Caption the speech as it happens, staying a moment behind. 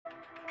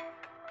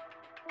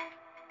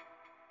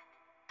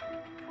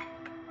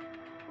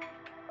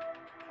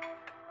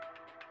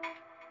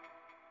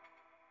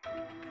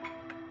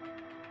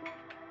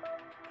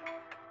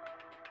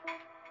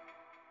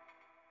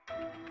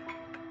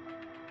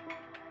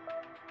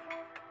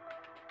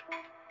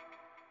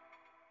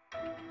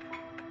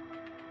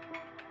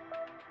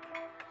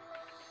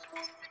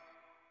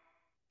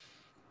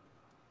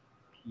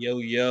Yo,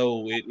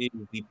 yo, it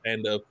is the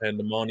Panda of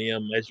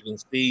Pandemonium. As you can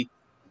see,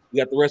 we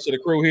got the rest of the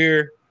crew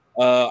here.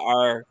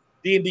 Our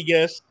D&D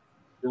guest,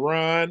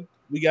 Daron.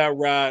 We got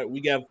Rod. We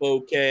got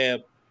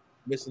Voqab.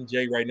 Missing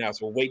Jay right now,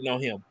 so we're waiting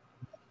on him.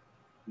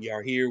 We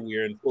are here. We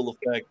are in full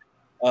effect.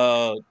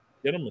 Uh,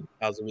 Gentlemen,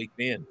 how's the week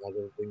been? How's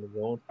everything been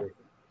going for you?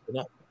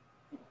 What's up?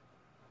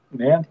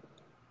 Man,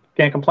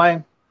 can't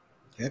complain.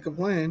 Can't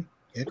complain.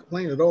 Can't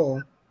complain at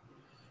all.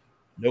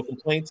 No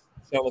complaints.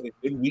 Sounds like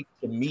a good week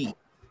to me.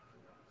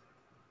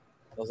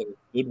 Sounds like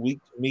a good week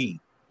to me.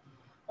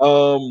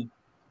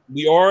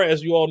 We are,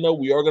 as you all know,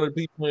 we are going to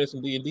be playing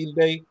some D&D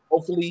today.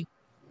 Hopefully,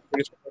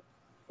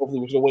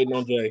 we're still waiting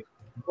on Jay.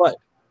 But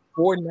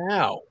for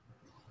now,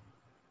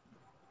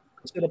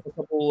 let's set up a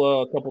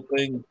couple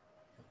things.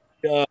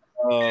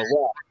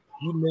 Wow,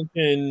 you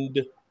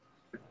mentioned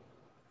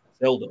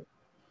Zelda.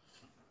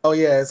 Oh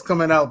yeah, it's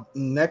coming out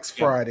next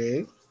Yeah.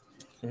 Friday.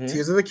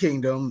 Tears of the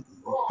Kingdom,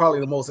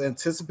 probably the most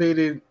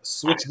anticipated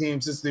Switch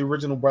game since the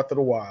original Breath of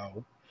the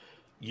Wild.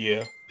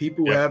 Yeah,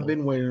 People have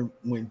been waiting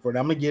for it.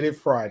 I'm gonna get it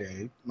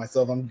Friday.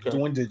 Myself, I'm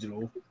doing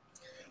digital.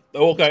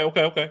 Oh,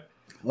 okay.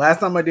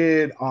 Last time I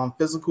did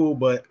physical,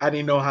 but I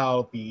didn't know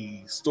how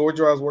the store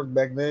drives worked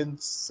back then,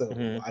 so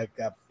I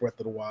got Breath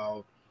of the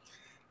Wild,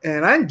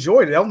 and I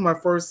enjoyed it. That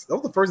was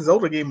the first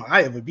Zelda game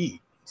I ever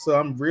beat. So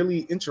I'm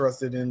really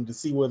interested in to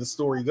see where the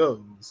story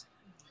goes.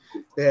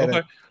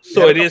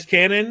 So it is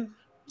canon.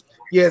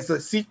 Yeah, it's a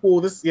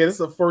sequel. This is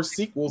the first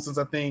sequel since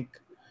I think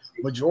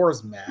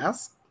Majora's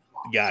Mask.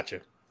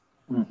 Gotcha.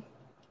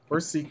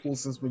 First sequel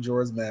since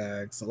Majora's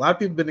Mask. A lot of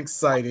people have been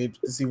excited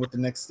to see what the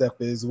next step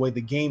is. The way the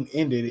game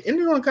ended. It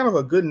ended on kind of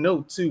a good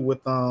note too.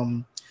 With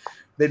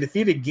they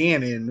defeated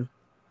Ganon,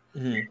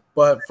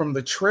 but from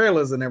the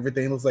trailers and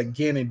everything, it looks like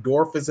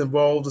Ganondorf is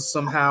involved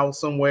somehow,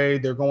 some way.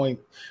 They're going.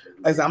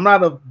 As I'm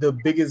not the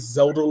biggest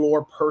Zelda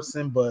lore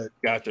person, but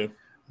gotcha.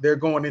 They're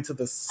going into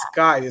the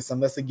sky.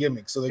 That's a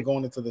gimmick. So they're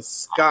going into the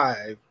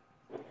sky,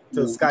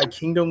 to the Sky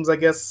Kingdoms, I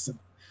guess.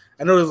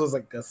 I know this was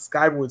like a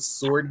Skyward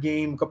Sword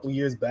game a couple of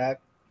years back.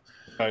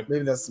 Okay.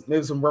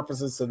 Maybe some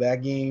references to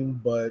that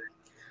game, but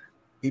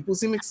people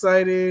seem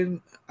excited.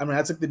 I mean,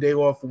 I took the day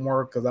off from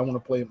work because I want to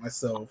play it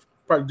myself.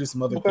 Probably do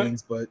some other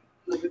things, but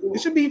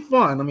it should be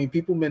fun. I mean,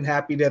 people have been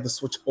happy to have the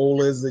Switch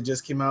OLEDs that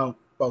just came out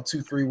about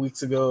 2-3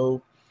 weeks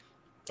ago.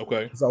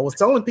 Okay. So I was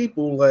telling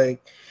people,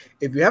 like,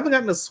 if you haven't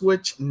gotten a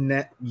Switch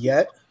net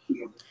yet,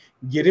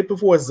 get it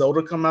before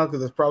Zelda come out, because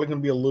there's probably going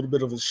to be a little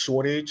bit of a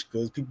shortage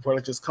because people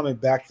probably just coming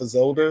back for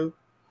Zelda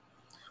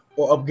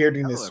or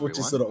upgrading their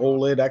Switches to the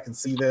OLED. I can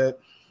see that.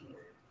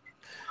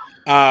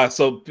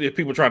 So if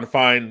people trying to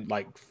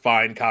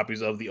find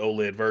copies of the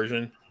OLED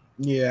version.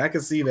 Yeah, I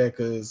can see that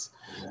because,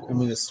 I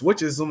mean, the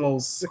Switch is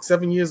almost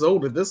 6-7 years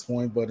old at this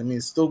point, but I mean,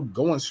 it's still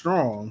going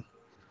strong.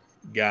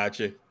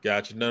 Gotcha.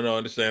 No,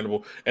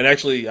 understandable. And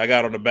actually, I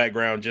got on the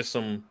background just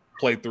some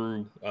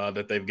playthrough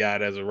that they've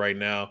got as of right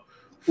now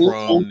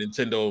from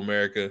Nintendo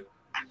America,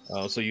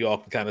 so you all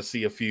can kind of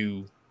see a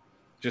few,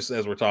 just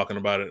as we're talking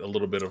about it, a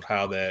little bit of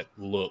how that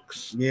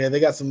looks. Yeah, they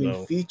got some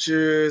new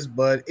features,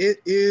 but it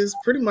is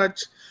pretty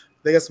much,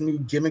 they got some new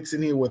gimmicks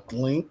in here with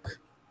Link.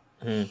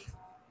 And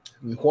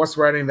horse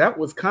riding, that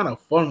was kind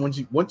of fun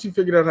once you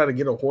figured out how to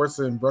get a horse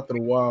in Breath of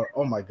the Wild.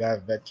 Oh my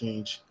god, that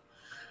changed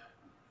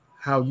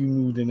how you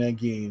moved in that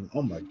game.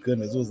 Oh my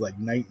goodness, it was like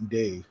night and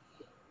day.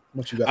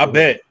 Once you got, I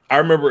bet. I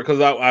remember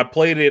because I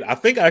played it. I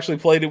think I actually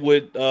played it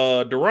with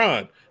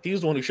Daron. He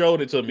was the one who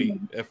showed it to me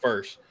at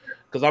first,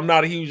 because I'm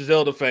not a huge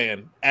Zelda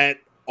fan at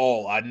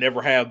all. I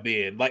never have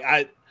been. Like,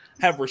 I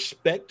have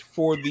respect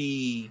for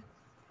the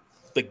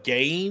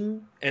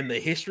game and the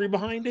history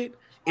behind it.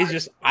 It's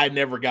just I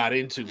never got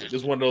into it.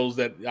 It's one of those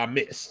that I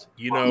missed,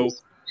 you know.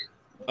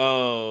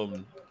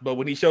 But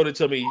when he showed it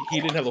to me,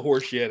 he didn't have the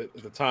horse yet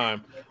at the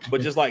time.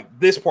 But just like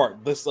this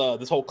part, this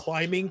whole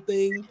climbing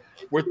thing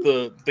with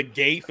the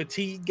gate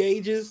fatigue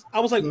gauges,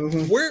 I was like,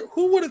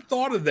 who would have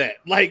thought of that?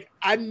 Like,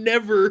 I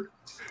never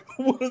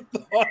would have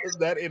thought of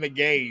that in a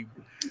game.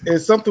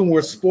 It's something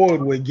we're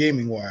spoiled with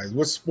gaming wise.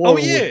 We're spoiled.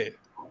 Oh yeah,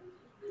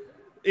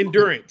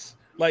 endurance.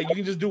 Like, you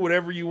can just do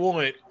whatever you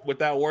want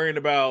without worrying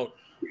about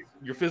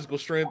your physical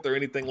strength or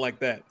anything like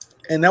that.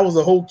 And that was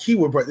the whole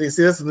keyword. But they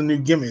say this is the new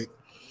gimmick.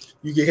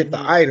 You can hit the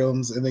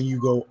items, and then you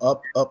go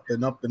up, up,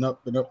 and up, and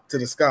up, and up to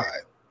the sky.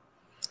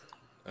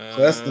 So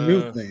that's the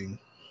new thing.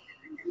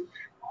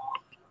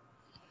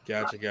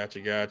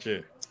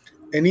 Gotcha.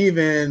 And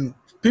even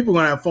people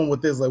are going to have fun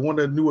with this. Like, one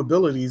of the new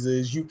abilities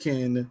is you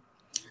can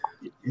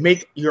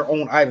make your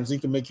own items. You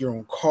can make your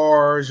own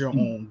cars, your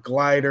own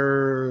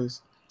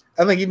gliders.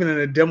 I think even in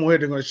a demo here,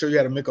 they're going to show you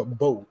how to make a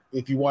boat.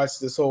 If you watch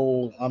this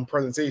whole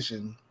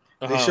presentation,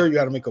 they show you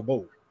how to make a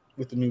boat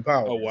with the new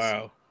powers. Oh,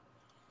 wow.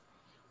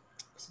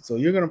 So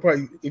you're going to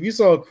probably, if you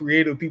saw how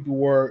creative people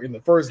were in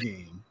the first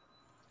game.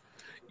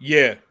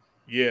 Yeah.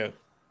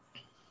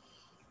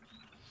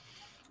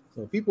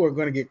 So people are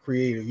going to get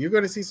creative. You're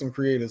going to see some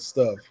creative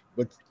stuff.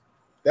 But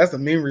that's the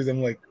main reason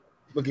I'm like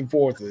looking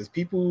forward to this.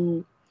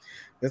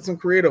 There's some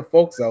creative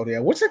folks out there.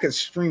 I wish I could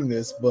stream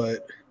this,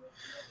 but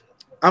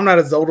I'm not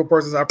a Zelda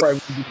person, so I probably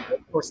wouldn't be the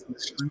best person to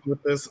stream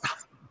with this,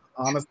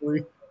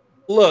 honestly.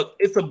 Look,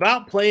 it's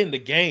about playing the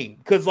game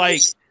because,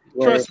 like,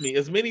 Right. trust me,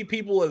 as many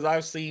people as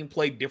I've seen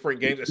play different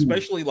games,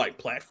 especially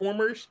like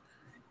platformers,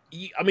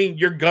 I mean,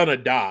 you're gonna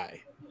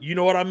die. You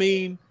know what I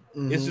mean?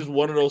 It's just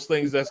one of those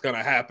things that's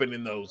gonna happen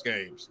in those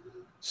games.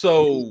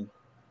 So,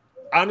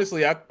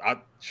 honestly, I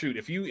shoot,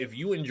 if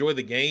you enjoy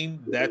the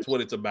game, that's what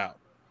it's about.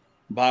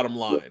 Bottom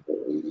line,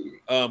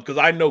 because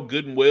I know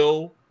good and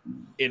well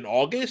in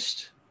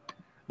August,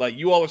 like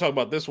you all are talking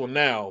about this one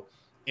now.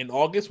 In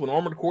August, when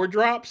Armored Core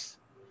drops,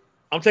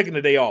 I'm taking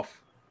the day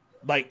off.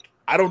 Like,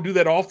 I don't do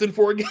that often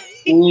for a game.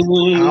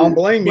 I don't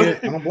blame you. I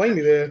don't blame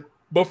you there.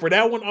 But for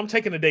that one, I'm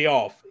taking a day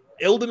off.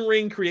 Elden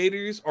Ring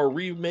creators are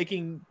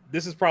remaking.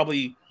 This is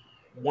probably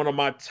one of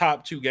my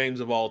top 2 games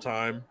of all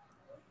time.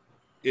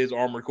 Is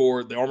Armored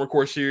Core, the Armored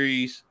Core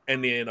series,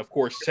 and then of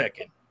course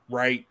Tekken,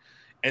 right?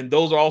 And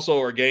those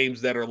also are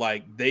games that are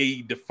like,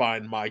 they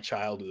define my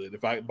childhood.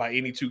 If I buy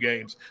any 2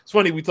 games, it's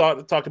funny, we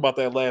talked about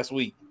that last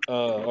week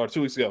or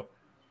 2 weeks ago,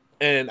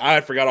 and I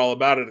forgot all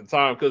about it at the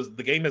time because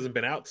the game hasn't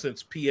been out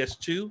since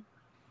PS2.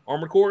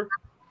 Armored Core.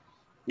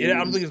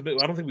 Yeah, I don't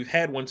think we've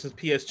had one since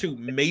PS2.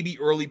 Maybe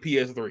early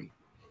PS3.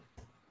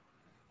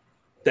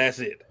 That's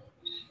it.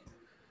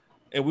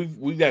 And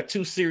we've got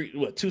 2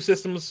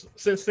 systems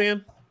since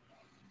then.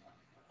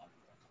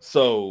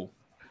 So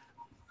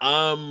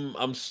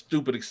I'm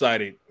stupid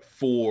excited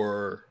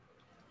for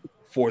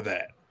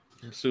that.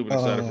 I'm stupid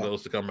excited for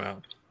those to come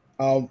out.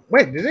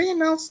 Wait, did they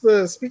announce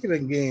speaking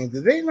of games,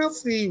 did they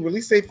announce the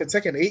release date for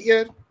Tekken 8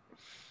 yet?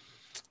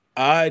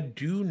 I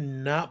do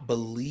not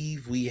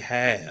believe we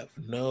have.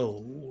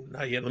 No,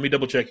 not yet. Let me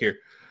double check here.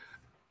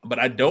 But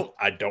I don't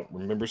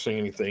remember seeing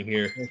anything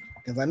here.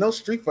 Because I know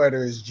Street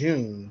Fighter is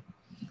June.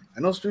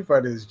 Street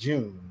Fighter is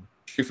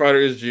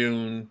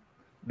June.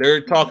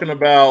 They're talking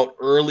about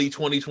early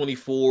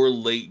 2024,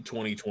 late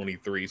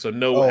 2023. So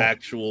no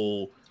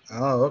actual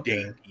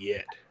date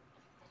yet.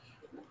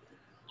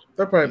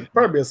 That'll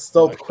probably be a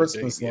stealth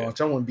Christmas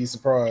launch. I wouldn't be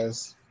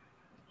surprised.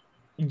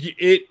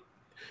 It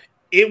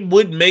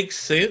would make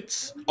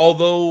sense,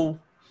 although,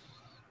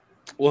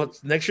 well,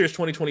 next year is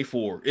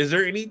 2024. Is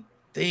there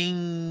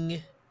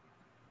anything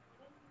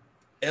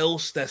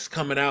else that's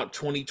coming out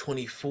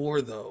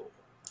 2024 though?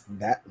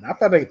 That I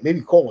thought maybe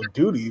Call of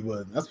Duty,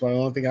 but that's probably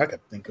the only thing I could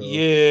think of.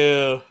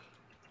 Yeah,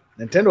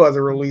 Nintendo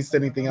hasn't released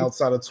anything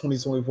outside of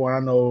 2024.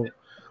 And I know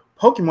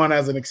Pokemon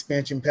has an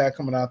expansion pack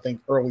coming out, I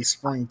think, early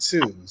spring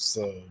too.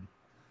 So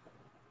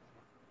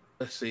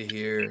let's see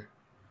here.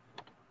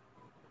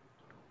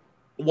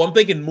 Well, I'm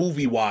thinking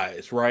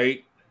movie-wise,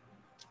 right?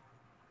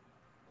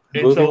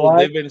 And so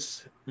they've been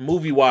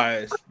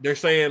movie-wise. They're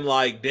saying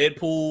like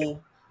Deadpool,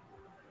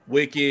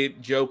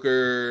 Wicked,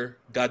 Joker,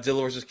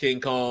 Godzilla vs. King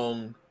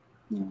Kong.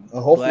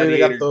 Hopefully they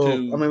got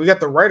we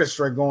got the writer's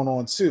strike going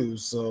on too.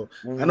 So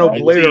I know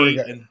Blade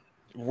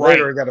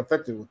got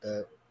affected with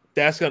that.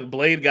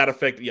 Blade got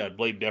affected. Yeah,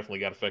 Blade definitely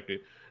got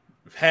affected.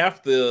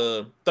 Half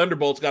the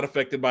Thunderbolts got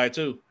affected by it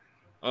too.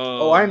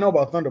 I know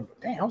about Thunderbolt.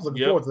 Damn, I was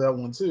looking forward to that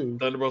one too.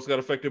 Thunderbolts got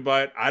affected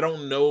by it. I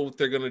don't know what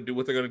they're gonna do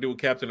with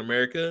Captain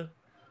America,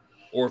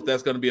 or if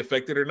that's gonna be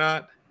affected or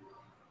not.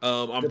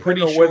 I'm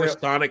pretty sure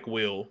Sonic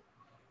will.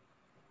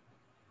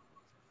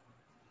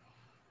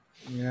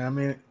 Yeah, I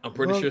mean, I'm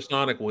pretty sure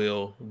Sonic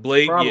will.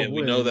 Blade, yeah,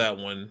 we know that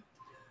one.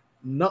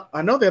 No,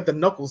 I know they have the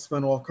Knuckles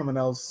spinoff coming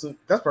out soon.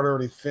 That's probably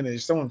already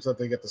finished. Someone said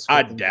they get the.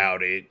 I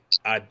doubt it.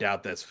 I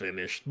doubt that's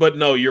finished. But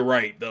no, you're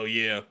right though.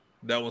 Yeah,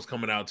 that one's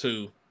coming out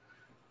too.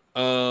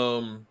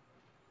 Yeah,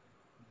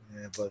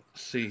 but let's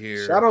see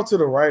here. Shout out to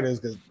the writers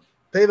because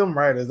pay them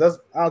writers.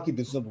 I'll keep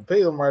it simple.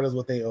 Pay them writers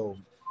what they owe.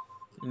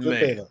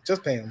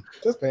 Just pay them.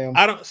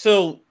 I don't.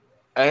 So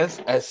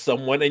as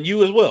someone, and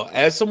you as well,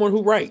 as someone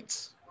who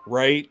writes,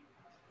 right?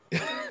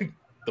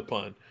 The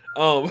pun.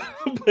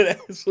 But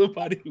as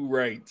somebody who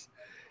writes,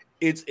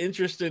 it's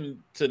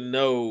interesting to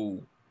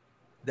know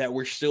that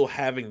we're still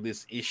having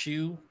this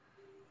issue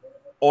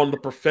on the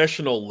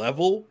professional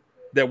level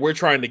that we're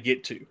trying to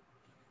get to.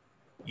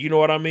 You know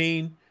what I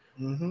mean?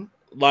 Mm-hmm.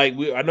 Like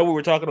I know we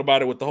were talking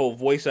about it with the whole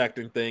voice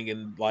acting thing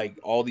and like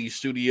all these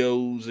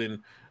studios and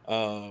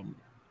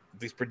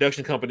these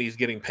production companies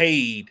getting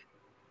paid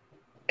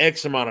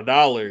X amount of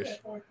dollars,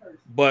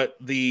 but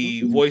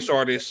the voice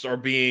artists are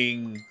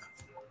being,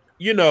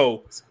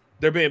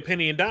 they're being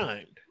penny and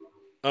dimed.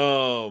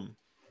 And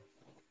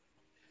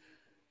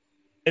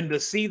to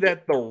see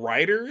that the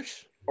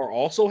writers are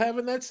also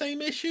having that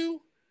same issue,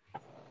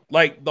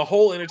 like the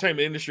whole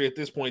entertainment industry at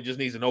this point just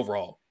needs an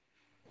overhaul.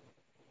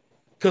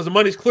 Because the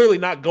money's clearly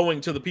not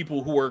going to the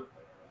people who are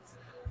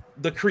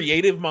the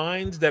creative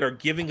minds that are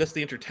giving us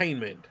the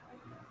entertainment.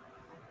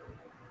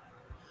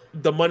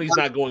 The money's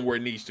not going where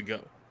it needs to go.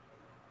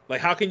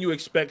 Like, how can you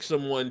expect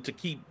someone to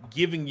keep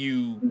giving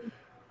you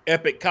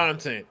epic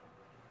content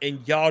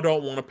and y'all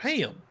don't want to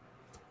pay them?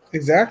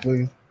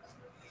 Exactly.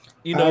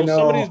 Some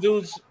of these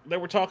dudes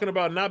that were talking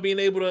about not being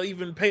able to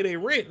even pay their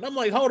rent. And I'm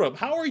like, hold up.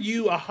 How are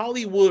you a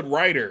Hollywood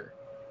writer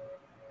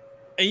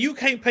and you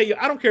can't pay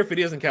I don't care if it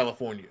is in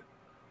California.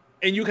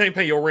 And you can't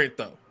pay your rent,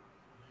 though.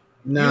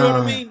 Nah. You know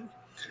what I mean?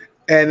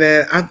 And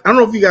then I don't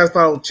know if you guys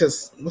follow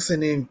what's her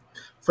name?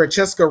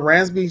 Francesca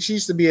Ransby. She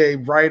used to be a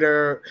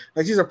writer,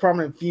 like she's a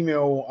prominent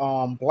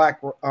female black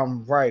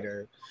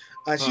writer.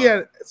 She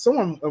had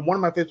someone in one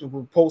of my Facebook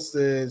group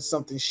posted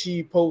something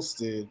she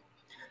posted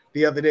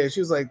the other day. She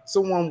was like,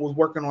 someone was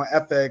working on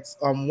FX,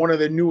 one of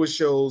their newest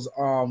shows.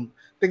 I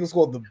think it was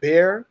called The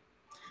Bear.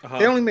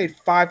 They only made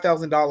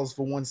 $5,000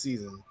 for one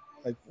season.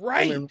 Like,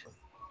 right. I mean,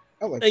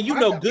 like, and you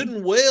know, good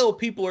and well,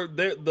 people are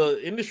there.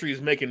 The industry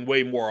is making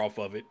way more off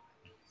of it.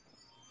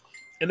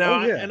 And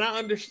now, and I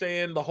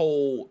understand the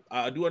whole.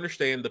 I do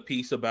understand the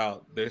piece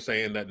about they're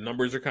saying that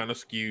numbers are kind of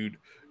skewed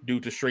due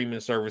to streaming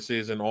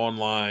services and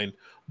online.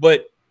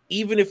 But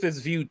even if it's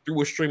viewed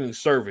through a streaming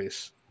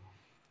service,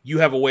 you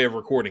have a way of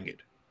recording it,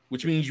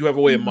 which means you have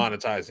a way of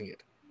monetizing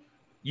it.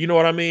 You know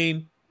what I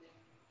mean?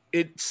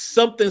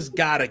 Something's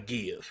gotta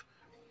give.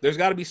 There's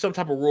got to be some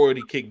type of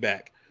royalty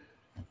kickback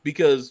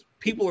because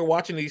people are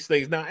watching these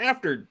things now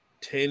after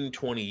 10,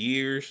 20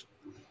 years.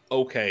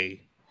 Okay,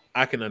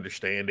 I can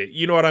understand it.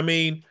 You know what I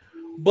mean?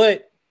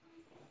 But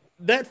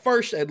that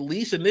first, at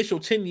least initial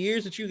 10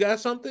 years that you got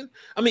something.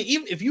 I mean,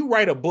 even if you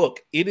write a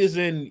book, it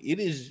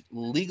is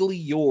legally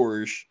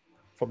yours.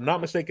 If I'm not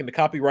mistaken, the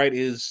copyright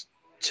is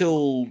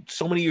till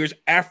so many years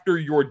after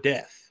your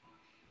death.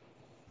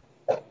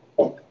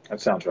 That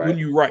sounds right. When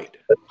you write,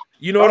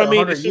 you know what I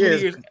mean? It's so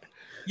many years.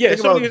 Yeah,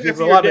 so there's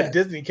a lot of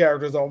Disney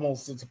characters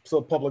almost it's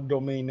public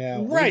domain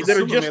now, right? That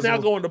are just now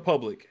going to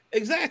public.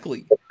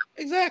 Exactly.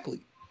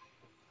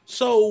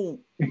 So,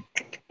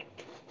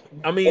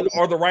 I mean,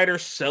 are the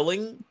writers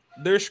selling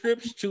their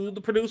scripts to the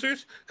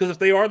producers? Because if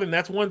they are, then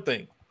that's one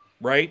thing,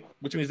 right?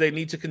 Which means they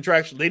need to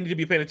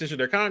be paying attention to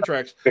their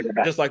contracts,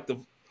 just like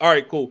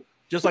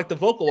just like the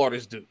vocal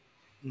artists do.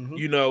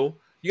 You know,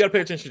 you got to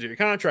pay attention to your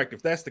contract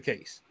if that's the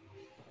case.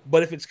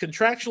 But if it's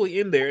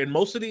contractually in there, and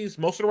most of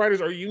the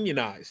writers are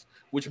unionized,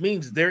 which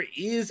means there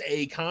is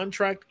a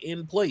contract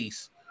in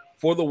place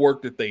for the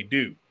work that they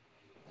do.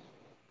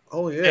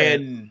 Oh yeah,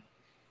 and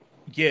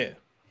yeah.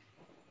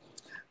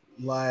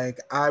 Like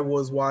I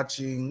was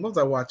watching. What was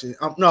I watching?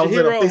 No, I was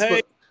in a Facebook.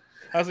 Hey,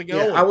 how's it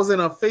going? Yeah, I was in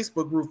a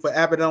Facebook group for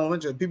Abbott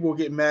Elementary. People were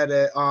getting mad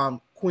at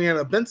Queen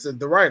Anna Benson,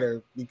 the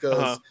writer,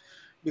 because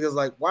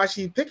like why is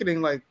she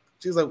picketing? Like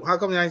she's like, how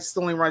come I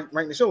still ain't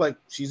writing the show? Like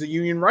she's a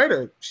union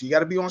writer. She got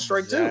to be on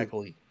strike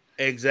too.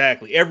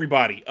 Exactly.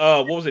 Everybody.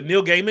 What was it?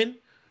 Neil Gaiman,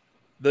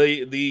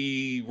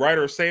 the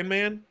writer of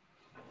Sandman.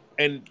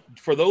 And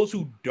for those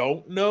who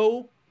don't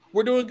know,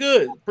 we're doing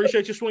good.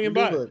 Appreciate you swinging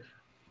by.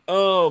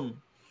 Good.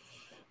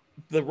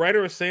 The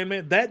writer of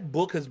Sandman, that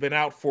book has been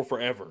out for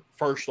forever.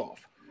 First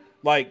off,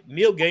 like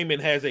Neil Gaiman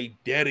has a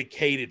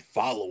dedicated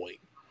following,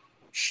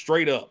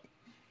 straight up,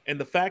 and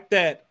the fact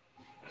that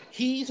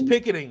he's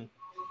picketing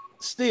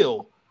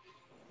still,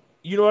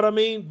 you know what I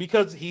mean?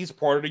 Because he's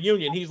part of the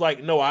union. He's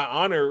like, no, I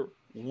honor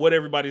what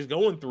everybody's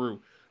going through.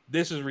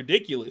 This is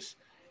ridiculous.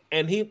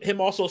 And him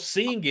also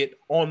seeing it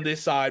on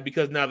this side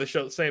because now the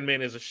show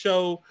Sandman is a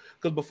show.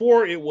 Because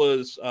before it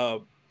was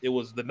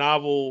the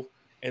novel,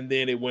 and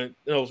then it went.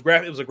 It was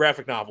a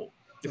graphic novel,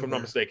 if I'm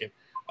not mistaken.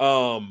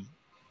 But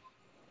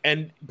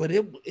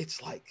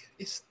it's like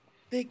it's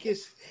thick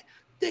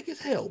as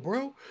hell,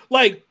 bro.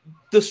 Like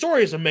the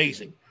story is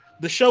amazing.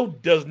 The show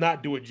does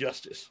not do it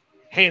justice,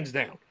 hands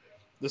down.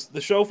 The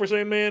show for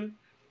Sandman,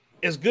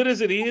 as good as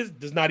it is,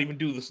 does not even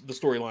do the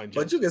storyline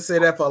justice. But you can say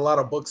that for a lot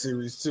of book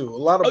series too. A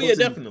lot of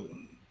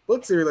definitely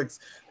book series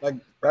like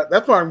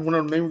that's probably one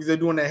of the main reasons they're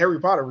doing that Harry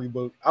Potter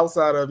reboot.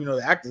 Outside of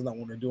the actors not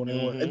wanting to do it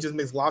anymore, it just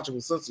makes logical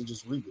sense to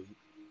just reboot.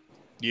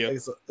 Yeah,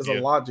 it's a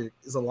logic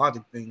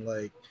thing.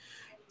 Like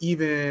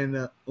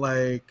even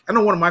like I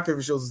know one of my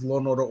favorite shows is Law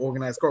and Order: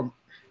 Organized Crime,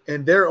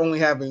 and they're only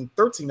having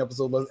 13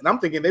 episodes, and I'm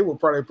thinking they were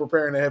probably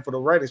preparing ahead for the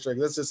writer's strike.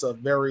 That's just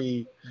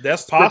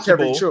that's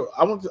possible. Show.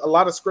 I want a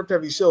lot of script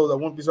heavy shows. I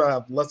won't be surprised to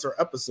have lesser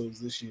episodes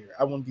this year.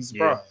 I wouldn't be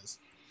surprised.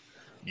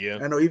 Yeah.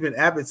 I know even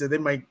Abbott said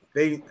I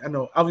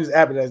know I'll use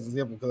Abbott as an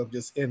example because I'm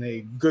just in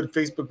a good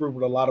Facebook group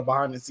with a lot of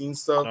behind the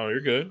scenes stuff. Oh, you're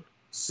good.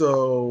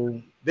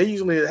 So they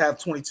usually have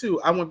 22.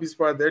 I wouldn't be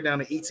surprised they're down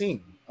to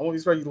 18. I won't be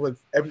surprised you like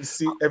every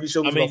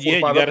show. I mean, you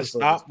got to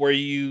stop where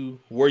you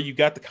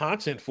got the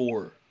content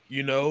for,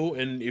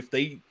 and if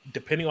they,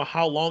 depending on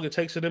how long it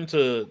takes for them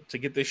to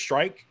get this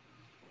strike,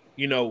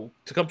 to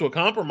come to a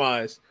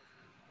compromise.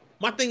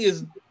 My thing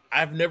is,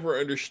 I've never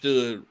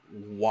understood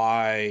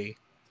why.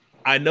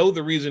 I know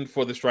the reason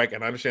for the strike,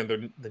 and I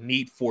understand the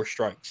need for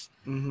strikes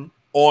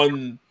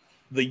on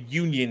the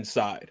union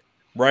side,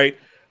 right?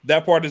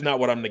 That part is not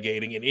what I'm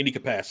negating in any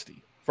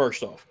capacity,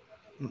 first off.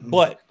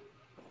 But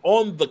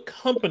on the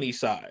company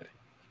side,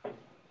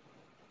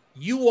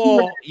 you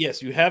all,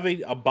 yes, you have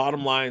a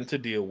bottom line to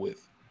deal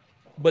with.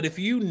 But if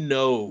you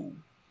know,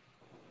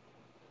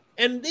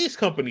 and these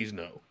companies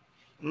know,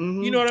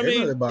 you know what I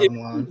mean? If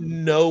you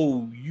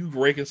know you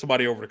raking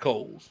somebody over the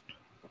coals,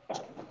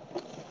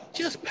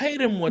 just pay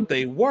them what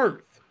they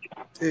worth.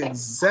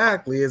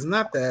 Exactly. It's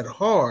not that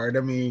hard.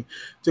 I mean,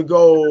 to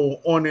go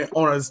on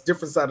a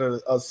different side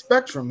of a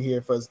spectrum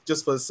here for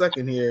a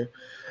second here.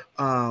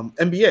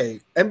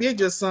 NBA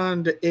just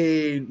signed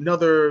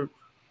another.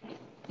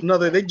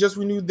 They just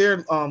renewed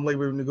their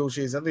labor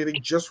negotiations. I think they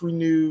just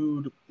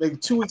renewed like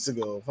 2 weeks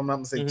ago, if I'm not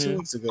mistaken, 2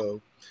 weeks ago.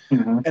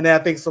 And then I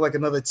think for like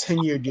another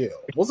 10-year deal.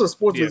 Most of the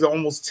sports leagues are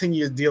almost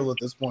 10-year deal at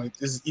this point.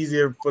 It's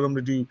easier for them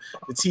to do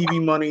the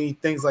TV money,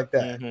 things like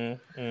that.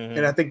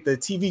 And I think the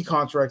TV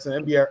contracts in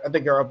NBA, I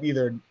think, are up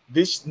either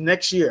this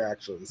next year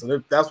actually.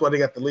 So that's why they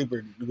got the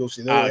labor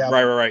negotiation.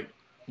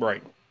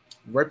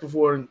 Right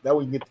before that,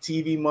 we can get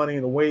the TV money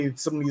and the way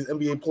some of these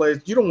NBA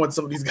players. You don't want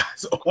some of these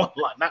guys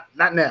online,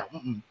 not now,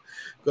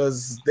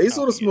 because they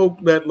sort of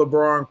smoked that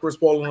LeBron, Chris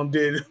Paul, and them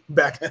did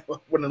back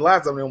when the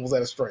last time they almost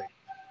had a strike.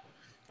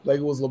 Like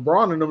it was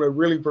LeBron and them that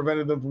really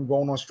prevented them from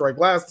going on strike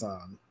last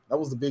time. That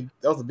was the big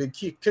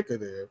kicker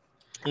there,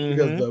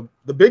 because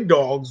the big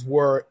dogs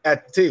were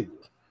at the table,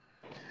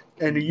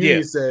 and the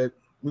union said,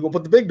 "We're gonna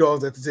put the big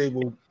dogs at the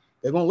table.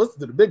 They're gonna listen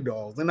to the big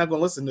dogs. They're not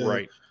gonna listen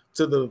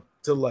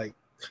to like."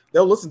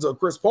 They'll listen to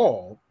Chris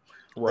Paul.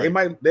 Right.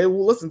 They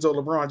will listen to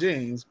LeBron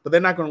James, but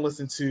they're not going to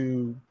listen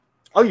to.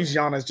 I'll use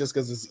Giannis just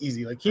because it's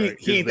easy. Like he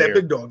ain't that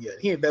big dog yet.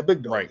 He ain't that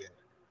big dog yet.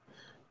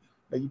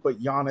 Like you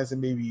put Giannis and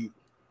maybe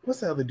what's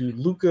the other dude?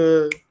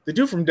 Luka, the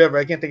dude from Denver.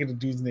 I can't think of the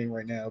dude's name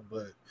right now,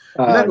 but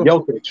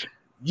Jokic.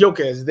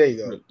 There you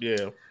go.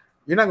 Yeah,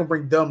 you're not going to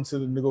bring them to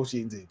the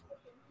negotiating table,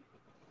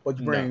 but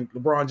you bring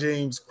LeBron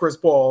James, Chris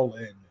Paul,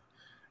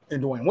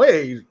 and Dwayne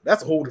Wade.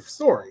 That's a whole different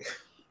story.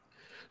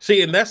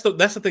 See, and that's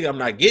the thing I'm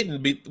not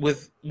getting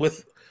with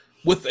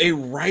a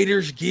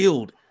writers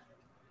guild.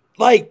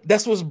 Like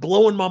that's what's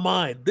blowing my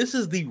mind. This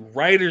is the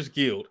writers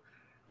guild,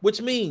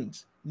 which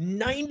means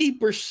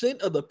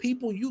 90% of the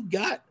people you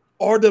got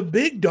are the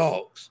big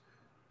dogs.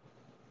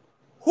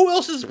 Who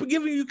else is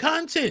giving you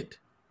content?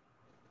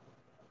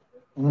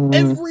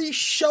 Every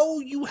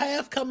show you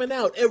have coming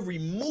out, every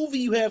movie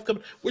you have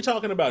coming, we're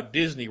talking about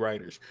Disney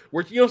writers.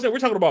 We're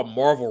talking about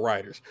Marvel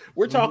writers.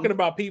 We're talking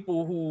about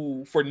people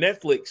who, for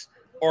Netflix,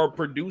 are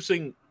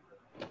producing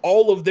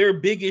all of their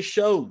biggest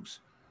shows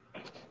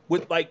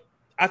with like,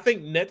 I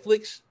think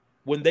Netflix,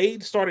 when they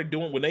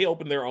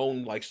opened their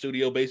own like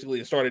studio basically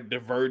and started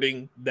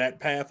diverting that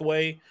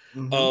pathway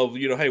of,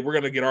 hey, we're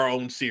going to get our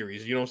own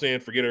series, you know what I'm saying?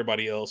 Forget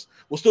everybody else.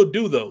 We'll still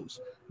do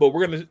those, but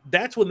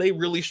that's when they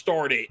really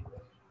started,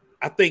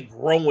 I think,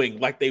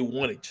 growing like they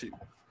wanted to,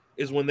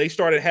 is when they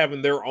started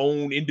having their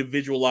own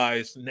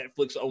individualized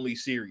Netflix only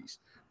series.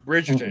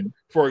 Bridgerton,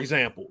 for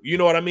example, you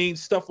know what I mean?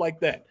 Stuff like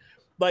that.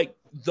 Like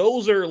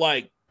those are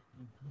like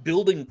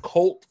building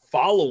cult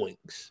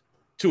followings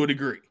to a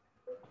degree.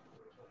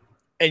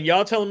 And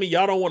y'all telling me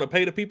y'all don't want to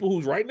pay the people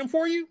who's writing them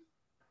for you?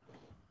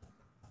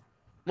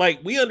 Like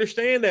we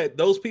understand that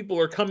those people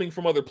are coming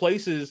from other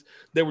places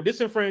that were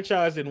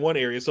disenfranchised in one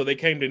area, so they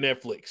came to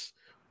Netflix,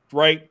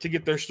 right, to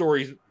get their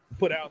stories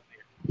put out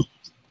there.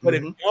 But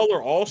if y'all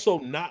are also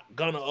not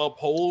gonna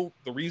uphold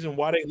the reason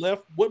why they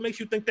left, what makes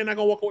you think they're not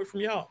gonna walk away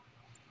from y'all?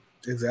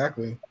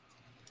 Exactly.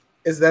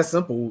 It's that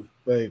simple.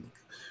 Like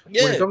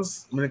when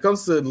it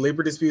comes to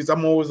labor disputes,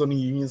 I'm always on the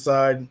union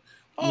side.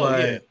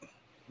 I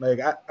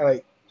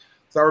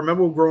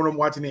remember growing up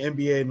watching the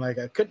NBA and like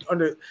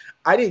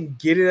I didn't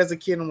get it as a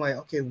kid. I'm like,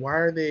 okay, why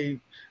are they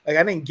like?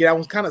 I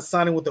was kind of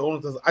signing with the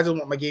owners because I just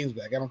want my games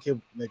back. I don't care.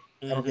 I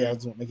don't care. I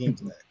just want my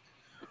games back.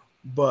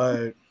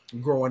 But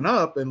growing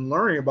up and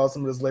learning about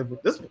some of this labor,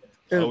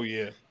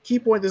 key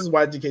point. This is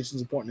why education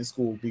is important in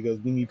school, because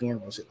we need to learn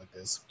about shit like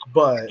this.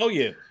 But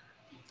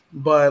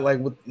but like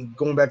with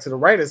going back to the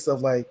writer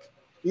stuff, like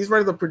these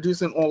writers are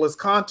producing all this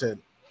content.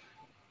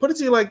 Put it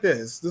to you like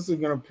this. This is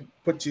gonna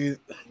put you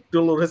do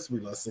a little history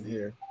lesson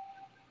here.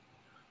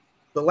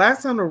 The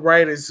last time the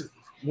writers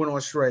went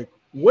on strike,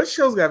 what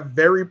shows got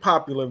very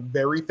popular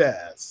very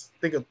fast?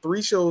 Think of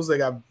 3 shows that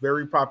got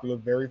very popular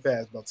very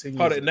fast about 10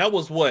 years. And that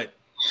was what?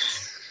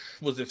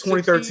 Was it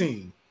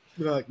 2013?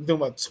 Like talking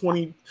about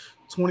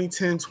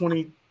 2010,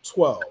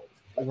 2012,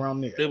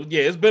 around there.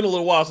 It's been a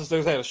little while since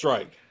they've had a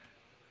strike.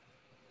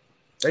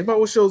 Think about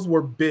what shows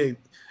were big.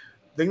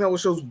 Think about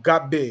what shows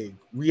got big.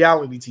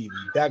 Reality TV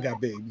that got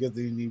big because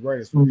they didn't need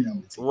writers for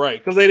reality TV.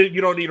 Right, because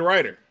you don't need a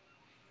writer.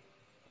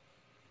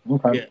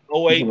 Okay.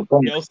 08,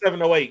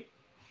 07, 08.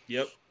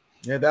 Yep.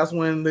 Yeah, that's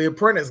when The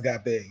Apprentice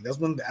got big.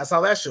 That's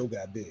how that show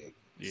got big.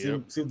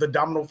 Yep. See the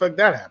domino effect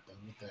that happened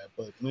with that.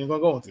 But we ain't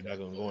gonna go into that. Not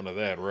gonna go into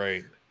that,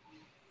 right?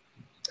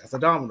 That's a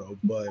domino.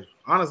 But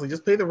honestly,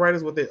 just pay the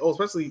writers what they owe.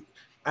 Especially,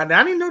 and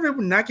I didn't know they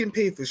were not getting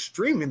paid for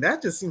streaming.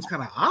 That just seems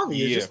kind of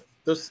obvious. Yeah.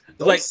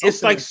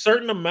 It's like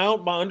certain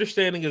amount. My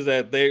understanding is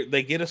that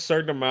they get a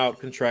certain amount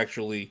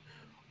contractually,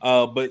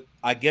 but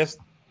I guess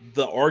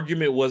the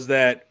argument was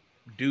that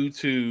due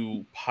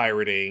to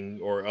pirating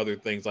or other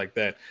things like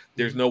that,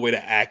 there's no way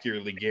to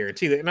accurately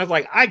guarantee that. And I was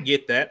like, I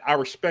get that, I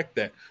respect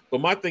that, but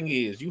my thing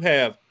is, you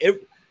have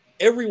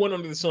everyone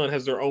under the sun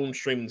has their own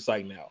streaming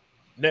site now: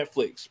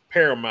 Netflix,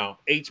 Paramount,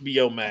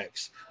 HBO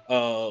Max,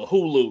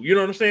 Hulu. You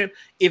know what I'm saying?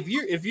 If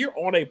you're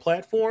on a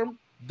platform,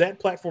 that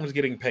platform is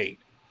getting paid,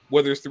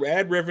 whether it's through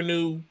ad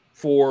revenue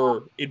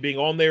for it being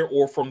on there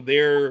or from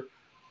their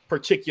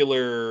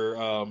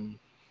particular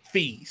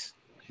fees,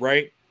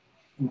 right?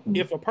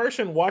 if a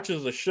person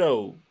watches a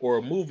show or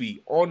a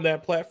movie on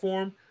that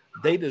platform,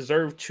 they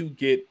deserve to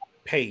get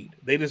paid.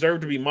 They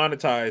deserve to be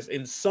monetized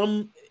in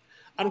some,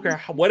 I don't care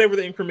how, whatever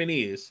the increment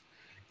is.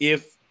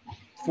 If,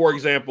 for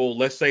example,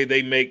 let's say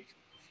they make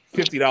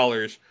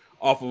 $50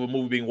 off of a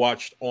movie being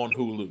watched on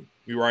Hulu,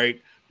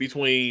 right?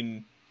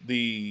 Between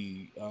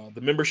the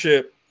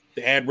membership,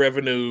 the ad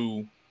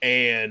revenue,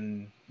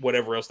 and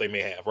whatever else they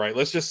may have, right?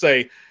 Let's just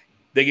say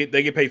they get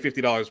paid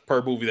 $50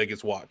 per movie that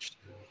gets watched.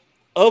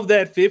 Of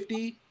that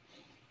 50,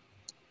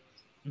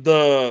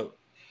 the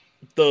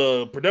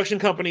production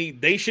company,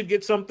 they should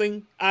get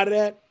something out of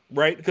that,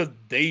 right? Because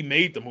they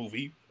made the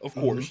movie, of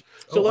course.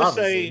 So let's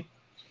say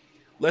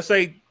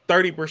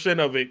 30%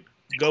 of it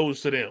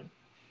goes to them,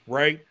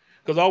 right?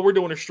 Because all we're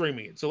doing is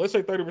streaming it. So let's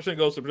say 30%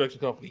 goes to the production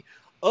company.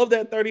 Of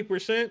that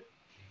 30%,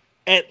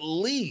 at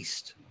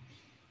least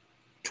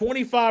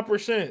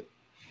 25%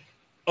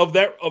 of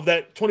that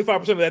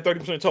 25% of that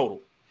 30%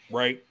 total,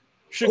 right?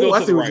 Should go I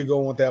to see the where right. you're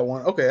going with that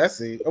one. Okay, I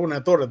see. I wouldn't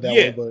have thought of that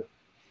way, but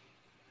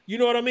you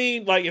know what I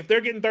mean? Like if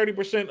they're getting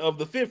 30% of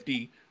the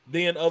 50,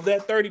 then of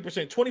that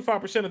 30%,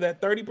 25% of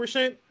that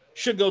 30%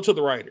 should go to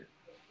the writer.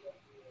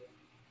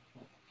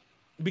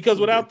 Because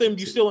without them,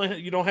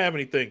 you don't have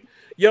anything.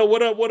 Yo,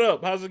 what up? What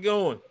up? How's it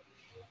going?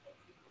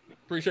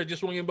 Appreciate you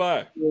swinging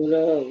by. What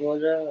up?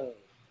 What up?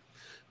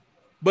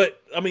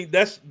 But I mean,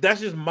 that's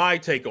just my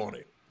take on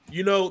it.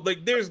 You know,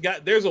 like there's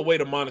a way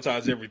to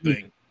monetize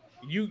everything.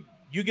 You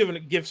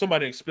give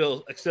somebody an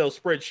Excel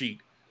spreadsheet.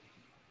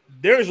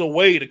 There's a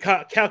way to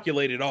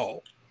calculate it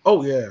all.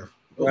 Oh yeah,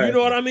 Right. You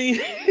know what I mean?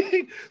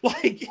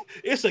 Like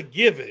it's a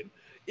given.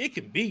 It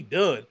can be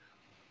done.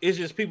 It's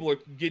just people are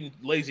getting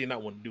lazy and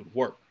not wanting to do the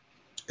work.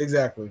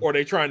 exactly. Or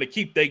they're trying to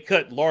keep their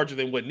cut larger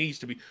than what needs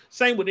to be.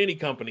 Same with any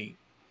company,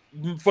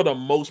 for the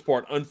most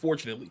part.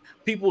 Unfortunately,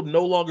 people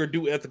no longer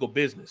do ethical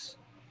business.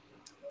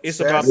 It's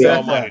about the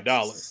almighty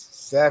dollar.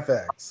 Sad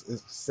facts.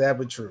 It's sad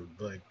but true.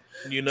 Like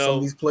You know, some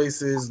of these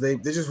places, they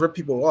just rip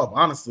people off.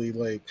 Honestly,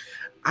 like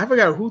I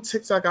forgot who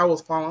TikTok I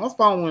was following. I was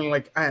following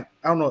like I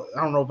don't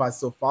know if I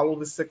still follow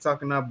this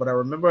TikTok or not, but I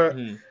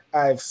remember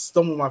I've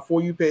stumbled my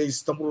For You page,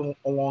 stumbled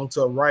along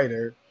to a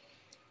writer,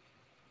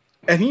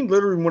 and he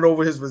literally went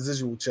over his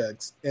residual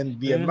checks, and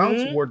the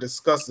amounts were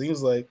disgusting. He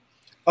was like,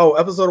 "Oh,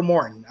 episode of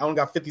Martin, I only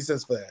got 50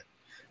 cents for that."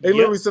 They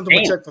literally sent him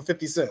a check for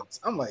 50 cents.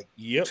 I'm like,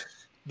 yep.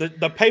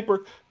 The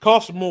paper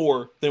costs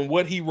more than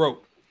what he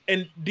wrote.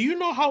 And do you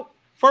know how?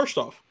 First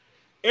off,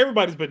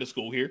 everybody's been to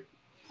school here.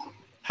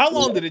 How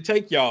long did it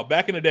take y'all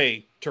back in the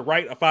day to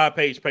write a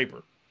 5-page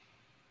paper?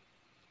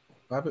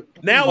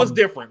 Now it's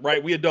different,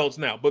 right? We adults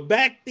now, but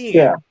back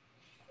then,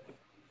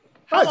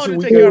 how long did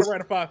it take y'all to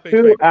write a 5-page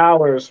paper? 2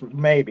 hours,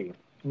 maybe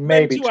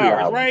 2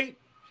 hours, right?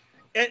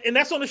 And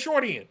that's on the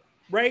short end,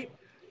 right?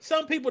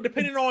 Some people,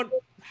 depending on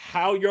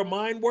how your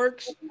mind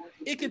works,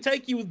 it could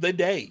take you the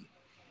day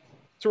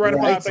to write a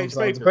 5-page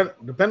paper.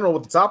 Depending on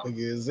what the topic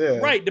is,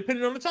 right?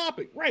 Depending on the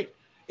topic, right?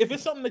 If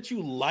it's something that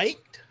you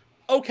liked,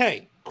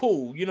 okay,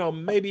 cool. You know,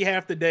 maybe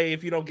half the day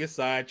if you don't get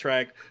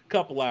sidetracked,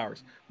 couple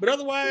hours. But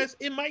otherwise,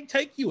 it might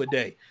take you a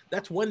day.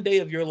 That's one day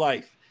of your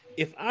life.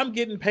 If I'm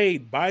getting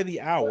paid by the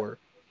hour,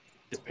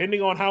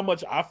 depending on how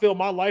much I feel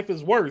my life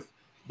is worth,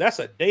 that's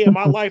a day of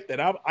my life that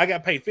I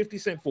got paid 50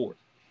 cents for.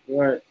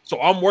 Right. So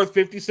I'm worth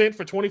 50 cents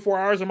for 24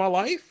 hours of my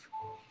life.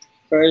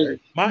 Crazy.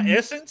 My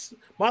essence,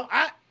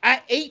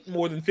 I ate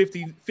more than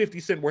 50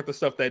 cent worth of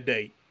stuff that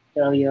day.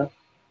 Hell yeah.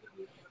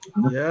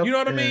 Yeah. You know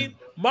what I mean?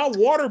 My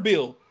water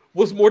bill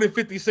was more than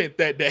 50 cents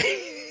that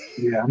day.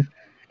 Yeah.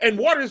 And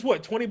water is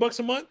what, $20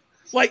 a month?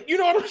 Like, you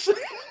know what I'm saying?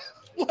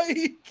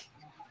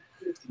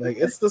 Like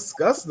it's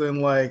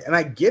disgusting. Like, and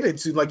I get it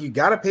too. Like, you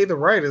gotta pay the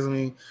writers. I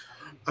mean,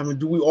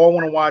 do we all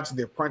want to watch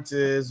The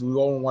Apprentice? Do we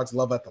all want to watch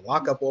Love at the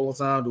Lockup all the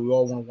time? Do we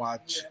all want to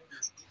watch?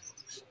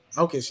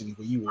 Okay,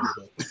 Shaniqua, you would,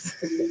 but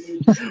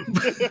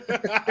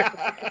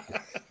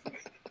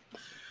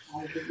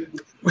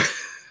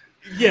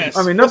yes.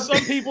 I mean, for some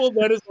people,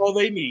 that is all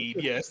they need.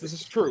 Yes, this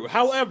is true.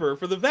 However,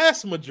 for the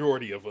vast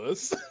majority of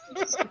us,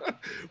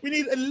 we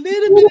need a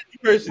little bit of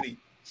diversity.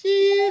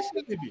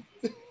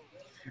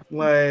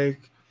 Like,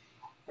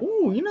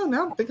 ooh, you know,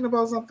 now I'm thinking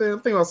about something. I'm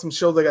thinking about some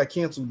shows that got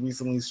canceled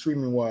recently,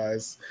 streaming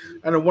wise.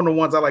 I know one of the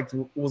ones I liked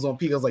was on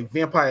Peacock, was like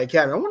Vampire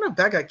Academy. I wonder if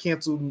that got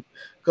canceled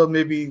because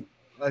maybe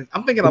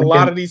I'm thinking a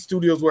lot of these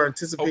studios were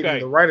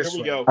anticipating the writer's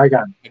strike. Go. I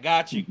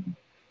got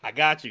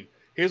you.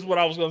 Here's what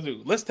I was going to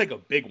do. Let's take a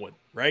big one,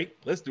 right?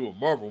 Let's do a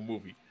Marvel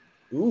movie.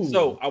 Ooh.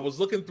 So I was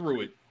looking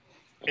through it,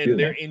 and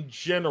they're in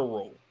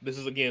general. This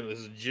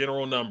is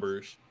general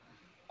numbers.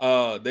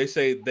 They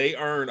say they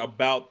earn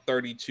about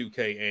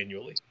 $32K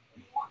annually.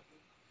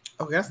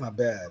 Okay, that's not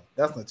bad.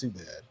 That's not too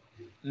bad.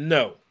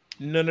 No.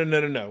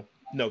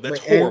 That's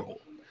horrible.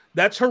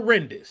 That's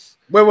horrendous.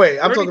 Wait.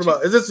 I'm talking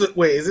about. Is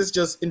this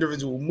just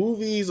individual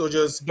movies or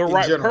just per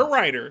writer?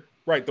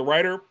 Right, the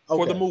writer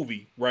for the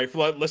movie. Right,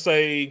 for let's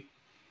say,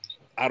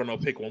 I don't know,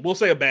 pick one. We'll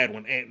say a bad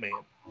one, Ant-Man.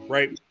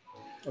 Right.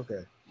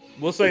 Okay.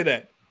 We'll say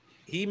that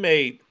he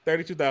made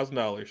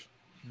 $32,000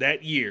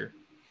 that year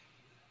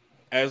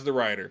as the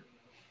writer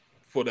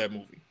for that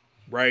movie.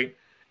 Right.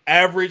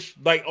 Average,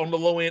 like on the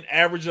low end,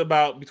 average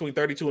about between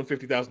 $32,000 and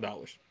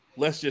 $50,000.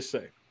 Let's just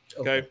say,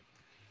 okay.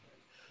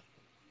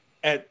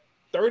 At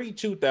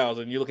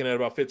 $32,000, you're looking at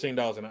about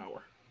 $15 an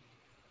hour.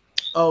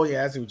 Oh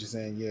yeah, I see what you're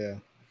saying. Yeah.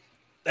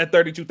 At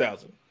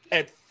 $32,000.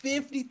 At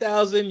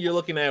 $50,000, you're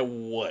looking at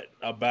what?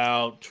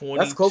 About 22.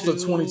 That's close to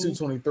 22,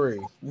 23.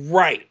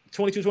 Right.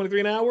 22,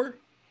 23 an hour.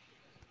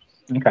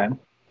 Okay.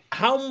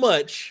 How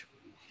much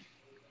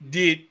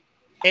did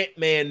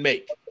Ant-Man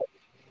make?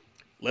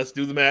 Let's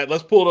do the math.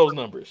 Let's pull those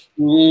numbers.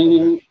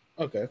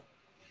 Okay.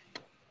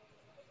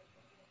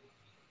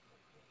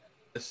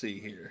 Let's see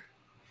here.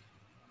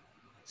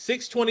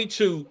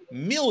 622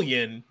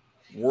 million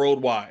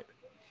worldwide.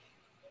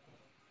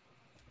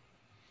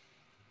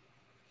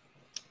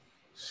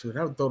 Shoot,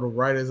 I would throw the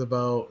writers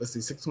about, let's see,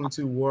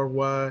 622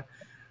 worldwide.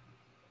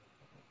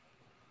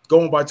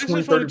 Going by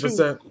 20,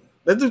 30%.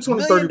 Let's do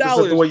 20,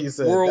 30% the way you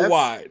said.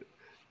 Worldwide.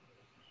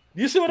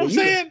 You see what I'm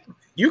saying?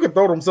 You could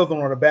throw them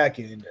something on the back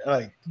end.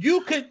 Like,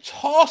 you could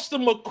toss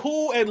them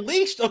at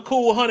least a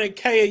cool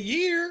 $100K a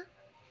year.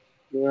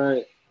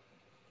 Right.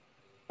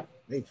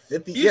 Maybe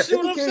 50. Yeah,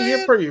 50K a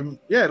year per year.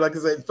 Yeah, like I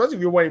said, especially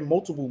if you're writing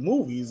multiple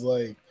movies,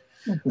 like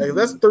if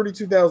that's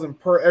 32,000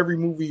 per every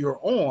movie you're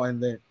on,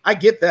 then I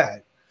get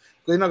that.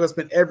 You're not gonna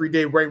spend every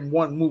day writing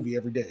one movie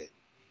every day.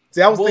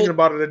 See, I was thinking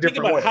about it a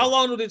different way. How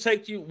long would it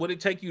take you? Would it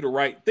take you to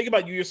write? Think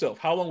about you yourself.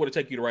 How long would it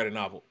take you to write a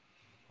novel?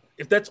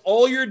 If that's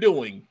all you're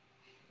doing,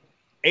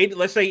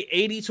 let's say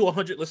 80 to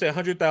 100, let's say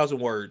 100,000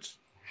 words.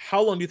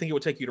 How long do you think it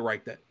would take you to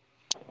write that?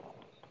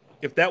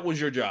 If that was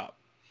your job,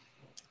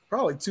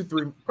 probably 2,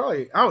 3.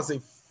 Probably I would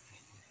say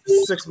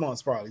 6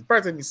 months. Probably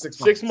take me 6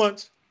 months. 6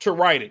 months to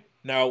write it.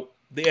 Now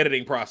the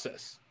editing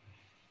process.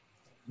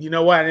 You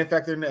know what? I didn't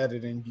factor in the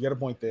editing. You got a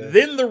point there.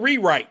 Then the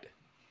rewrite.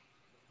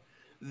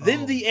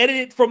 Then the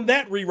edit from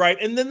that rewrite,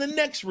 and then the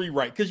next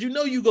rewrite. Because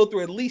you go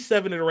through at least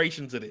 7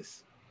 iterations of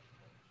this.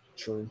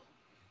 True.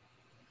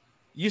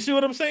 You see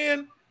what I'm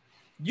saying?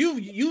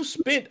 You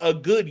spent a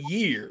good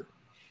year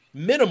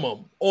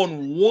minimum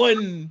on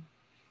one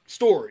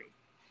story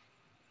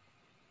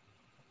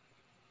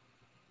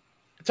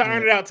to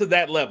iron it out to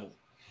that level.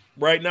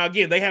 Right now,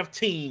 again, they have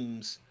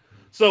teams.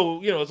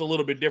 So, it's a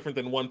little bit different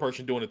than one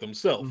person doing it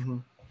themselves. Mm-hmm.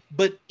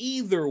 But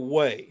either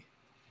way,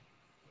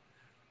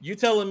 you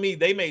telling me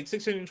they made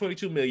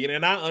 $622 million,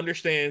 and I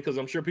understand because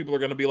I'm sure people are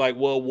going to be like,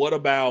 well, what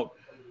about,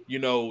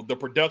 the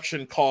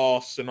production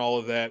costs and all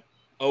of that?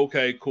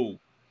 Okay, cool.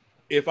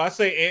 If I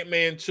say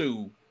Ant-Man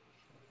 2,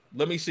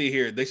 let me see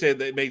here. They said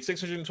they made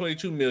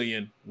 $622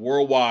 million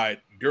worldwide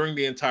during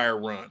the entire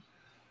run.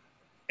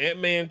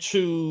 Ant-Man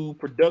 2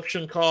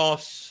 production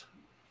costs.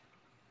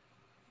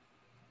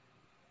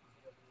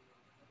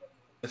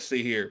 Let's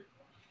see here.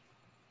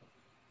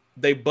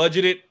 They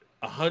budgeted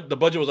the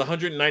budget was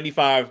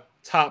 195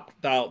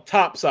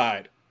 top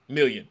side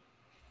million.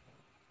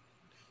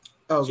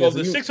 Okay, so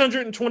the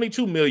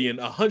 622 million,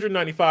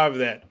 195 of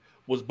that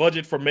was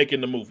budget for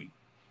making the movie.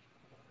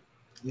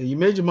 Yeah, you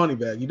made your money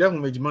back. You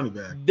definitely made your money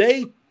back.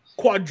 They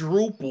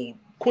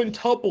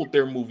quintupled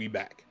their movie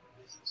back.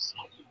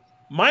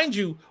 Mind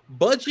you,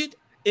 budget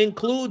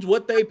includes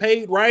what they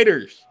paid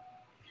writers.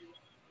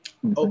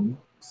 Oh,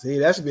 see,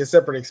 that should be a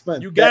separate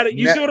expense. You got it.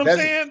 You see what I'm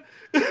saying?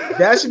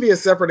 That should be a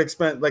separate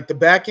expense, like the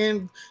back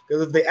end,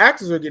 because if the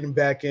actors are getting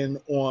back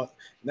end on,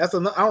 I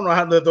don't know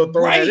how they'll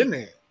throw that in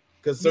there.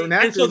 Because certain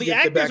actors, and so the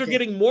actors are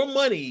getting more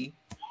money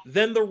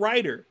than the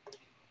writer.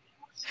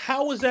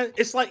 How is that?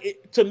 It's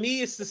like to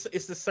me, it's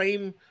the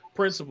same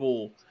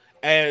principle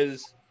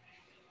as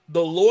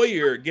the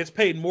lawyer gets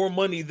paid more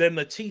money than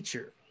the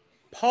teacher.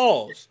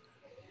 Pause.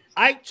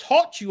 I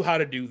taught you how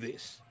to do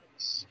this.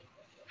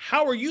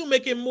 How are you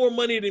making more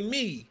money than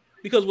me?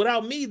 Because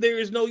without me, there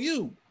is no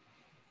you.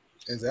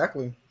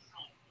 Exactly.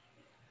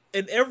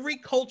 In every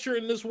culture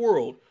in this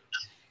world,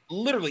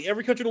 literally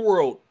every country in the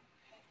world,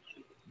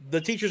 the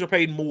teachers are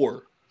paid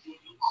more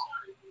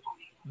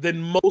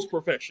than most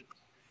professions.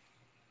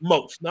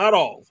 Most, not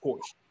all, of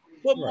course,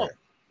 but most.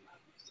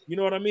 You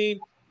know what I mean?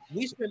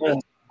 We spend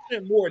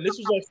 18% more, and this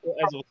was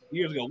as of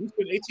years ago. We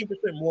spend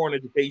 18% more on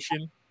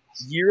education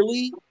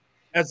yearly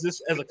as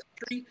a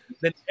country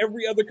than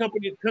every other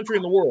country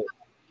in the world.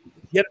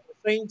 Yet at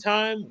the same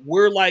time,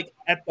 we're like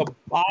at the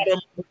bottom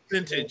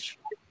percentage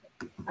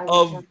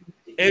of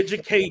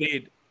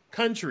educated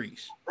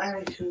countries.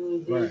 Right.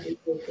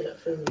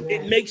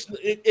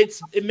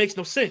 It makes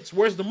no sense.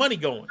 Where's the money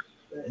going?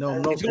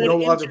 It's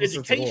going into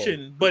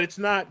education, but it's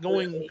not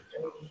going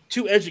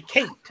to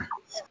educate.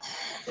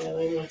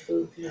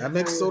 That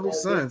makes total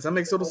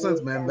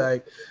sense. Man.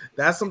 Like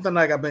that's something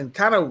like I've been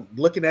kind of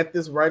looking at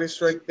this writer's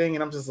strike thing,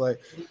 and I'm just like,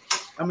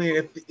 I mean,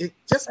 if it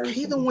just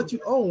pay them what you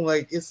own.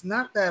 Like it's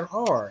not that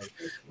hard.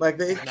 Like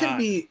it can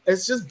be.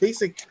 It's just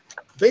basic.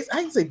 I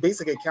can say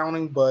basic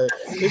accounting, but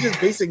it's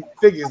just basic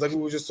figures, like we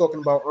were just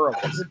talking about earlier.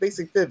 It's just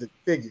basic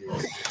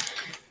figures.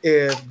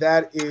 if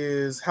that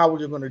is how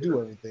you're going to do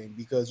everything,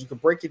 because you can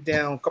break it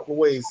down a couple of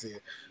ways here.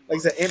 Like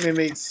I said, Ant-Man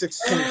made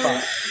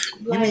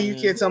 625. You mean you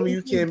can't tell me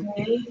you can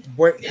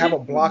have a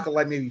block of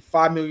like maybe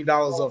 $5 million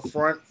up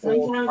front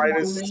for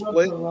writers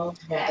split,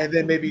 and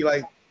then maybe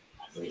like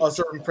a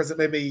certain percent,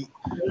 maybe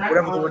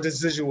whatever the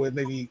decision was,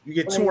 maybe you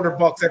get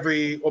 $200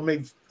 every, or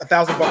maybe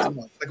 $1,000 a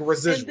month, like a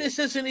residual. And this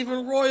isn't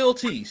even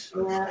royalties.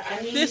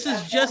 This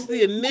is just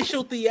the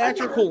initial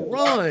theatrical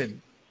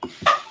run.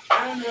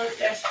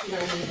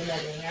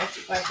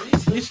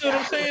 You see what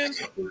I'm saying?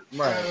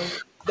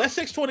 Right. That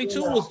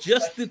 622 was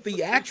just the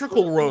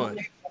theatrical run,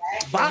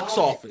 box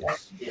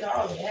office.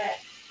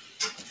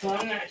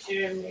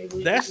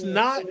 That's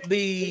not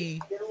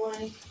the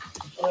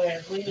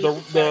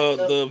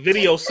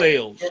video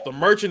sales, the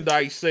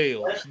merchandise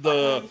sales,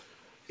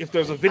 if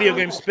there's a video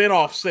game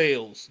spinoff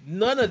sales,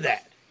 none of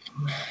that.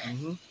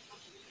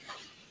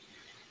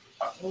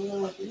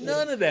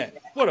 None of that.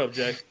 What up,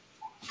 Jay?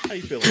 How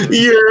you feeling?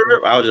 Yeah,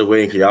 I was just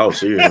waiting for y'all.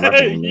 Serious.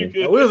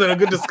 We was in a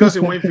good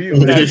discussion waiting for you.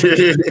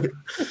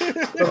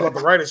 Talk about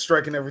the writer's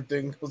strike and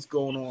everything. What's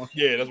going on?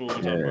 Yeah, that's what we're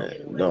talking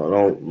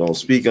about. Don't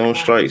speak on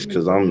strikes,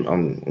 because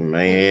I'm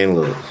man.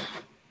 Look,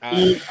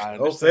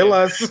 don't say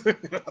less.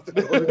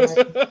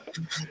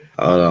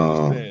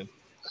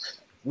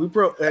 We're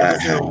pro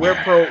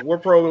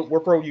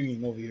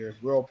union over here.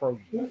 We're all pro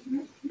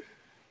union.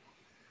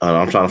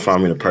 I'm trying to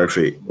find me the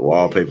perfect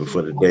wallpaper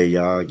for the day,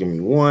 y'all. Give me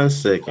 1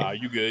 second.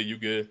 You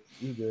good.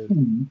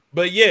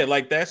 But yeah,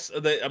 like that's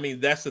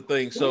the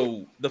thing.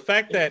 So the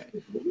fact that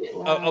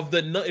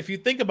if you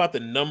think about the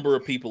number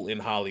of people in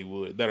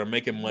Hollywood that are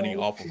making money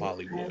off of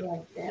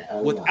Hollywood,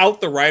 without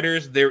the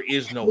writers, there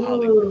is no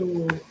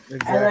Hollywood.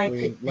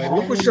 Exactly. Like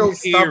look what shows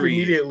stopped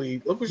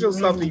immediately. Look what shows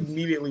stopped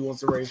immediately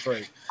once the race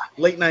strike.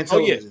 Late night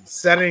television,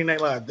 Saturday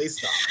Night Live, they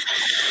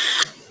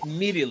stopped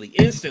immediately,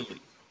 instantly.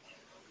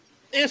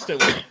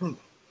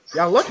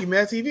 Y'all lucky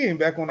Mad TV ain't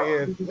back on the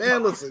air.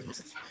 Man, listen.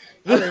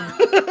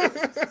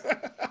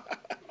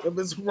 There've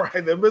been some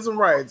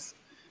riots.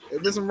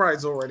 There've been some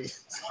riots already.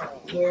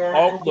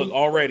 Look,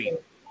 already.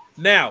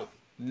 Now,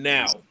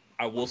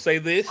 I will say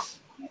this,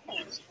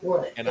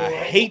 and I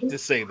hate to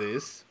say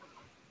this,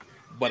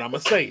 but I'm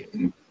gonna say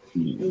it.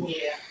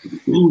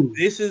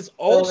 This is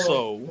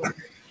also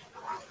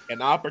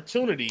an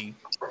opportunity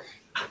for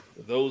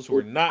those who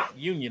are not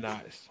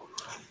unionized.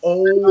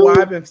 Oh,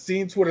 I've been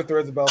seeing Twitter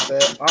threads about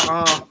that.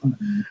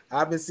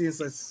 I've been seeing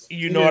some.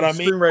 You know what I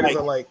mean? Screenwriters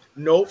are like,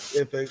 nope.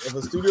 If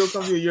a studio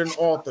comes here, you're an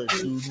author.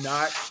 Do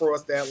not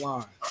cross that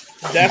line.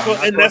 That's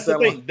the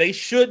thing. They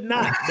should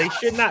not.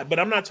 But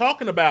I'm not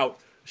talking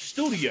about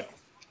studio.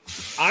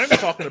 I'm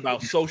talking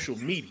about social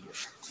media.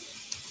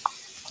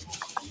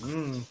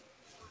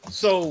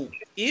 So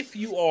if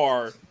you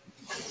are,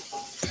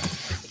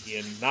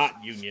 again,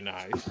 not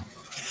unionized,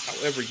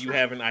 however, you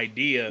have an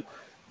idea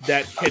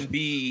that can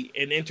be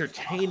an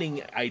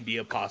entertaining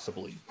idea,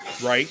 possibly,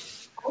 right?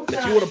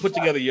 That you want to put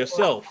together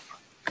yourself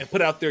and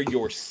put out there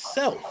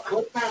yourself.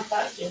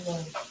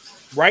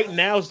 Right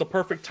now is the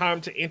perfect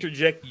time to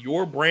interject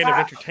your brand of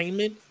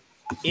entertainment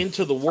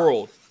into the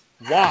world.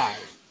 Why?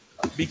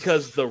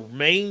 Because the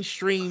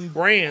mainstream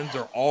brands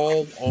are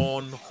all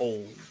on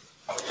hold.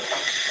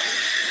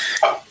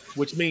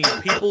 Which means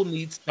people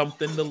need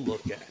something to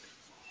look at.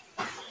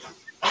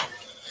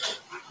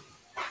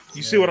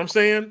 You see what I'm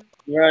saying?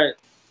 Right.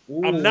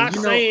 Ooh, I'm not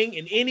saying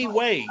in any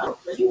way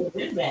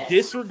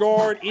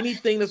disregard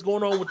anything that's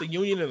going on with the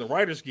union and the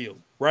Writers Guild,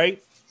 right?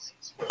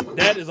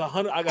 That is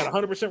I got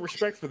 100%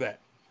 respect for that.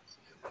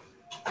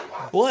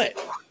 But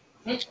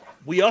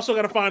we also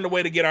got to find a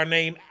way to get our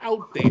name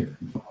out there,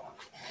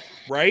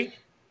 right?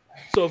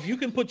 So if you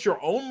can put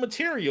your own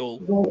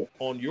material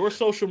on your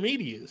social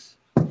medias,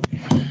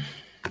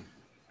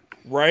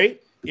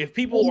 right? If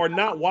people are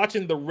not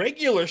watching the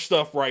regular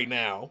stuff right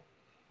now,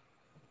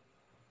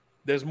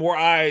 there's more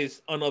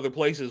eyes on other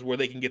places where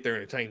they can get their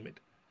entertainment.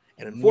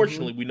 And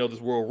unfortunately, we know this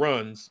world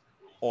runs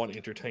on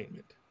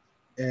entertainment.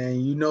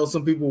 And you know,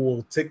 some people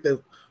will take the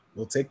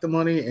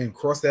money and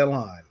cross that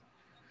line.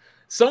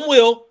 Some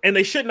will, and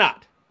they should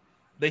not.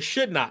 They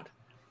should not.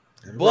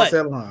 But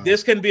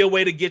this can be a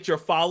way to get your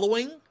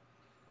following,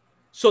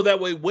 so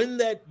that way when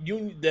that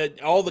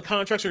all the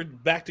contracts are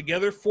back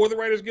together for the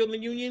Writers Guild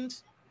and the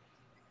unions,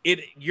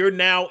 you're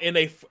now in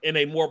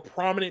a more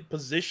prominent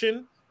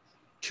position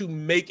to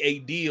make a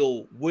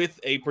deal with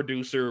a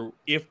producer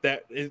if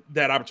that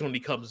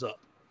opportunity comes up.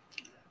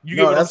 You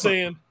get what I'm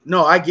saying?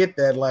 No, I get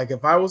that. Like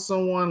if I was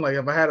someone, like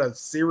if I had a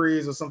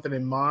series or something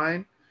in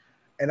mind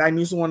and I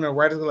knew someone in the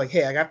writers were like,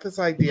 hey, I got this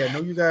idea. I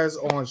know you guys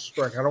are on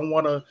strike. I don't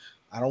want to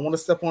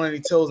step on any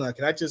toes now.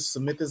 Can I just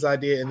submit this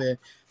idea and then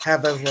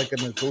have as like a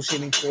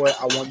negotiating for it?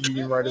 I want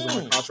union writers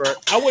on my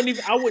contract. I would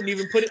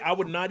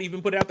not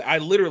even put it out there. I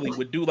literally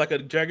would do like a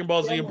Dragon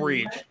Ball Z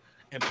bridge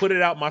and put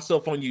it out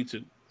myself on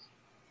YouTube.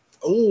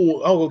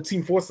 Oh,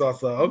 Team 4-Star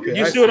stuff. Okay.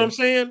 You see what I'm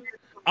saying?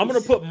 I'm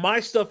going to put my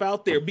stuff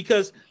out there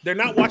because they're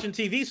not watching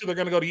TV, so they're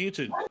going to go to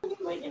YouTube.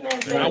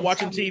 They're not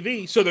watching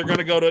TV, so they're going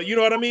to go to, you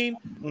know what I mean?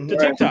 To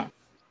TikTok.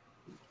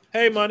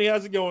 Hey, money,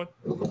 how's it going?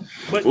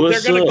 But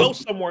What's they're gonna up? go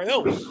somewhere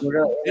else.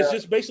 It's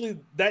just basically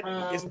that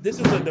this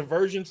is a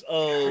divergence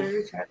of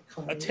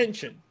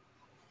attention,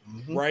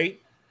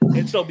 right?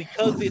 And so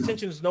because the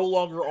attention is no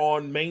longer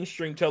on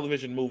mainstream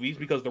television movies,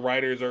 because the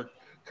writers are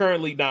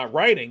currently not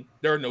writing,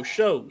 there are no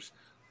shows.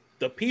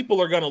 The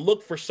people are gonna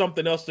look for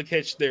something else to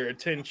catch their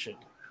attention.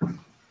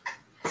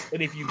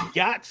 And if you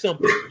got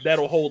something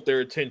that'll hold their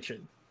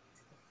attention,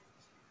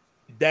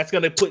 that's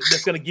gonna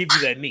give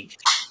you that niche.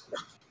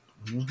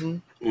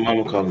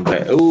 Mama calling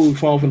back. Ooh,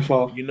 fall from the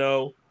fall. You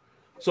know,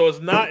 so it's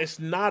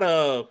not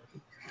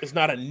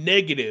a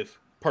negative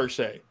per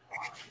se,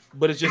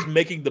 but it's just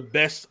making the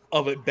best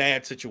of a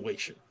bad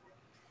situation.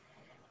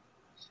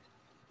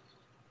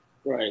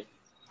 Right.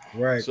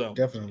 Right. So,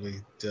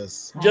 definitely.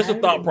 Just a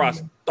thought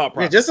process.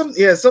 Yeah, just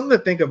something to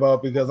think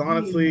about, because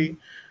honestly,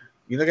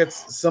 you look at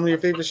some of your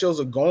favorite shows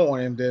are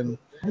gone, and then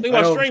think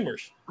about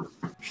streamers.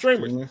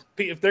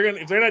 If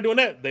they're not doing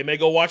that, they may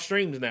go watch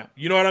streams now.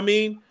 You know what I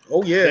mean?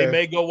 Oh yeah, they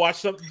may go watch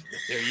something.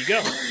 There you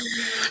go.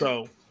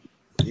 So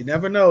you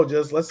never know.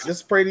 Let's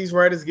just pray these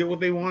writers get what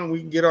they want. We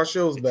can get our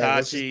shows back.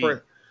 Let's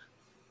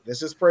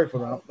just pray for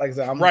them. Like I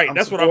said, I'm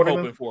that's what I'm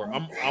hoping them. for.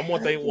 I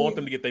want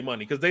them to get their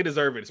money, because they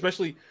deserve it.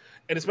 Especially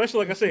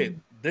like I said,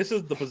 this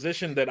is the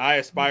position that I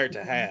aspire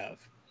to have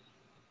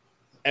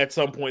at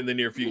some point in the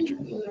near future.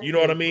 You know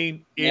what I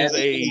mean? Is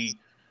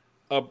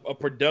a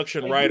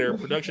production writer,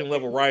 production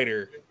level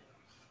writer.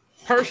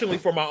 Personally,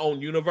 for my own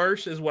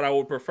universe is what I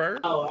would prefer.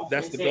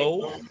 That's the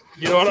goal.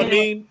 You know what I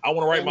mean? I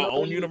want to write my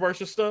own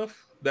universe of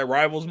stuff that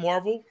rivals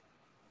Marvel.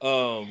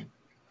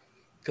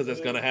 Because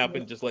that's going to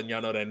happen. Just letting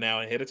y'all know that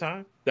now ahead of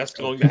time. That's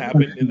going to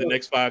happen in the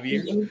next 5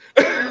 years.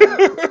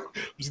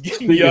 Just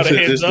giving y'all the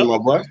heads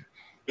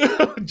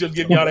up. Just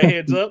giving y'all the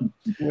heads up.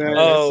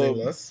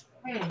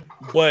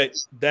 But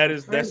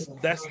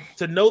that's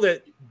to know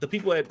that the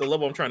people at the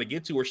level I'm trying to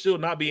get to are still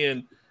not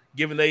being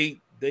given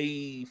they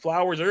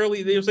flowers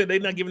early. They say they're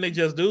not giving they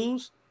just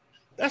dues.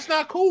 That's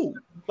not cool.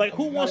 Like,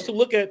 who wants to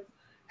look at,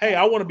 hey,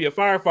 I want to be a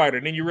firefighter,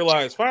 and then you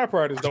realize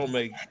firefighters don't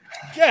make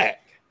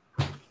jack.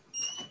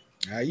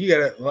 You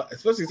gotta,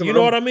 especially some you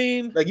know what I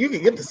mean? Like, you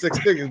can get the 6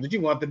 figures, but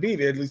you want to be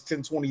there at least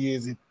 10, 20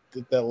 years at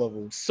that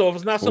level. So if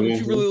it's not something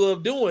you really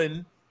love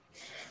doing,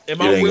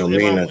 am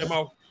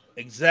I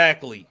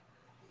exactly?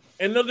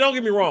 And don't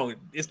get me wrong,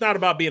 it's not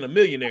about being a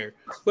millionaire,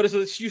 but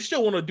you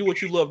still want to do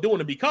what you love doing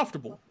and be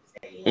comfortable.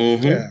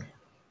 Yeah,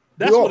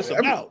 that's what it's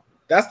about.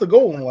 That's the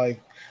goal in life.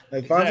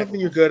 Like, find something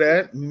you're good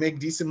at, make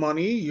decent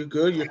money, you're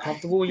good, you're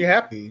comfortable, you're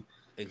happy.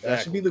 Exactly.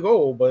 That should be the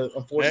goal. But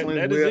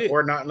unfortunately,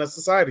 we're not in a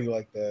society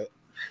like that.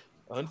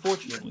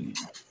 Unfortunately.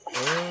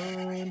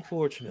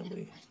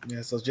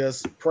 Yeah, so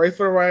just pray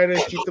for the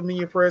writers, keep them in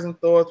your prayers and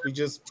thoughts.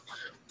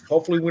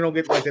 Hopefully we don't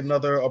get like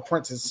another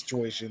Apprentice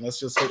situation. Let's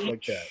just hope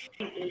like that.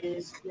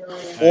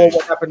 Or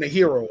what happened to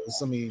Heroes.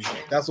 I mean,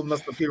 that's what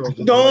messed up Heroes.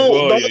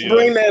 Don't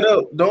bring that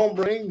up. Don't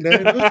bring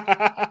that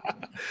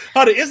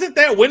up. Isn't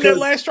that when that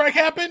last strike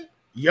happened?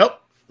 Yep.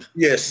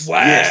 Yes. Wow.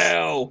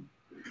 Yes.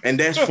 And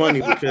that's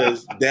funny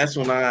because that's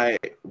when I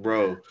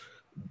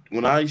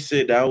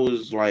said that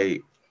was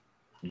like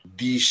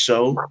the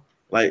show,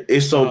 like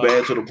it's so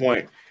bad to the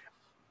point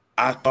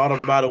I thought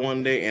about it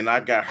one day and I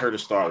got her to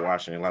start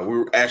watching it. Like, we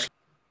were actually.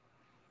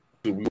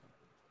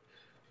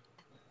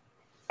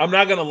 I'm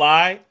not gonna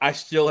lie, I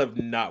still have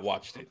not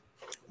watched it.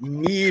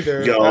 Me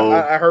either.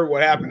 I heard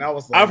what happened. I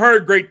was like, I've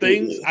heard great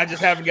things. I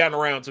just haven't gotten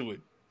around to it.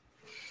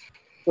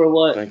 For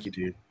what? Thank you,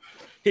 dude.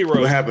 Heroes.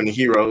 What happened to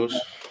Heroes?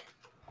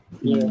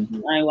 Yeah,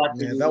 I ain't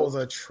watching. Yeah, that was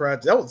a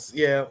tragedy. That was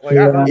Like,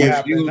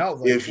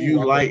 if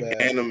you like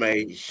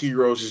anime,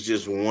 Heroes is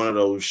just one of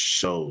those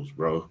shows,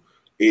 bro.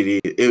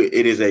 It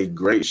is a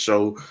great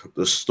show.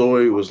 The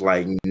story was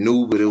like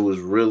new, but it was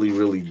really,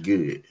 really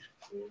good.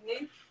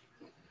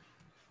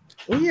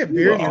 Well, yeah,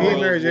 Beard and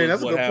Mary Jane.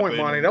 That's a good point,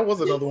 Monty. That was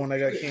another one that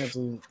got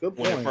canceled. Good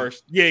point.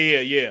 First,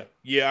 yeah.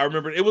 I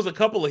remember it was a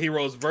couple of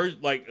Heroes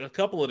like a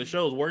couple of the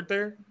shows, weren't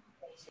there?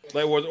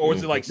 Like, or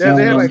was it like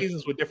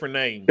seasons with different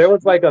names? There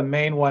was like a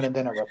main one and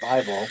then a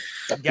revival.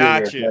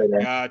 Gotcha.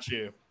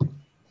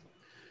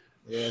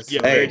 Yes.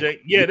 Yeah, Mary Jane.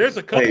 Yeah, there's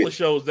a couple of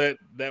shows that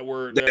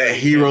were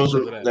Heroes.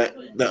 That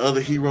the other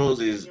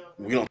Heroes is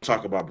we don't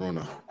talk about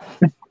Bruno.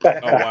 Oh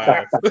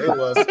wow, it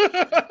was.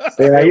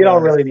 Yeah, you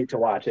don't really need to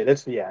watch it.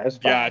 It's fine.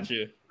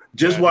 Gotcha.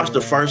 Just watch the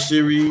first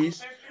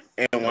series,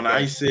 and when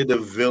I said the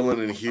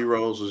villain in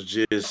Heroes was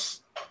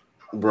just,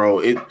 bro,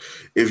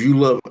 if you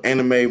love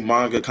anime,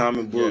 manga,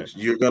 comic books,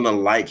 you're gonna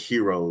like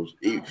Heroes.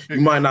 You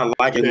might not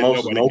like it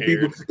most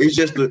people. It's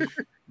just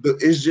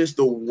it's just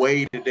the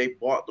way that they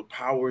brought the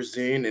powers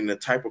in and the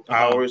type of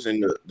powers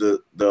and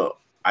the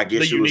I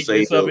guess you would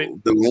say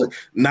the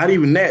not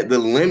even that, the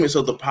limits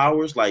of the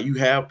powers. Like, you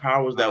have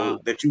powers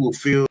that you will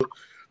feel.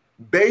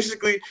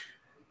 Basically,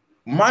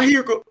 My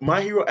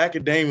Hero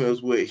Academia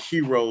is what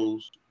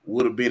Heroes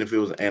would have been if it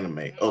was an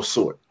anime of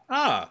sort.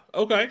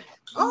 Okay.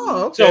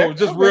 Oh, okay. So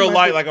just real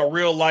life, like a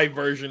real life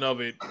version of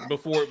it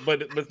before,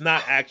 but it's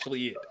not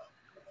actually it.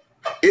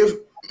 If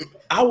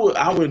I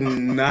would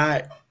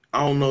not. I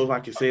don't know if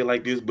I can say it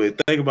like this,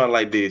 but think about it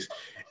like this.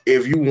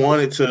 if you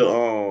wanted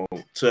to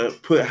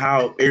put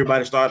how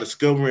everybody started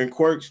discovering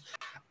quirks,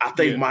 I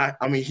think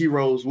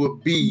Heroes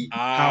would be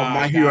how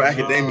My Hero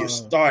Academia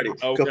started,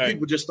 because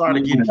people just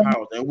started getting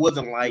powers. It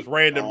wasn't like just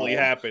randomly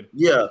happened.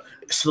 Yeah,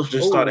 stuff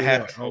just started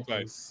happening.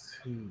 Okay.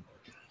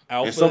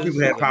 And some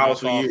people had powers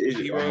for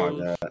years. Oh my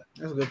god,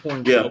 that's a good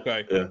point. Yeah,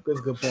 okay, yeah, that's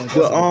a good point.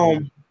 But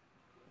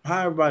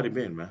how everybody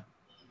been, man?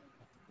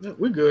 Yeah,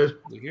 we good.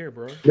 We here,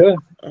 bro. Good.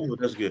 Oh,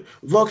 that's good.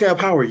 Voqab,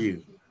 how are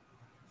you?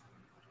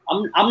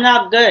 I'm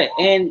not good,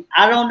 and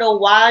I don't know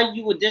why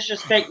you would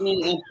disrespect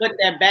me and put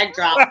that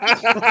backdrop.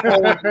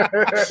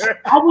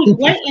 I was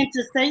waiting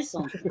to say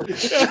something.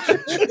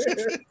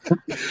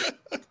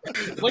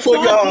 For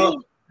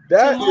y'all,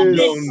 that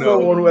is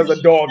someone who has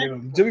a dog in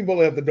him. Jimmy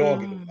Butler has the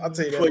dog in him. I'll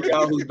tell you that. For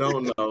y'all who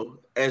don't know,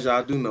 as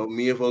y'all do know,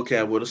 me and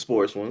Voqab were the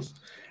sports ones.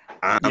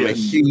 I'm a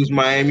huge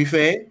Miami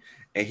fan,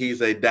 and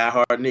he's a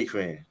diehard Knicks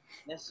fan.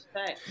 That's a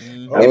fact.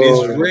 And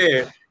it's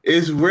rare.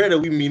 It's rare that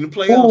we meet in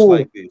playoffs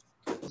like this.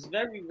 It's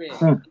very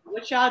rare.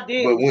 What y'all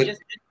did was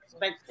just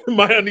disrespectful.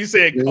 Miami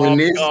said, when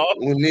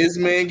this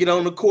man get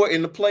on the court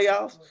in the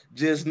playoffs,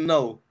 just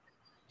know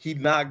he's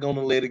not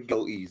gonna let it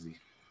go easy.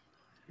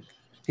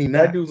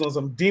 That dude's on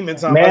some demon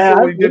time. I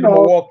saw what he did in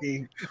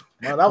Milwaukee.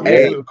 Man, I was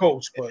the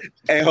coach, but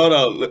hey, hold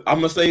on. Look, I'm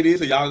gonna say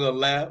this, and y'all gonna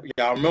laugh.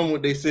 Y'all remember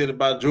what they said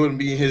about Jordan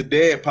being his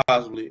dad,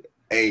 possibly?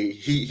 Hey,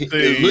 he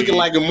is looking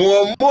like it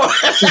more and more.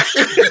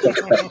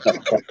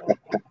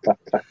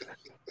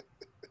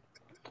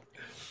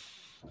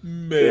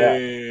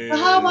 Man. So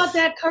how about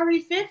that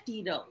Curry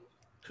 50 though?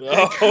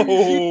 That Curry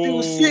 50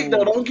 was sick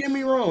though. Don't get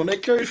me wrong.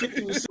 That Curry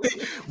 50 was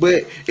sick,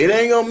 but it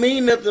ain't gonna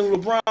mean nothing.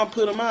 LeBron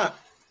put him out.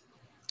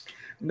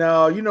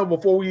 No,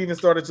 before we even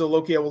started to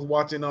low key, I was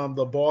watching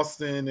the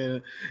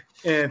Boston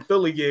and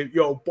Philly game.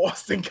 Yo,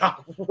 Boston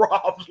got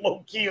robbed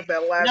low key of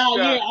that last shot.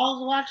 Yeah, I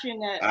was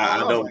watching that. I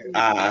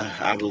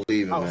believe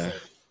it, man.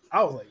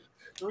 I was like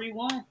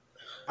 3-1.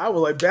 I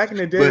was like, back in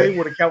the day, they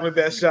would have counted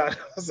that shot.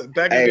 I said,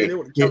 back in the day, they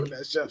would have counted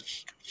that shot.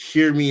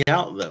 Hear me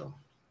out, though.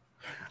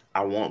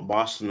 I want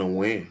Boston to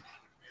win.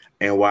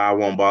 And why I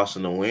want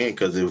Boston to win?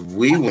 Because if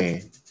we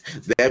win,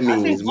 that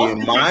means me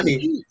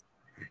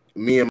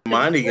and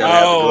Monty gonna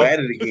have to go at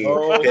it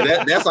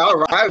again. That's our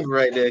rival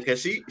right there.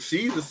 Because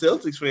she's a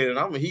Celtics fan and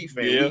I'm a Heat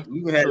fan. Yeah.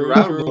 We've had a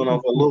rival going on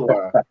for a little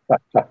while.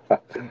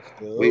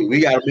 we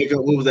got to make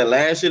up. What was that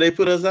last year they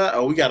put us out?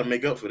 Oh, we got to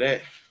make up for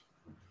that.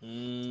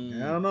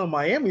 I don't know.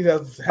 Miami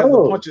has a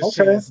puncher's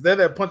chance. They're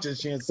that puncher's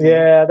chance.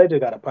 Yeah, they do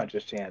got a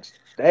puncher's chance.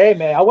 Hey,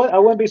 man, I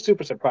wouldn't be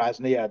super surprised.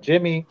 And yeah,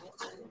 Jimmy.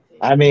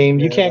 I mean,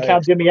 you can't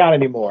count Jimmy out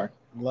anymore.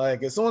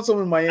 Like, if someone told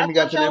me Miami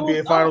got to the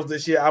NBA Finals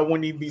this year, I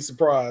wouldn't even be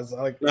surprised.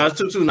 Like, no,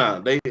 it's 2-2 now.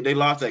 They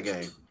lost that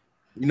game.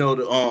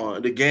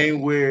 The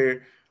game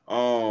where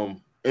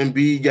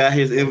Embiid got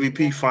his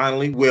MVP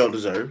finally, well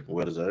deserved.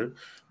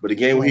 But the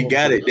game where he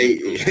got it, they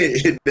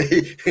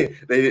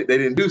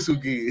didn't do so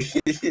good.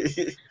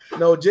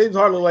 No, James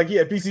Harden looked like he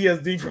had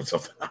PTSD from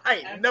something. I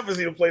ain't never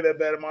seen him play that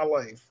bad in my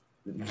life.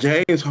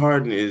 James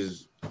Harden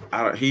he's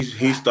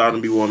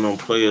starting to be one of them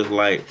players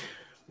like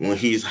when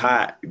he's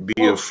hot,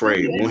 be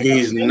afraid. When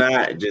he's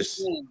not,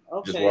 just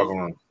walk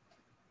around.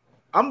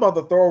 I'm about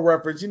to throw a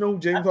reference. You know who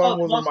James Harden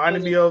was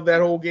reminding me of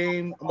that whole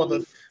game?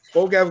 Voqab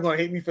was gonna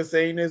hate me for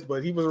saying this,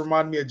 but he was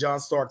reminding me of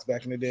John Starks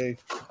back in the day.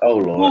 Oh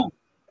Lord.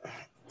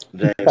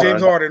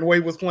 James Harden, the way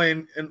he was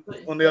playing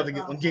on the other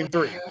on game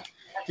 3.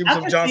 Give me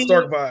some John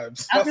Stark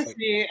vibes. I can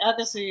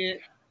see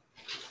it.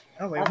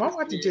 I was like, am I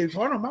watching James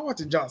Harden? Am I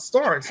watching John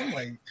Starks? I'm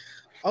like,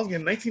 I was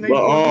getting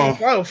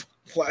 1985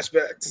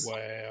 flashbacks.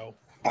 Wow.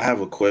 I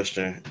have a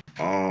question.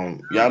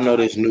 Y'all know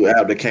this new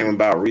app that came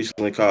about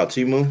recently called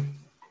Temu?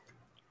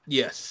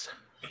 Yes.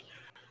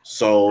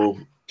 So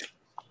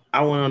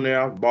I went on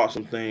there, I bought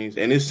some things,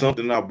 and it's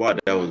something I bought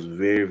that was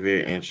very,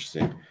 very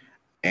interesting.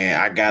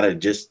 And I got it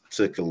just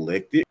to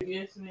collect it.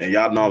 And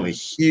y'all know I'm a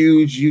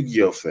huge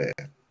Yu-Gi-Oh fan.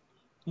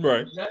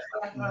 Right.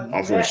 I'm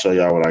going to show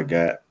y'all what I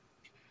got.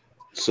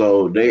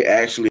 So they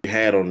actually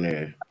had on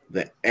there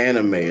the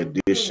anime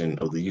edition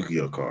of the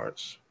Yu-Gi-Oh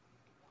cards.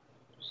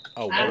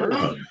 Oh, word.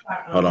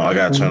 Hold on, I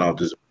got to turn off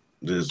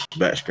this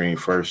back screen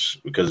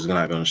first because it's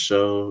not going to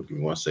show. Give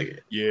me 1 second.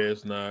 Yeah,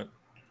 it's not.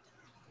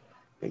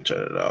 Let me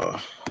turn it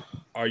off.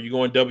 Are you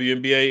going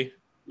WNBA?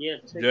 Yeah,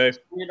 Jay? take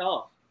it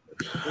off.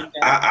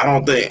 I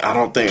don't think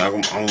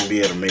I'm gonna be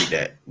able to make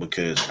that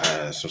because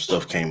some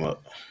stuff came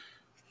up.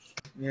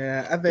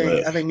 Yeah, I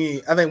think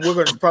we're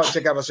gonna probably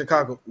check out the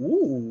Chicago.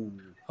 Ooh,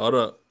 hold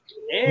up.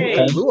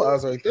 Hey, blue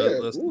eyes right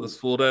there. Let's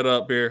pull that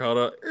up here. Hold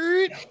up.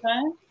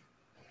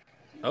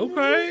 Okay. Oh,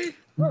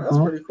 that's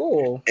pretty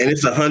cool. And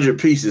it's 100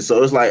 pieces,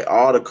 so it's like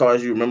all the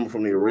cards you remember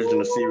from the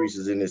original series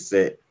is in this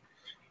set.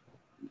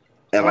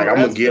 And like I'm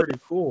gonna get pretty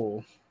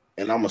cool.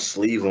 And I'm gonna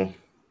sleeve them.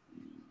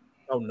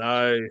 Oh,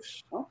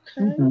 nice.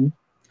 Okay.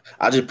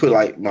 I just put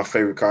like my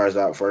favorite cards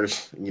out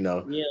first, Yeah,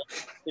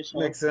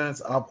 makes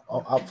sense.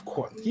 Of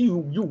course,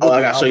 you. Oh,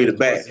 I gotta show you the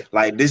back.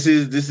 Like this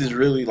is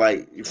really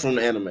like from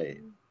the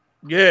anime.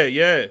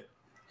 Yeah.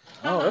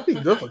 Oh, that'd be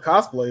good for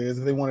cosplayers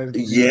if they wanted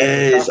to.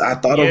 Yes, I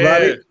thought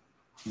about it,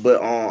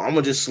 but I'm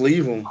gonna just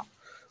sleeve them.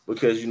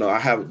 because I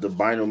have the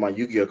binder with my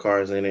Yu-Gi-Oh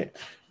cards in it.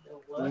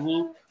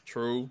 Mm-hmm.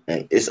 True.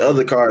 And it's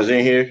other cards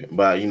in here,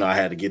 but I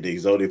had to get the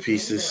exotic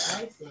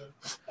pieces.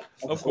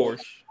 Of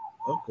course.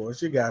 Of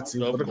course, you got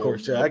to. Of For the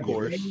course. culture, I Of get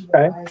course. it.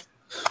 Okay.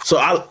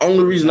 So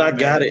only reason I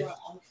got it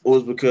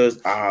was because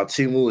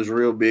Temu is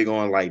real big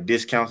on like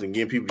discounts and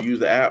getting people to use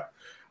the app.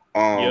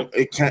 Yep.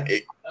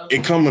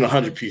 It comes in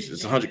 100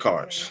 pieces, 100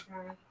 cards.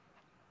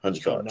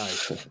 100 cards.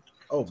 Nice.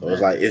 Oh, So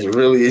it's like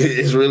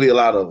it's really a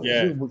lot of them.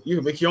 Yeah. You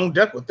can make your own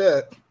deck with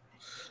that.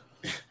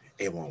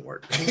 It won't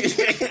work. It's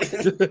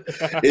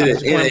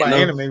playing by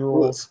anime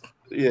rules.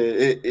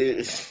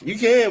 Yeah, you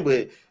can,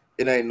 but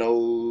it ain't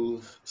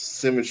no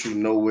symmetry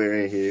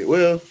nowhere in here.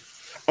 Well,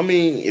 I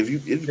mean,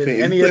 did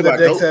any of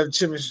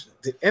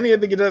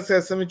the decks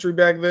have symmetry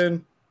back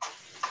then?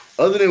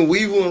 Other than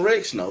Weevil and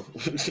Rex, no.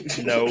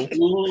 No.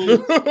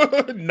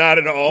 Not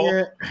at all.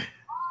 Yeah.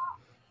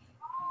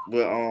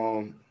 But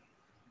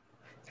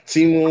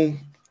Temu,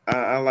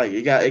 I like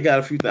it. It got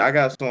a few things. I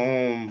got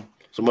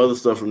some other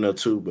stuff from there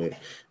too, but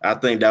I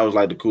think that was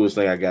like the coolest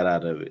thing I got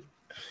out of it.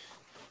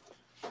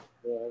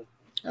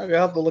 Okay,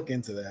 I'll have to look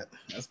into that.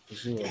 That's for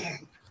sure.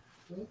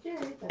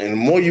 And the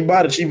more you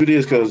buy, the cheaper it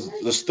is, because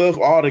the stuff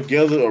all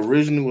together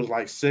originally was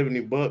like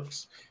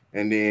 $70,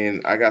 and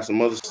then I got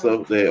some other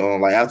stuff that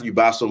like after you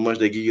buy so much,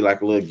 they give you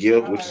like a little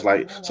gift, which is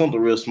like something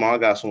real small. I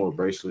got some little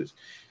bracelets,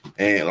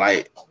 and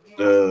like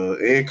the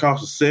end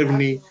cost was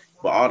 $70,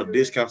 but all the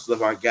discount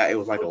stuff I got, it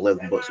was like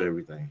 $11 for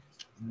everything.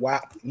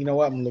 Wow, you know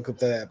what? I'm gonna look up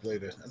that app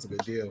later. That's a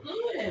good deal.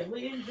 Yeah,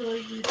 we enjoy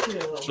you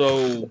too.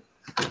 So,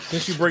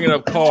 since you bringing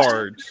up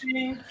cards,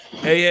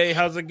 hey,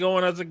 how's it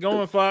going? How's it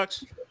going,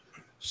 Fox?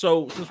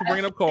 So, since we're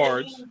bringing up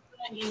cards,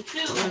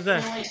 what is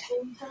that?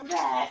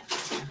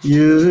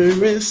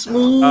 You're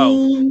smooth.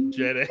 Oh,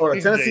 Jedi. Oh, the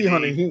Tennessee JD.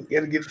 Honey. He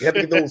had to get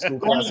the old school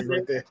classic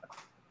right there.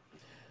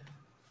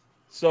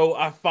 So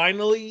I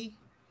finally.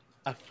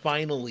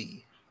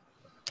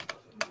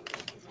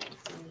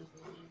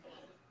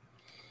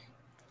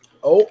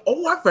 Oh,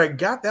 I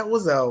forgot that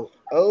was out.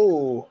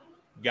 Oh,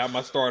 Got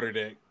my starter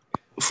deck.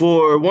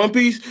 For One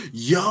Piece,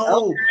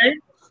 yo,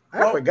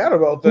 I forgot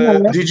about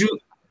that. did you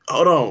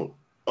hold on?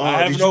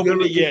 I haven't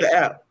opened it yet. The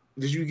app?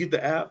 Did you get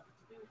the app?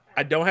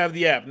 I don't have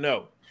the app.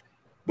 No.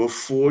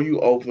 Before you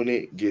open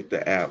it, get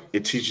the app.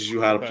 It teaches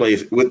you how to play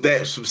with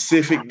that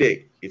specific deck.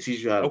 It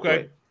teaches you how to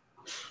play.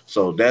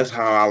 So that's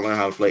how I learned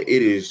how to play.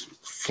 It is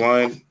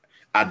fun.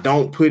 I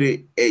don't put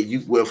it at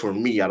you. Well, for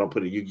me, I don't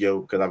put it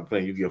Yu-Gi-Oh because I've been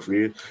playing Yu-Gi-Oh for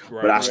years.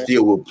 But I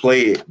still will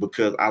play it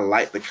because I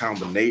like the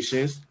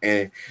combinations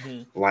and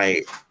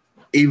like.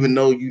 Even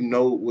though you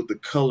know what the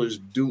colors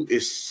do,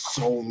 it's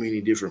so many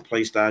different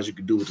play styles you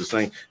can do with the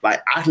same.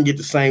 Like I can get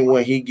the same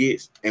one he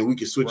gets, and we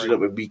can switch it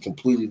up and be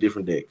completely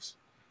different decks.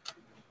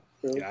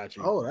 Got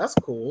you. Oh, that's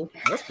cool.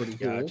 That's pretty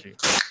cool. Got you.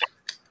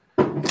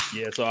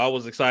 Yeah, so I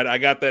was excited. I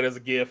got that as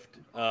a gift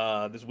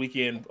this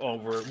weekend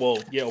over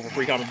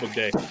Free Comic Book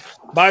Day.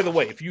 By the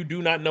way, if you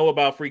do not know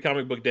about Free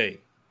Comic Book Day,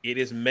 it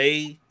is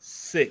May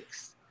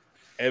 6th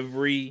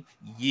every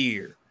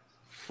year.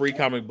 Free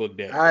Comic Book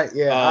Day.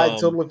 I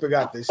totally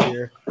forgot this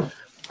year.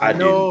 I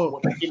know.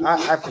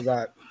 I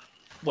forgot.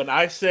 When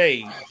I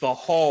say the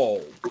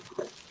haul,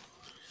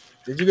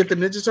 did you get the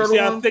Ninja Turtle see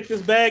one? how thick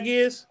this bag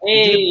is?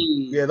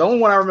 Yeah, the only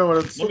one I remember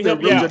is the help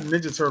really you good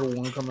Ninja Turtle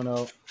one coming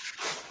out.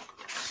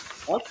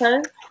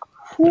 Okay.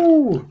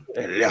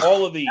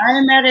 All of these. I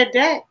ain't mad at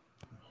that.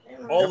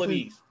 All of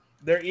these.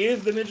 There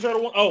is the Ninja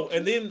Turtle one. Oh,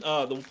 and then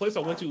the place I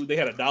went to, they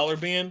had a dollar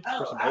bin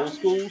for some old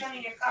schools.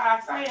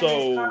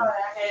 So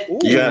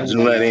you got to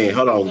zoom that in.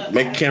 Hold on,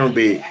 make the camera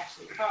big.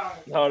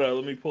 Hold on,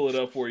 let me pull it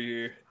up for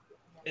you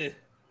here.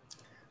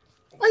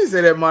 Why you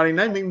say that, Monty?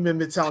 That made me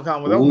Midtown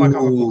Comics. That was my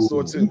comic book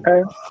store too.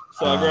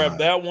 So I grabbed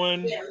that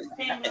one.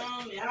 I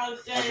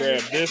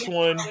grabbed this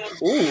one.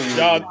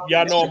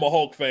 Y'all know I'm a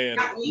Hulk fan.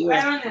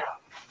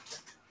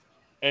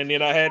 And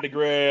then I had to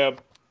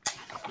grab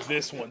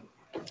this one.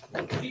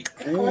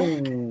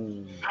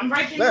 Ooh. I'm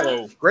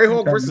Grey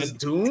Hulk versus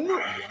Doom?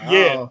 Wow.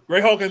 Yeah,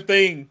 Grey Hulk and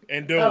Thing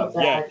and Doom. Oh,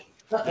 Yeah.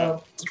 That's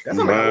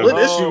like a good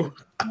issue.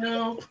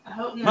 No, I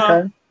hope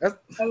not. That's...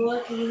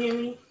 Hello, can you hear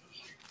me?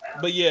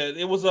 But yeah,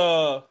 it was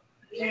those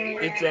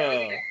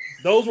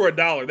were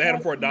 $1. They had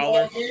them for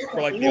 $1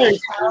 for like the old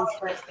schools.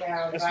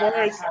 As far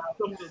as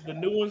some of the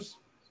new ones,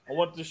 I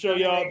wanted to show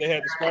y'all. They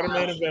had the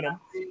Spider-Man and Venom.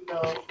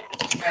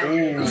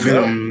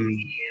 Venom.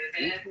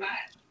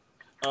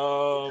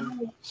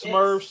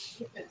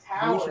 Smurfs,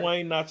 Bruce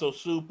Wayne, Not So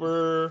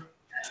Super,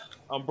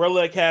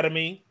 Umbrella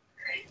Academy.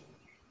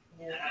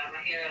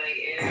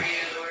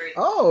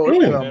 Oh,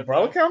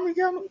 Umbrella Academy?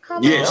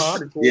 Yes,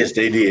 Cool. yes,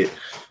 they did.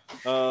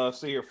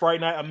 See here, Friday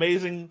Night,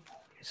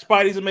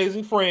 Spidey's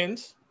Amazing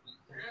Friends.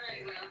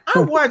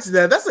 I watched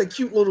that. That's a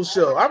cute little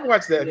show. I've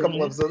watched that a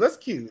couple episodes. That's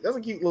cute. That's a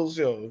cute little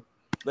show.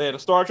 They had a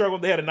Star Trek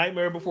one. They had a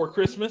Nightmare Before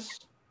Christmas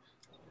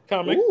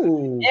comic.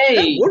 Ooh,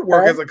 that would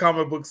work as a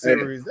comic book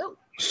series.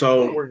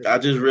 So I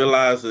just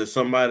realized that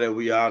somebody that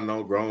we all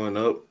know growing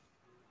up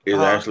is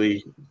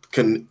actually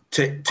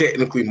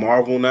technically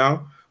Marvel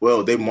now.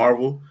 Well, they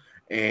Marvel,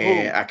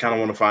 and I kind of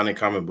want to find a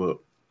comic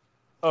book.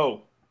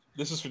 Oh,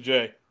 This is for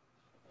Jay.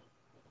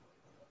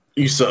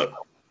 You suck.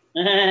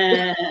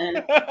 I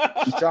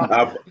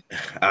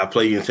I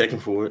play you in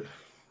Tekken for it.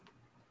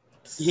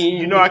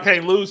 You know I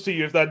can't lose to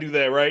you if I do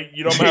that, right?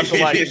 You don't have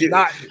to like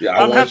not. Yeah,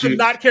 I'm have to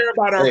not care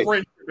about our Hey.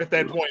 friendship at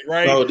that point,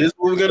 right? So this is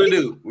what we're gonna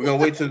do. We're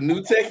gonna wait till the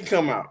new Tekken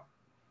come out.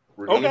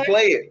 We're gonna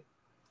play it,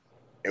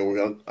 and we're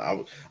gonna.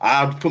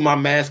 I'll put my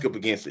mask up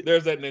against it.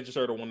 There's that Ninja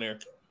Turtle one there.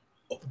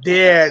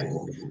 Yeah,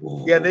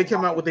 they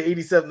came out with the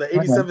 87. The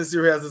 87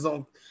 series has its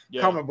own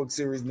comic book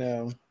series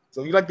now.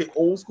 So you like the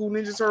old school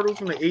Ninja Turtles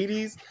from the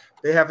 80s?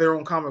 They have their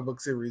own comic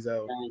book series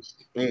out.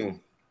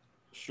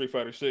 Street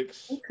Fighter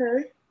 6.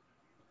 Okay.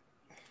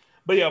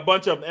 But yeah, a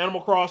bunch of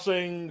Animal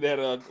Crossing that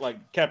like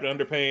Captain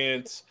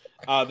Underpants,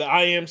 the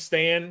I Am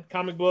Stan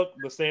comic book,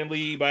 the Stan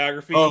Lee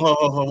biography.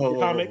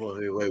 Comic.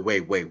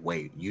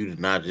 Wait! You did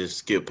not just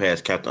skip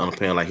past Captain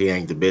Underpants like he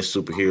ain't the best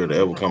superhero to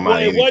ever come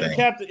out. It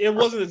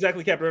wasn't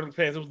exactly Captain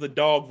Underpants. It was the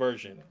dog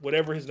version,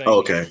 whatever his name.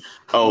 Okay. Is.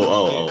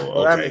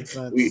 Okay. That makes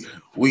sense.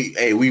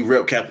 We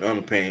rep Captain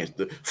Underpants.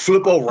 The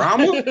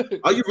Flip-O-Rama?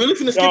 Are you really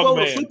finna skip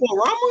over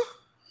Flip-O-Rama?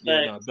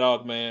 Yeah, no,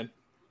 Dog Man.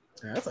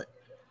 Yeah, that's like.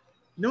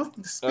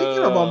 Speaking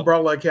of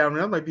Umbrella Academy,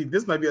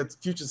 this might be a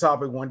future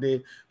topic one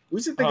day.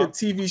 We should think of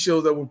TV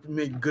shows that would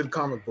make good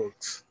comic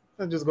books.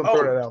 I'm just gonna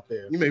throw that out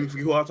there. You made me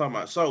forget what I'm talking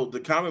about. So the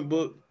comic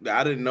book that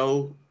I didn't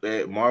know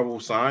that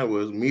Marvel signed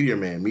was Meteor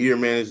Man. Meteor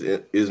Man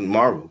is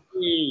Marvel.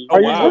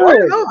 Are you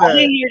really? I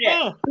didn't hear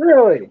that.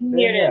 Really?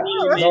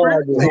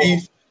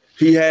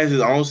 He has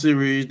his own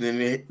series. Then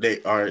they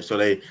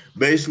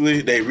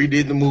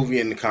redid the movie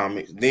in the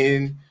comics.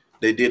 Then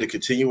they did a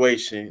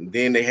continuation.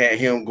 Then they had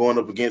him going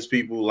up against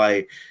people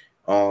like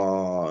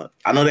I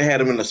know they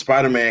had him in the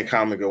Spider-Man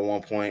comic at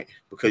one point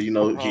because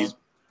he's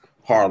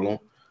Harlem.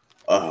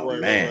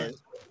 Man.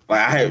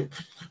 Like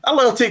I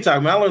love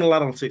TikTok, man. I learn a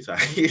lot on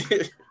TikTok.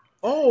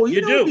 Oh,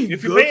 you do.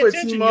 If you pay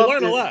attention, you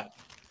learn a lot.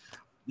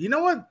 You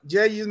know what,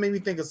 Jay? You just made me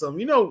think of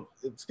something.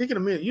 Speaking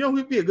of me,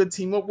 who'd be a good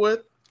team up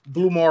with?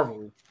 Blue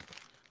Marvel.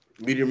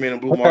 Meteor Man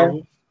and Blue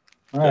Marvel.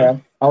 All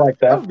right. I like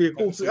that. That would be a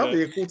cool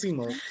team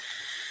up.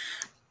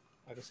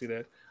 I can see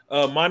that.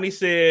 Monty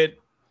said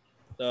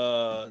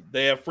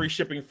they have free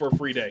shipping for a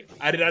free day.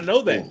 I did not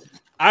know that.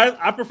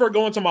 I prefer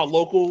going to my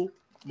local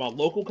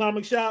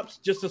comic shops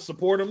just to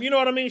support them. You know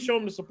what I mean? Show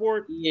them the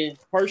support. Yeah.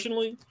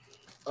 Personally.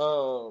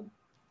 So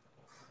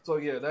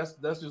yeah, that's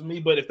just me.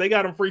 But if they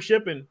got them free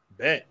shipping,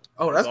 bet.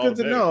 Oh, that's good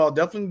to know. I'll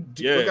definitely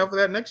look out for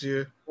that next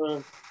year.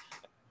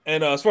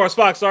 And as far as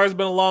Fox, sorry, it's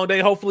been a long day.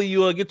 Hopefully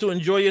you get to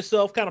enjoy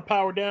yourself, kind of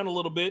power down a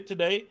little bit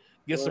today.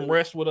 Get some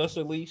rest with us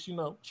at least,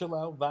 chill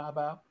out, vibe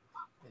out,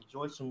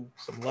 enjoy some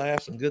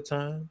laughs and good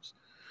times.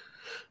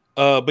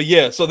 But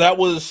yeah, so that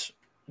was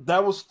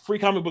Free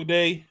Comic Book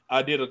Day.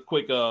 I did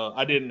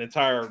an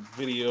entire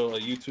video, a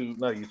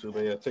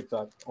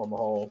TikTok on the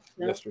haul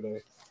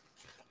yesterday.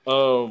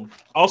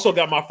 Also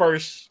got my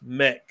first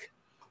mech,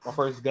 my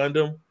first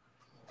Gundam.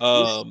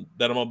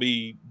 That I'm gonna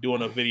be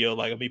doing a video,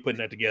 like I'll be putting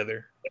that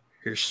together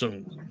here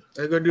soon.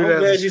 They're gonna do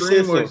that as a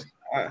stream.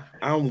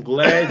 I'm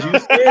glad you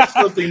said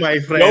something, my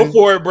friend. Go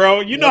for it, bro.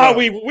 You know how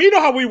we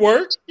know how we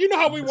work. You know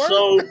how we work.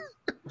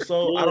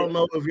 So I don't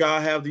know if y'all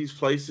have these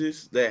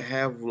places that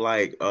have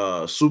like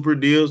super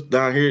deals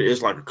down here.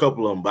 It's like a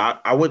couple of them,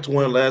 but I went to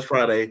one last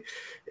Friday.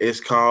 It's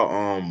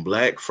called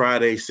Black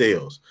Friday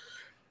sales,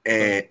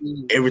 and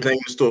everything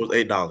in the store was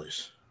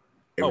 $8.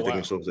 Everything in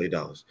the store was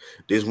 $8.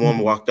 This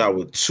woman walked out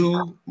with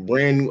 2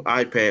 brand new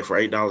iPads for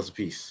 $8 a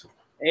piece.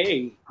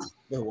 Hey,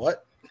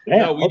 what?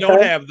 No, we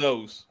don't have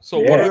those. So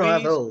what are we don't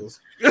have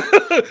those. We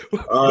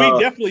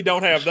definitely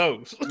don't have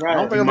those. Right. I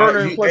don't think I'm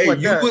ordering a place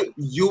like that.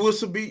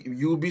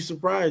 You would be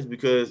surprised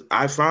because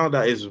I found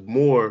out it's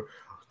more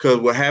because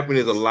what happened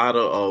is a lot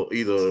of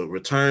either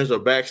returns or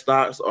back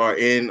stocks are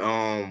in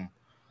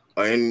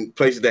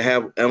places that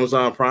have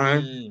Amazon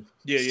Prime.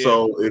 Yeah.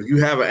 So if you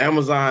have an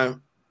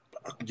Amazon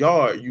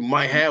yard, you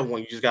might have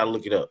one. You just gotta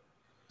look it up.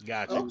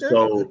 Gotcha. Okay,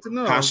 so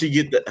how she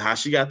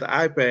got the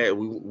iPad?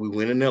 We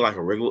went in there like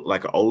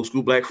an old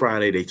school Black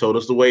Friday. They told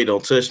us to wait,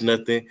 don't touch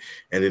nothing,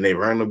 and then they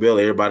rang the bell.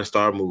 Everybody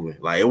started moving.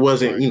 Like it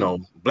wasn't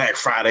Black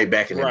Friday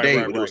back in the day,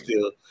 but it was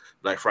still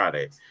Black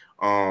Friday.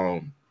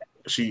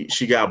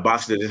 She got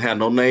boxes that didn't have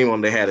no name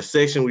on. They had a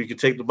section where you could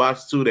take the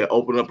boxes to. They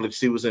open up, let's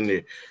see what's in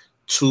there.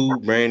 2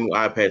 brand new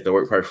iPads that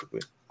work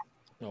perfectly.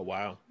 Oh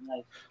wow.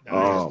 But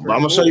I'm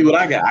gonna show you what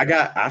I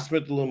got. I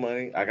spent a little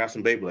money. I got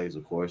some Beyblades,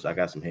 of course. I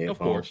got some headphones. Of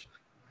course.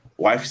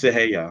 Wife said,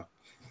 "Hey y'all."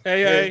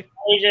 Hey.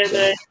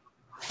 Jay.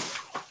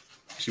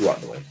 She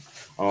walked away.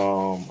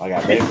 I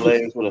got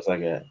Beyblades. What else I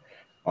got?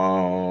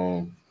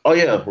 Oh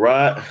yeah,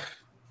 Rod.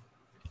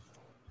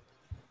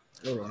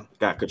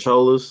 Got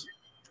controllers.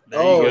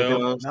 There you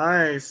go.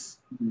 Nice.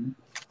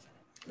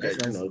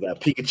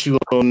 Got Pikachu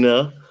on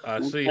there.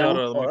 I see. Hold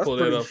on, let me pull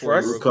that up for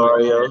you.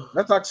 Lucario.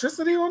 That's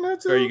electricity on that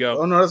too. There you go.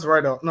 Oh no, that's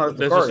right. No,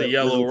 that's just a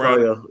yellow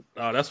round. Lucario.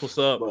 Oh, that's what's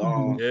up.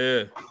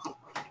 Yeah.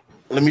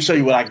 Let me show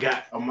you what I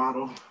got. A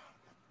model.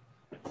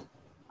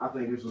 I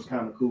think this was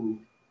kind of cool.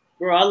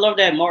 Bro, I love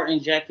that Martin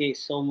jacket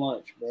so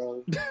much,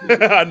 bro.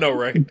 I know,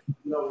 right?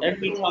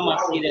 Every time I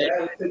see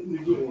that.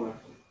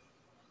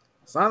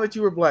 It's not that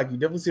you were black. You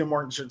definitely see a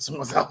Martin shirt in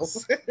someone's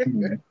house.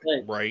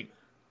 Right.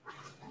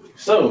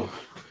 So,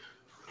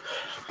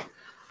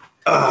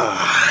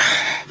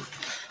 I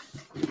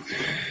saw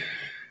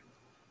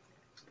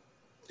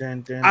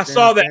that. I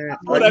saw that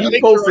You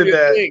picture posted on your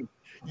that. thing.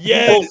 You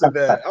Yes. posted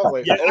that. I was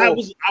like, Yeah,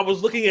 oh. I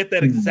was looking at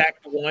that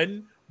exact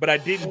one, but I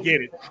didn't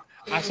get it.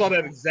 I saw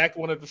that exact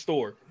one at the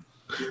store.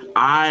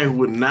 I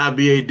would not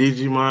be a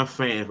Digimon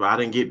fan if I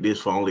didn't get this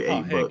for only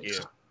 $8. Yeah.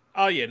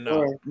 Oh yeah,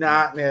 no.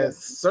 Nah, man.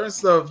 Certain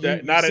stuff you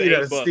Not see at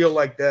that is $8. still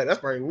like that. That's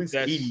probably at least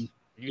 80.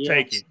 You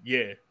take it,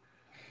 yeah.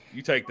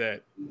 You take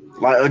that.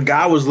 Like a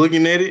guy was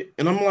looking at it,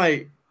 and I'm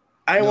like,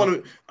 I didn't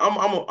want to.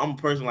 I'm a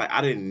person like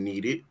I didn't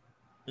need it,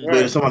 but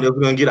if somebody else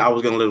was gonna get it, I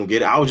was gonna let him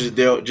get it. I was just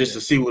there just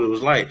to see what it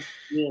was like.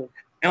 Yeah.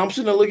 And I'm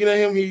sitting there looking at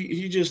him.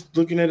 He just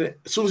looking at it.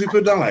 As soon as he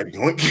put it down, like,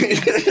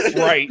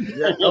 right.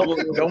 Yeah, don't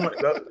let him come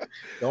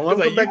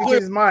back into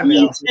his mind You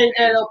now. need to take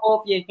that up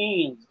off your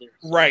hands.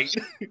 Right.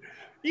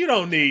 You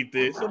don't need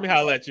this. Let me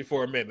holler at you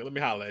for a minute. Let me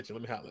holler at you.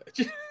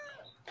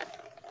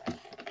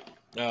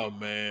 Oh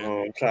man.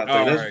 I'm trying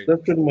to think.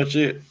 That's pretty much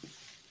it.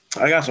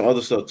 I got some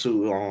other stuff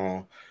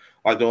too.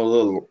 Like the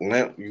little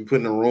lamp you put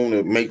in the room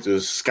that make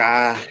the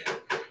sky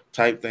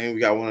type thing.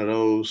 We got one of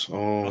those.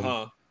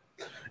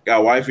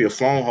 Got wifey a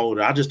phone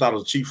holder. I just thought it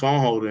was a cheap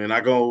phone holder, and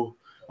I go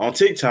on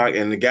TikTok,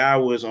 and the guy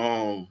was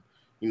doing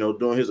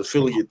his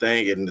affiliate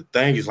thing, and the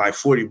thing is like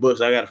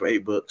 $40. I got it for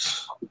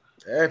 $8.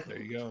 Yeah.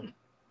 There you go.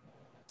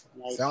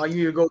 Sound like you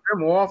need to go there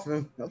more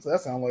often. That's what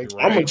that sound like.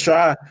 I'm gonna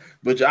try,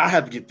 but I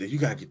have to get there. You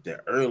gotta get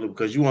there early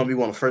because you want to be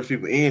one of the first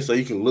people in, so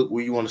you can look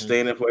where you want to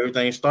stand there before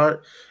everything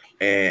start.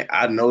 And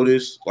I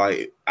noticed,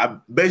 like,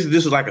 this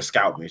is like a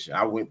scout mission.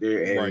 I went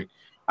there and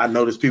I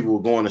noticed people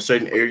were going to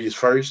certain areas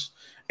first,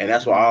 and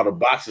that's where all the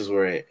boxes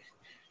were at.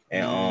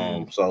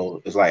 And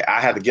so it's like I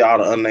had to get all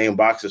the unnamed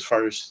boxes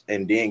first,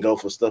 and then go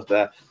for stuff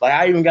that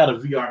I even got a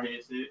VR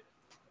headset.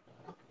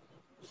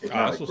 It's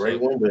not a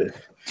great one, but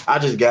I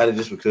just got it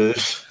just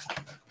because.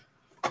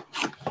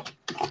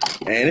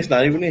 And it's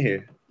not even in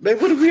here.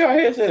 Babe, where the VR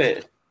headset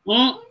at?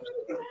 I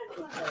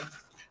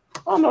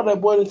know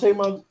that boy didn't take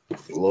my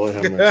Lord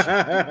have mercy.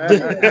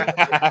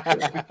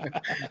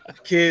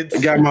 Kids. I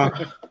got my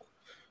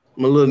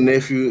little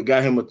nephew,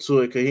 got him a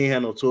toy because he ain't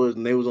had no toys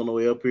and they was on the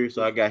way up here,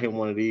 so I got him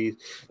one of these.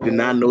 Did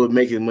not know it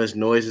make as much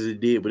noise as it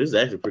did, but it's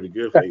actually pretty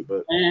good for you.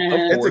 But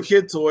it's a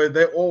kid toy,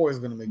 they're always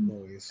gonna make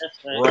noise.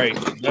 Right.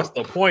 That's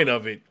the point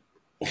of it.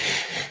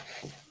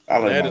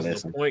 That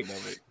is the point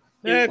of it.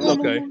 Yeah, it's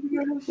okay.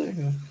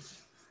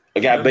 I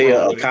got Bea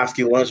a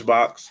Koski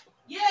lunchbox.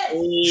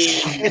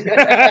 Yes.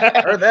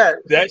 Heard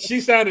that. That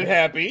she sounded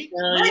happy.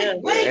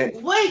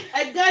 Wait!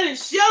 I gotta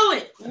show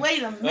it.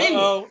 Wait a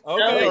minute.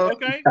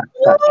 Okay.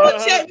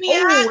 Check me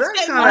out.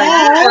 That's kind of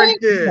cool right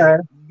there.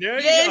 There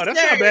you go.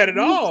 That's not bad at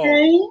all.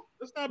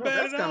 That's not bad at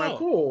all. That's kind of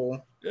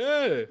cool.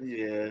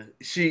 Yeah.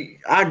 So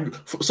I'm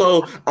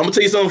gonna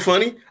tell you something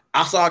funny.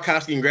 I saw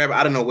Koski and grab it.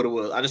 I didn't know what it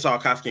was. I just saw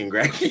Koski and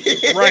grab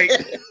it. Right.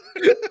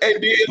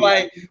 And then,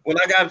 when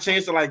I got a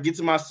chance to get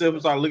to myself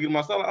and start looking at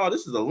myself, oh,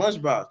 this is a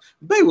lunchbox.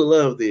 They would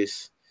love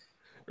this.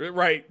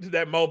 Right.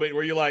 That moment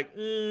where you're like,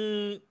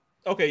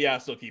 okay, yeah, I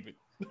still keep it.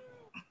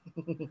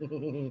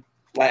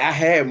 I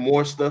had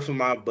more stuff in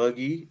my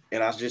buggy,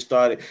 and I just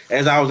started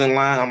as I was in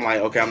line. I'm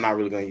like, okay, I'm not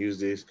really gonna use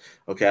this.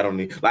 Okay, I don't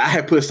need. I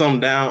had put something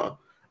down,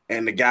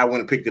 and the guy went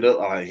and picked it up.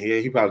 I'm like, yeah,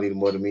 he probably needed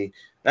more than me.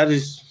 That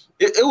is.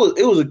 It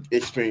was an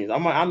experience. I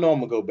know I'm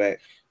gonna go back.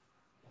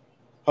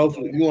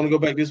 Hopefully, you want to go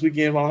back this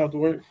weekend if I don't have to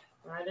work.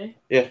 Friday.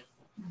 Yeah.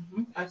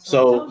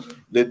 So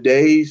the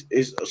days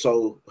is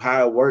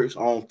how it works.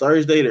 On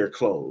Thursday they're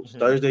closed.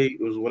 Thursday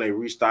was when they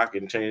restock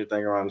and change the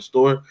thing around the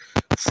store.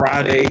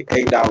 Friday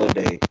 $8 a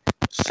day.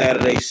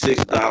 Saturday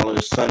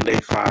 $6. Sunday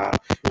 $5.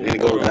 And then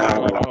it goes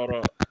down. Hold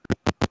on.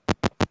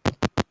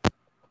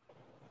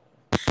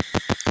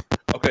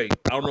 Okay,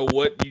 I don't know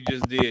what you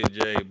just did,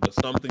 Jay, but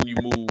something you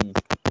moved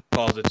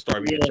caused it to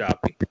start being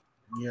choppy.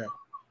 Yeah.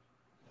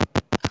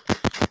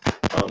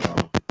 Oh no.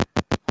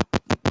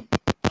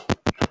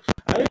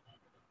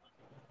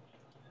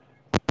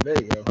 There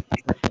you go.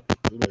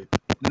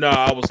 No,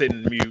 I was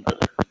hitting mute.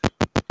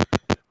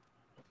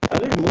 I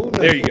didn't move.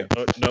 There you go.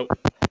 Nope.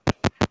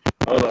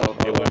 Hold on.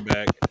 It went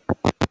back.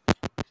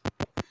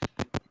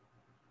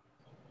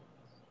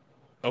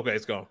 Okay,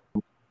 it's gone.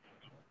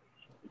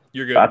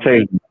 You're good. I'll tell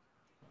you.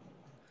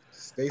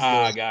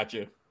 I got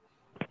you.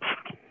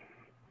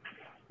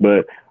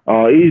 But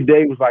each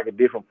day was like a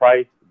different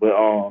price. But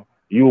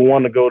you would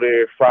want to go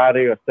there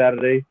Friday or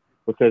Saturday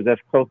because that's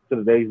close to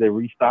the days they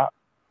restock.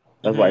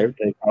 That's why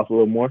everything costs a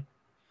little more.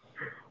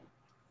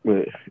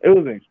 But it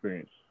was an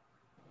experience.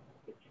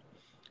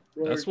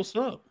 That's what's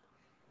up.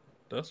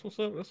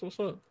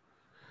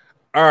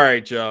 All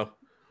right, y'all.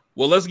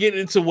 Well, let's get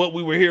into what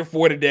we were here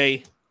for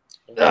today.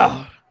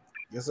 Yes,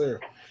 sir.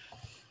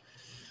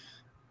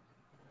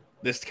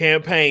 This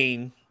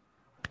campaign.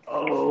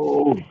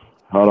 Oh,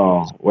 hold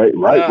on. Wait,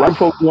 right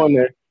before we go on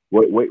there,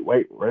 Wait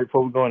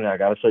before we go in there, I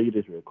gotta show you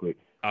this real quick.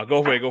 I'll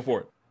go for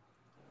it.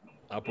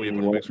 I'll put you up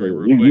on the big screen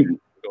real quick.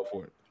 Go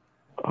for it.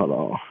 Hold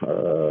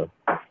on.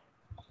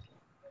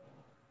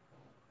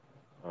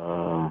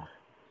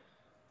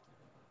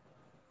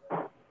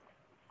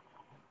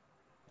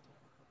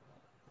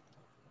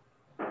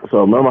 So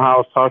remember how I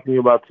was talking to you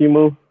about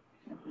Temu?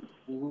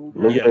 Look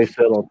what they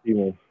said on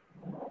Temu.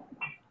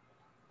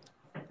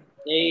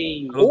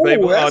 Hey.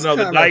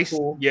 The dice.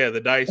 Cool. Yeah,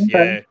 the dice.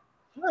 Okay.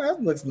 Yeah. Oh,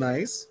 that looks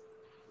nice.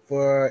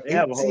 For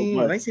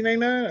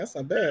 $19.99, that's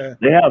not bad.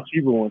 They have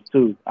cheaper ones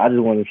too. I just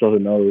wanted to show the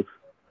nose.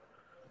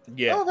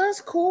 Yeah. Oh, that's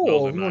cool.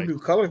 Those are If you want nice. to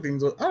do color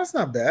things, oh, that's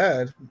not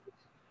bad.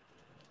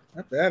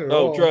 Not bad at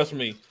Oh, all. trust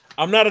me,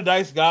 I'm not a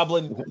dice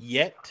goblin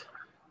yet.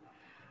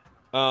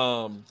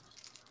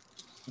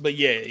 But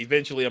yeah,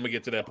 eventually I'm gonna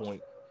get to that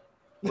point.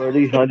 Bro,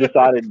 these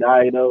 100-sided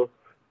die though.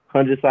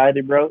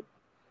 100-sided, bro.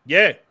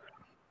 Yeah.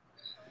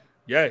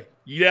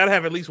 You gotta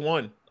have at least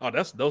one. Oh,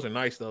 those are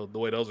nice though. The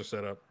way those are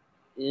set up.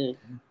 Yeah.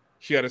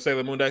 She got a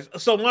Sailor Moon dice.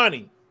 So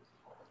Lonnie,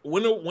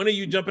 when are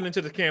you jumping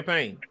into the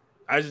campaign?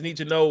 I just need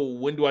to know,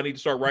 when do I need to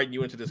start writing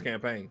you into this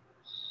campaign?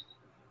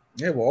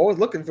 Yeah, we're always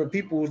looking for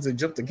people to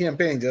jump the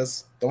campaign.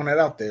 Just throwing that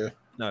out there.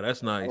 No,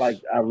 that's nice.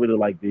 I really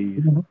like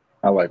these.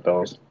 I like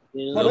those.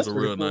 Yeah. Those are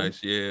real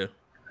nice. Yeah,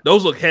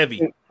 those look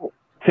heavy.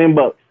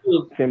 $10.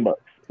 $10.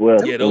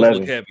 Well, Yeah, those 11.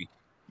 look heavy.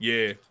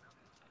 Yeah.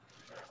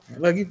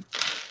 Like you.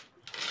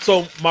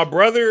 So my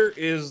brother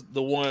is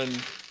the one.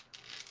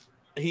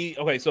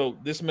 So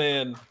this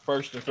man,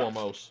 first and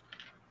foremost,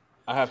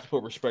 I have to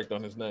put respect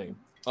on his name.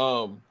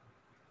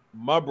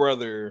 My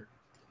brother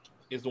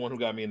is the one who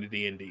got me into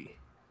D&D,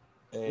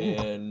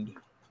 and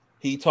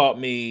he taught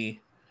me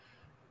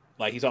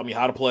how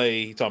to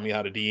play. He taught me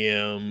how to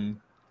DM.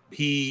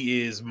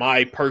 He is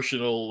my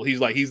personal.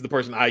 He's the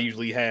person I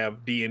usually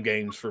have DM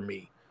games for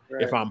me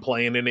if I'm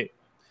playing in it.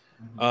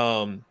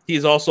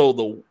 He's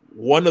also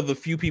one of the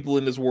few people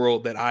in this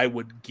world that I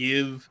would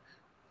give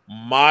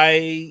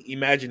my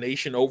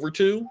imagination over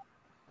to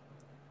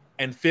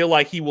and feel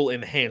like he will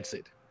enhance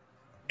it.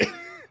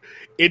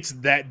 It's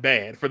that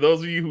bad. For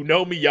those of you who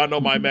know me, y'all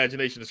know my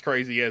imagination is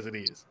crazy as it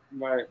is.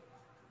 Right.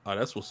 Oh,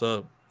 that's what's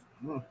up.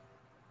 Nice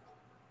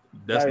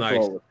That's nice.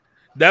 roller.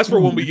 That's for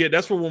when we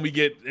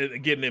get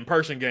an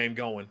in-person game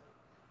going.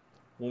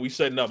 When we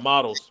setting up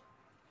models.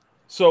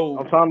 So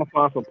I'm trying to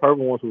find some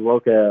purple ones with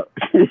Voqab.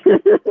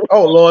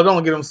 Oh Lord,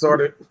 don't get them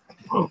started.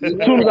 As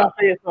soon as I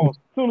say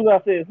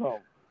something.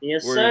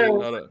 Yes, where sir.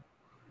 is it?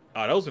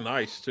 Oh, those are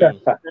nice too.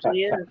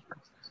 Yeah.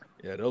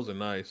 Yeah, those are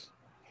nice.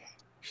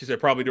 She said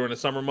probably during the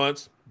summer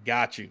months.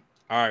 Got you.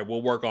 All right,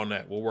 we'll work on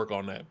that.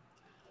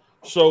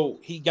 So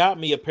he got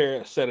me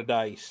a set of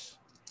dice.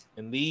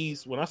 And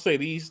these, when I say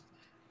these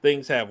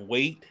things have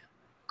weight,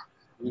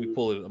 let me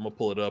pull it. I'm gonna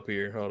pull it up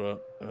here. Hold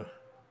up.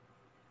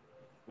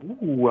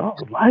 Ooh, I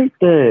like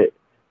that.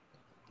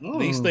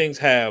 These things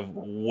have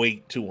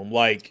weight to them.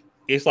 Like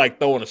it's like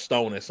throwing a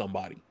stone at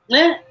somebody.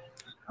 Yeah.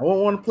 I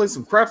won't want to play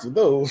some craps with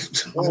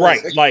those.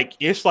 Right. Like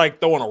it's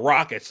like throwing a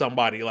rock at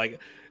somebody. Like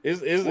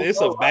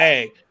it's a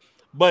bag.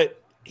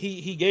 But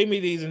he gave me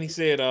these and he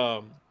said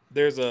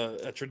there's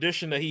a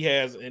tradition that he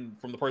has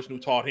from the person who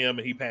taught him,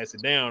 and he passed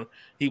it down.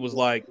 He was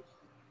like,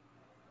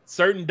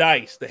 certain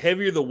dice, the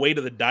heavier the weight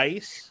of the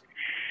dice,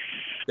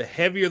 the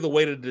heavier the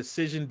weight of the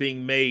decision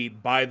being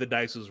made by the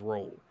dice's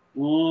roll.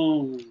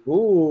 Ooh,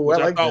 which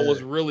I like thought that.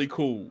 was really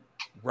cool,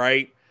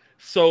 right?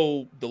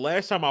 So the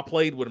last time I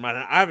played with him,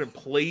 I haven't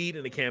played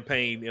in a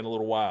campaign in a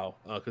little while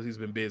because he's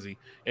been busy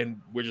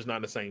and we're just not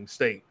in the same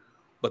state.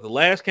 But the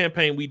last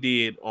campaign we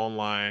did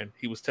online,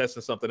 he was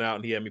testing something out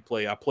and he had me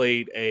play. I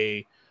played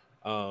a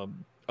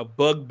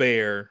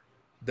bugbear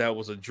that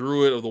was a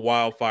druid of the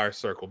wildfire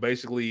circle,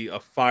 basically a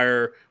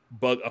fire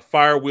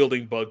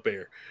wielding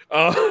bugbear,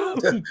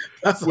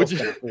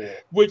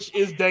 which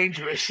is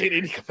dangerous in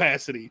any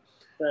capacity.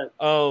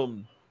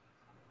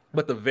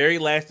 But the very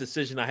last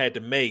decision I had to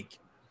make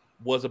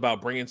was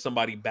about bringing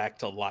somebody back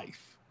to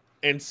life,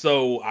 and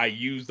so I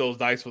used those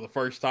dice for the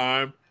first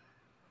time.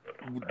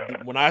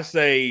 When I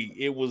say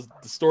it was,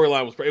 the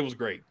storyline was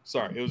great.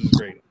 Sorry, it was just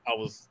great.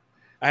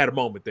 I had a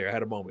moment there.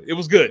 It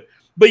was good.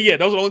 But yeah,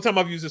 that was the only time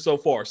I've used it so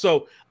far.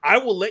 So I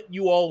will let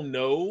you all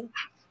know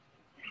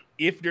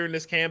if during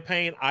this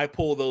campaign I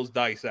pull those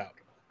dice out.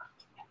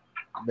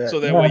 So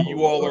that way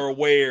you all are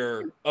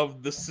aware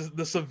of the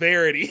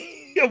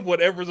severity of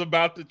whatever's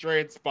about to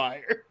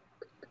transpire.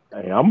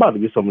 Hey, I'm about to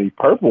get some of these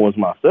purple ones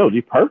myself.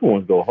 These purple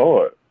ones go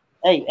hard.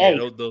 Hey,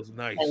 those are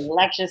nice. Hey,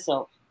 relax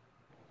yourself.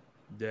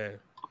 Yeah.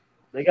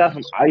 They got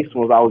some ice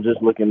ones I was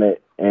just looking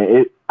at,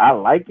 and I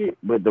like it,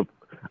 but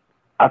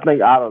I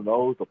think out of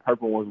those, the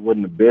purple ones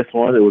wasn't the best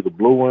ones. It was the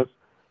blue ones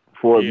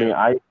before it being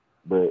ice.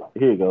 But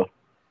here you go.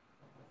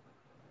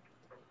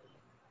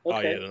 Okay. Oh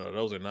yeah, no,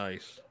 those are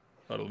nice.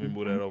 Hold on, let me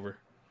move that over.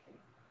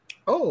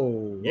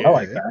 Oh, yeah. I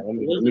like that. Let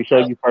me show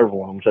you purple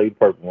ones. I'm gonna show you the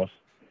purple ones.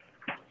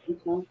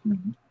 Okay.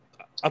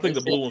 I think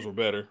the blue ones were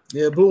better.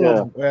 Yeah, blue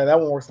ones. Yeah, that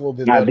one works a little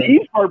bit now, better.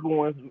 these purple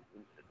ones,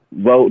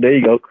 bro, there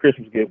you go.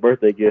 Christmas gift,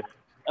 birthday gift.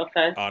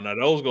 Okay. Oh, no,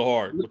 those go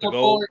hard. With the Looking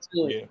gold.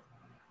 forward to it.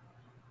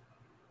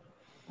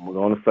 I'm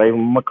going to save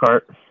them in my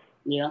cart.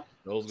 Yeah.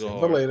 Those go For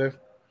hard. later.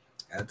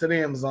 Add to the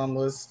Amazon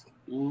list.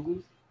 Mm-hmm.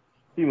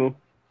 You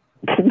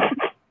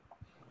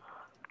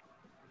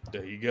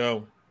There you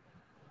go.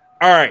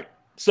 All right.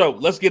 So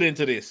let's get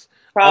into this.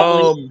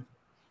 Probably.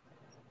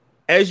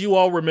 As you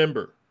all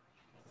remember,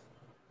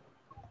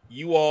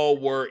 you all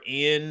were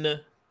in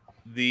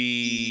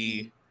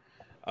the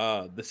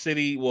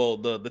city, well,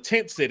 the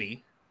tent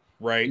city,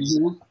 right?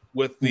 Mm-hmm.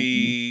 With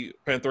the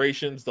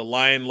Pantherations, the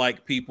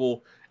lion-like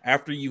people,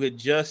 after you had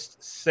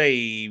just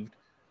saved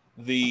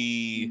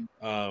the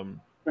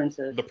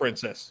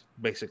princess,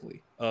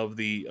 basically, of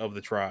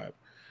the tribe.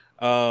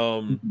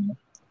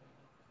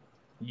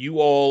 You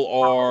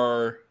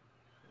all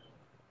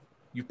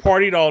you've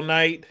partied all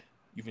night,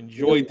 you've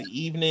enjoyed the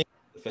evening,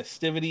 the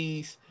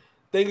festivities,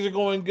 things are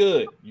going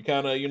good. You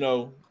kind of,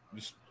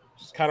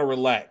 just kind of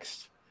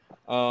relaxed.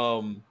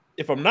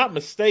 If I'm not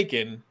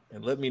mistaken,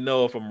 and let me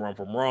know if I'm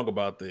wrong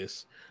about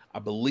this, I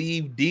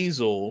believe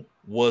Diesel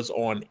was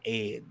on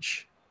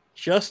edge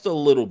just a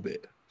little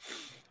bit.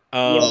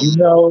 I'm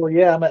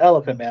an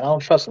elephant man. I don't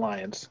trust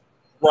lions.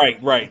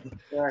 Right.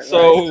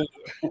 So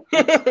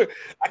I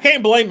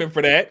can't blame him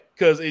for that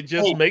because it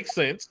just makes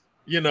sense,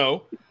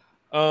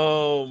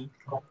 So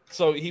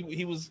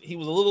he was a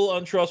little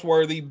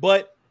untrustworthy,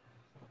 but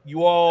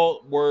you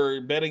all were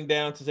bedding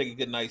down to take a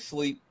good night's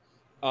sleep.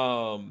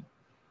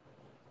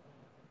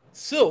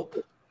 Silk,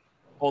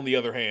 on the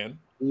other hand,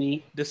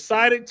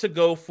 decided to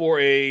go for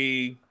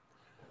a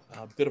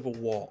bit of a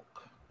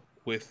walk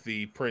with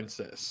the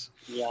princess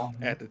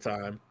at the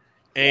time.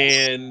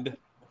 And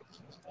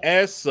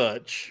as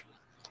such,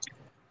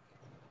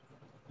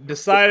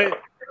 decided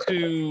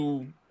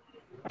to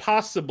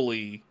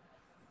possibly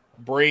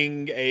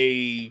bring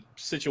a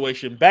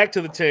situation back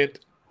to the tent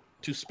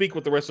to speak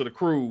with the rest of the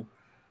crew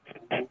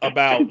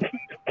about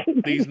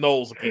these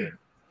gnolls again.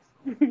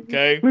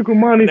 Okay? Look what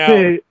Monty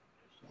said.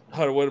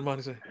 What did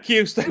Monty say?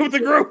 Q, stay with the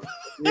group.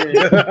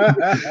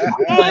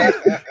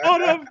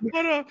 Hold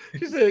up.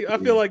 She said, I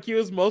feel like Q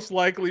is most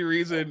likely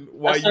reason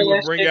why you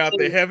would bring out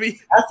the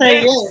heavy. I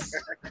say yes.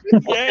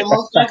 Yes.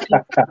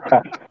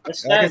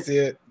 I can see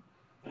it.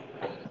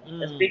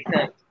 That's big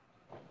fact.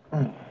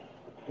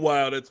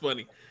 Wow, that's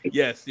funny.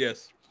 Yes.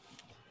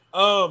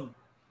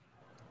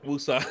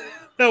 Wusa.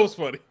 That was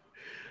funny.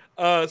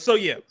 So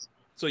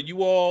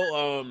you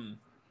all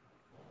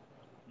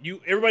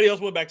everybody else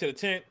went back to the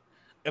tent.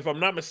 If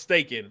I'm not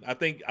mistaken, I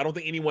don't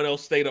think anyone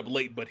else stayed up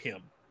late but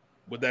him.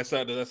 Does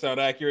that sound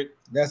accurate?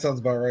 That sounds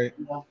about right.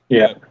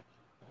 Yeah.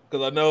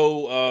 Because I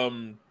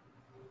know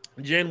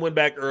Jen went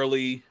back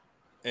early,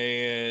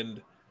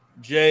 and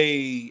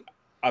Jay,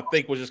 I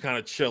think, was just kind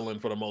of chilling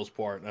for the most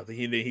part. I think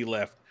he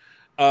left.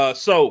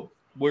 So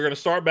we're gonna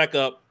start back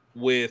up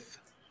with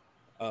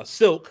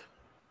Silk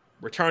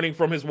returning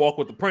from his walk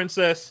with the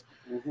princess.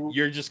 Mm-hmm.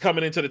 You're just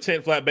coming into the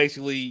tent flat.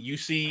 Basically, you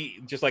see,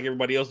 just like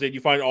everybody else did,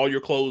 you find all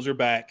your clothes are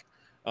back.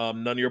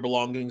 None of your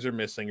belongings are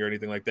missing or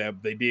anything like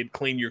that. They did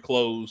clean your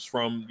clothes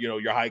from,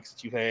 your hikes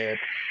that you had.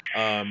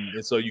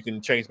 And so you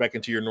can change back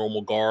into your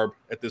normal garb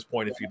at this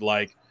point if you'd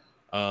like.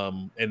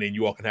 And then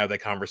you all can have that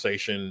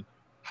conversation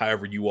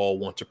however you all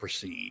want to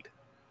proceed.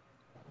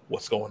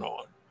 What's going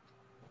on?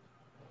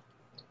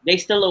 They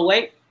still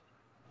awake?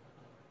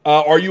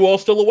 Are you all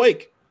still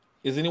awake?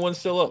 Is anyone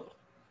still up?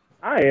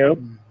 I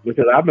am,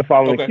 because I've been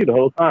following you the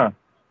whole time.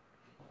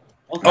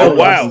 Okay. Oh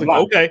wow!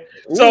 Okay,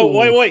 so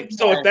wait.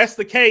 So if that's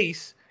the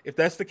case,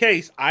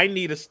 I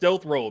need a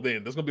stealth roll.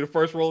 Then that's gonna be the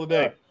first roll of the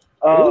day.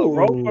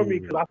 Roll for me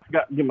because I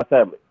forgot to get my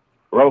tablet.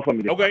 Roll for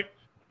me. Okay,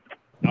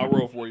 I'll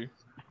roll for you.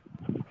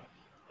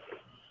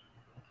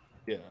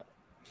 Yeah,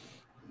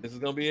 this is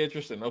gonna be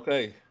interesting.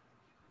 Okay,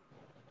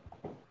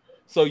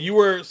 so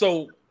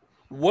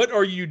what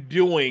are you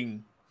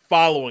doing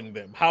following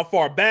them? How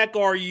far back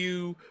are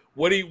you?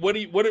 What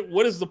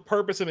is the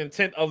purpose and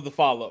intent of the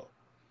follow?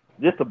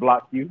 Just to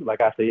block you, like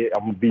I said,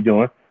 I'm gonna be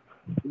doing.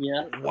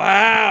 Yeah.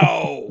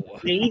 Wow.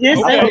 He did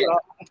say it.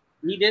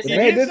 He did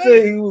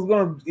say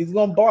he's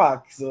gonna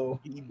block. So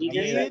he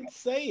did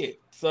say it.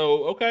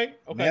 So okay.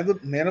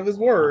 Man of his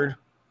word.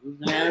 We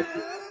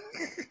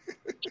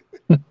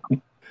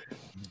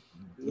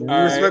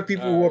respect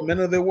people who are men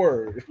of their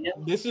word. Yep.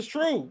 This is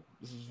true.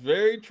 This is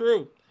very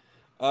true.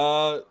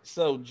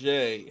 So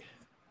Jay,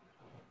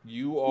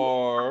 you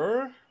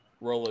are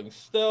rolling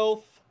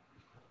stealth.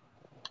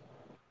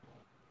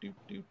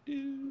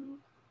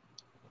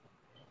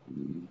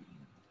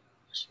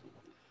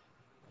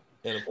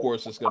 And of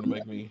course, it's going to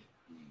make me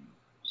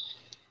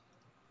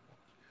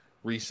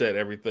reset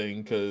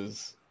everything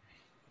because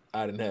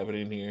I didn't have it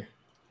in here.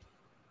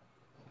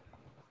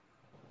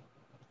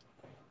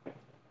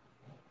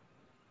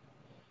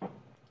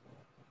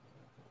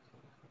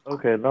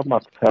 Okay, now my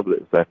tablet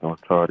is back on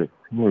retarded.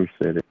 Let me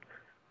reset it.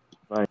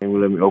 I ain't even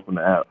let me open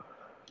the app.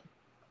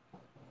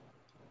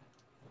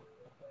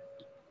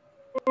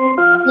 All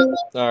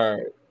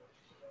right.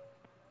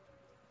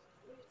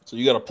 So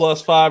you got a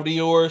 +5 to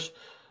yours.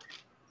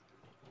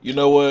 You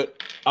know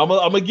what? I'm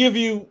gonna give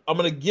you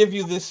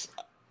this.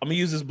 I'm gonna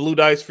use this blue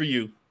dice for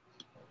you.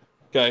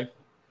 Okay.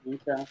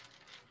 Okay.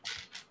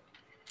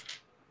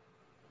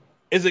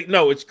 Is it?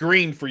 No, it's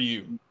green for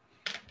you.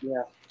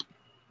 Yeah.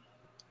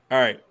 All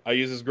right, I'll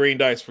use this green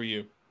dice for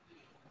you.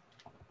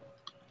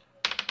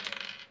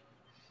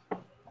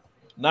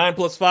 9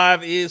 +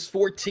 5 is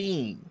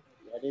 14.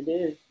 That it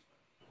is.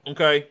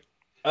 Okay.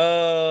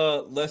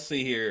 Let's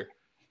see here.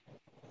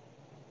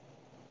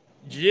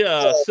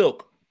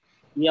 Silk.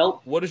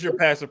 Yep. What is your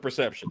passive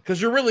perception?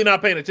 Because you're really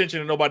not paying attention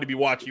and nobody be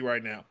watching you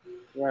right now.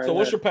 Right, so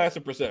what's your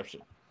passive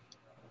perception?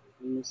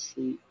 Let me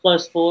see.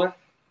 +4.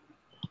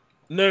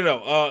 No.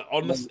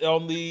 On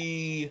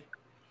the.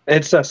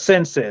 It's a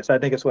census. I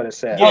think it's what it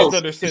says. Yeah, it's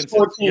under census.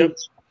 14. Yep.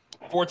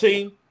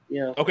 14.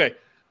 Yeah. Okay.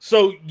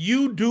 So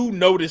you do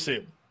notice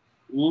him.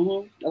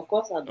 Of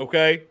course I do.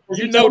 Okay.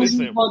 You notice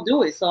him. Gonna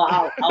do it. So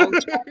I'll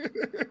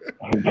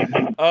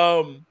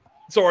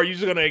So are you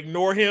just gonna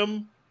ignore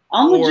him?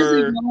 I'm gonna just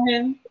ignore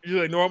him. You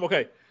just ignore him.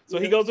 Okay. So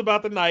he goes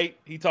about the night.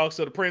 He talks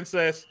to the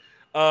princess.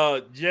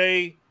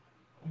 Jay,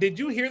 did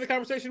you hear the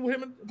conversation with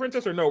him and the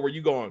princess, or no? Were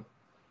you gone?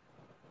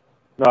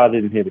 No, I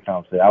didn't hear the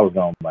conversation. I was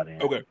gone by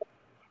then. Okay.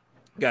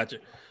 Gotcha.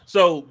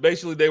 So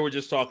basically, they were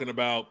just talking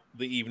about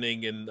the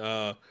evening, and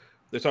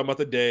they're talking about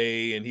the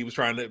day, and he was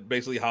trying to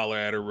basically holler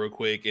at her real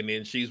quick, and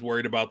then she's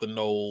worried about the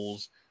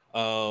Knowles.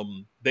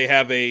 They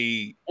have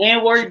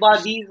and worried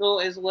about Diesel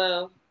as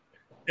well.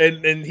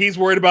 And he's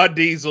worried about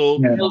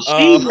Diesel. Yeah.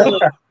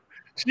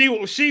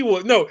 She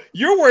was no.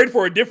 You're worried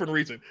for a different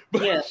reason,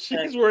 but Yeah,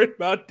 she's worried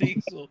about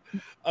Diesel.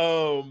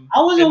 I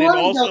wasn't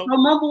worried though.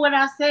 Remember what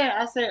I said?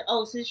 I said,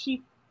 "Oh, since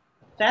she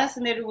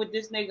fascinated with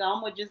this nigga,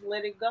 I'm gonna just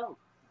let it go."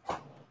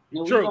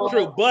 True.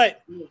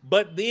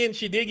 But then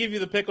she did give you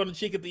the peck on the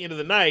cheek at the end of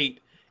the night,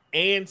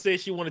 and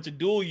said she wanted to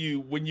duel you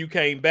when you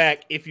came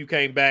back. If you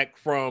came back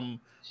from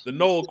the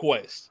Knoll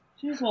quest,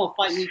 she just want to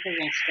fight me because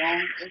I'm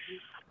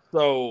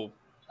strong.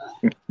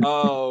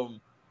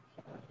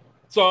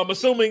 So I'm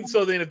assuming.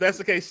 So then, if that's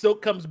the case,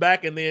 Silk comes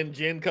back, and then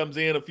Jen comes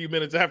in a few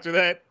minutes after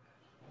that,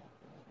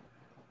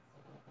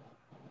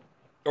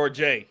 or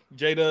Jay.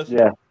 Jay does.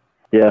 Yeah.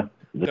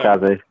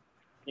 Okay.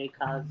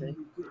 Kaze.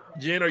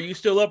 Jen, are you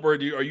still up, or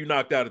are you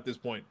knocked out at this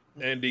point?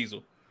 And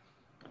Diesel.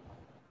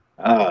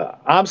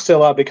 I'm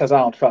still up because I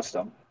don't trust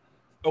them.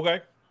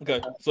 Okay.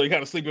 So you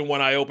kind of sleeping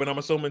one eye open, I'm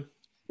assuming.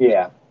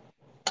 Yeah.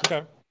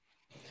 Okay.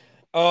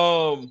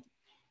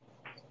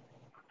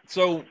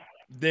 So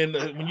then,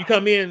 when you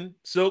come in,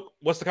 Silk,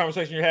 what's the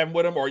conversation you're having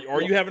with them, or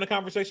are you having a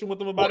conversation with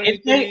them about anything?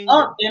 If they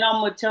up, then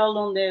I'm gonna tell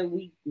them that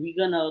we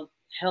gonna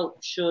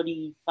help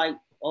Shorty fight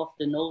off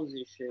the nose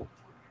and shit.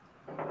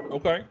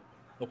 Okay.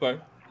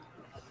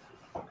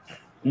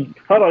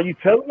 Hold on, you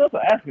telling us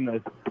or asking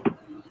us?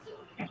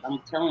 I'm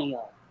telling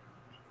y'all.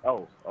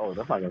 Oh,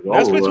 that's not gonna go.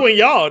 That's between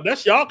y'all.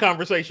 That's y'all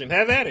conversation.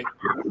 Have at it.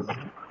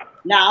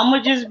 Now I'm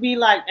gonna just be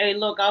like, hey,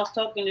 look, I was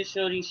talking to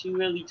Shorty. She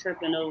really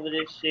tripping over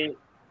this shit.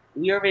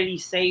 We already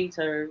saved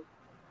her.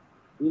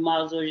 We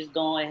might as well just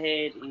go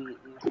ahead and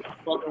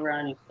fuck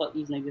around and fuck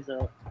these niggas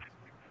up.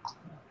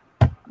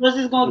 Plus,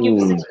 it's gonna give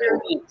us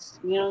experience.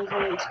 You know what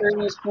I'm saying?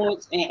 Experience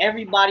points, and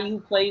everybody who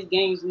plays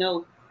games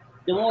know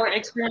the more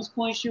experience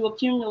points you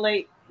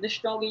accumulate, the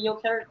stronger your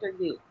character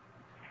gets.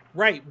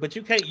 Right, but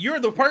you can't.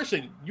 You're the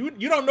person. You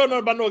don't know nothing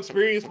about no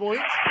experience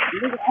points.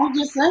 I'm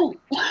just saying.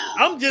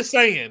 I'm just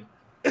saying.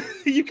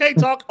 You can't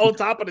talk on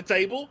top of the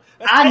table.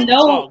 That's I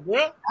know. Talk,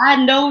 bro.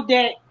 I know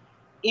that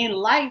in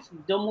life,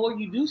 the more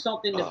you do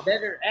something, the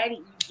better at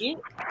it you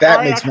get.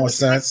 That makes more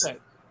sense.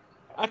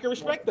 I can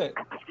respect that.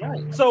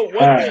 Right. So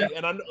one thing,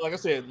 and like I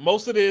said,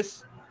 most of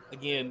this,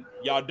 again,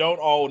 y'all don't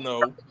all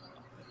know.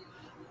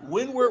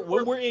 When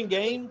we're in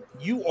game,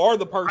 you are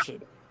the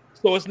person.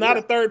 So it's not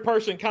a third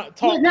person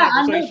conversation.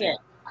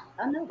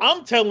 I know that.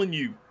 I'm telling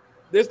you,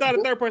 there's not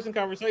a third person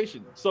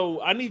conversation.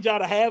 So I need y'all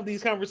to have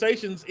these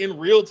conversations in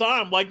real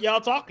time, like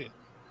y'all talking.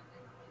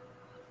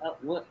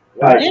 What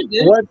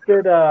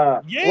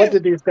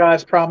did these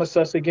guys promise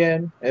us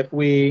again if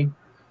we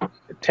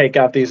take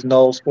out these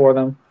nulls for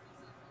them?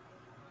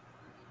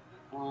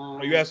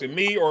 Are you asking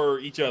me or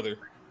each other?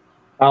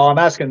 Oh, I'm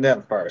asking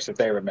them first if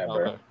they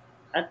remember. Okay.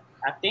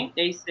 I think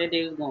they said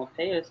they was gonna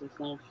pay us or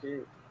some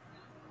shit.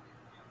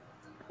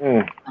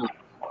 Right.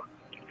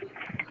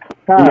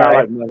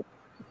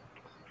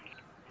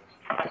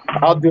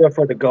 I'll do it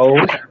for the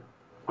gold.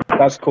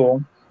 That's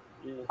cool.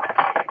 Yeah.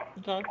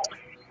 Okay.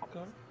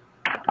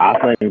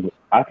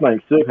 I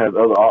think Silk has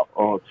other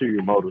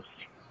ulterior motives.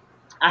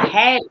 I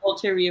had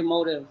ulterior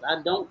motives.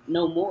 I don't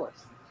know more.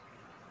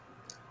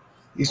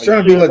 He's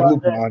trying to be like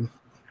Lupin.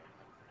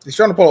 He's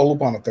trying to pull a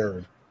Lupin a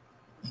third.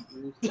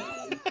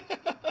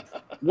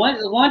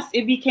 Once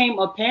it became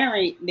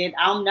apparent that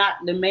I'm not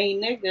the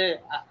main nigga,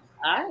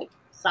 all right,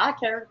 side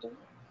character.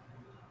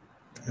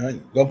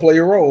 Go play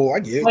your role. I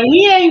get it. But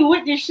he ain't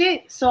with this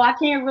shit, so I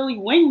can't really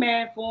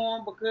wingman for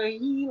him because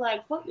he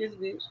like, fuck this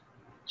bitch.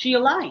 She a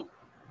lion.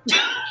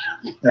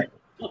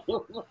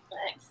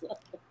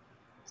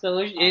 So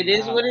it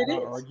is what it is.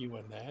 I'm not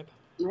arguing that.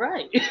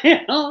 Right.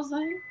 You know what I'm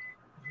saying?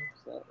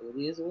 So it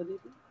is what it is.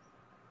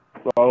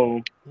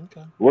 So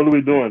what are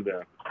we doing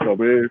then? So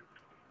we're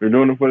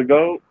doing it for the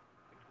gold?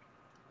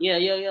 Yeah.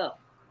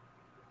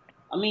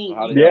 I mean,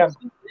 How you they- Yeah.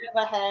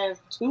 never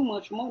have too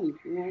much money,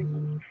 you know what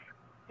I'm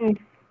saying?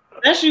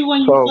 Especially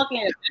when you So-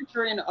 fucking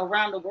adventuring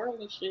around the world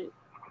and shit.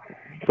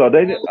 So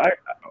they did.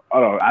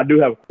 I do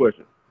have a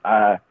question.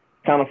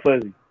 Kind of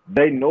fuzzy.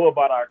 They know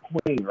about our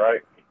queen,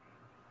 right?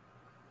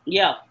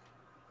 Yeah,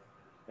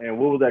 And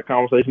what was that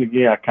conversation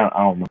again? I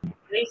don't remember.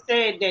 they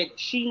said that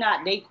she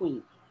not they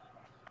queen,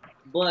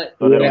 but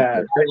So they don't-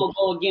 Yeah, they gonna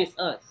go against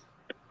us.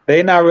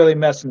 they not really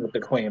messing with the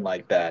queen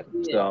like that.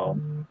 Yeah. So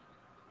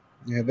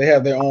Yeah, they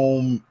have their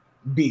own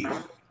beef.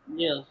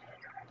 Yeah.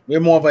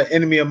 We're more of an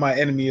enemy of my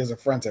enemy is a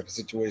friend type of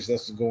situation.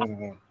 That's what's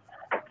going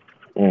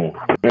on.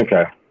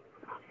 Okay.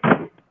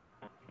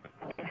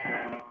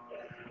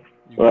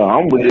 Well,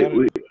 I'm with it.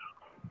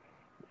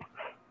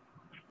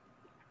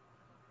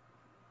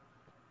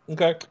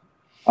 Okay.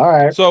 all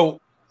right. So,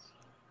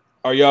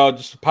 are y'all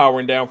just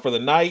powering down for the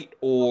night,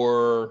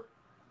 or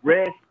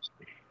Rest.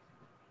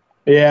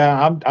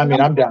 Yeah, I'm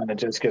down to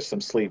just get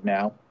some sleep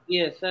now.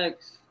 Yeah,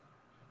 facts.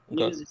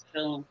 Okay. Niggas is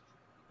chilling.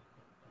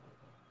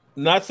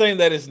 not saying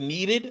that it's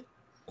needed,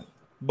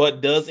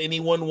 but does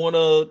anyone want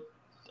to?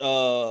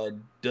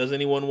 Does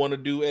anyone want to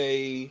do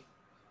a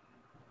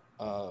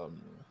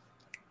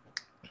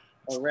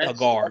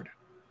guard?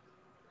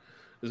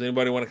 Does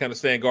anybody want to kind of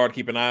stand guard,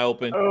 keep an eye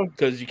open?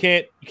 Because you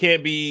can't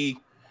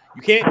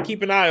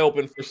keep an eye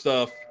open for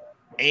stuff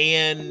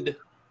and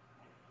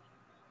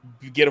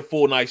you get a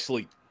full night's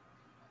sleep.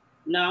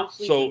 No, I'm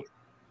sleeping.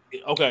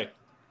 So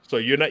so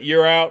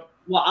you're out.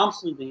 Well, I'm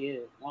sleeping. Yeah.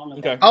 I don't know.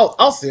 Okay.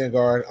 I'll stand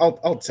guard.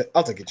 I'll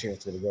take a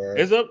chance with the guard.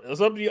 It's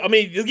up to you. I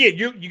mean, again,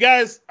 you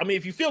guys. I mean,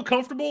 if you feel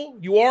comfortable,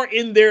 you are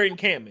in their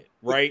encampment,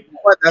 right?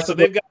 But that's so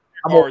they've got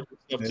guards and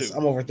stuff too.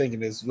 I'm overthinking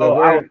this.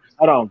 Hold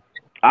on.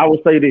 I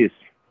will say this.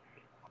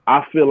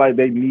 I feel like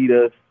they need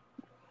us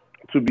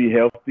to be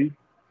healthy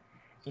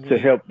to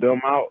help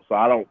them out. So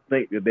I don't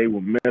think that they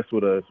will mess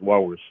with us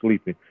while we're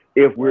sleeping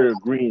if we're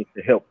agreeing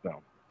to help them.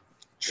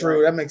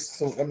 True. That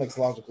makes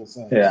logical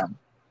sense. Yeah.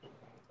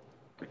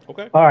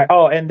 Okay. All right.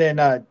 Oh, and then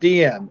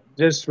DM,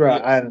 just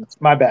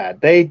my bad.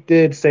 They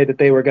did say that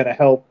they were going to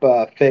help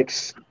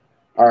fix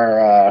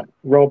our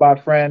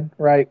robot friend,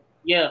 right?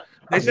 Yeah.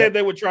 They said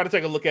they would try to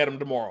take a look at him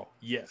tomorrow.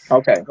 Yes.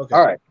 Okay.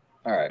 All right.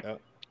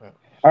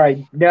 All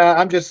right. Yeah,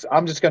 I'm just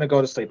gonna go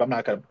to sleep. I'm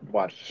not gonna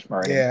watch or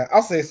anything. Yeah,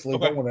 I'll say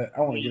sleep. Okay. I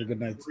want to get a good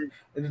night's.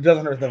 It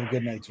doesn't hurt to have a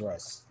good night's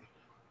rest.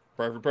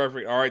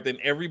 Perfect. All right, then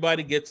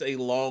everybody gets a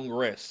long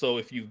rest. So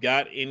if you've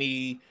got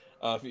any,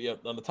 on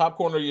the top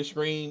corner of your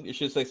screen, it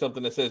should say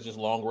something that says just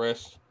long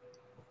rest.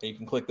 And you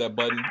can click that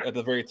button at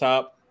the very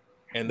top,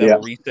 and that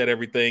will reset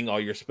everything, all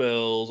your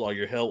spells, all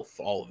your health,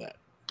 all of that.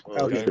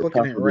 I'll just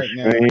looking at it right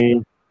now.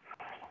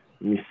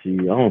 Let me see.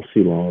 I don't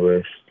see long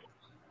rest.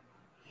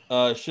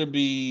 It should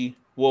be.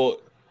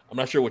 Well, I'm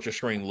not sure what your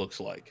screen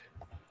looks like.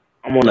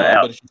 I'm on the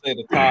app. But it should say at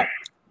the top.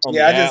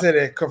 Yeah, I just hit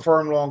it.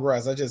 Confirm long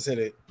rest. I just hit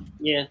it.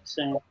 Yeah,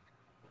 same.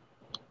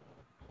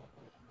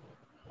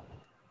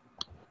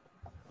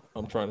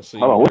 I'm trying to see.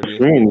 Hold on, what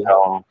screen is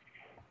on?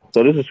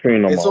 So this is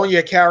screen number. It's on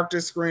your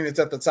character screen. It's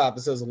at the top.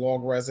 It says a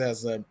long rest. It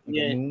has a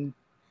moon,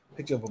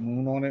 picture of a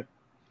moon on it.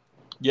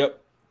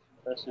 Yep.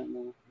 Crescent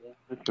moon. Yeah.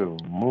 Picture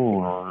of a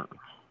moon on it.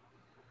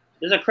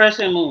 There's a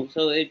crescent moon,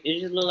 so it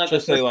just looks like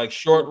just say like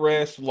short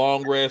rest,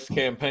 long rest,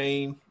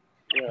 campaign,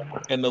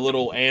 and the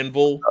little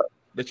anvil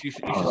that you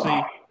should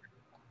see.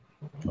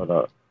 Hold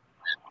up.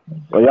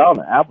 Well, y'all on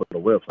the app or the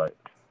website?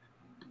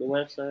 The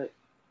website.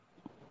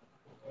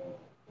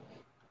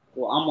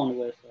 Well, I'm on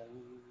the website.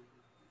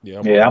 Yeah,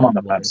 I'm on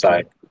the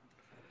website.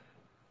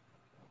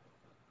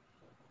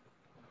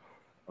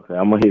 Okay,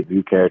 I'm gonna hit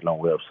view character on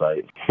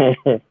website.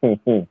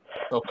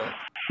 Okay.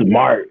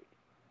 Smart.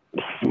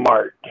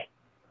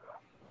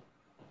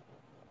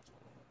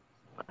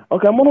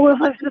 Okay, I'm on the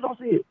website. Still don't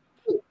see it.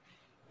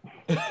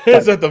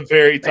 It's at the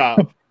very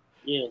top.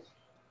 Yeah.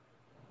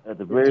 At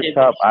the very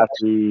top, I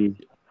see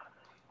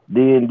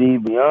D&D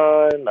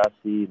Beyond. I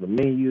see the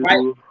menu.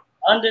 Right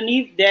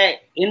underneath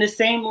that, in the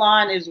same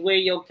line, is where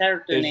your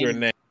character is name. Your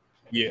name.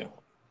 Yeah.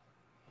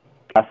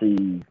 I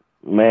see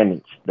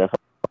manage. That's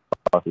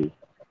all I see.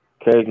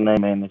 Character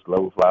name manage.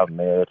 Level 5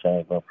 male.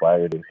 Champion.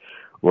 Fire.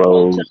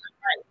 Rogue.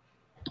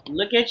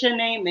 Look at your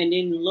name and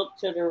then look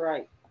to the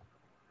right.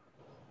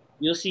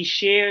 You'll see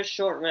share,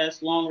 short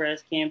rest, long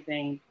rest,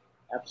 campaign,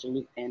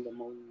 absolute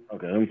pandemonium.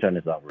 Okay, let me turn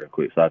this off real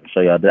quick so I can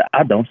show y'all that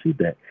I don't see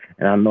that,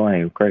 and I know I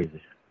ain't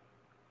crazy.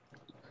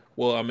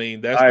 Well, I mean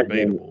that's All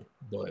debatable,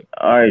 but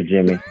all right,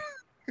 Jimmy.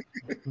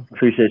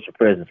 Appreciate your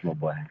presence, my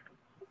boy.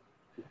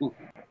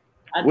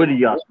 Where do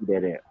y'all see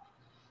that at?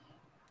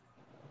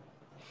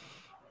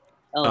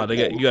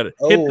 You got to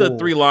hit the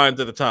 3 lines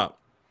at the top.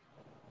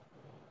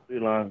 3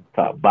 lines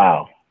top.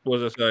 Bow. What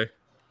does it say?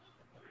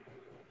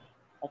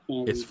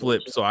 It's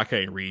flipped, so I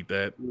can't read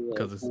that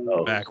because it's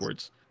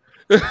backwards.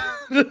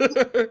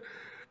 Actually,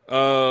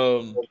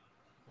 hold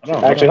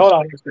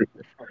on.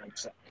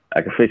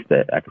 I can fix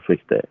that.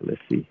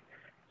 Let's see.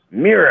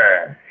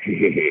 Mirror.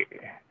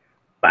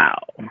 Bow.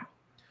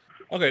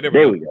 Okay, there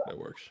we go. That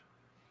works.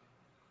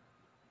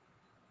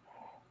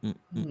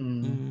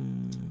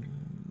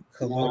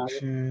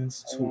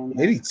 collections,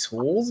 maybe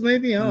tools,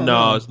 maybe. I don't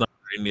No, know. it's not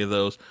any of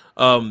those.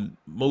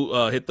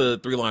 Hit the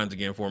 3 lines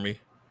again for me.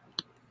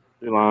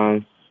 3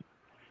 lines.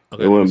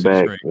 Okay, It let me went see the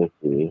back. screen. Let's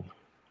see.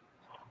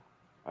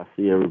 I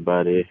see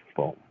everybody.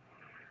 Boom.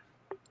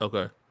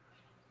 Okay.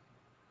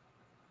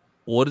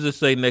 What does it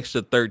say next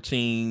to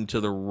 13 to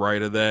the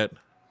right of that?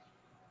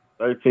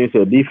 13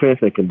 said defense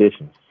and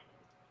conditions.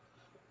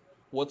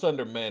 What's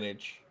under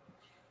manage?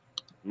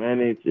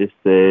 Manage, it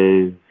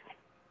says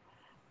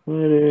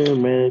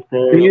manage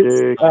Do you,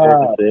 character, uh,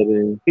 character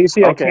settings. do you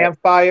see a Okay,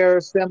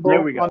 campfire symbol?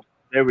 there we go.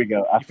 There we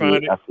go. I You see it.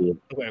 find it? I see it.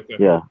 Okay.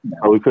 Yeah.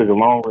 So we took a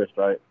long rest,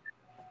 right?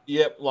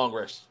 Yep, long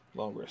rest.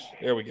 Long rest.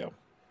 There we go.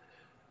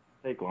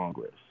 Take long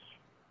rest.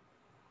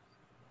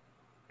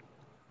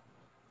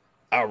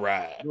 All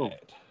right.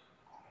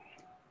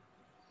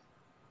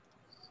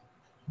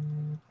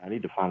 I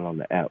need to find it on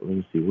the app. Let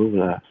me see. Where was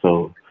I?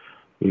 So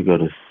we go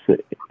to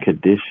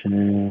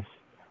conditions.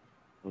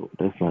 Oh,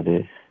 that's not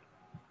it.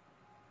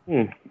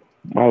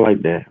 I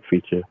like that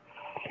feature.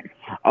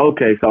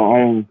 Okay,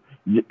 so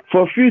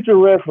for future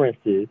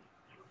references,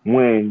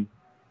 when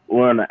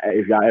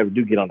if y'all ever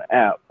do get on the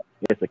app,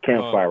 there's a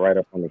campfire right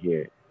up under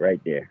here, right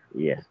there.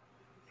 Yeah.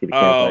 See the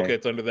campfire? Okay,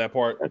 it's under that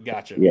part.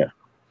 Gotcha. Yeah.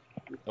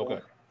 Okay.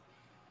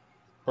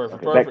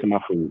 Perfect. Okay, back to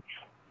my food.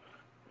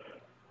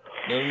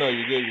 No,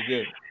 you're good. You're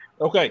good.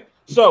 Okay,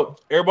 so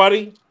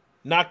everybody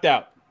knocked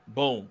out.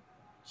 Boom.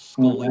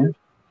 Sleep.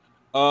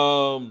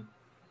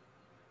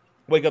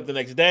 Wake up the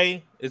next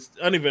day. It's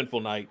an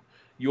uneventful night.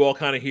 You all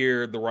kind of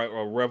hear the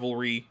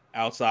revelry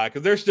outside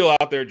because they're still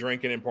out there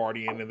drinking and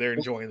partying and they're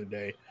enjoying the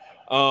day.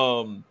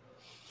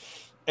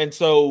 And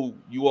so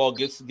you all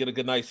get a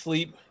good night's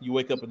sleep. You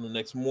wake up in the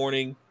next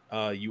morning.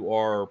 You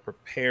are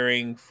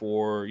preparing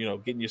for,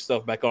 getting your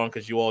stuff back on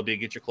because you all did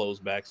get your clothes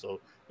back. So,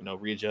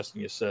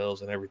 readjusting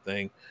yourselves and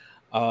everything.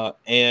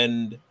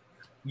 And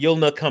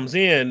Yilna comes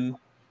in.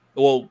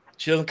 Well,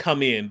 she doesn't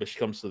come in, but she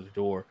comes to the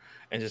door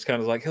and just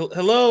kind of like,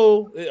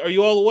 hello, are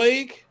you all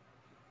awake?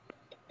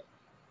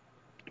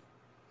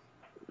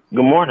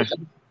 Good morning.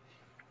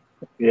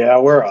 Yeah,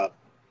 we're up.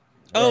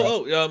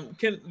 Do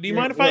you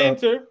mind if I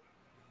enter?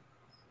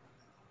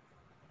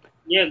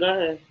 Yeah, go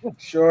ahead.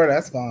 Sure,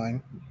 that's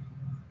fine.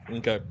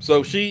 Okay,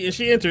 so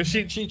she enters.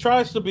 She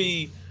tries to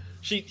be.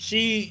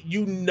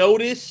 You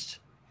noticed,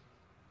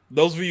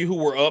 those of you who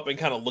were up and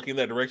kind of looking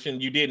that direction,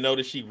 you did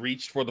notice she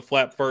reached for the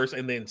flap first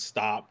and then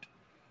stopped,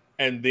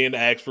 and then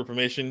asked for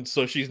permission.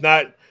 So she's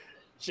not.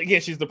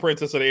 She's the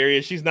princess of the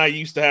area. She's not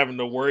used to having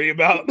to worry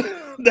about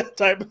that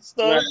type of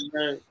stuff.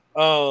 Right.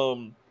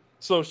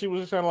 So she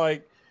was just kind of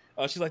like,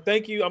 she's like,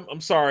 "Thank you.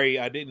 I'm sorry.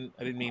 I didn't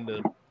mean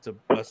to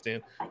bust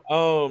in.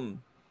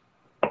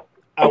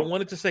 I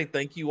wanted to say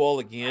thank you all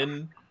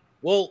again.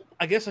 Well,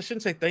 I guess I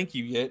shouldn't say thank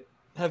you yet.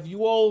 Have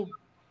you all?"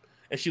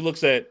 And she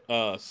looks at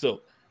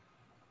Silk.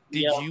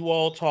 Did you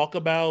all talk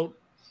about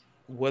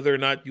whether or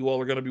not you all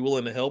are going to be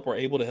willing to help or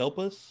able to help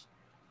us?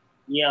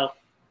 Yeah.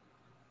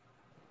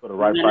 For the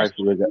right price,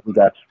 we got you.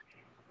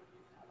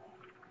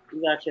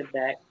 We got your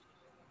back.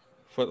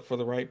 For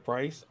the right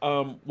price.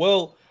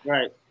 Well,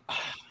 right.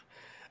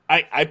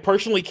 I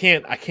personally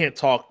can't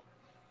talk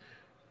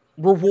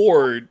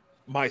reward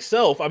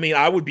myself. I mean,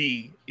 I would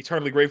be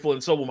eternally grateful,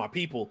 and so will my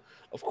people,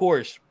 of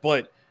course.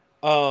 But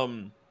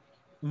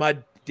my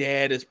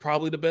dad is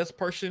probably the best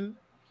person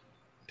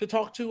to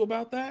talk to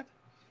about that.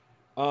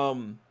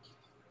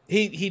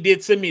 He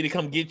did send me to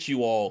come get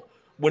you all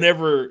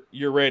whenever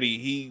you're ready.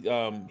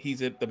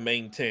 He's at the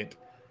main tent.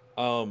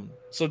 So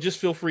just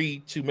feel free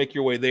to make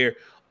your way there.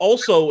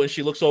 Also, and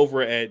she looks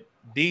over at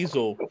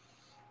Diesel,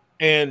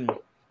 and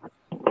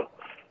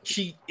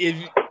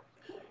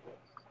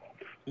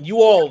you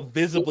all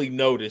visibly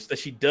notice that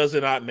she does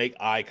not make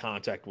eye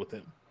contact with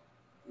him.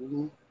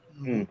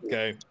 Mm-hmm.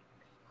 Okay.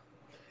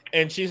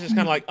 And she's just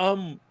kind of like,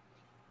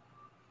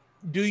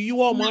 do you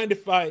mind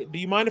if I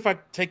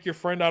take your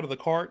friend out of the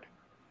cart?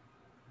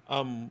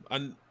 Some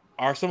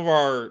of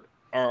our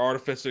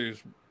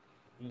artificers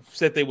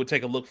said they would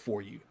take a look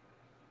for you.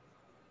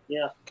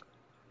 Yeah.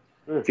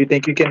 If you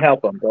think you can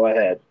help him, go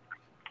ahead.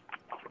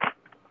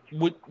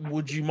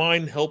 Would you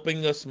mind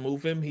helping us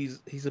move him?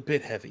 He's a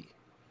bit heavy.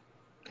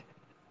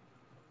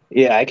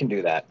 Yeah, I can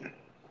do that.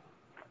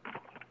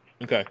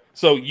 Okay.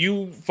 So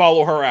you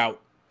follow her out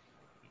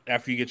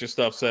after you get your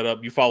stuff set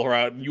up. You follow her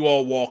out and you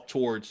all walk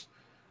towards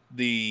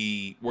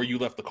where you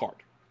left the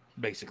cart.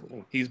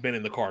 Basically. He's been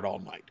in the cart all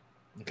night.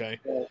 Okay.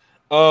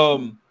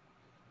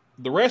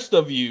 The rest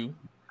of you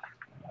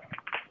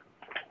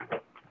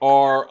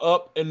are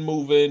up and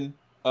moving.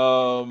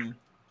 Do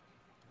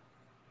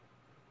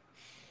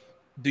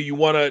you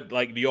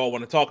all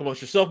want to talk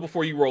amongst yourself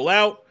before you roll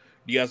out?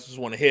 Do you guys just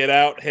want to head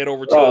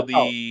over to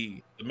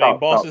the main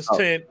boss's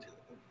tent?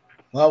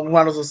 Well, we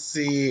might as well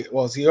see.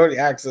 Well, he already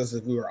asked us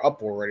if we were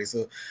up already,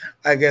 so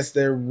I guess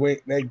they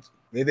want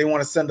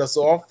to send us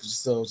off.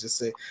 So just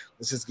say,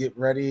 let's just get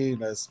ready.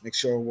 Let's make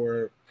sure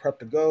we're prepped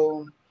to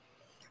go.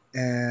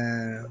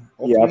 And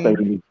I think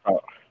we need to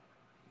talk.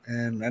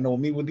 And I know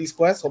me with these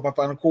quests, hope I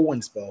find a cool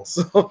wind spell.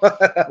 So,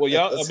 well,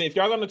 y'all. I mean, if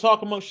y'all gonna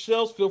talk amongst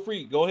yourselves, feel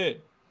free. Go ahead.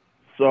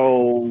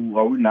 So,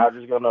 are we not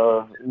just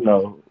gonna,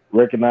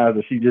 recognize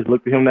that she just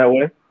looked at him that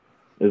way?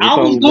 I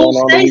was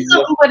gonna say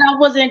something, but I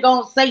wasn't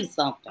gonna say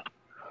something.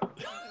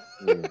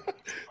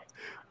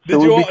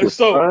 Did you all?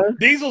 So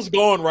Diesel's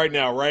gone right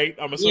now, right?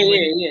 I'm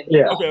assuming.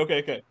 Yeah.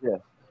 Okay. Yeah.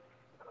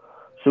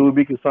 Should we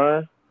be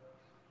concerned?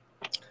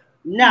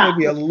 No.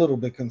 Maybe a little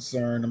bit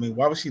concerned. I mean,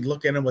 why would she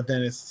look at him?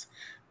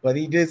 But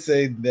he did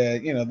say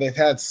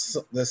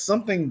that there's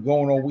something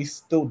going on we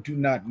still do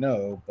not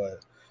know, but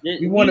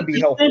we want to be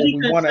helpful.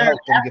 We want to help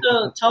them.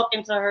 After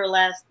talking to her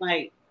last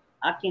night,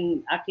 I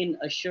can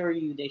assure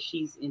you that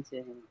she's into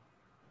him.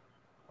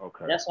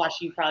 Okay. That's why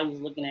she probably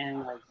was looking at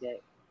him like that.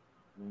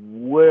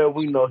 Well,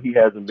 we know he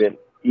hasn't been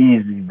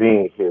easy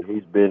being here.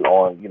 He's been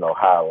on,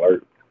 high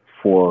alert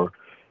for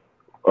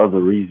other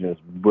reasons,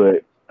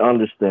 but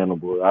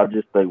understandable. I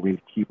just think we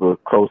keep a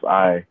close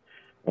eye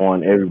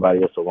on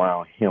everybody else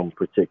around him,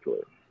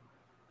 particularly.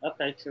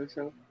 Okay, true.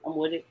 I'm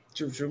with it.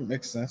 True.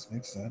 Makes sense.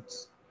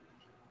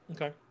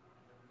 Okay.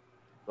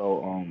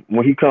 So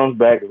when he comes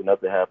back, if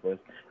nothing happens,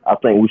 I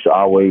think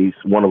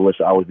one of us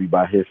should always be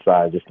by his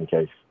side just in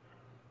case.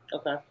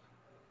 Okay.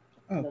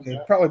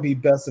 Probably be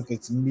best if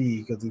it's me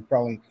because he's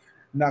probably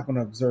not going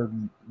to observe.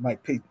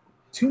 Might pay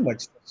too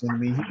much attention to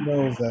me. He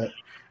knows that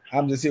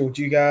I'm just here with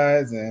you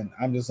guys, and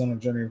I'm just on a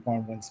journey to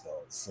find wind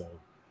spells. So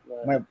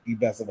it might be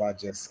best if I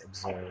just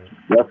observe.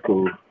 That's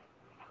cool.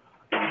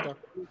 Okay.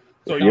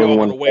 So you're all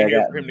going to wait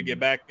here for him to get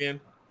back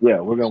in? Yeah,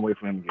 we're going to wait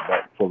for him to get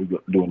back before we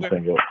do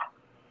anything else.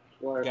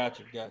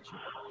 Gotcha.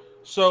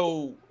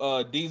 So,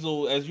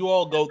 Diesel, as you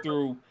all go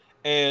through,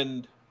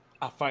 and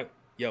I find,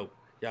 y'all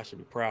should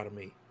be proud of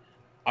me.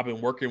 I've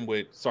been working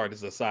with. Sorry, this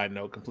is a side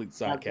note, complete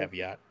side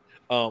caveat.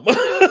 I've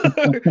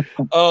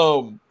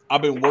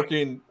been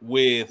working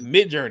with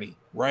Midjourney,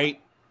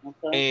 right?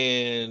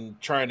 And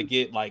trying to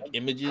get like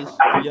images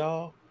for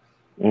y'all.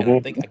 And I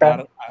think I got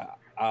it.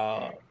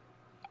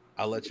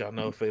 I'll let y'all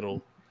know if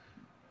it'll.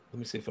 Let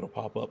me see if it'll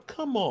pop up.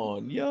 Come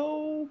on,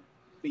 yo,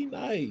 be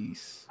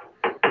nice.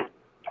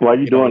 While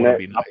you doing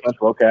that, nice. I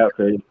Voqab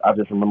because I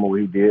just remember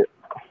what he did.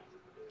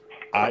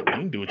 You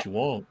can do what you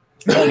want.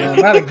 Oh no,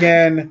 not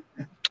again.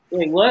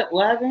 Wait, what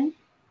happened?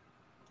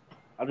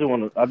 I just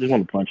want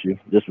to punch you.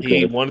 Just because.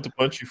 He wanted to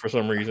punch you for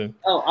some reason.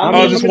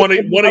 Just one of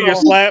your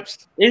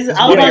slaps. One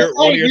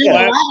of your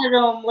slaps. A lot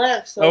of them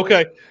left. So.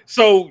 Okay,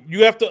 so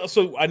you have to.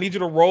 So I need you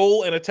to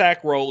roll an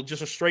attack roll,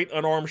 just a straight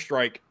unarmed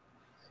strike,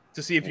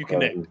 to see if you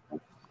connect.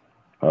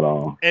 Hold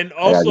on. And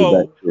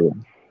also,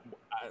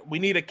 we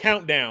need a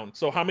countdown.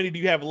 So how many do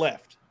you have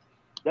left?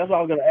 That's what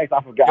I was gonna ask.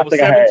 I forgot. It was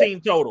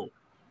 17 total.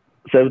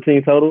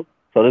 17 total.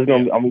 So this is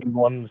gonna be. I'm gonna be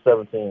 1 to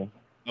 17.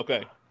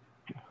 Okay.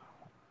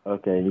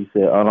 Okay, you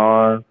said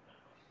unarmed.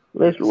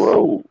 Let's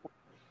roll.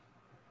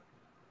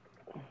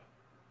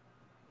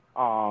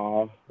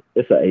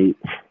 It's an 8.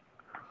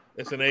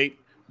 It's an 8.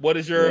 What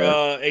is your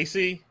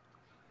AC?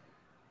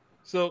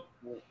 So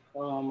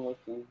I'm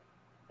looking.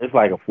 It's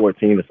like a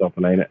 14 or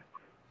something, ain't it?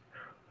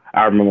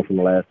 I remember from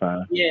the last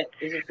time. Yeah,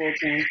 it's a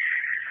 14.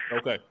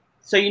 Okay.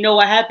 So you know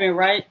what happened,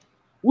 right?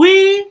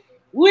 We.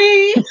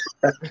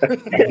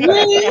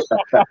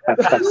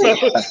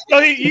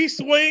 So he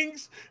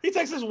swings. He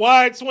takes this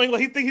wide swing,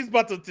 like he thinks he's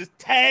about to just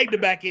tag the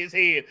back of his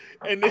head,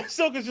 and then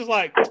Silk is just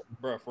like,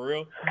 "Bro, for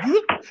real."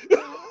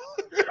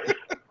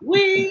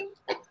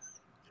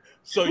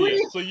 So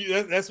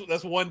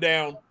that's one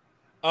down.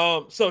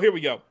 So here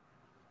we go.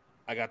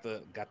 I got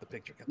the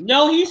picture.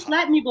 No, he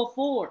slapped me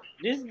before.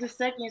 This is the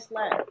second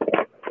slap,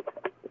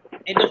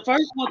 and the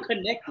first one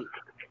connected.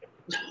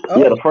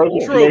 Yeah, the first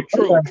one.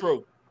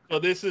 True. So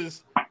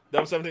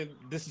that was 17.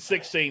 This is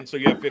 16. So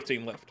you have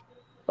 15 left.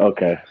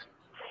 Okay.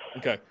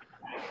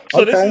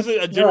 So this is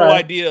a general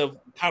idea of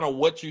kind of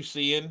what you're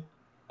seeing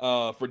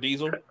for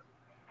Diesel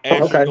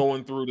as you're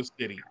going through the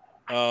city.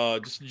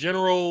 Just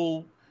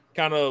general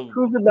kind of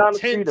cruising down the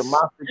street.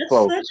 That's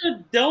such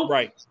a dope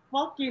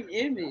fucking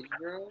image,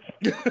 bro.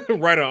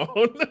 Right on.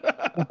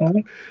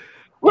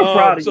 We're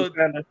proud of you,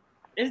 Panda.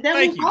 Is that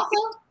what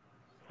awesome?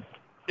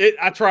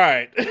 I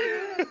tried.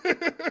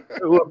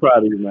 We're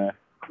proud of you, man.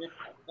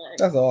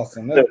 That's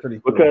awesome. That's pretty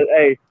cool. Because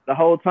the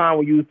whole time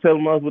when you was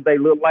telling us what they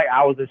look like,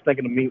 I was just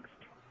thinking of minks.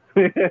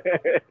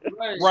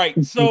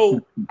 Right. So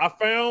I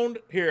found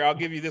here. I'll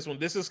give you this one.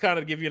 This is kind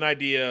of give you an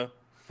idea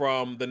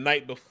from the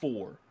night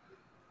before.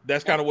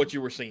 That's kind of what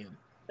you were seeing.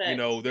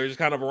 Thanks. They're just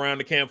kind of around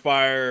the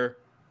campfire,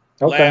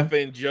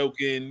 laughing,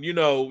 joking.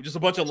 Just a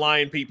bunch of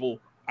lion people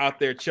out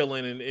there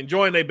chilling and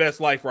enjoying their best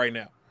life right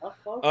now.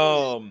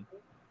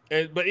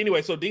 But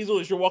anyway, so Diesel,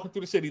 as you're walking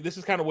through the city, this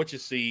is kind of what you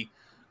see.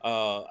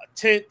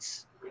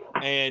 Tents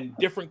and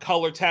different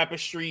color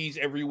tapestries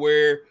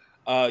everywhere.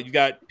 You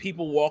got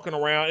people walking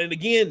around. And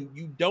again,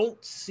 you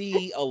don't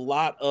see a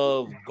lot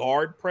of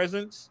guard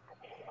presence.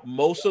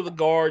 Most of the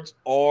guards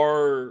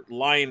are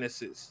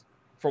lionesses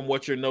from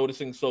what you're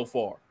noticing so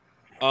far.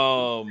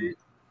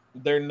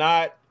 They're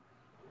not,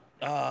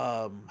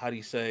 how do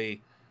you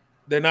say?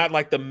 They're not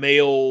like the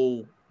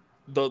male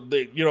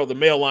the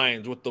male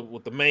lions with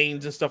the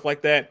manes and stuff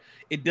like that.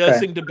 It does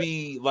seem to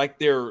be like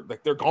they're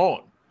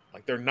gone,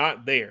 like they're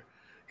not there.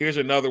 Here's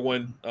another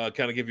one,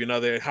 kind of give you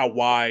another how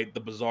wide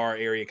the bazaar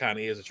area kind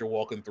of is that you're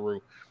walking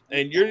through,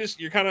 and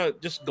you're kind of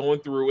just going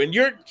through, and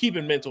you're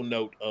keeping mental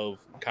note of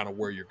kind of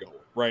where you're going,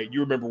 right?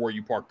 You remember where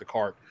you parked the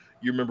cart,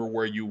 you remember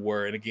where you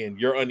were, and again,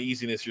 your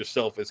uneasiness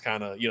yourself is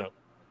kind of,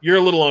 you're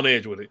a little on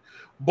edge with it,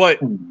 but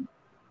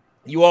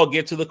you all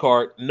get to the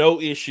cart, no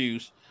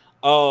issues.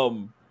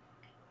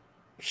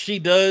 She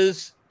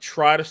does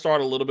try to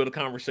start a little bit of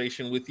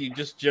conversation with you,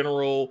 just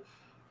general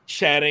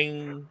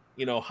chatting,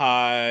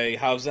 hi,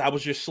 how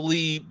was your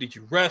sleep? Did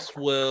you rest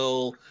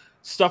well?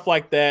 Stuff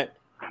like that.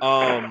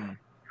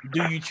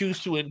 Do you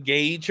choose to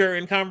engage her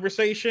in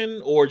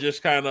conversation or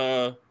just kind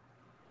of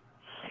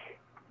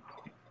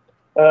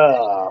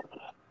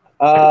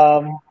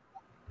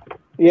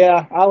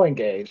yeah, I'll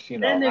engage, That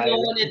nigga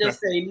wanted to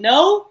say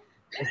no.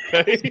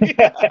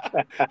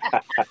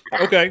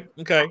 Okay.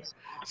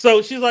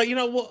 So she's like,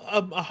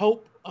 I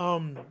hope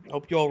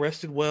you all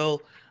rested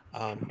well.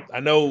 I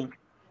know,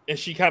 and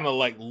she kind of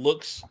like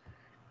looks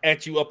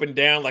at you up and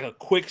down, like a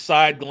quick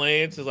side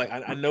glance. Is like,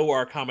 I know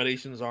our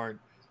accommodations aren't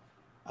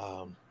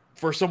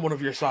for someone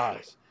of your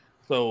size,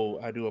 so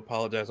I do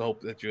apologize. I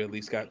hope that you at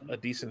least got a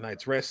decent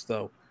night's rest,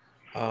 though.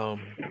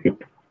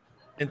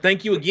 And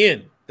thank you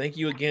again. Thank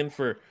you again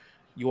for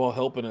you all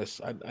helping us.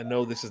 I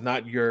know this is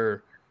not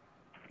your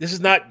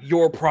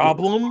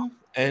problem,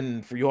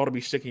 and for you all to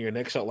be sticking your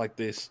necks out like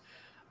this,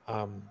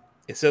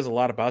 it says a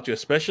lot about you,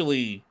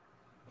 especially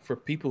for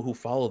people who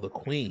follow the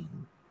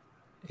queen.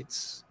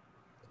 It's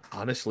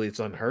honestly, it's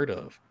unheard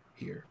of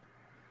here.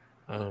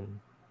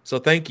 So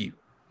thank you.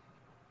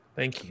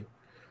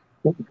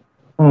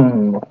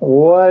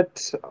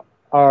 What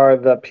are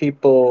the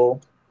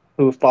people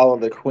who follow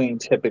the queen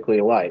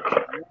typically like?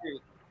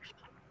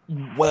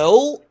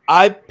 Well,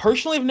 I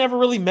personally have never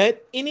really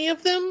met any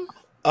of them.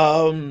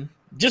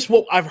 Just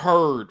what I've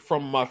heard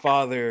from my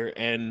father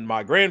and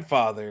my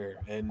grandfather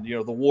and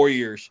the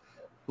warriors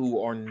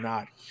who are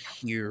not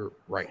here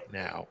right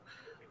now.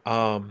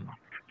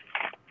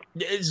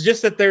 It's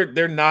just that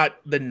they're not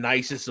the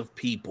nicest of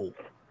people.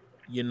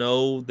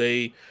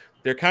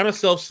 They're kind of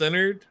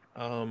self-centered.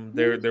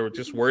 They're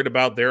just worried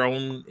about their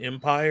own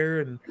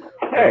empire and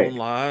their own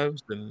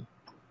lives, and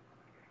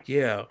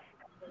yeah.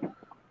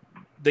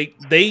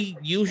 They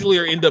usually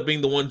end up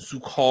being the ones who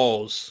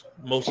cause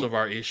most of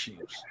our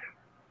issues.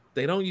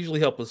 They don't usually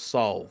help us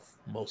solve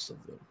most of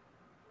them.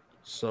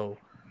 So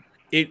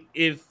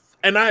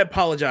and I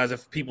apologize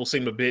if people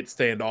seem a bit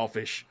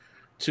standoffish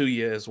to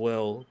you as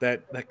well.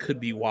 That could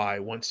be why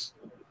once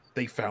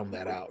they found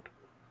that out.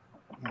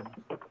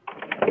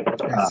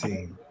 I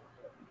see.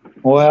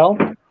 Well,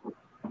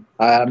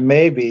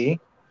 maybe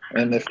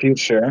in the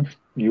future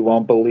you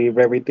won't believe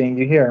everything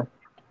you hear.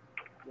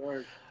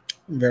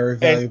 Very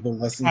valuable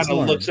lesson. Kind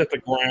of looks at the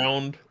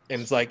ground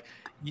and it's like,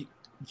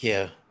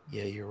 yeah,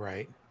 you're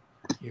right.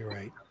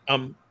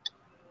 And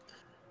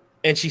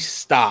she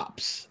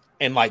stops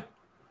and like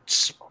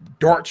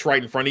darts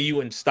right in front of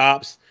you and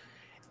stops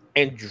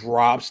and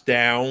drops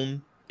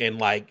down and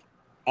like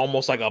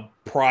almost like a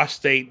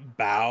prostrate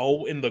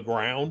bow in the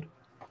ground.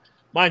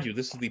 Mind you,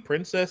 this is the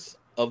princess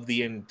of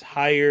the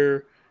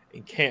entire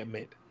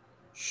encampment.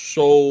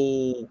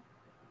 So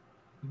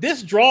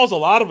this draws a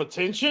lot of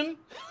attention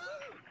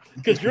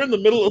because you're in the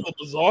middle of the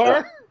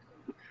bazaar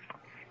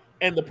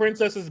and the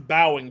princess is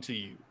bowing to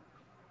you.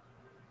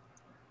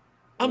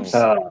 I'm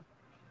sorry.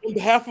 On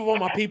behalf of all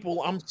my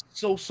people, I'm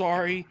so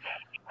sorry.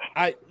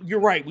 You're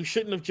right. We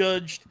shouldn't have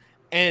judged,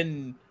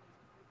 and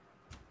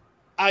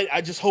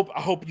I just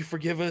hope you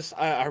forgive us.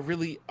 I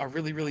really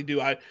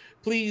do.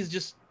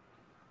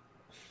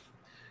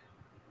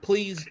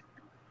 Please,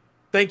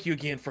 thank you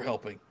again for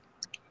helping.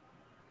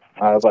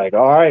 I was like,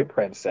 all right,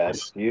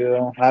 princess, you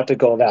don't have to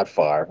go that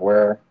far.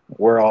 We're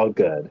all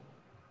good.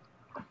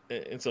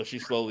 And so she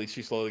slowly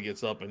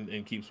gets up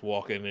and keeps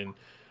walking, and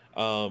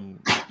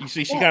you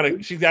see she's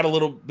got a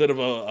little bit of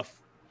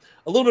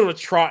a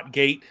trot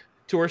gait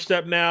to her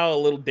step now, a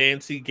little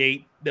dancey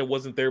gait that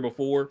wasn't there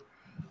before.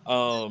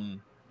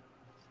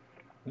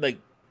 Like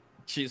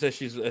she says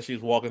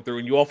she's walking through,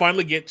 and you all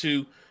finally get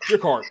to your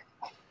cart,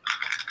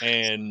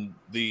 and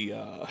the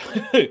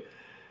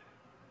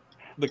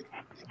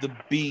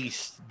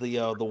beast, the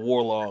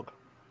warlog,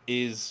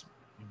 is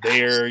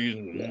there.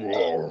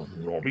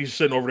 He's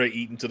sitting over there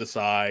eating to the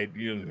side,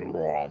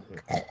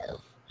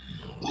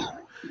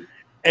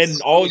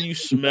 and all you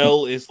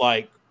smell is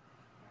like,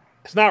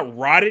 it's not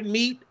rotted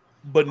meat,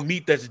 but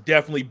meat that's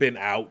definitely been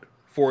out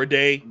for a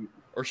day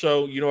or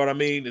so. You know what I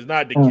mean? It's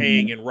not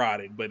decaying and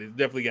rotted, but it's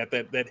definitely got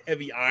that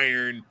heavy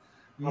iron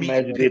meat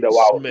Imagine pit that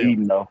while I was smell.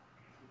 eating though.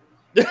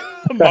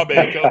 My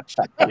bad, coach.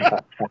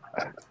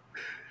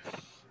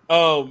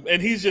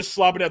 And he's just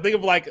slopping out. Think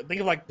of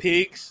like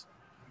pigs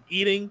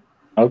eating.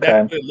 Okay.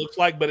 That's what it looks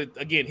like, but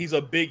again, he's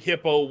a big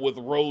hippo with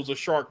rows of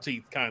shark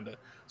teeth, kind of.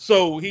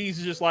 So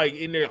he's just like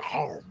in there,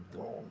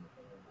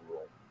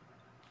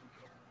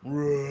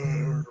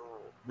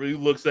 He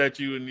looks at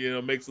you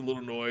and makes a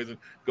little noise and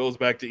goes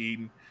back to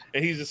eating.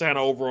 And he's just kind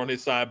of over on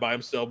his side by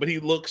himself, but he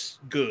looks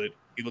good.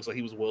 He looks like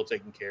he was well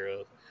taken care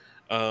of.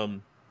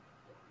 And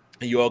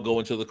you all go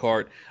into the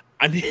cart.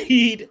 I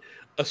need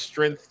a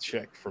strength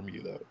check from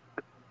you, though.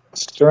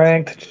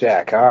 Strength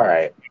check. All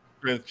right.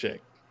 Strength check,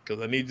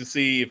 because I need to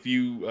see if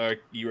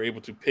you're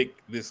able to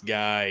pick this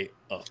guy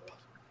up.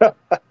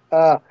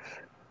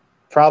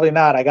 Probably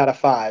not. I got a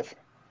 5.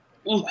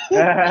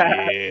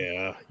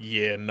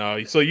 yeah,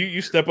 no. So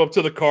you step up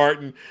to the cart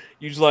and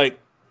you just like,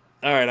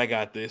 all right, I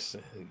got this.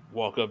 And you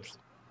walk up.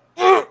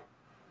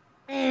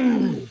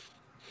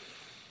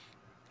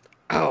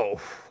 Oh.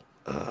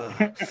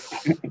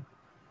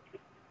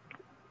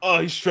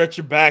 You stretch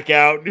your back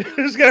out. You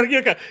just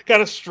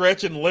gotta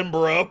stretch and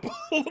limber up a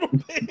little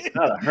bit.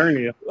 Not a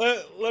hernia.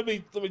 Let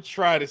me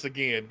try this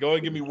again. Go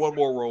and give me one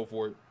more roll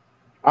for it.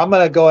 I'm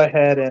gonna go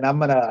ahead and I'm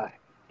gonna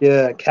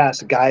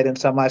cast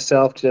guidance on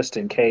myself just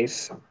in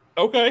case.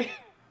 Okay.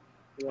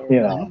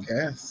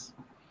 Yes.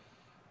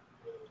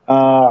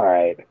 All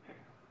right.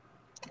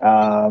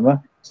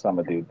 So I'm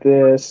gonna do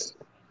this.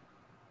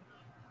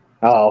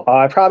 Oh,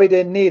 I probably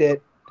didn't need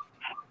it.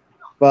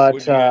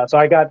 But so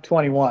I got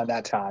 21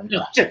 that time.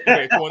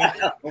 Okay,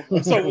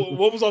 20. So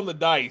what was on the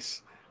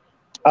dice?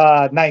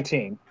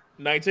 19.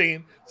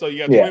 19. So you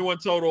got 21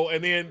 total,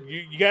 and then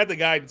you got the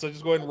guidance. So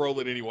just go ahead and roll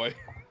it anyway.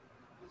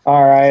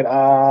 All right.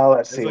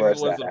 Let's see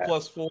where's that.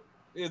 +4?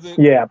 Is it?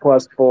 Yeah,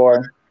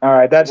 +4. All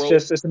right, that's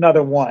just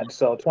another 1,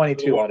 so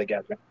 22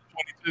 altogether.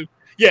 22.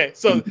 Yeah.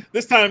 So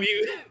this time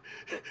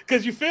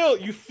because you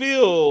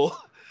feel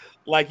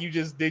like you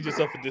just did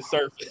yourself a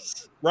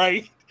disservice,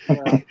 right?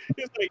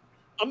 It's like,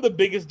 I'm the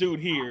biggest dude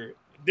here.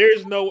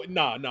 There's no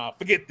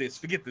forget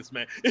this,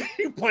 man.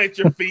 You plant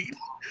your feet,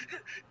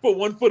 put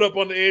one foot up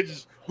on the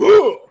edge,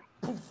 throw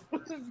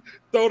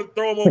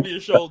them over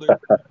your shoulder,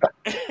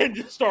 and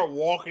just start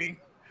walking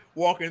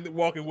with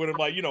him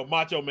like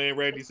Macho Man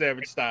Randy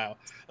Savage style.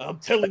 I'm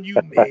telling you,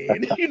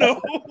 man.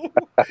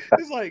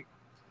 It's like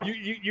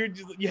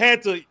you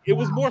had to. It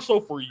was more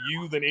so for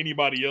you than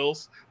anybody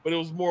else, but it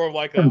was more of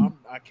like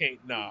I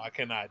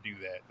cannot do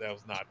that. That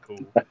was not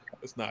cool.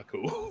 It's not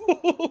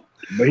cool.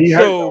 But he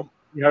hurt.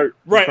 He hurt.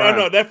 Right. I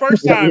know that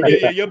first time.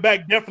 Your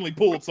back definitely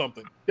pulled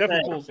something.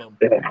 Definitely pulled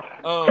something.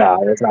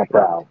 That's not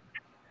proud.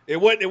 It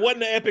wasn't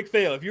an epic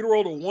fail. If you'd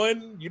rolled a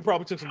 1, you'd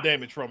probably took some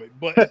damage from it.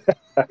 But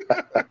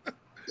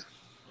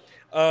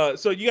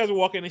so you guys are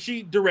walking, and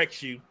she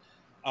directs you,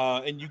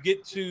 and you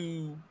get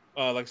to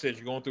like I said,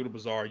 you're going through the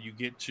bazaar. You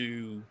get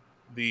to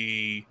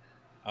the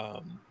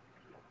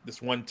this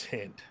one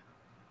tent,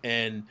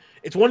 and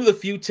it's one of the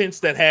few tents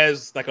that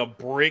has like a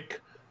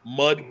brick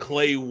mud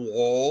clay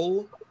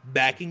wall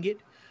backing it.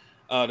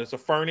 There's a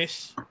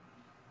furnace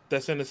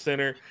that's in the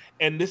center,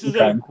 and this is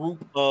a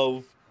group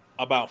of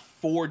about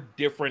 4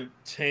 different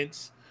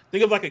tents.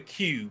 Think of like a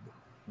cube,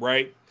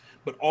 right?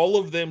 But all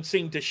of them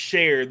seem to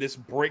share this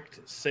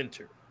bricked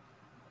center,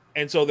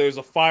 and so there's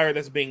a fire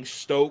that's being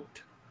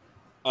stoked.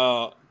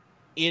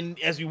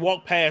 As you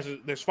walk past,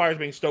 there's fires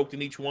being stoked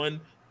in each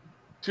one.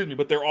 Excuse me,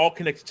 but they're all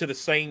connected to the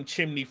same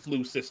chimney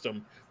flue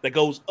system that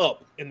goes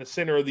up in the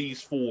center of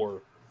these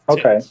 4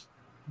 tents,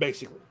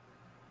 basically.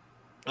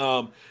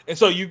 And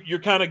so you're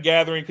kind of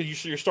gathering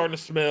because you're starting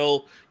to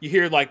smell. You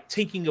hear like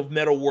tinking of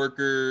metal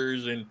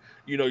workers, and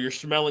you're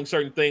smelling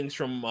certain things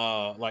from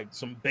like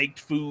some baked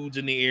foods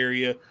in the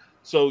area.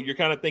 So you're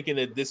kind of thinking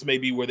that this may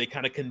be where they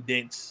kind of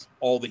condense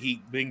all the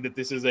heat, being that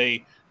this is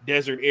a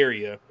desert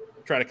area.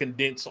 Try to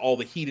condense all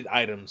the heated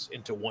items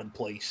into one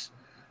place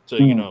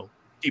to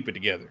keep it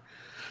together.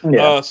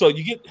 So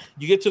you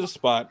get to the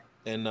spot,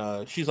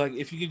 and she's like,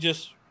 if you could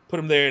just put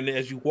them there. And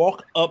as you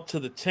walk up to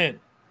the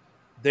tent,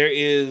 there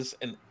is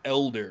an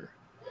elder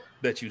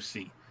that you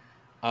see.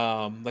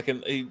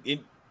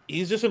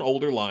 He's just an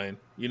older lion.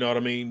 You know what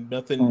I mean?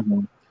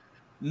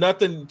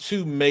 Nothing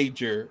too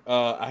major.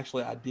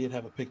 Actually, I did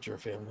have a picture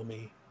of him. Let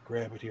me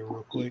grab it here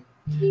real quick.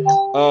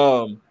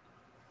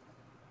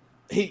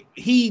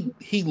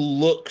 He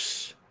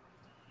looks.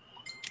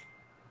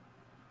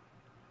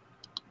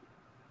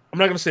 I'm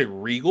not gonna say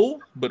regal,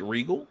 but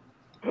regal.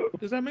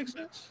 Does that make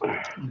sense?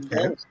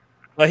 Okay.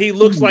 He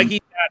looks like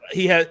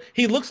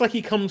he looks like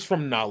he comes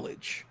from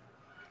knowledge.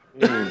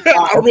 I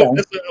don't know if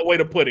that's a way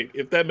to put it.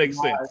 If that makes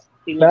sense.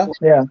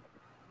 Yeah.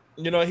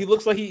 He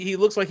looks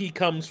like he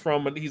comes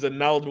from. He's a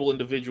knowledgeable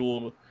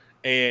individual,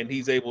 and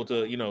he's able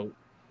to.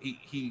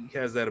 He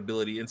has that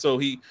ability, and so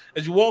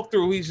as you walk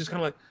through, he's just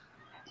kind of like.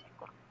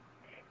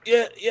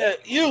 Yeah,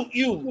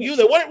 you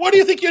there. What do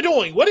you think you're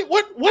doing?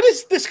 What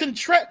is this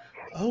contract?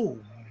 Oh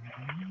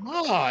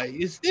my,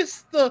 is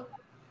this the?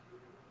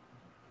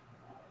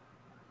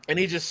 And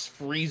he just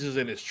freezes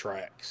in his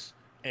tracks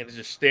and is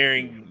just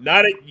staring,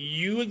 not at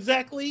you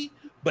exactly,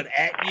 but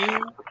at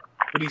you.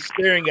 But he's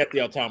staring at the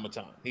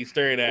automaton. He's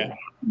staring at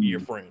your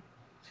friend.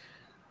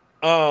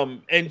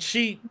 And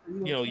she,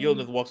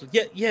 Yilnith walks.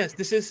 Yes,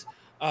 this is,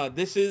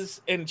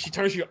 and she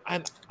turns to you.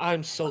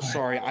 I'm so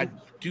sorry. I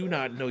do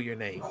not know your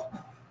name.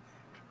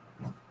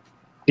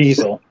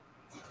 Diesel.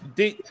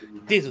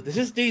 Diesel. This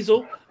is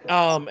Diesel.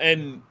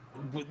 And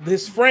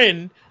This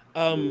friend,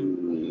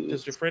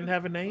 does your friend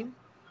have a name?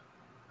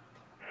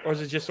 Or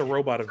is it just a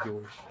robot of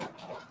yours?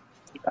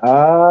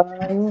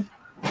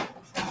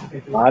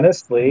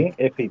 Honestly,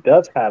 if he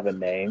does have a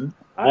name,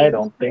 I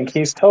don't think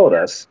he's told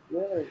us.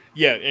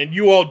 Yeah, and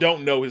you all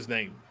don't know his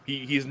name.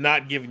 He's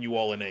not giving you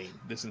all a name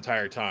this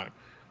entire time,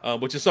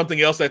 which is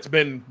something else that's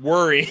been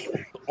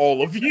worrying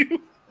all of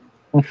you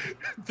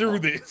through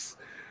this.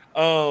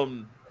 Here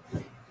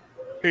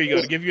you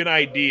go. To give you an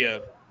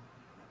idea,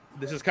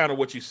 this is kind of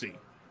what you see.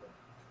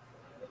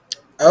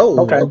 Oh,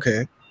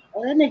 okay.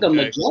 Oh, that nigga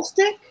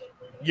Majestic?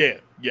 Yeah.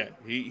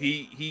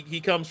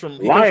 He comes from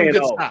Lion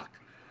good O. stock.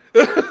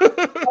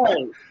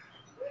 Oh.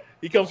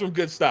 He comes from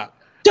good stock.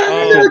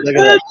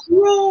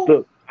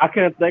 Look, I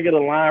can't think of the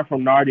line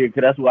from Nardia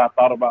because that's what I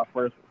thought about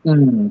first.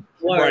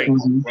 Right.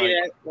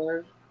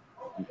 Word.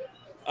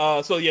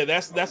 So yeah,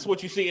 that's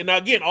what you see. And now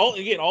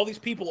all these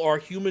people are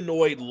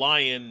humanoid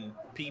lion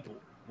people,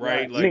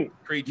 right? Like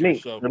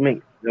creatures.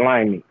 The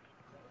lion meat.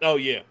 Oh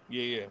yeah.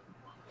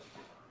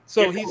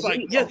 So he's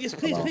like, yes,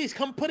 please,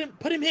 come put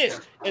him here.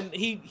 And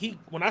he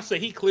when I say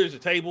he clears the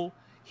table,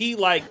 he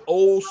like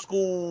old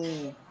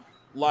school,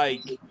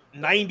 like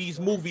 90s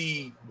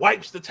movie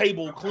wipes the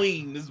table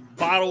clean. There's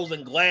bottles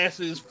and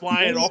glasses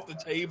flying off the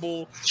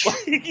table.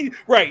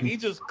 Right, he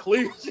just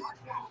clears it.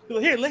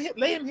 Here,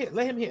 lay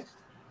him here.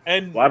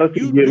 And why does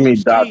he give me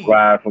Doc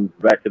Ride from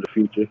Back to the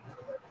Future?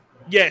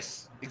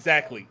 Yes,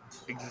 exactly.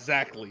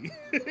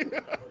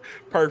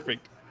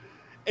 Perfect.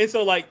 And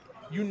so like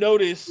you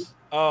notice,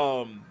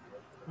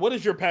 what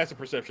is your passive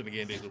perception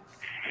again, Diesel?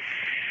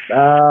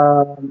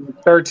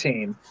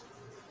 13.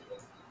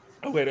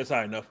 Okay, that's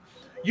high enough.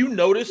 You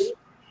notice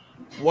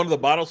one of the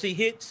bottles he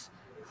hits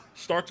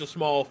starts a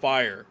small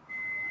fire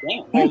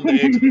on the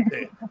edge of the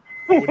tent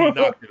when he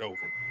knocked it over.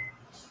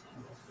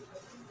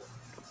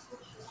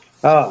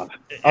 Oh,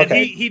 okay. And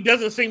he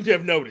doesn't seem to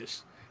have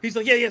noticed. He's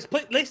like, yes,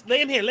 lay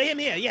him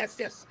here. Yes.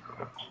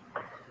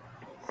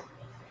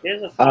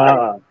 There's a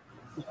fire.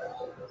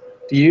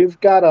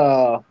 You've got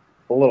a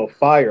little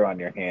fire on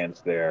your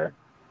hands there.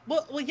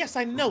 Well, yes,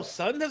 I know,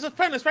 son. There's a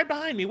furnace right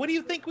behind me. Where do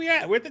you think we're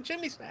at? We're at the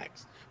chimney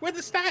stacks. We're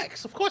the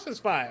stacks. Of course there's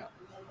fire.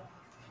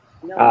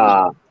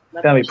 Let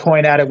me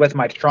point at it with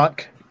my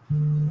trunk.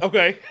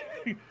 Okay.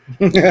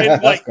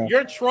 And like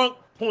your trunk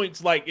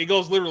points, like it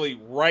goes literally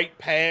right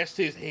past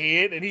his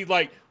head, and he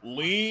like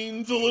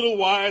leans a little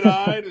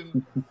wide-eyed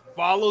and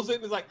follows it,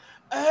 and is like,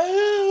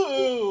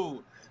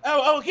 oh,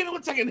 give me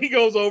 1 second. He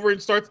goes over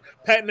and starts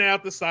patting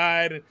out the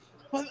side. And,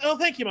 well,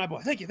 thank you, my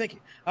boy. Thank you.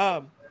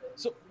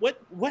 So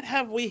what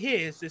have we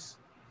here? Is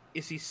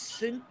he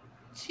sentient?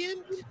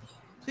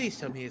 Please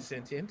tell me he's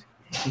sentient.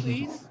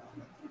 Please.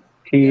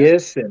 He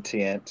is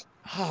sentient.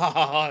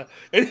 And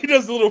he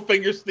does a little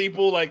finger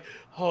steeple, like,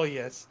 oh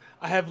yes,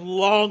 I have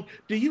long.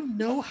 Do you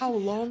know how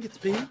long it's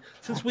been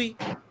since we?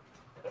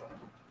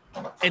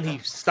 And he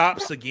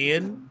stops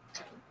again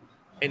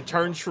and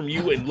turns from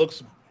you and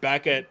looks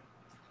back at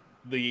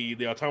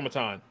the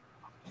automaton.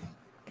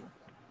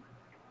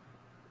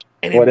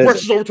 And he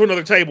rushes over to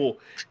another table,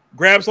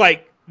 grabs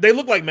they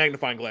look like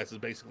magnifying glasses,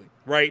 basically,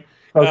 right?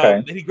 Okay.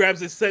 And he grabs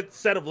this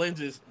set of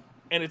lenses,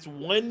 and it's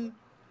one.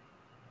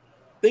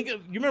 You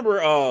remember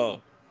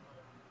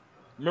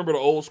the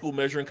old school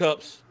measuring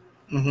cups,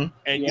 and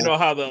you know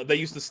how they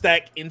used to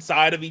stack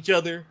inside of each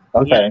other,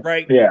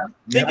 right? Yeah.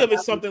 Think of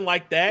it something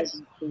like that,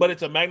 but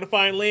it's a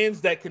magnifying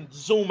lens that can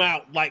zoom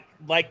out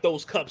like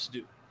those cups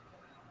do.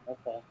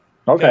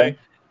 Okay.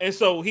 And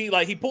so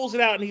he pulls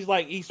it out and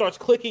he starts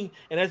clicking,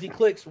 and as he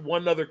clicks,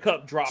 one other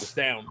cup drops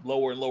down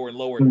lower and lower and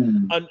lower,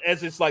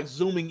 as it's like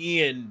zooming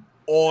in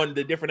on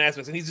the different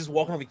aspects. And he's just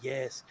walking over.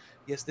 Yes,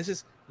 this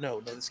is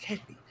no, this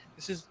can't be.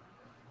 This is,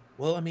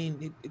 well, I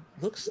mean, it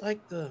looks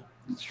like the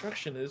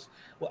instruction is.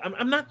 Well,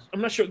 I'm not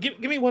sure. Give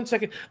me 1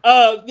 second.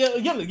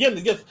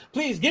 Yes,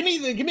 please give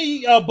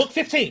me book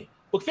 15.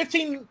 Book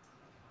 15.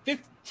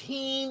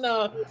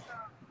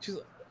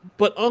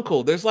 But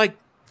uncle, there's like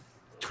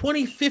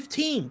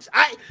 2015s.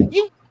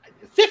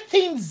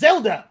 15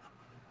 Zelda.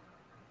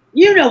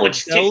 You know what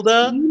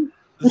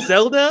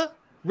Zelda?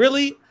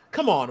 Really?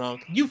 Come on,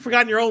 Unc. You've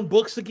forgotten your own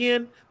books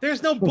again?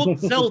 There's no book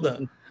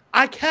Zelda.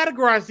 I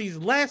categorized these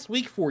last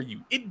week for you.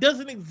 It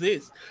doesn't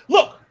exist.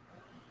 Look.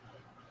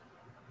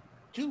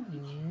 Do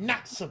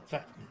not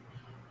subtract me.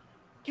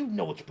 You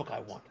know which book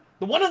I want.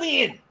 The one on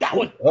the end. That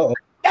one. That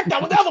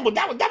one. The other one.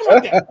 That one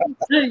right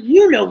there.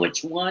 You know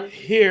which one.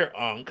 Here,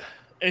 Unc.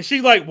 And she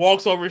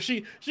walks over.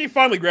 She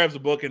finally grabs a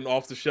book and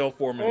off the shelf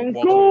for him and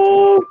walks over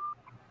to him.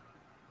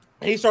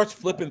 And he starts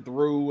flipping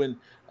through, and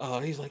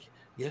he's like,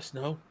 yes,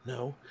 no.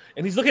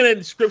 And he's looking at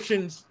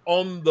inscriptions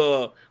on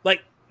the,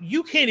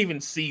 you can't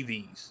even see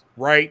these,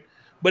 right?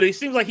 But it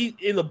seems like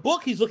in the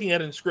book, he's looking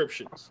at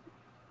inscriptions.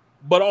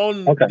 But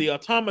on the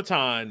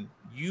automaton,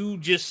 you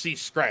just see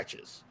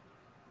scratches,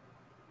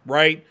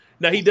 right?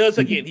 Now, he does,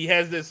 again, he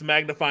has this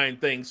magnifying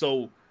thing.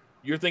 So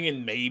you're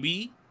thinking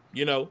maybe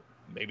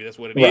that's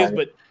what it is.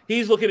 But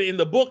he's looking in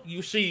the book,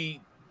 you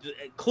see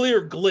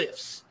clear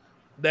glyphs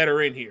that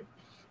are in here.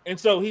 And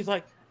so he's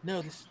like,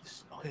 no, this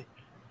okay.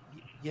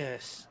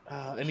 Yes.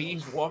 And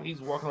he's walking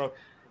around,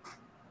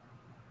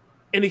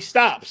 and he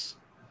stops,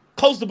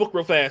 closes the book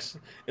real fast,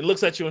 and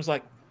looks at you and is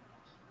like,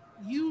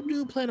 "You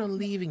do plan on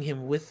leaving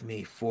him with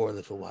me for a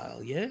little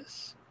while,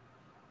 yes?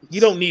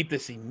 You don't need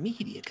this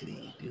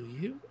immediately, do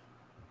you?"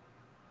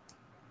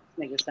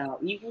 Nigga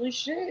sound evil as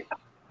shit.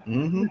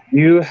 Mm-hmm.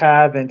 You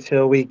have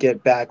until we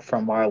get back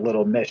from our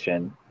little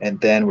mission, and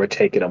then we're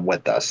taking him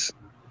with us.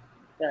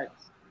 That's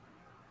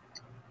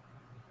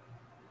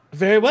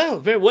Very well.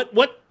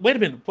 What? Wait a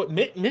minute. What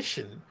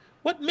mission?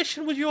 What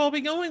mission would you all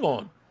be going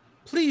on?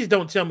 Please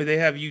don't tell me they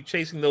have you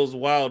chasing those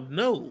wild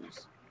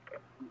gnolls.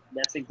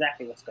 that's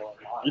exactly what's going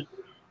on.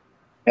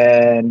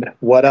 And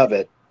what of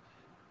it?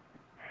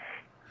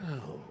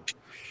 Oh,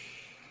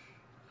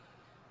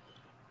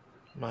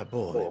 my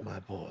boy, my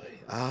boy.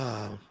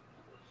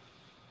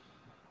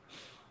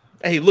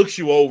 And he looks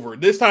you over.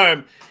 This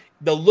time,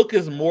 the look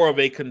is more of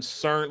a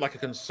concern, like a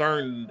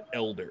concerned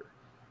elder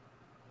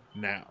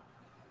now.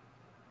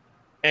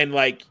 And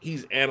like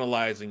he's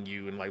analyzing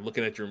you and like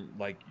looking at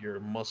your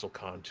muscle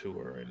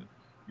contour and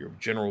your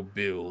general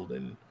build,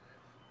 and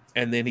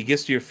then he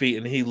gets to your feet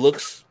and he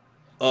looks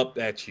up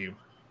at you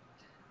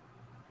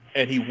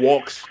and he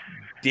walks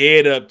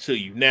dead up to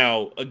you.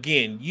 Now,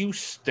 again, you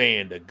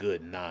stand a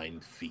good 9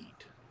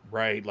 feet,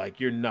 right? Like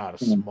you're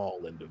not a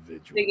small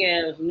individual. Big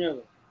ass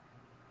no.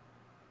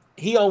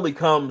 He only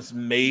comes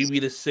maybe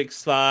to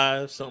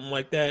 6'5", something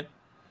like that.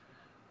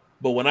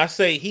 But when I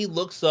say he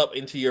looks up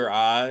into your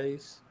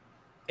eyes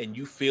and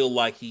you feel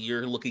like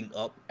you're looking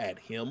up at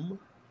him.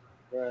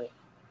 Right.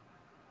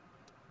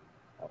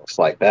 It's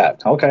like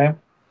that. Okay.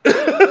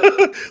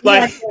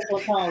 Like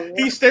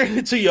he's staring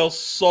into your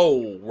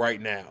soul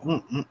right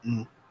now.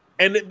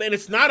 And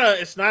it's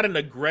not an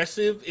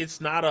aggressive, it's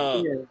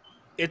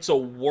a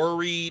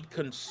worried,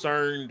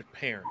 concerned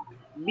parent.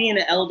 Being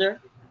an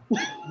elder.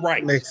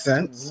 Right. Makes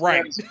sense.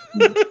 Right.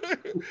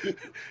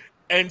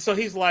 And so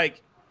he's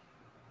like,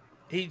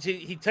 he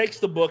takes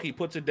the book, he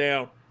puts it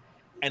down,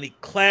 and he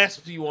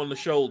clasps you on the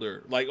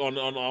shoulder, like on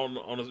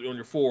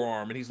your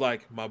forearm, and he's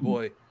like, "My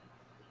boy,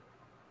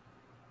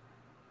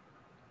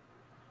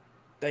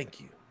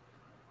 thank you,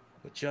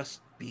 but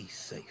just be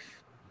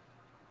safe.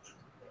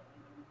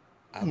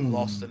 I've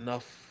lost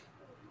enough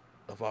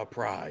of our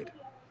pride."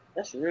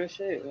 That's real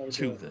shit. Right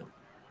to there. them.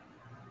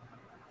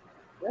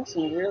 That's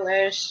some real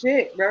ass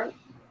shit, bro.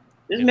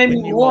 This And made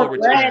when me you more all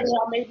glad return-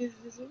 that I made this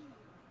decision.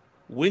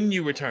 When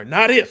you return,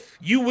 not if,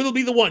 you will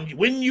be the one.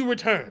 When you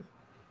return,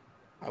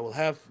 I will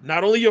have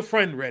not only your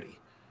friend ready,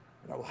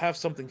 but I will have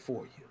something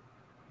for you.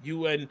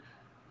 You and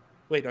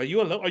wait, are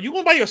you alone? Are you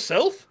going by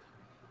yourself?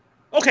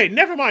 Okay,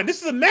 never mind.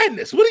 This is a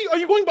madness. What are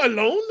you going by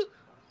alone?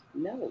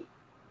 No.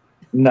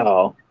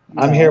 No,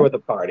 I'm here with a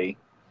party.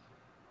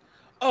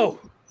 Oh,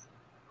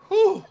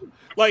 whew.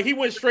 Like he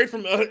went straight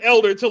from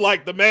elder to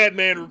like the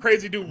madman or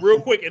crazy dude real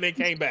quick, and then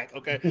came back.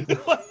 Okay,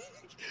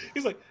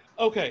 he's like,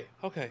 okay.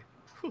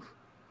 Whew.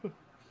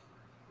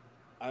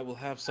 I will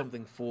have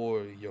something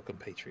for your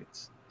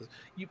compatriots.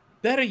 You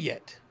better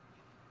yet.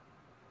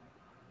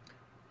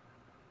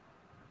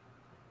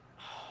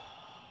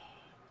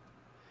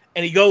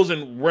 And he goes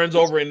and runs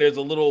over, and there's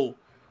a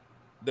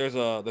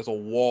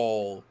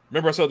wall.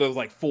 Remember I said there's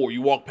like 4.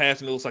 You walk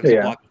past and it looks like it's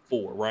a block of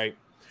 4, right?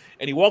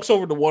 And he walks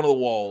over to one of the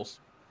walls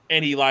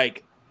and he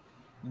like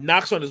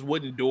knocks on his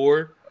wooden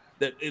door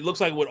that it looks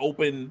like it would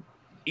open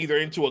either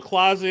into a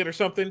closet or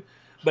something,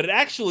 but it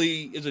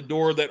actually is a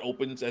door that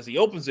opens as he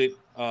opens it,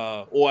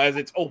 or as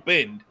it's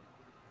opened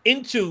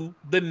into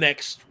the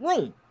next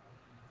room.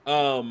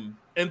 And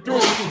through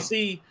it you can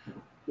see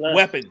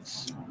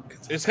weapons.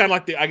 It's kind of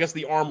like the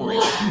armory,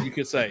 you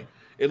could say.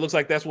 It looks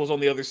like that's what's on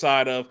the other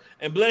side of,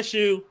 and bless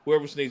you,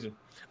 whoever's sneezing.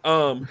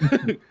 But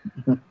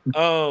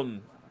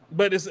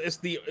it's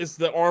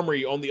the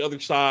armory on the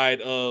other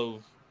side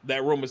of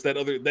that room. It's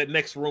that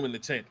next room in the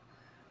tent.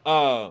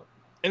 And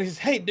he says,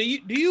 "Hey, do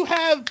you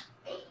have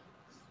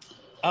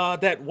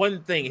that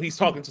one thing?" And he's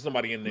talking to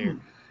somebody in there,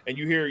 and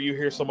you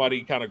hear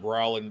somebody kind of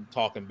growling,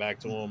 talking back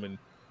to him, and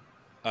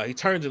he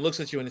turns and looks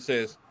at you and he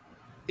says,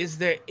 "Is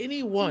there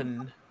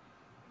anyone?"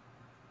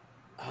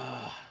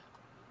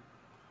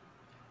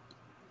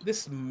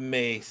 This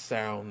may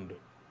sound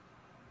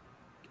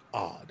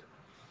odd.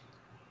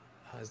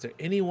 Is there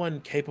anyone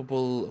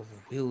capable of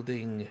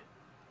wielding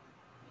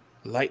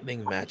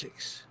lightning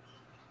magics?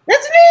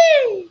 That's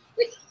me!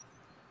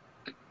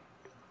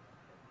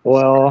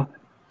 Well,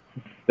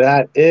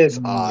 that is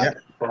odd,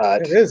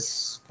 but it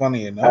is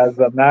funny enough. As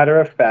a matter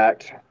of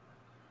fact,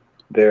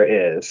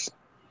 there is.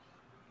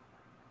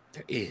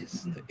 There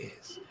is.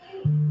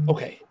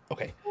 Okay.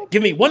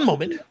 Give me one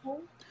moment.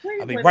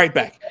 I'll be right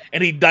back.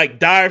 And he like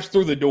dives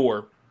through the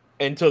door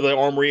into the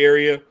armory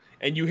area,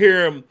 and you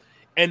hear him,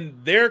 and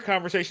their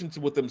conversations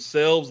with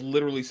themselves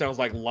literally sounds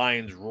like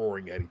lions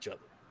roaring at each other.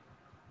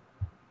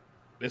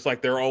 It's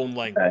like their own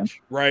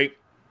language, right?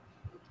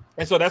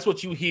 And so that's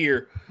what you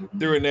hear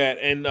during that.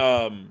 And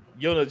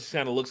Yona just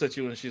kind of looks at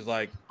you and she's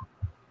like,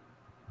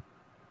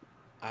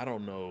 "I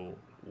don't know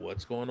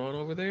what's going on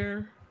over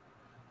there,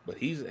 but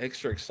he's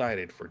extra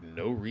excited for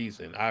no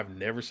reason. I've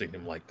never seen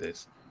him like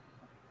this.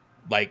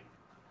 Like,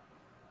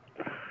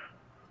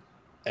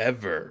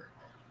 ever.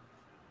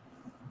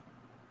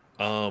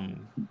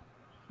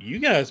 You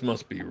guys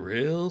must be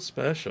real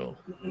special.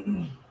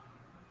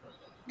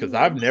 Because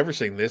I've never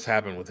seen this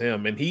happen with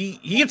him. And he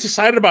gets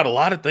excited about a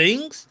lot of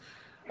things.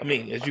 I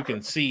mean, as you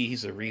can see,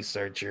 he's a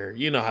researcher.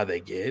 You know how they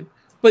get.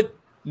 But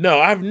no,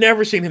 I've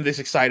never seen him this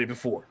excited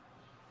before.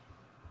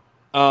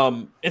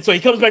 And so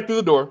he comes back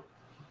through the door.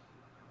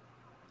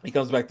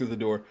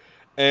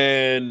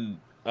 And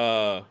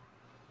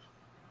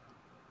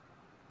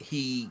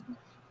he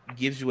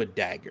gives you a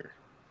dagger.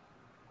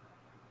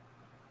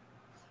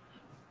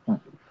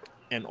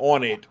 And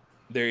on it,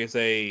 there is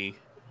a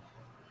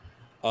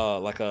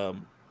it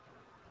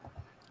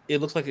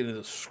looks like an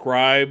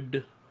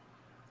inscribed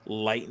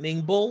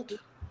lightning bolt.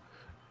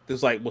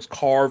 There's was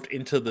carved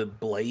into the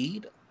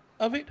blade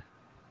of it.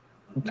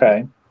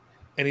 Okay.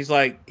 And he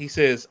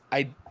says,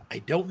 I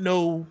don't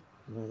know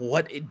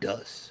what it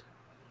does.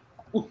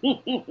 So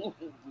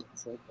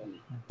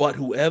funny. But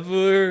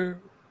whoever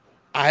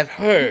I've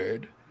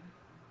heard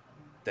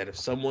that if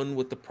someone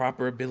with the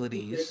proper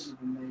abilities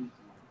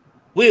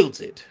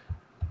wields it,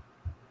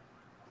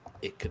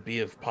 it could be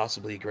of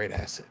possibly a great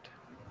asset.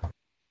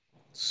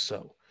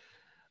 So,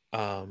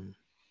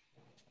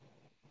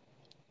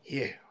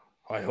 yeah,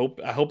 I hope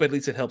at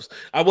least it helps.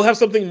 I will have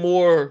something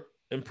more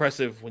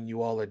impressive when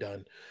you all are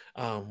done,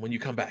 when you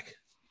come back.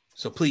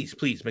 So please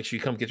make sure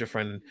you come get your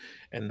friend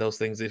and those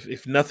things.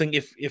 If nothing,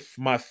 if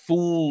my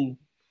fool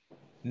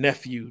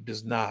nephew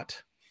does not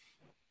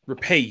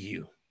repay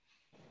you,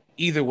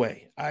 either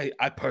way, I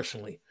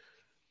personally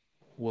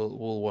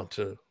will want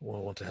to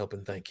help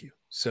and thank you.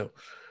 So,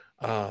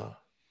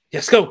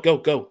 yes,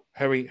 go.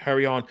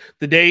 Hurry on.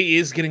 The day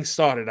is getting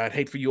started. I'd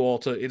hate for you all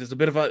to. It is a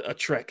bit of a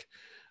trek.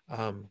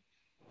 I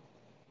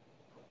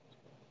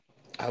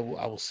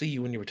will see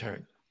you when you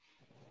return.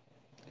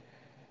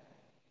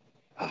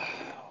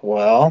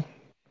 Well,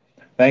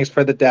 thanks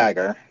for the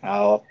dagger.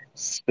 I'll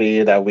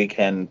see that we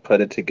can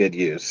put it to good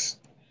use.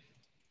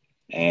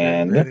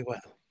 And very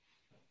well.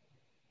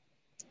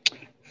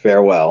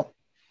 Farewell.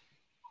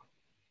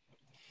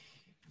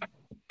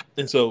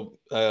 And so,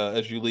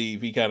 as you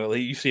leave, he kind of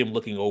you see him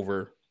looking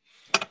over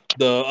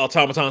the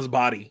automaton's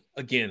body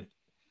again.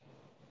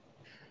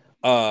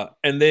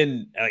 And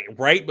then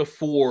right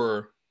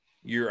before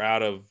you're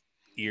out of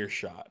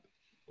earshot,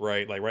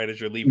 right? Right as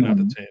you're leaving out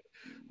the tent,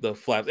 the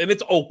flaps, and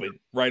it's open,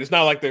 right? It's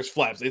not like there's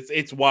flaps.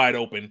 It's wide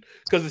open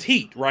because it's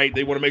heat, right?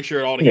 They want to make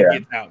sure all the heat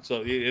gets out,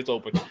 so it's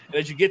open. And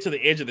as you get to the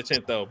edge of the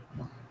tent, though,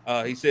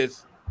 he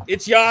says,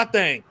 "It's your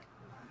thing."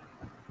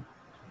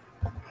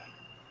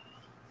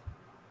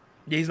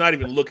 He's not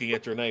even looking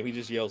at your name. He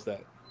just yells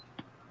that.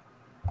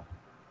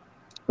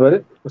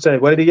 What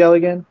did he yell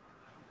again?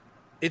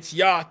 It's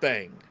your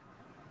thing.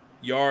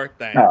 Your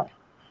thing. Oh.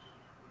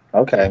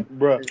 Okay.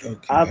 Bro,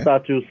 Okay. I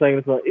thought you were saying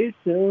the song. It's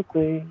your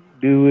thing.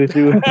 Do it.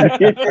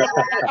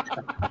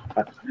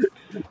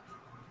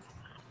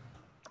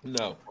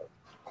 No.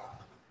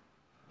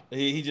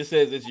 He just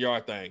says it's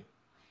your thing.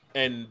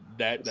 And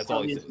that's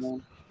all he says.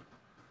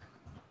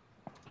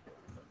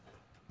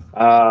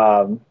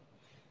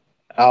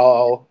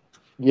 I'll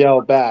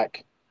yell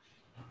back.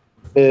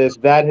 Is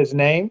that his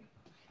name?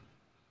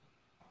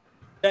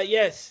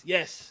 Yes.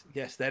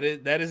 That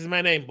is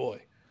my name,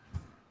 boy.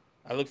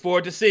 I look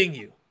forward to seeing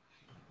you.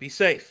 Be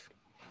safe.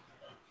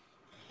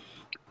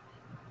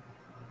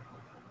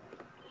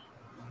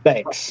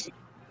 Thanks.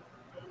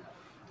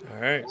 All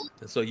right.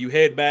 And so you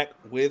head back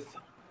with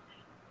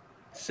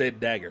said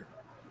dagger.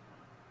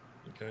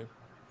 Okay.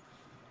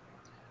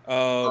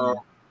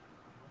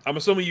 I'm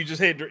assuming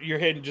you're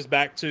heading just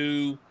back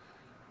to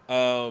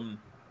the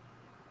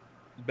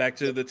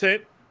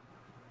tent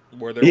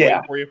where they're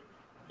waiting for you.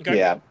 Okay.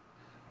 Yeah.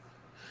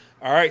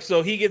 All right.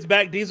 So he gets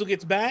back. Diesel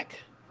gets back.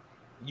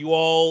 You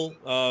all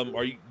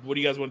what do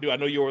you guys want to do? I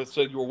know you were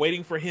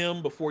waiting for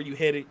him before you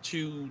headed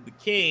to the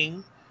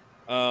king.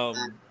 Yelna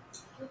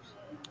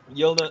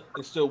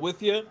is still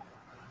with you.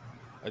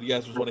 Do you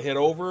guys just want to head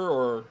over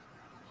or?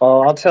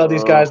 I'll tell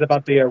these guys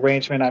about the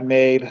arrangement I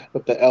made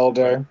with the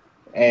elder,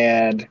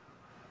 and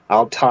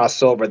I'll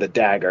toss over the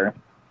dagger.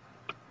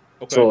 Okay.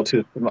 It's a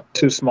little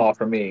too small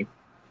for me.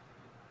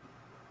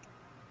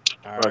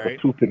 All like right. a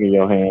toothpick in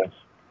your hands.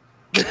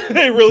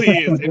 It really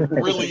is. It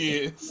really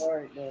is.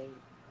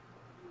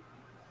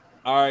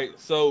 All right.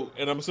 So,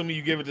 and I'm assuming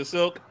you give it to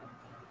Silk.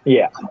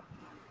 Yeah.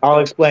 I'll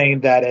explain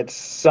that it's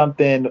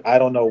something, I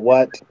don't know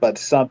what, but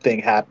something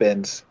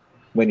happens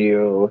when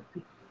you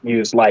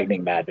use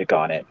lightning magic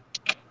on it.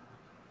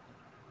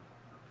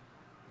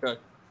 Okay.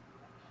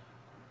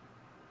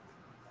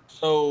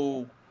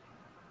 So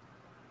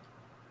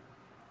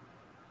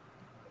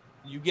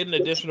you get an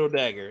additional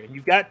dagger, and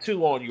you've got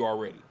 2 on you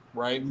already,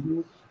 right?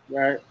 Mm-hmm.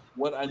 Right.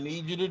 What I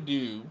need you to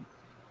do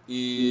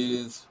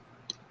is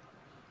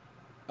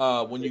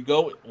when you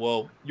go,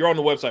 well, you're on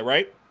the website,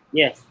 right?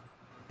 Yes.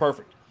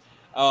 Perfect.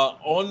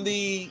 On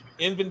the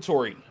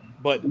inventory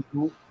button,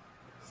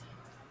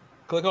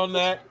 click on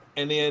that,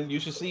 and then you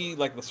should see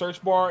like the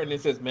search bar, and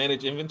it says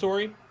Manage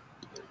Inventory.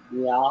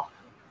 Yeah.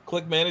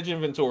 Click Manage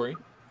Inventory,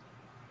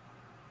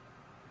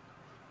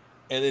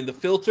 and then the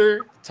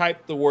filter,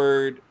 type the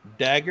word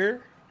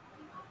dagger.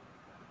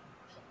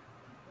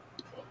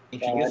 You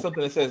should get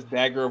something that says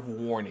Dagger of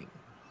Warning.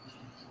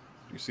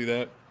 You see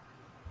that?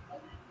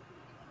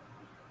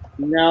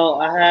 No,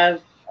 I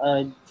have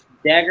a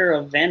Dagger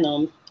of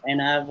Venom,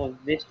 and I have a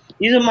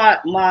These are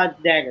my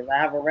daggers. I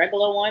have a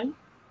regular one.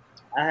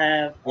 I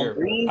have a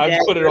green I dagger.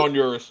 just put it on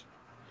yours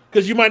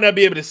because you might not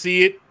be able to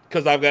see it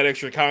because I've got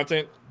extra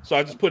content. So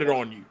I just put it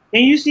on you.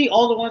 Can you see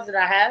all the ones that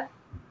I have?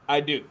 I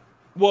do.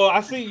 Well,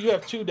 I see you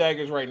have 2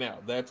 daggers right now.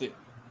 That's it.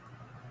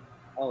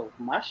 Oh,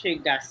 my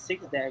shit got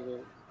 6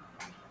 daggers.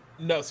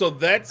 No, so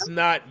that's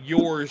not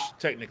yours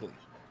technically.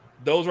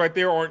 Those right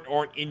there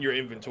aren't in your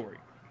inventory.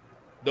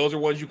 Those are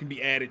ones you can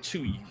be added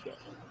to you though.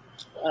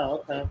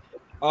 Oh, okay.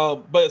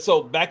 But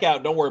so back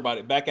out. Don't worry about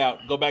it. Back out.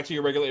 Go back to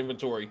your regular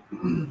inventory.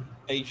 And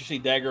you should see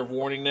Dagger of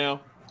Warning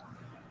now.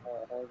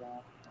 Hold on.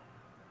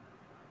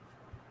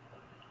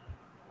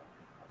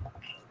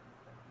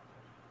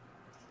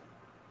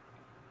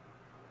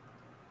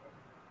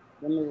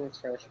 Let me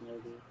refresh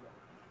maybe.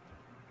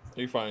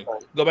 You're fine.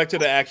 Go back to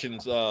the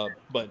actions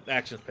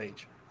actions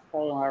page.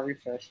 Hold on, I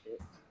refreshed it.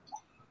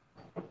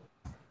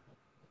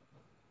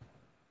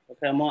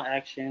 Okay, I'm on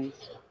actions.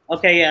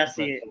 Okay, yeah, I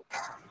see it.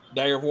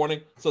 Dagger of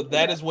Warning. So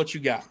that is what you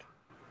got.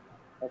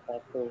 Okay,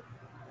 cool.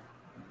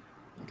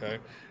 Okay.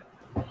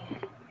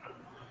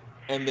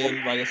 And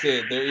then, like I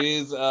said, there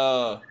is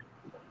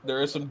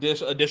some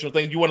additional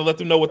things. You want to let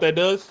them know what that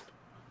does?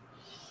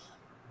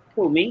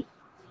 Who, me?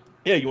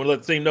 Yeah, you want to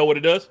let the team know what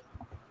it does?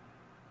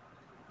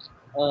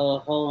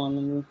 Hold on,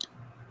 let me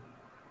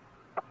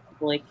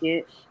click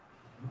it.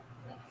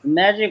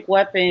 Magic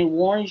weapon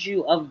warns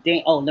you of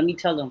danger. Oh, let me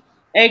tell them.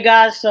 Hey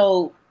guys,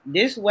 so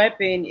this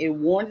weapon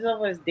warns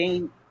us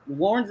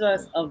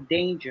of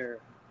danger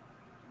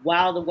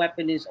while the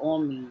weapon is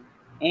on me,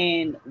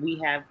 and we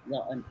have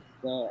the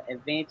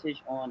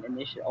advantage on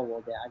initiative. Oh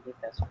well, I guess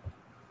that's.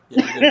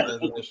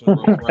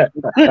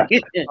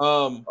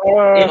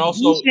 And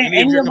also,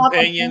 any of your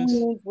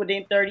companions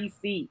within 30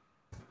 feet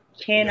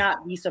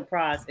cannot be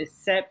surprised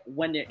except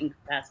when they're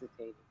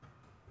incapacitated.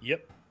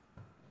 Yep.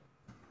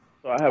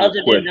 So I have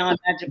other than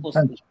non-magical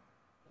sleep.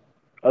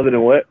 Other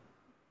than what?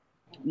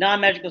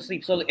 Non-magical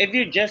sleep. So if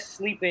you're just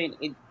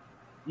sleeping,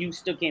 you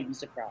still can't be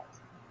surprised.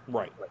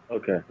 Right.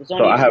 Okay.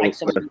 So I have a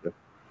question.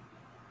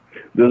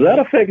 Does that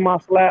affect my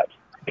slaps?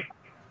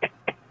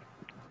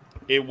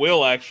 It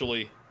will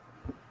actually.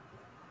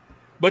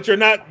 But you're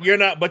not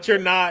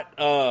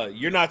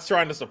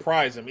trying to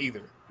surprise him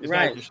either. It's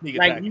right. not your sneak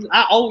attack.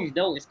 I always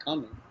know it's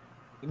coming.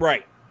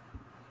 Right.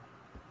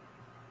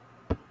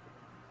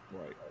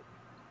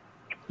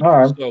 All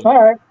right. So,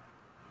 all right.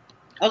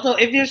 Also,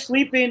 if you're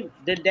sleeping,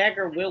 the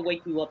dagger will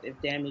wake you up if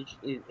damage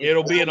is.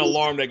 It'll be an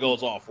alarm that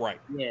goes off, right?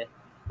 Yeah.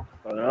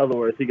 In other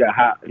words, he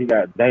got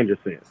danger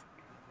sense.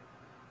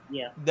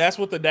 Yeah. That's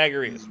what the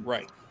dagger is,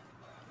 right?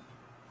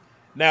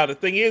 Now the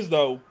thing is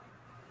though,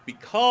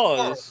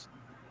 because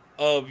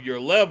of your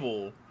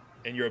level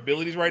and your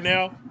abilities right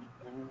now,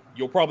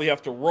 you'll probably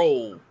have to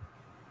roll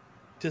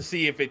to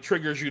see if it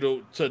triggers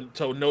you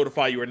to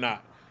notify you or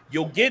not.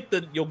 You'll get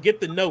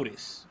the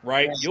notice,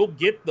 right? Yeah. You'll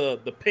get the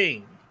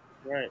ping,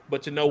 right?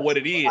 But to know what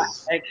it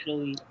is,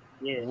 actually,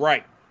 yeah,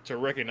 right? To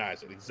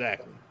recognize it,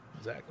 exactly.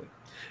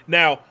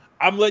 Now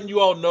I'm letting you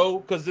all know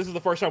because this is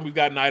the first time we've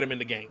got an item in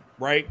the game,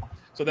 right?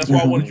 So that's why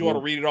I wanted you all to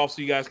read it off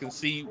so you guys can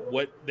see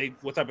what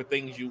type of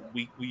things you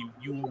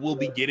will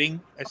be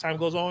getting as time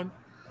goes on.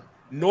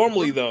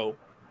 Normally though,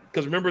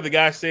 because remember the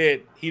guy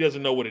said he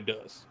doesn't know what it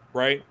does,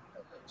 right?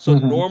 So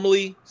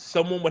normally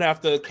someone would have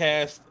to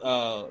cast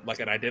like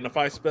an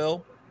identify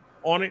spell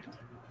on it,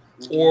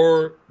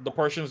 or the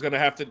person is gonna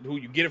have to who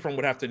you get it from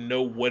would have to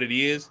know what it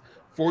is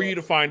for you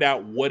to find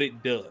out what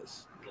it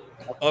does.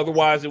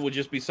 Otherwise, it would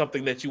just be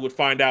something that you would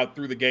find out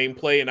through the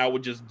gameplay, and I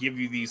would just give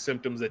you these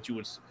symptoms that you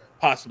would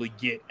possibly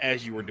get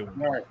as you were doing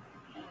it.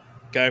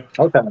 Okay.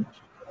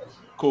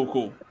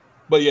 Cool.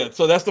 But yeah,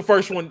 so that's the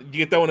first one. You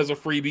get that one as a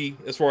freebie,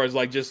 as far as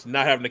like just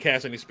not having to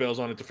cast any spells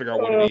on it to figure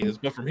out what it is.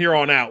 But from here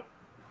on out,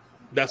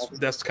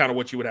 that's kind of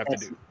what you would have to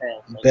do.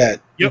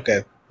 That yep.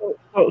 Okay.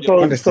 So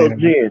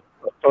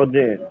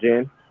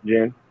Jen,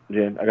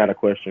 I got a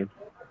question.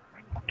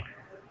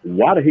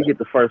 Why did he get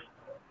the first?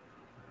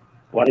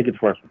 Why did he get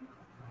the first one?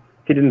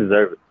 He didn't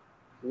deserve it.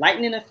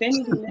 Lightning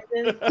affinity,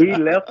 nigga. He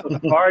left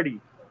the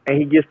party and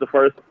he gets the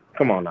first.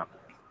 Come on now.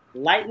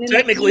 Lightning.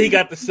 Technically, he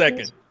got the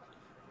second.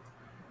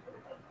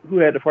 Who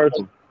had the first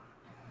one?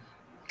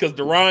 Because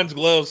Daron's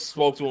gloves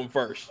spoke to him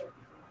first.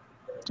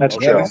 That's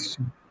true.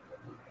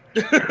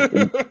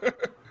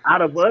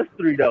 Out of us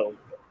three, though,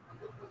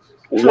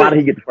 why did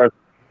he get the first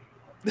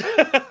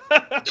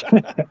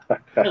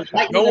one?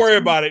 Don't worry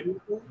about it.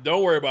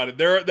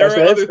 There are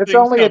other things. It's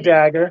only coming. a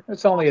dagger.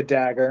 It's only a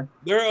dagger.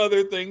 There are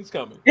other things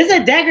coming. It's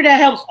a dagger that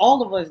helps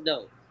all of us,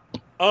 though.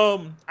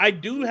 I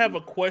do have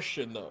a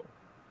question though.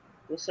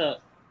 What's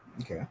up?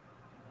 Okay.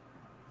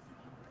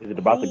 Is it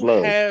about the Who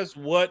gloves? has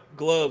what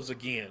gloves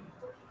again?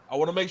 I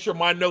want to make sure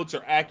my notes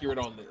are accurate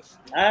on this.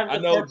 I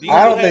know.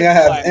 I don't think I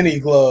have black. any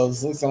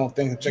gloves. At least I don't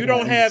think. You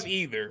don't have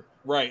either,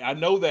 right? I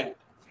know that.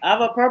 I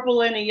have a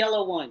purple and a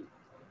yellow one.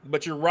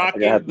 But you're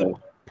rocking the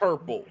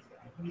purple,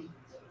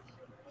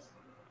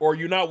 or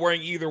you're not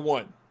wearing either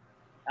one.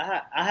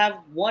 I have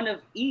one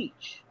of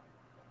each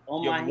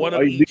on my. One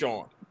of each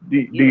on. Do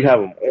you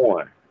have them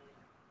on?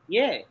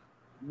 Yeah,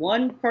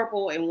 one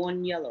purple and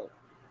one yellow.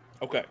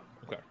 Okay.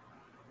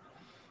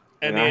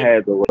 And then I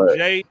had the what?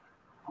 Jay,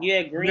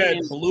 yeah, green you had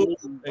and blue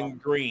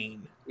and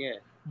green. Yeah,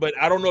 but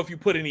I don't know if you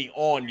put any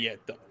on yet,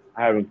 though.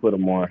 I haven't put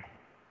them on.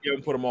 You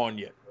haven't put them on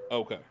yet.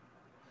 Okay.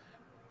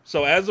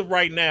 So as of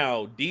right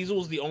now,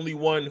 Diesel's the only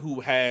one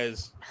who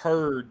has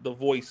heard the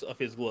voice of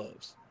his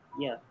gloves.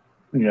 Yeah.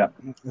 Yeah.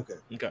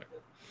 Okay.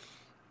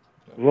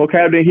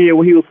 Voqab didn't hear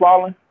when he was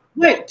falling.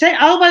 Wait,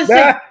 I was about to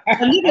say, a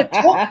nigga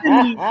talk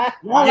to me.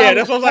 Yeah,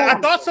 that's what I was like. I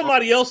thought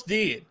somebody else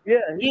did. Yeah.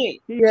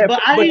 But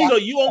so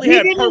you only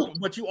had purple,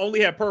 but you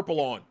only had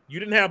purple on. You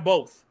didn't have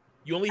both.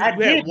 You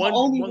had one.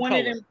 Only one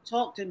wanted color. him to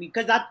talk to me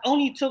because I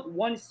only took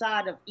one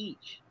side of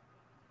each.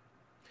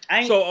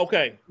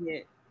 Okay. Yeah.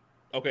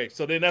 Okay,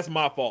 so then that's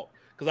my fault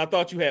because I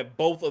thought you had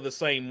both of the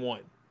same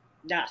one.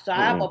 Nah, so I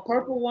have a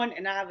purple one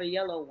and I have a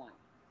yellow one.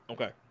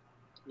 Okay.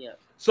 Yeah.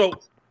 So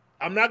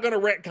I'm not gonna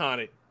retcon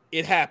it.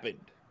 It happened.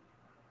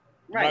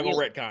 Right. I'm not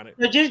gonna retcon it.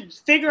 So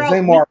just figure out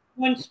which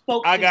one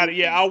spoke. I got it.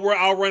 Yeah, I'll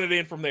run it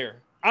in from there.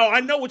 I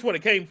know which one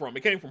it came from.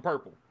 It came from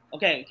purple.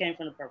 Okay, it came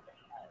from the purple.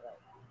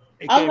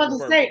 I was about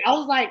to say, I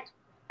was like,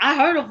 I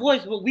heard a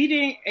voice, but we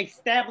didn't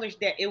establish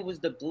that it was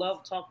the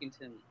glove talking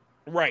to me.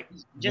 Right.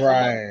 Just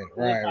right.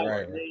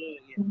 Yeah.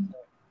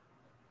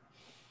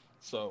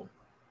 So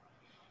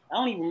I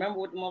don't even remember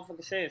what the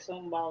motherfucker said.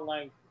 Something about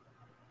like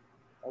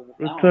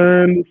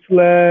return the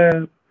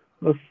slab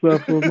or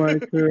suffer my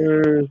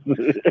curse.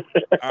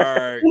 All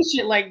right.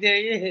 Shit like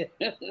that,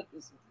 yeah.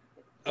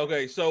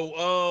 Okay, so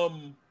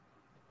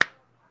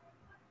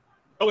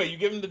okay, you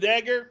give him the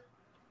dagger.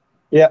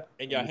 Yeah.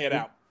 And y'all head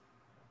out.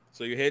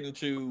 So you're heading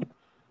to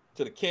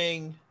the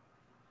king.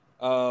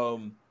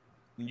 When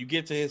you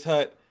get to his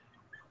hut,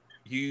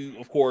 you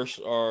of course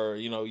are,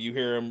 you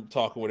hear him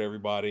talking with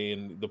everybody,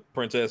 and the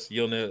princess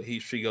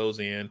Yelena, she goes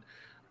in,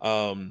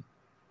 and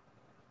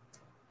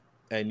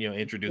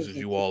introduces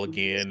you all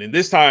again. And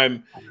this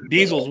time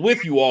Diesel's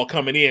with you all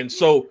coming in.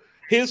 So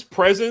his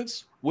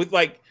presence with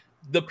like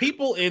the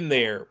people in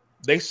there,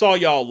 they saw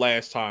y'all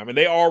last time and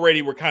they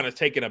already were kind of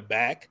taken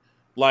aback,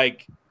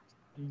 like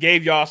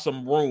gave y'all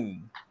some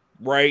room,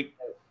 right?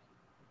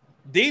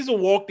 Diesel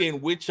walked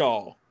in with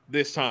y'all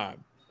this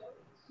time.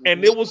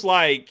 And it was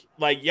like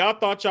y'all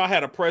thought y'all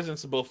had a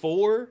presence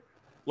before,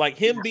 like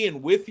him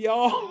being with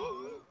y'all.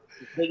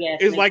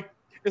 It's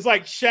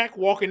like Shaq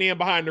walking in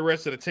behind the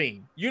rest of the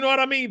team. You know what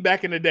I mean?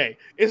 Back in the day,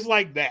 it's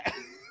like that.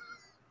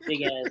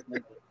 Big ass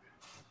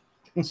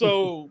nigga.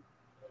 So,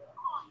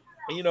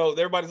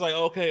 everybody's like,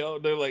 okay,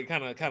 they're like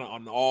kind of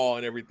on awe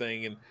and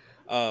everything, and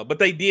but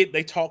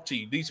they talked to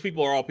you. These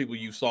people are all people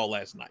you saw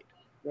last night,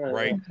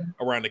 right?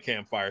 Around the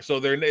campfire. So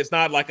it's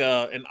not like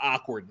an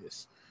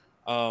awkwardness.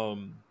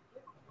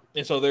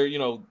 And so they're,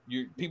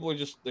 people are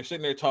they're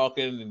sitting there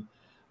talking, and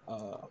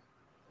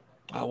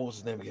what was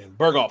his name again?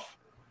 Berghoff.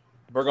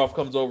 Berghoff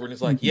comes over and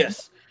is like,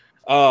 yes,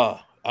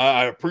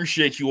 I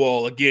appreciate you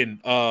all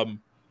again.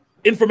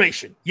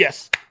 Information.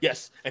 Yes.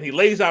 And he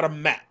lays out a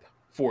map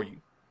for you,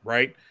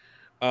 right?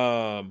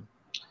 And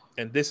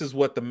this is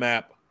what the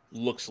map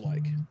looks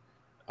like.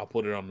 I'll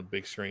put it on the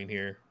big screen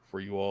here for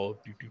you all.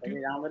 Put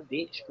it on the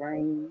big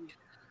screen.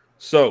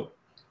 So,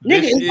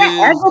 nigga, is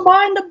that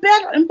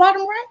Agrabah in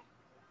bottom right?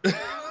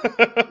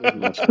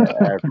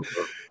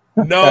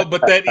 No,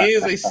 but that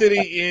is a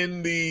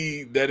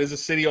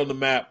city on the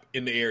map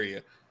in the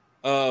area.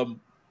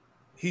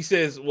 He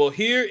says, well,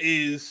 here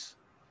is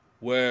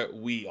where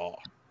we are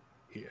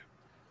here.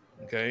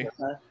 Okay.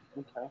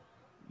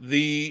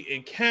 The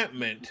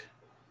encampment,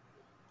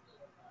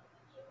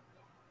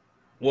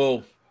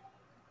 well,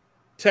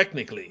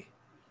 technically,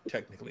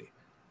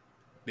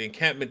 the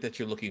encampment that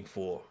you're looking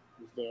for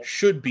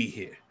should be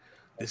here.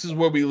 This is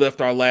where we left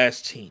our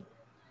last team.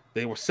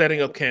 They were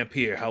setting up camp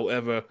here.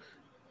 However,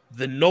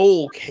 the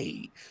Knoll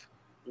Cave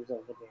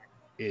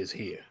is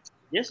here.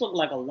 This looked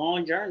like a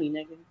long journey,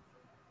 nigga.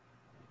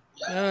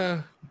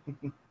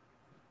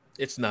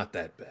 It's not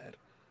that bad.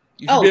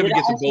 You should be able to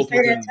get to both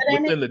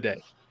within the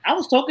day. I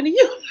was talking to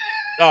you.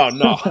 Oh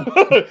no!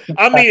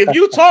 I mean, if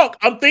you talk,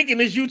 I'm thinking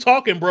it's you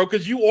talking, bro,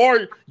 because you are.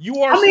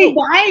 I mean,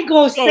 but I ain't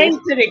gonna say to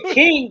the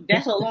king,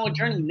 "That's a long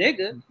journey,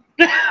 nigga."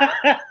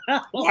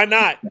 Why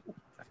not?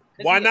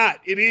 Why not?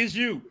 It is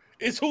you.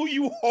 It's who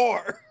you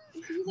are.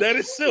 That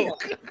is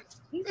Silk.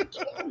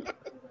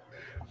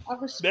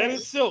 That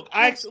is Silk.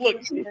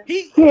 Look.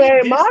 He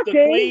dissed the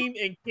queen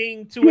and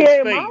king to his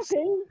face.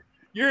 You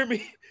hear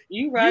me?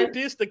 You right.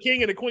 You dissed the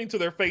king and the queen to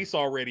their face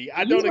already.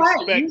 I don't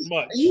expect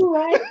much. You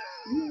right.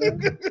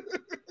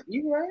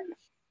 You right.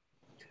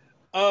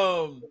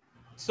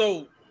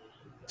 So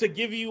to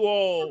give you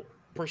all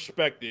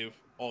perspective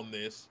on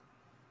this,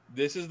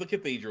 This is the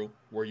cathedral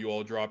where you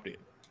all dropped in.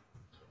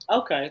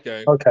 Okay.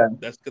 Okay.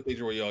 That's the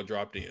cathedral where y'all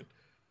dropped in.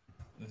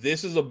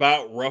 This is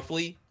about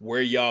roughly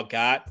where y'all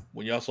got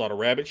when y'all saw the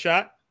rabbit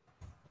shot.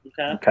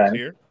 Okay.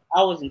 Here.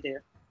 I wasn't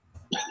there.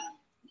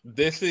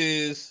 This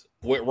is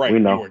what right. We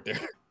know. You weren't there.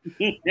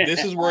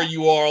 This is where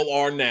you all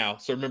are now.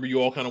 So remember,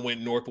 you all kind of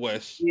went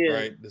northwest,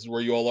 right? This is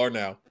where you all are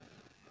now.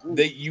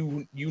 That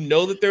you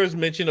know that there is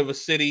mention of a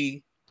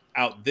city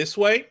out this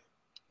way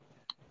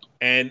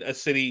and a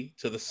city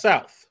to the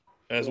south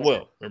as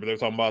well. Remember, they were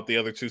talking about the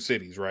other two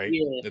cities, right?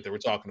 Yeah. That they were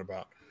talking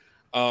about.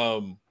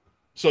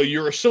 So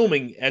you're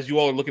assuming, as you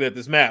all are looking at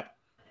this map,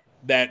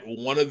 that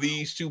one of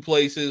these two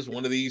places,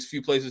 one of these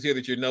few places here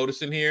that you're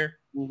noticing here,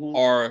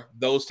 are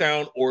those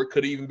town, or it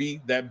could even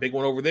be that big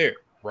one over there,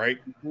 right?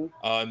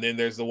 And then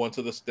there's the one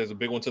to the there's a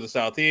big one to the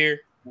south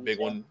here, big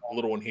one, a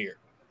little one here.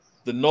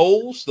 The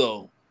knolls,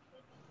 though,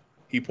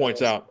 he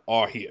points out,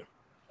 are here.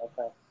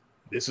 Okay.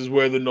 This is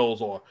where the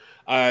knolls are.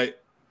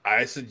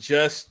 I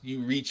suggest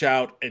you reach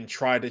out and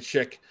try to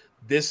check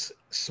this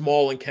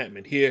small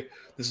encampment here.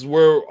 This is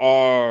where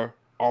our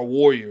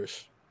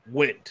warriors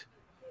went,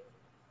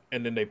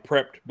 and then they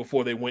prepped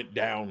before they went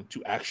down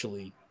to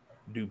actually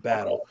do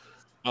battle.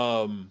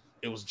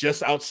 It was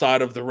just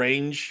outside of the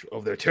range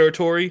of their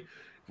territory,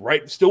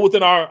 right? Still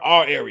within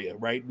our area,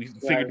 right? We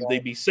figured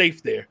they'd be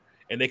safe there,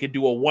 and they could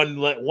do a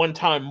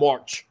one-time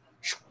march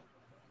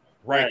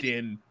right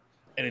in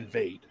and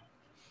invade.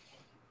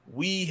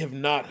 We have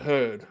not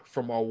heard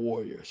from our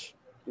warriors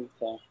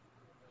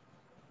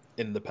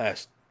in the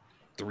past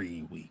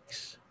 3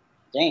 weeks.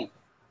 Damn.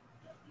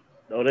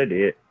 No, they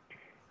did.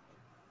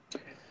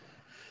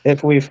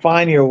 If we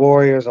find your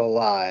warriors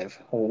alive,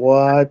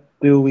 what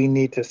do we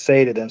need to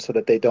say to them so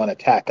that they don't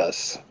attack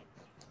us?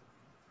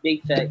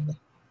 Big fact.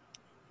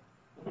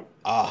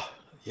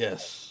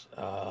 Yes.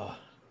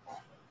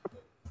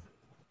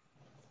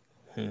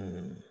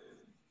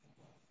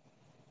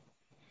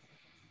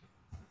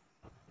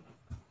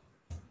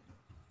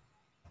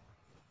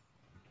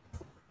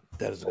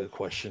 That is a good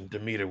question.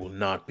 Demeter will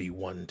not be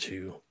one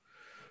to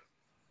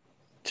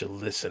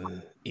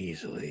listen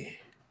easily.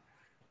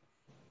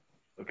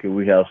 Okay,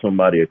 we have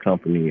somebody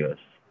accompany us.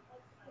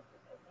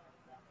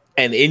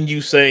 And in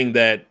you saying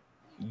that,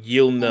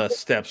 Yilna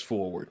steps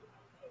forward.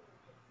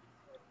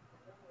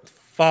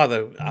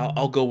 Father,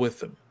 I'll go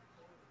with him.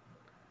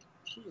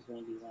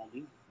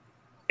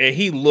 And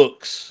he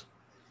looks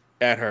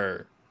at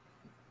her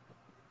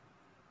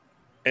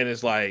and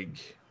is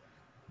like,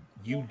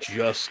 you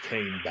just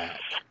came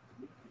back.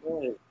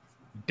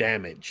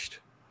 Damaged.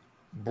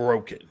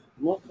 Broken.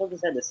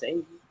 Motherfuckers had to save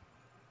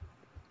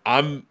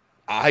you.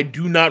 I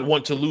do not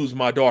want to lose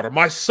my daughter.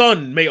 My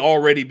son may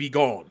already be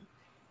gone.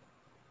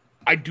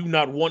 I do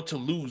not want to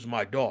lose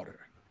my daughter.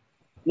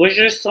 Was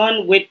your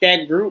son with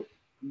that group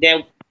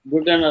that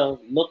we're gonna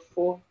look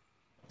for?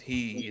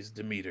 He is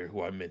Demeter,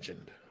 who I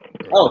mentioned.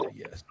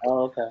 Yes.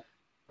 Oh, okay.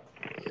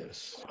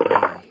 Yes.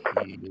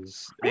 He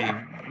is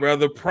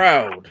rather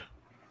proud.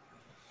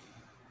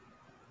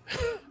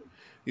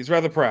 He's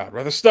rather proud,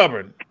 rather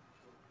stubborn.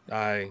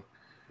 I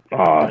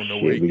don't know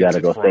where he we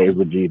gotta go from. save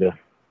Vegeta.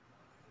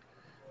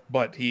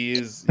 But he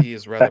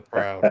is rather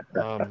proud.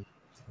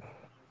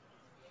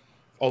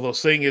 Although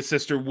seeing his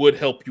sister would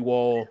help you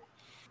all,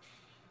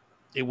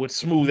 it would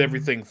smooth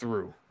everything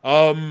through.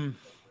 I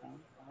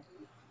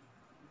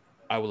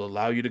will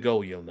allow you to go,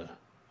 Yilna.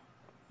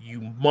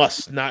 You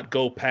must not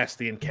go past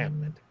the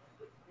encampment.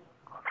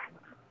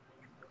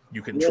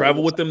 You can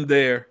travel with them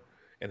there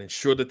and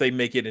ensure that they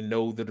make it and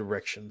know the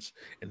directions.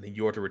 And then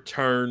you are to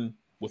return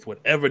with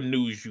whatever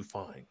news you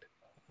find.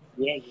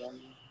 Yeah.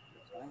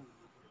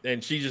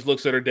 And she just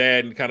looks at her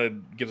dad and kind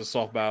of gives a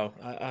soft bow.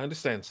 I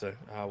understand, sir.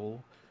 I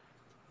will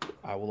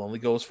only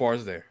go as far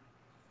as there.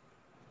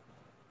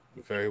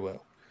 Very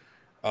well.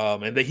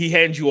 And then he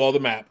hands you all the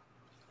map.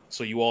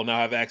 So you all now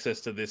have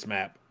access to this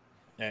map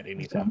at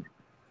any time.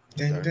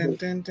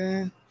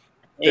 Dun.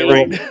 Yeah,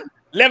 right.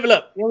 Level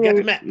up. You got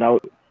the map. Now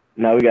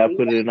we gotta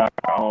put it in our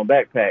own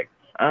backpack.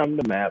 I'm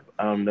the map.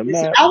 I'm the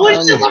map. I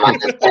was just about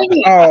to sing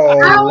it.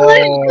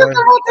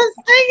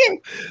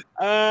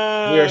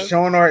 We are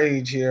showing our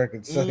age here. I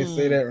can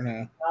say that right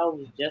now. I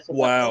was just about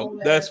Wow,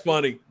 that's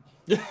funny.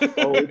 I'm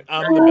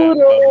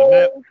the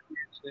map.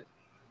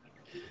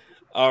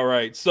 All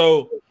right,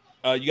 so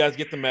you guys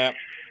get the map.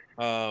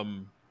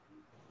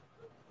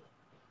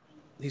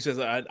 He says,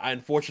 I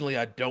unfortunately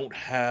I don't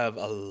have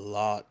a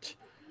lot.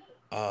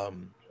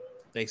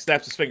 He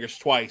snaps his fingers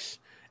twice,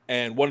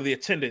 and one of the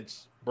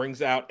attendants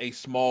brings out a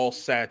small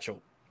satchel,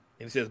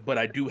 and he says, but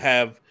I do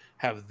have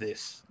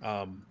this.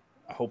 I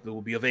hope it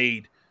will be of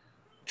aid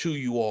to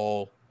you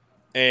all.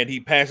 And he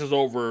passes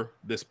over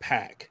this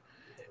pack,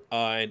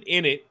 and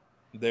in it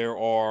there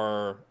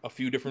are a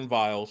few different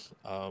vials.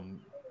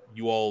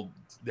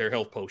 They're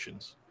health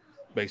potions,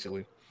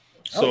 basically.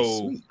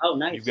 So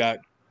nice. You've got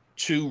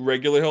 2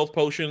 regular health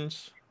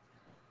potions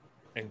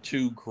and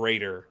 2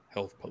 greater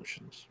health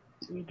potions.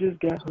 We just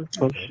got health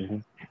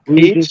potions.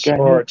 Each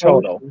or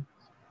total?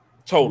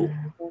 Total.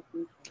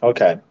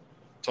 Okay.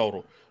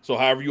 Total. So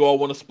however you all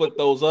want to split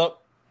those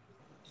up,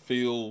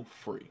 Feel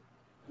free.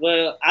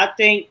 Well, I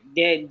think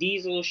that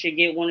Diesel should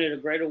get one of the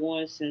greater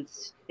ones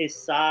since his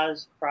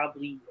size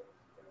probably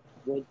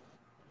would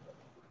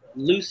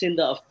loosen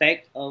the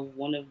effect of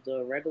one of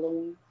the regular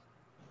ones.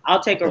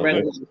 I'll take a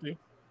regular.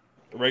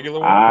 A regular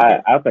one.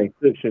 Okay. I think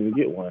Sip should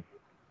get one.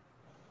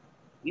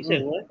 You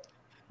said what?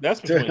 That's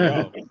between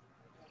y'all.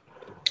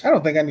 I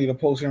don't think I need a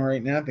potion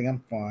right now. I think I'm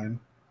fine.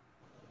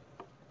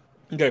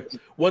 Okay.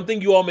 One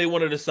thing you all may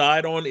want to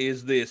decide on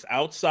is this: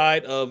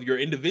 outside of your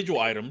individual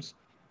items,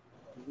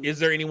 is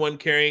there anyone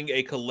carrying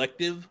a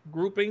collective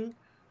grouping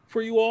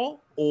for you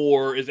all,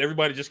 or is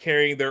everybody just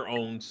carrying their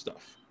own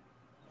stuff?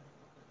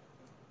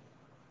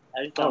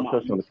 I don't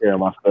trust him to carry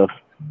my stuff.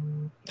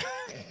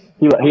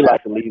 He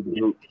likes to leave the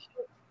group.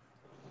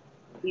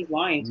 He's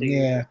lying to you.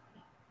 Yeah.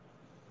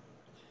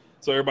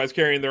 So everybody's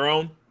carrying their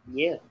own?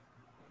 Yeah.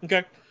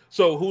 Okay.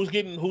 So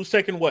who's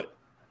taking what?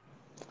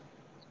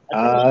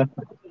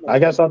 I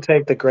guess I'll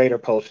take the greater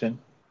potion.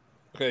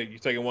 Okay, you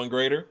taking one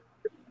greater?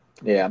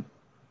 Yeah.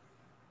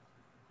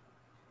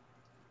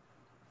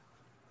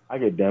 I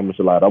get damaged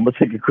a lot. I'm gonna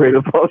take a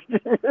greater potion.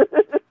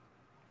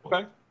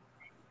 Okay.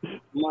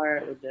 I'm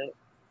alright with that.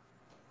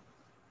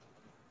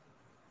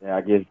 Yeah,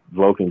 I guess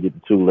Vo can get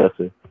the two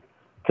lesser.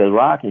 Because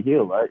Rod can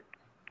heal, right?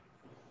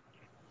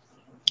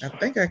 I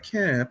think I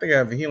can. I think I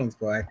have a healing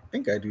spell. I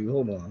think I do.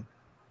 Hold on.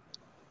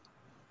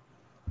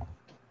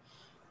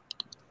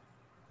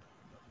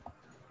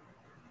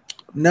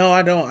 No,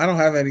 I don't. I don't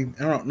have any.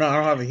 I don't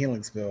have a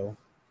healing spell.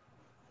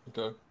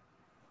 Okay.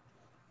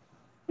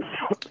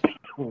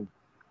 You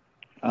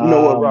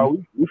know what,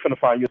 Rod? We finna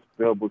find your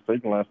spell book so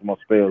you can learn some more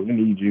spells. We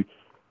need you.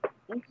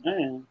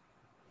 Okay.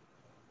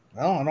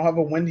 I don't have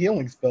a wind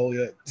healing spell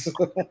yet.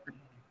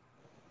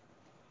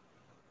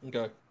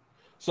 Okay.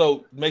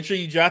 So make sure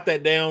you jot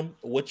that down.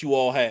 What you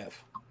all have.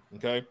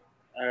 Okay.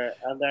 All right.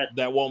 I got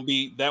that. Won't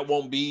be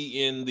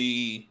in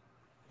the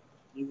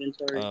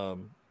inventory.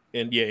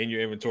 In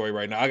your inventory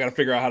right now. I got to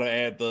figure out how to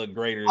add the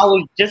graders. I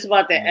was just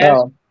about to ask.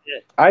 No,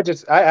 I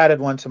added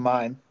one to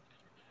mine.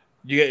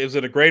 Is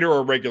it a greater or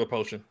a regular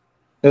potion?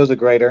 It was a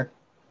greater.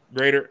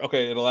 Greater.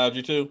 Okay, it allowed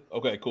you to.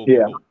 Okay, cool.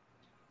 Yeah. Cool.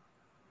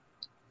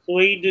 So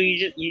what you do?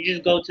 You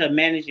just go to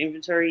manage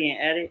inventory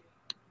and add it.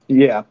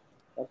 Yeah.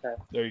 Okay.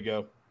 There you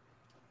go.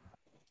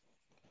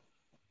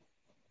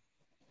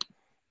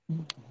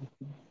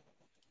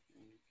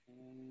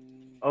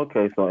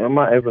 Okay, so in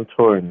my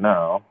inventory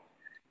now.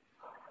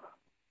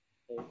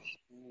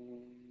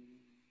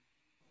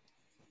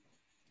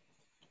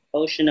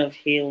 Potion of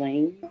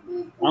healing. I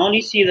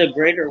only see the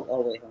greater.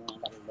 Oh wait, hold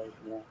on.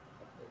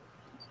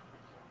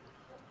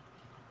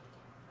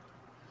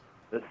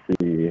 Let's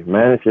see.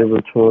 Manage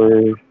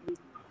inventory.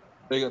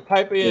 There you go.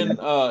 Type in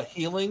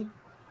healing,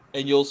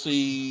 and you'll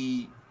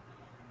see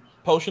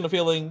potion of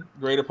healing,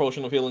 greater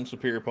potion of healing,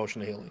 superior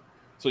potion of healing.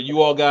 So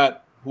you all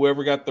got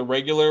whoever got the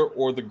regular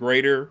or the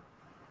greater.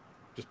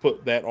 Just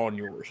put that on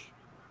yours.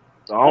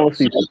 So I only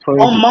see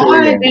supreme. On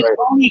mine,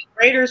 it's only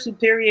greater,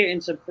 superior,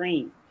 and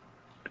supreme.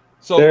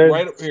 So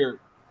right up here,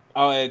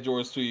 I'll add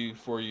yours to you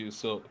for you.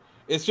 So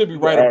it should be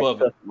right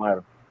above it.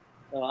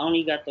 So I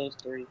only got those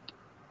three.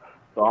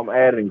 So I'm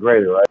adding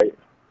greater, right?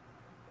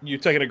 You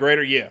taking a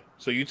greater, yeah.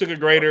 So you took a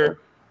greater.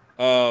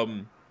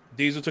 Okay.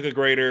 Diesel took a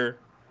greater.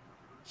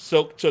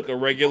 Silk took a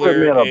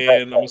regular,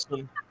 and I'm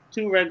assuming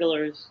two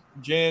regulars.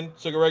 Jen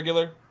took a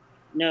regular.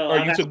 No, or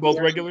you took both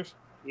regulars.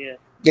 Yeah.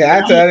 Yeah,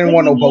 I didn't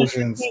want no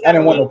potions. I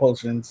didn't want no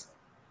potions.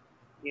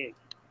 Yeah.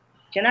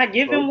 Can I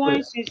give him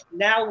one since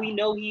now we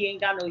know he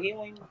ain't got no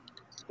healing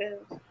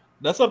spells?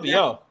 That's up to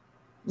y'all.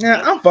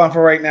 Yeah, I'm fine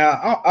for right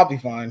now. I'll be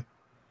fine.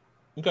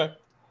 Okay.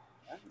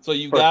 So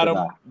you got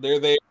them. They're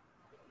there.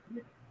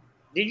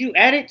 Did you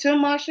add it to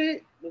my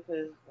shit?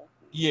 Because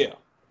yeah.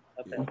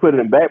 Okay. You put it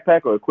in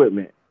backpack or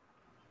equipment?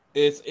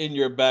 It's in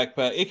your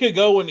backpack. It could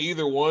go in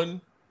either one.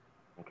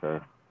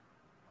 Okay.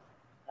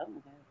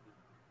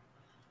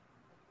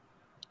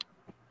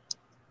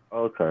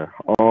 Okay.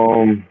 I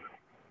don't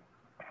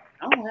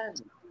have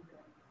it.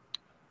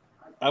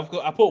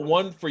 I put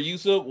one for you,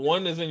 so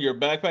one is in your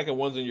backpack and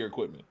one's in your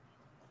equipment.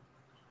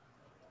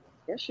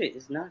 That shit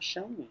is not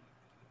showing.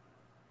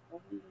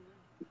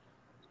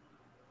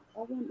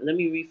 Let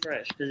me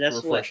refresh because that's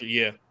refresh it,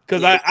 yeah.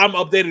 Because I'm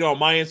updated on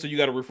my end, so you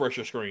got to refresh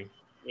your screen.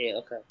 Yeah.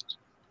 Okay.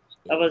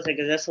 I was say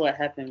because that's what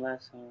happened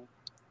last time.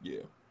 Yeah.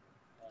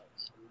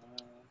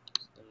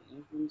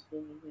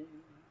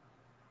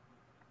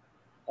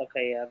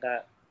 Okay, I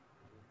got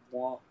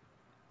one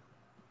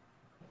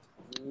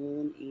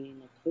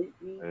in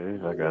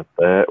equipment. Hey, I got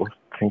that. What's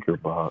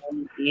Tinkerbot?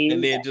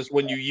 And then just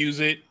when you use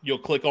it, you'll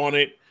click on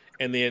it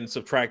and then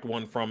subtract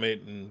one from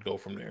it and go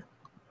from there.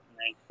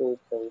 Cool.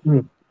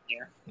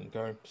 Yeah.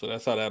 Okay, so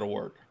that's how that'll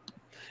work.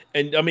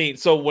 And I mean,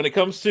 so when it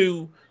comes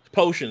to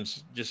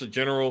potions, just a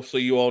general, so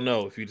you all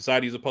know, if you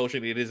decide to use a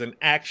potion, it is an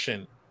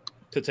action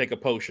to take a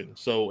potion.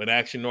 So an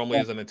action normally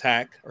is an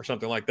attack or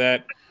something like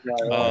that.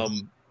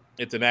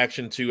 It's an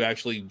action to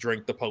actually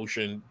drink the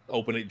potion,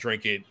 open it,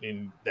 drink it,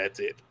 and that's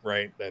it,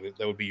 right? That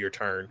would be your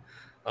turn,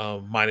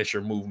 minus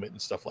your movement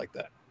and stuff like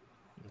that.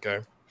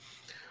 Okay.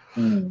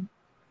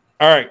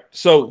 All right,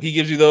 so he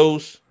gives you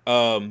those.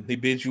 He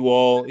bids you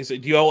all. He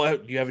said, "Do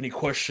you have any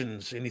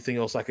questions? Anything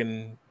else I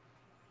can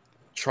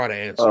try to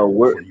answer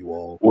for you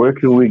all?" Where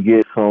can we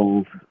get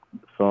some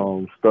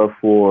stuff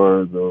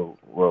for the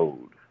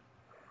road?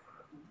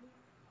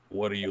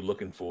 What are you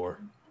looking for?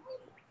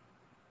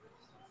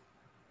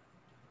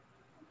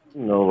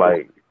 You know,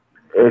 like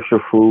extra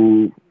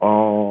food,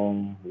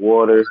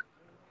 water.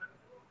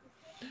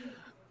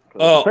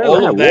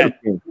 All of that.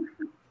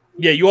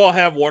 Yeah, you all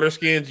have water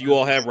skins. You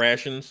all have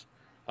rations.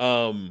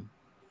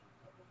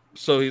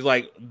 So he's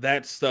like,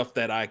 that's stuff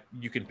that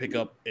you can pick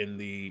up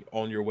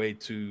on your way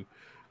to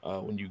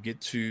when you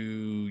get to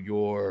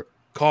your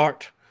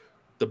cart,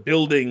 the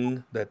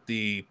building that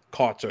the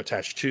carts are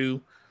attached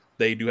to.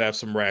 They do have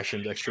some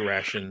rations, extra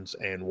rations,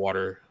 and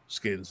water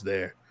skins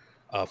there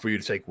for you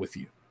to take with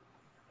you.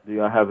 Do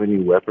y'all have any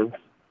weapons?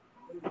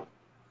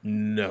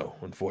 No,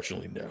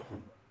 unfortunately, no.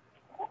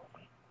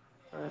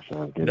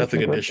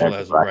 Nothing additional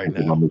as of right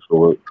now.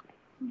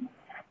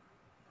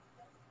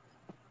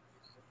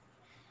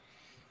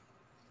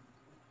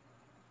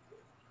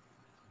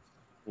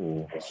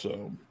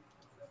 So,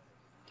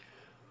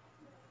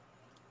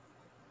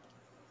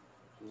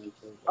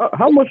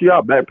 how much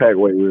y'all backpack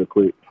weigh, real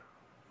quick?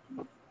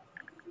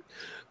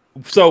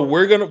 So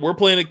we're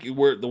playing.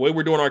 The way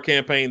we're doing our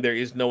campaign. There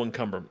is no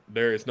encumberment.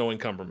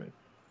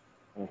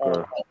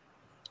 Okay.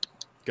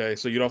 Okay,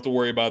 so you don't have to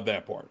worry about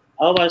that part.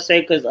 I was about to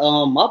say because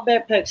my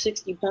backpack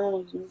 60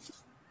 pounds.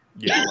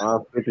 Yeah,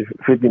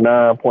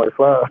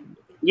 59.5.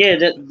 Yeah,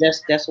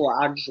 that's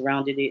why I just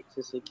rounded it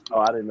to 60. Oh,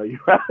 I didn't know you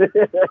rounded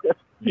it.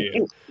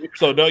 Yeah.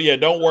 So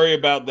don't worry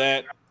about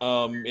that.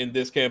 In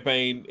this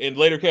campaign, in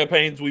later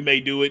campaigns, we may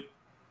do it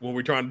when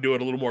we're trying to do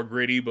it a little more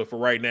gritty. But for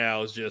right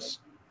now, it's just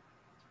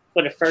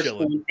for the first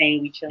chilling.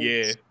 campaign we chilling.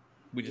 Yeah,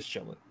 we just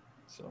chilling.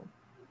 So,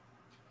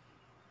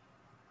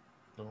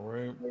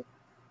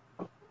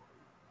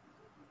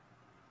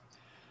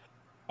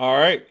 all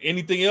right.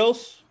 Anything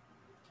else?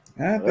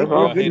 I think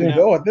we're good to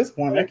go at this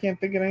point. I can't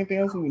think of anything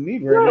else we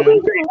need right now.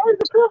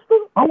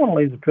 I want a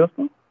laser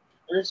pistol.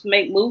 Let's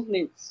make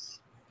movements.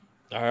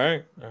 All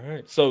right.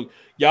 So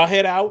y'all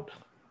head out.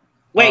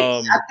 Wait,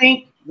 I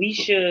think we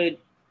should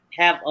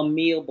have a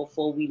meal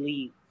before we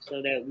leave,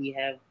 so that we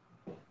have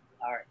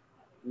our,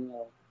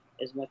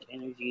 as much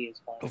energy as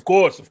possible.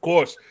 Of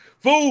course.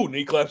 Food. And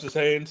he claps his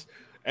hands,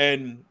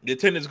 and the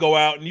attendants go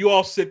out, and you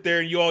all sit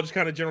there, and you all just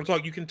kind of general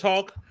talk. You can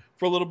talk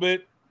for a little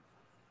bit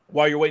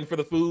while you're waiting for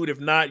the food. If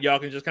not, y'all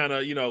can just kind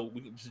of,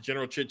 just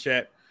general chit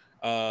chat.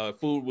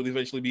 Food will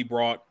eventually be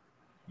brought.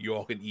 You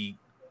all can eat.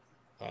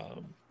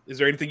 Is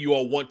there anything you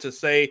all want to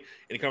say?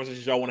 Any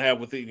conversations y'all want to have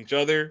with each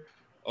other?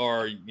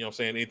 Or,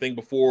 saying anything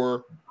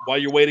while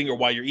you're waiting or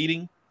while you're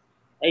eating?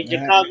 Hey,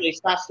 Jacoby,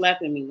 stop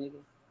slapping me,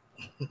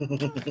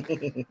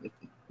 nigga.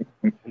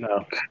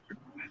 No,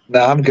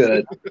 I'm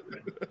good.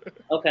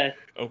 Okay.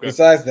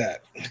 Besides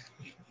that.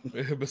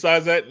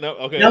 No.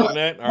 Okay. No,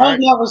 that. All right.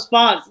 No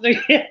response.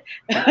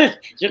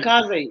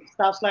 Jacoby,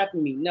 stop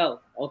slapping me.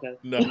 No. Okay.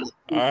 No.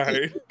 All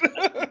right.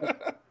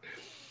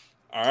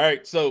 All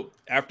right. So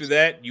after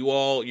that, you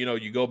all,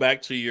 you go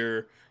back to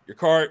your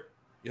cart.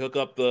 You hook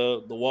up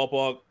the wall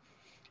pog.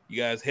 You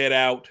guys head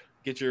out.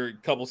 Get your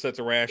couple sets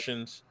of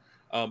rations.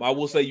 I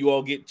will say you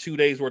all get 2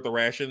 days worth of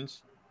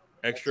rations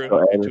extra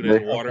and 2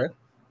 days of water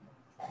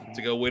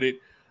to go with it.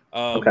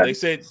 They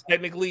said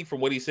technically,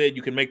 from what he said,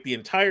 you can make the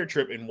entire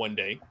trip in 1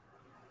 day,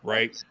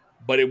 right?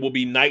 But it will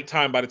be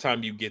nighttime by the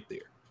time you get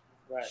there.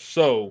 Right.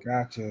 So,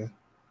 gotcha.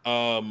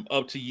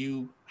 Up to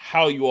you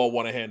how you all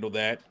want to handle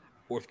that,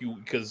 or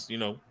because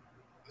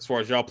as far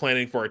as y'all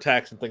planning for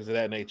attacks and things of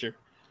that nature.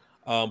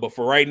 But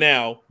for right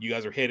now, you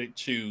guys are headed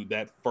to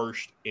that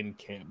first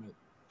encampment.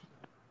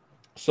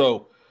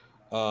 So,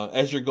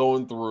 as you're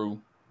going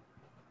through,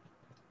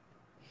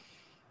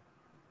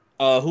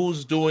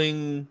 who's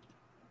doing?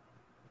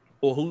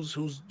 Well,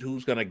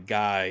 who's gonna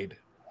guide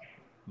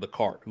the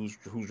cart? Who's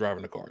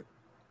driving the cart?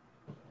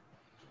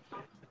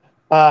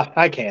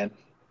 I can.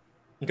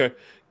 Okay,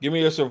 give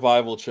me a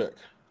survival check.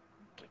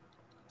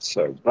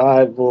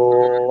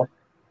 Survival.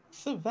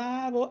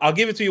 I'll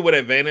give it to you with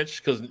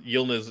advantage because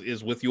Yilna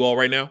is with you all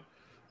right now.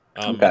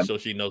 So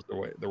she knows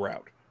the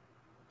route.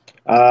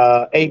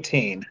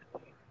 18.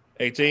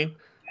 18.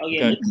 Oh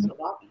yeah.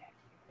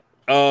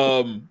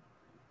 Okay.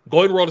 Go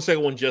ahead and roll the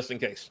second one just in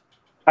case.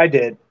 I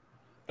did.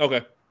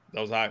 Okay.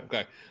 That was high.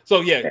 Okay.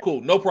 So yeah,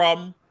 cool. No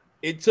problem.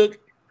 It took,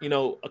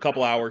 a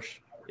couple hours.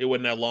 It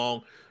wasn't that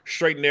long.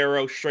 Straight and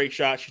narrow, straight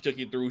shot. She took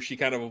you through. She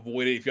kind of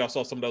avoided. If y'all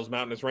saw some of those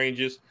mountainous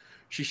ranges,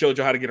 she showed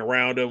you how to get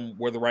around them,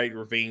 where the right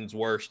ravines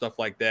were, stuff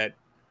like that.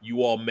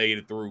 You all made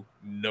it through,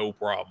 no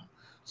problem.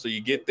 So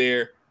you get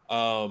there,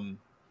 and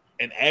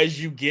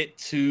as you get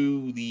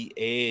to the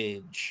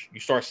edge, you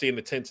start seeing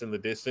the tents in the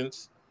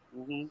distance.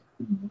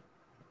 Mm-hmm.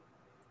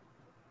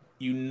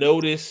 You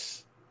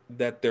notice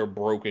that they're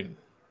broken.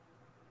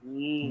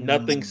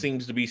 Nothing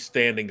seems to be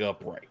standing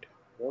upright.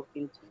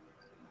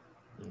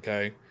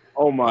 Okay.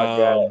 Oh my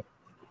god!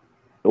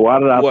 Why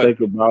did I think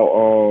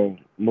about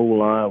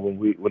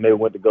Mulan when they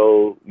went to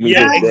go meet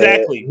Yeah, his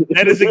exactly. dad.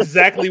 That is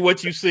exactly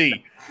what you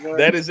see.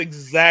 That is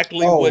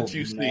exactly what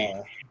you see.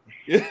 nah.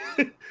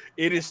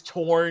 It is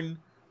torn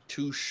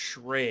to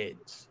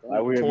shreds. Like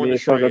Torn me to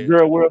and so the shreds.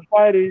 girl we're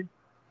fighting.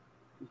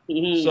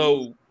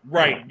 So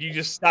right, you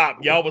just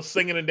stop. Y'all was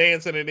singing and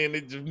dancing, and then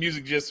the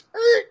music just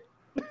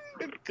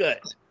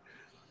cut.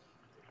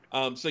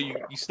 So you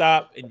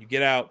stop and you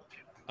get out.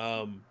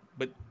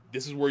 But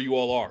this is where you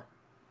all are.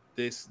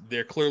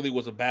 There clearly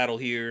was a battle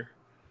here.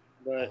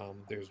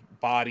 There's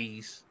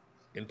bodies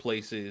in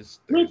places.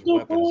 There's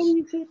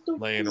weapons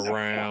laying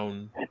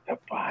around.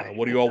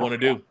 What do you all want to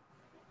do?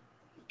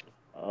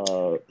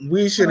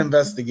 We should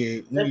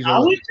investigate. We need to I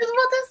was look. just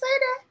about to say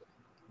that.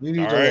 We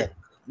need All to right. look.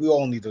 We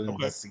all need to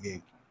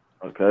investigate.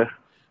 Okay.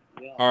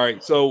 All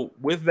right. So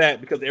with that,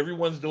 because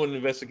everyone's doing an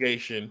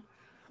investigation,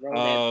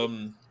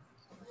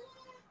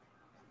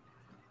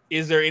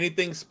 is there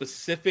anything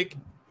specific?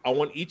 I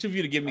want each of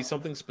you to give me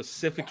something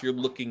specific you're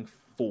looking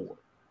for.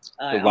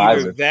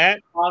 Either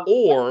that,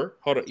 or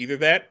hold on. Either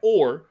that,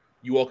 or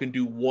you all can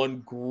do one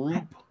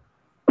group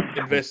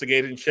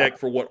investigation check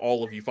for what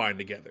all of you find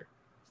together.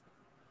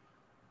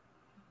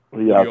 What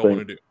do y'all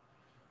want to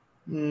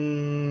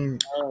do?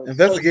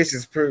 Investigation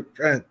is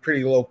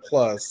pretty low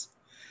plus.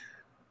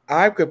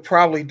 I could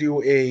probably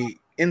do a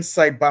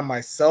insight by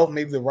myself.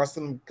 Maybe the rest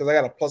of them, because I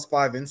got a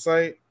 +5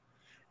 insight.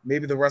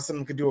 Maybe the rest of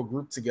them could do a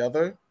group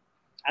together.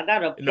 I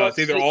got a no. It's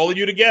either all of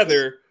you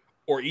together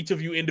or each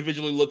of you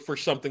individually look for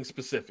something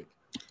specific.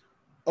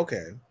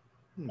 Okay.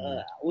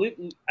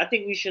 I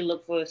think we should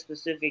look for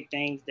specific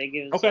things that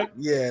give us. Okay.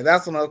 Yeah,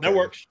 that's an okay. That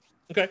works.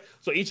 Okay.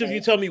 So each of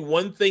you tell me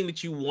one thing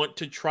that you want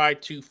to try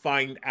to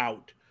find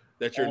out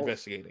that you're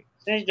investigating.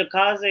 Since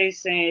Jakaze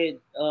said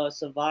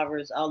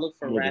survivors, I'll look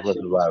for rations.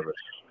 Survivors.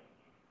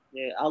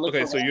 Yeah, I'll look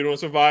for so you're doing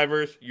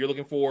survivors. You're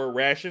looking for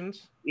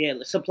rations? Yeah,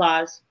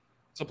 supplies.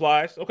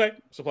 Supplies. Okay.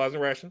 Supplies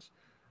and rations.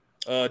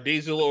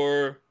 Diesel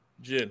or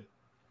Jin?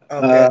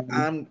 Okay.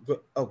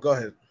 Go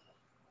ahead.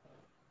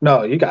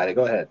 No, you got it.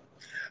 Go ahead.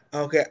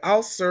 Okay,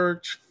 I'll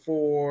search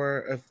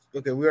for.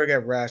 Okay, we already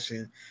got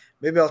ration.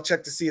 Maybe I'll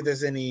check to see if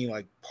there's any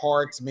like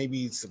parts.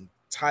 Maybe some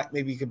type.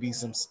 Maybe it could be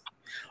some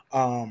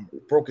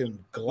broken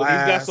glass. Well,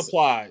 he's got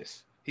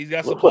supplies. He's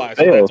got supplies.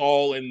 So that's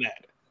all in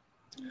that.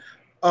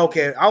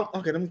 Okay.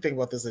 Let me think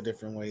about this a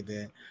different way.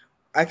 Then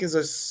I can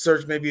just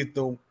search maybe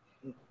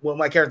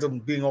my character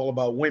being all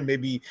about wind.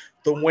 Maybe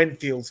the wind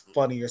feels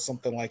funny or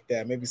something like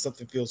that. Maybe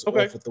something feels off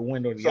with the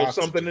wind or the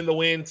oxygen. Something in the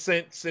wind,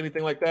 scents,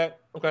 anything like that.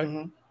 Okay.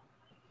 Mm-hmm.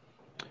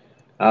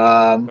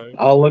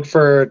 I'll look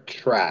for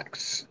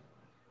tracks.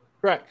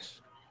 Tracks.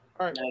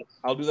 All right. Nice.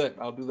 I'll do that.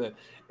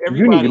 Everybody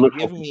you need to look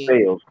give for me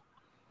sales.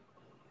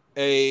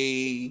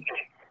 A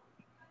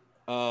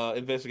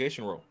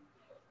investigation roll.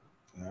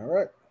 All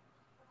right.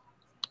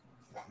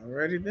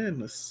 Alrighty then.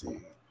 Let's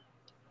see.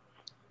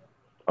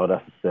 Oh,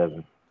 that's a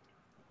 7.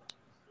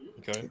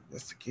 Okay.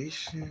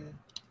 Investigation.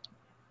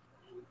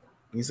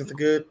 Need something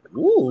good.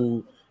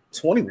 Ooh,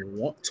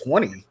 21.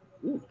 20.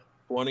 Ooh.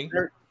 20.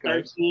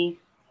 13.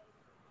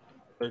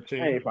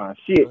 13. I ain't find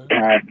shit.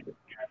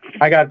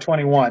 I got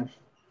 21.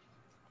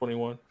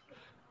 21.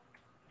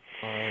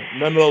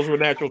 None of those were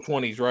natural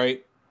 20s,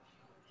 right?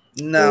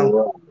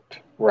 No.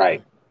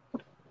 Right.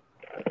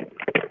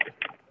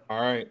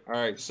 All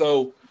right.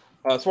 So,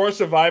 as far as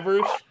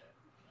survivors,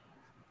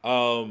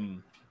 yeah,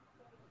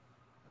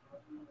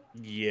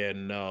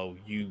 no,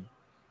 you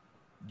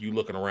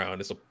looking around,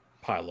 it's a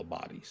pile of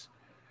bodies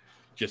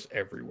just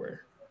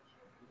everywhere.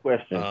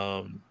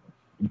 Question.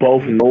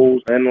 Both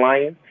gnolls and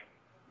lions?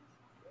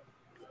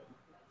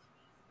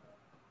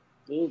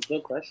 Ooh,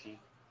 good question.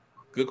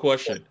 Good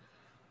question.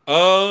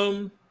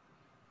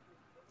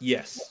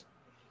 Yes.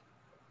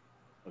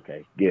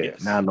 Okay, good.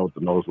 Yes. Now I know what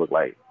the gnolls look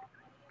like.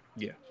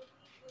 Yeah.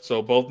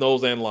 So both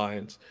gnolls and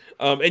lions.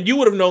 And you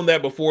would have known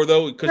that before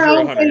though, because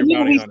you're a hunter, you're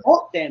bounty hunter.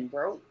 Then,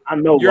 bro. I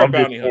know you're a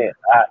bounty hunter.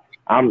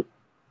 I'm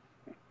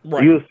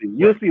right. You'll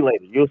see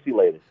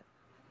later.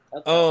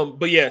 Okay.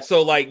 But yeah,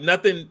 so like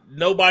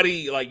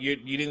nobody like you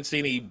didn't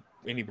see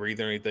any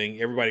breathing or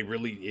anything. Everybody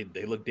really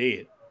they look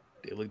dead.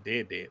 They look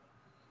dead.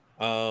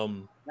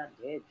 Not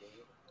dead.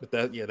 But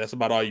that's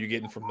about all you're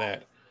getting from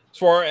that. As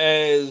far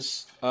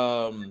as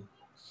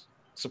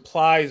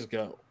supplies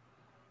go.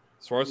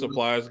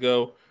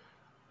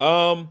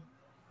 I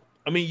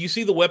mean, you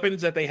see the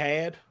weapons that they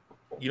had.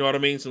 You know what I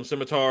mean? Some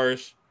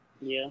scimitars.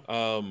 Yeah.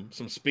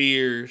 Some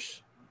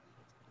spears.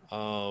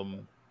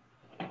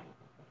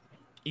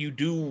 You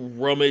do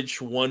rummage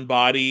one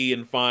body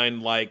and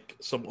find like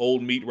some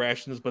old meat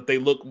rations, but they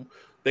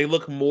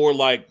look more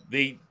like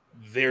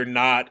they're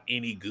not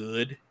any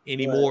good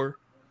anymore.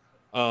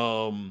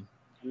 Right.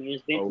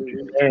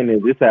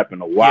 And this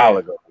happened a while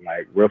ago,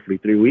 like roughly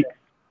 3 weeks.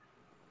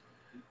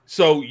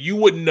 So you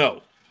wouldn't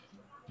know.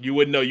 You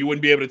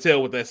wouldn't be able to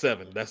tell with that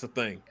 7. That's the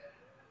thing.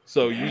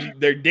 So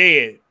they're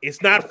dead.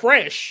 It's not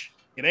fresh.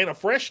 It ain't a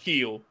fresh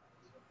kill.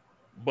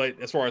 But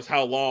as far as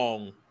how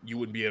long, you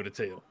wouldn't be able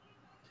to tell.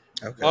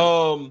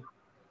 Okay.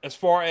 As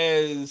far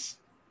as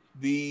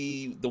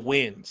the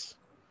wins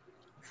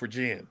for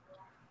Jen,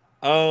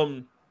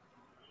 You're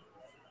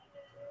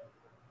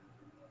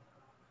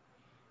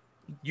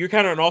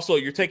kind of, and also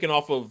you're taking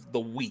off of the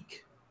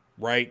week,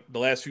 right? The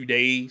last few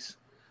days,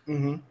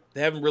 Mm-hmm.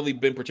 they haven't really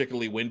been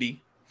particularly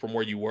windy from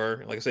where you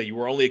were. Like I said, you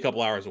were only a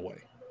couple hours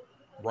away,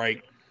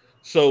 right?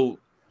 So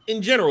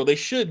in general, they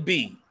should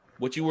be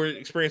what you were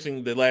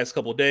experiencing the last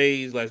couple of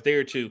days, last day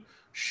or two,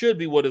 should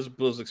be what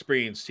was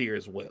experienced here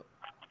as well,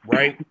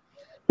 right?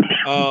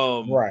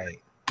 Right.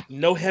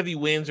 No heavy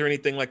winds or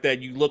anything like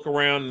that. You look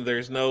around and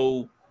there's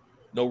no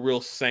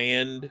real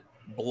sand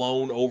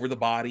blown over the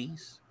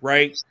bodies,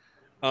 right?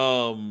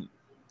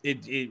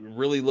 It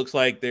really looks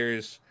like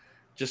there's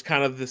just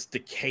kind of this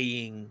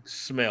decaying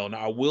smell. Now,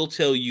 I will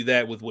tell you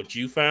that with what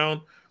you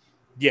found,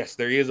 yes,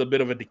 there is a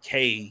bit of a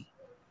decay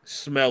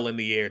smell in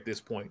the air at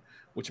this point,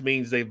 which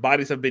means their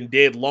bodies have been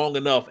dead long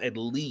enough, at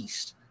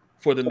least,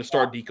 for them to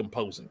start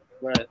decomposing.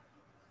 Right.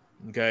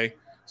 Okay,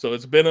 so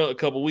it's been a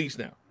couple weeks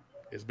now.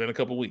 It's been a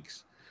couple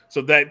weeks,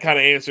 so that kind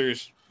of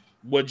answers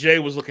what Jay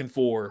was looking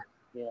for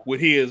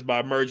with his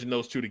by merging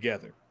those two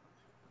together.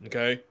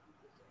 Okay.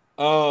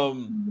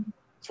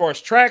 As far as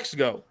tracks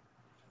go,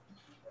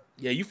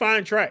 yeah, you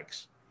find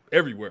tracks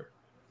everywhere.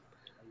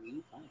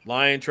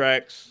 Lion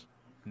tracks,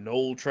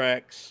 Knoll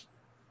tracks,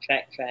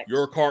 tracks,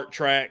 your cart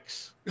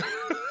tracks.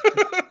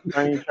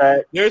 Train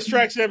track. There's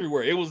tracks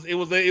everywhere. It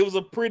was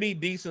a pretty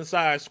decent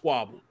sized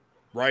squabble,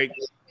 right?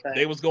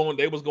 They was going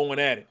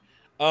at it.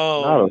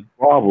 Not a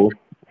squabble.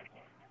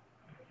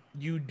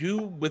 You do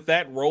with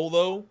that roll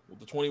though, with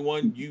the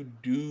 21, you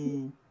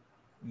do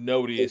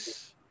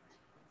notice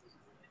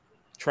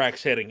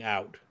tracks heading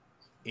out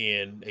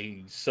in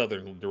a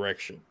southern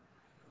direction,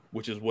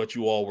 which is what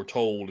you all were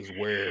told is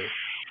where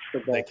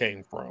they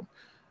came from.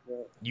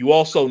 You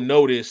also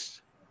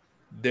noticed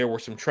there were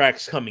some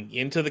tracks coming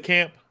into the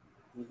camp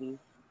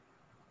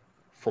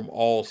from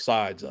all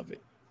sides of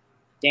it.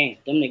 Damn,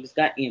 them niggas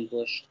got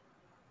ambushed.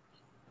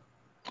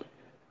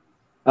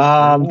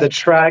 The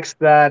tracks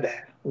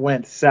that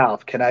went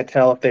south, can I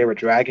tell if they were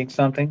dragging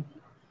something?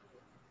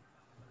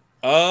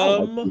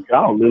 I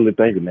don't really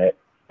think of that.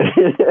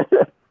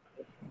 I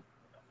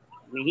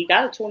mean, he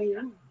got a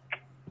 21.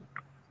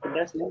 The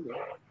best number.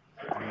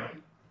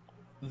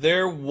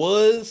 There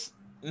was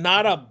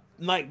not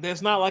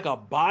there's not like a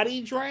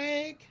body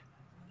drag,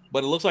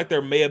 but it looks like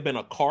there may have been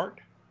a cart.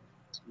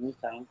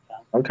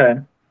 Okay.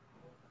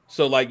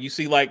 So like you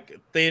see like a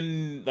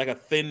thin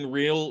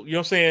reel, you know what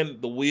I'm saying?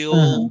 The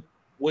wheel,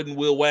 wooden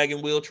wheel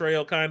wagon wheel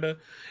trail kind of.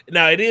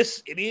 Now it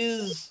is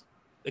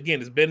again,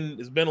 it's been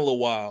a little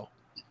while.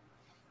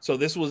 So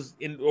this was,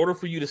 in order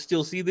for you to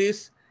still see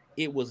this,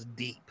 it was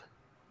deep.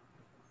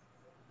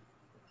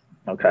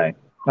 Okay.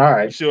 All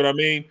right. You see what I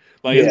mean?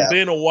 Like it's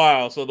been a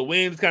while, so the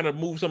winds kind of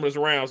moved some of this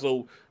around.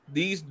 So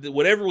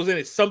whatever was in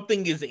it,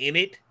 something is in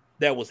it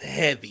that was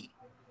heavy.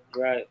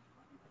 Right.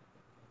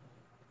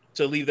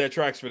 To leave that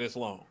tracks for this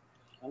long.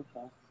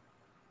 Okay.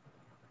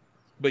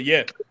 But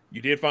yeah,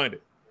 you did find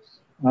it.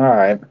 All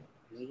right.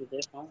 You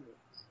did find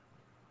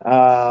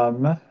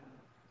it.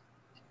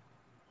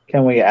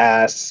 Can we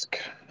ask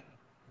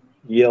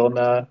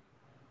Yilna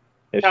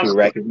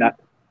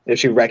if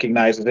she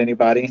recognizes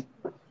anybody?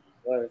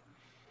 Word.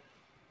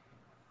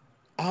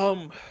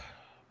 Well,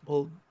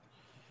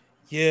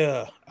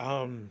 yeah.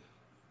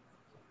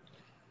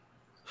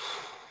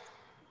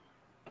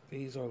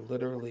 These are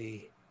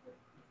literally.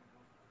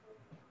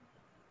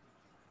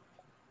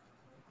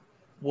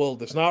 Well,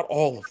 there's not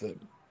all of them.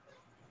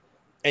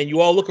 And you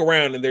all look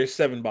around and there's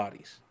 7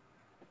 bodies.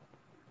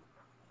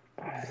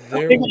 I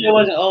figured it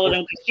wasn't all of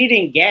them because she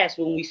didn't gasp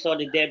when we saw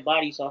the dead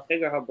body, so I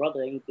figured her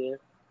brother ain't there.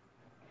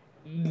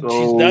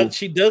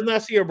 She does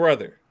not see her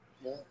brother.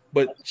 Yeah,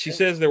 but she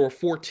says there were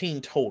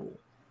 14 total.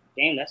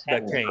 Damn, that's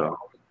that came.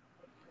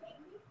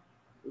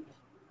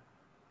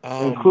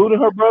 Including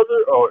her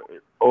brother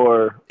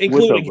or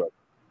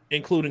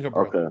including her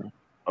brother.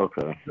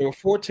 Okay. There were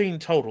 14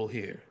 total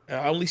here.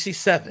 I only see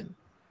 7.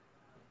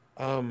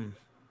 I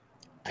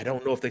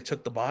don't know if they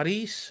took the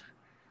bodies.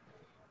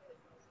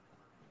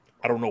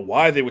 I don't know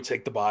why they would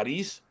take the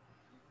bodies.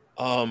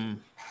 Or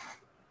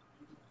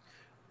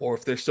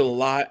if they're still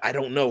alive. I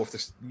don't know if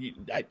there's.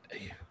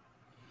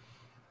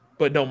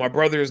 But no, my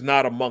brother is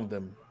not among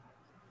them.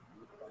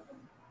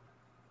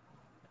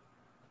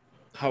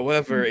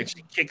 However, and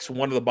she kicks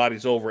one of the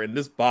bodies over, and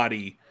this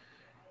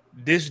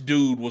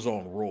dude was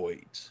on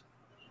roids.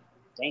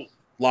 Dang.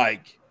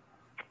 Like,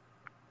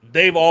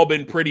 they've all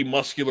been pretty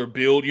muscular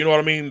build. You know what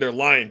I mean? They're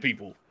lion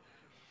people.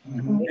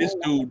 This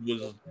dude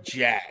was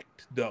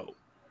jacked, though.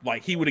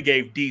 Like, he would have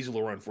gave Diesel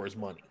a run for his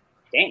money.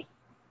 Dang.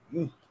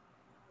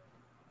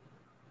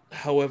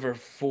 However,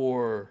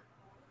 for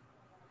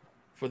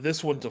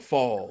this one to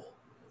fall,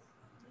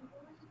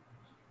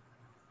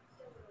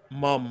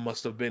 Mom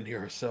must have been here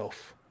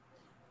herself.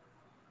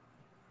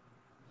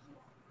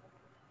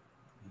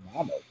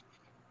 Mama.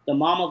 The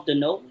mom of the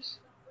nose?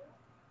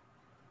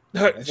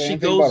 She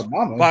goes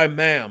by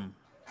ma'am.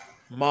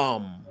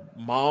 Mom,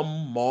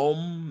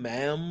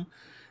 ma'am.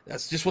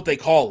 That's just what they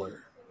call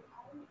her.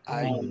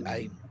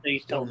 I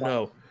don't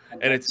know.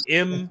 And it's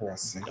M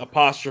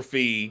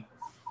apostrophe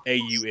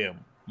A-U-M.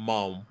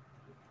 Mom.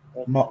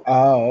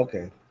 Oh,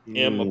 okay.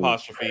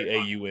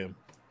 M''A''U''M.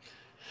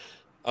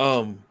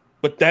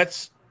 But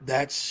that's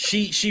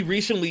she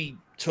recently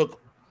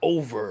took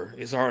over,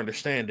 is our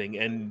understanding,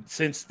 and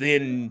since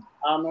then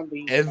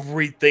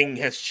everything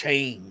has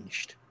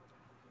changed.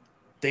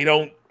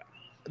 They're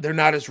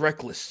not as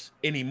reckless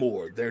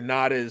anymore. They're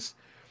not as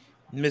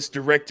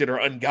misdirected or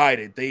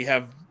unguided.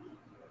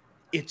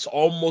 It's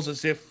almost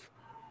as if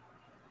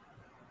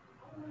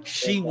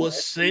she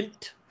was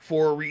sent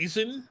for a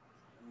reason.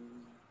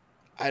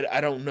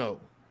 I don't know.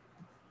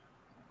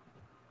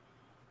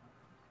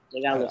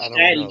 They got a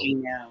strategy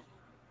now.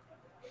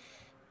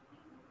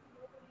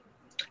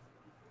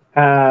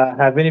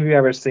 Have any of you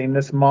ever seen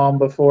this mom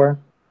before?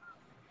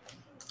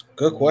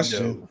 Good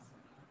question.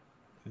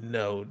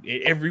 No.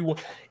 Everyone,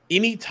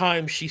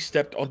 anytime she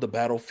stepped on the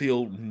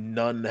battlefield,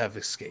 none have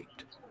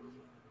escaped.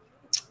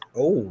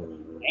 Oh.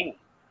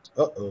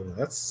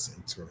 That's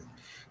interesting.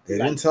 They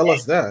didn't tell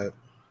us that.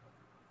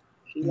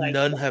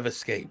 None have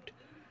escaped.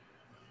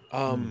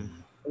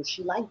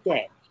 She like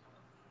that.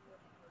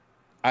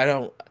 I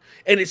don't,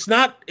 and it's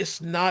not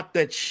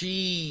that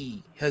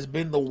she has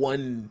been the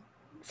one,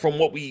 from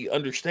what we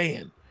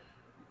understand.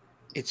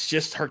 It's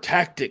just her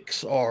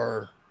tactics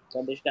are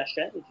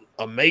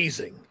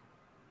amazing.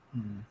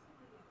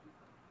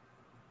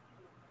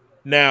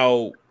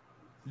 Now,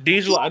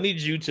 Diesel, I need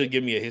you to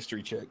give me a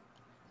history check.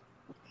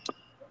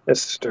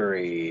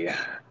 History.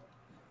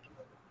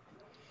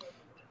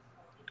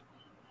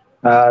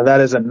 That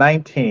is a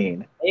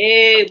 19.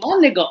 Hey, my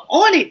nigga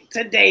on it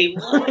today.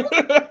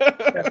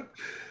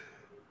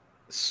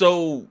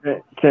 So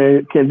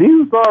can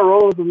these start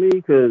rolling for me?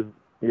 Because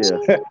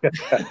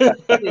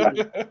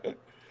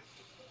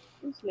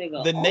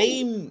the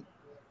name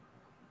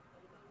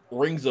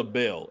rings a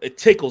bell. It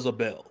tickles a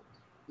bell.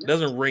 It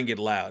doesn't ring it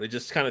loud. It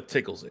just kind of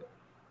tickles it,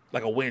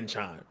 like a wind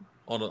chime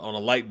on a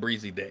light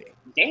breezy day.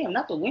 Damn,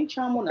 not the wind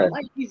chime on a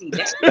light breezy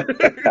day.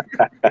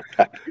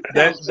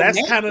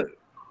 That's kind of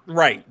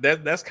right.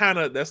 That's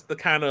the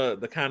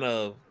kind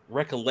of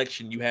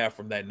recollection you have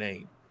from that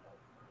name.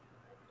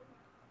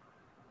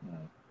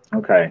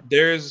 Okay.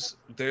 There's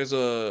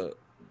a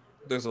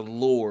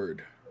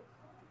lord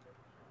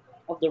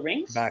of the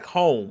rings back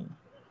home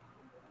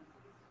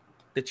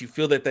that you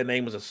feel that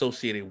name is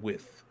associated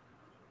with,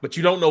 but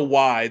you don't know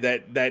why.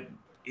 That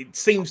it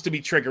seems to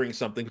be triggering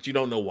something, but you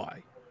don't know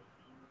why.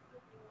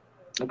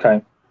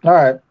 Okay. All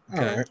right.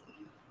 Okay. All right.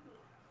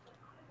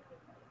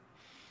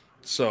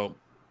 So,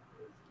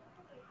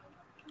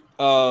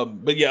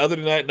 but yeah, other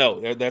than that,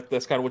 no,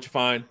 that's kind of what you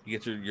find. You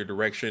get your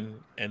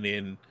direction, and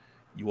then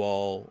you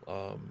all,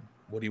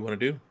 what do you want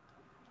to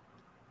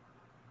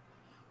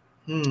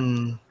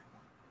do?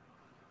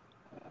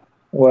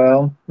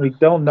 Well, we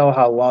don't know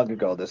how long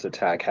ago this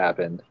attack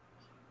happened.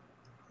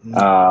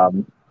 What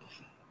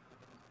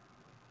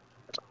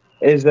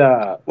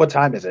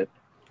time is it?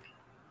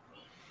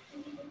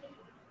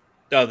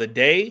 The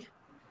day?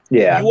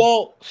 Yeah. You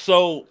all,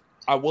 so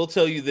I will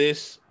tell you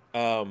this.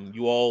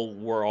 You all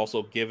were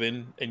also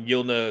given, and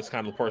Yilna is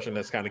kind of the person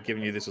that's kind of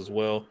giving you this as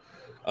well.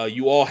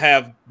 You all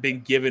have been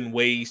given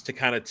ways to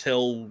kind of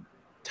tell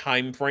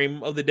time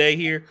frame of the day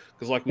here,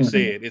 because like we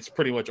said, it's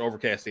pretty much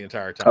overcast the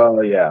entire time.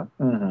 Oh yeah.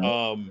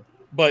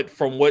 But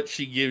from what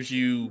she gives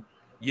you,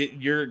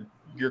 you're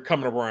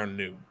coming around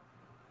noon.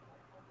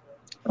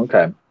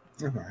 Okay.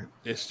 All right.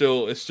 It's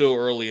still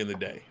early in the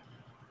day.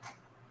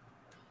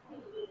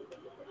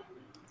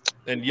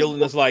 And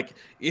Yelena's like,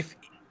 if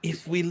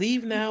we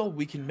leave now,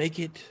 we can make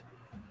it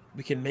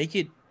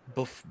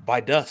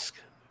by dusk.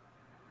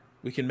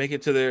 We can make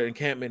it to their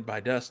encampment by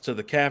dusk, to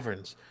the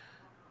caverns.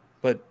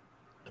 But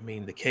I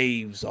mean, the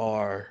caves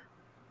are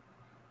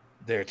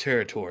their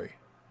territory.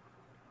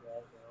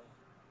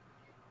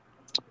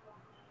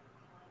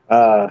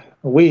 Aren't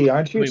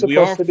you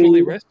supposed to be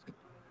fully rested?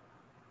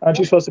 Aren't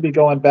you supposed to be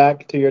going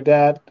back to your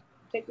dad?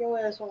 Take your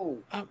ass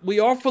home. We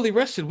are fully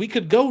rested. We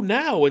could go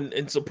now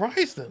and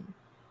surprise them.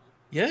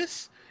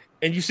 Yes?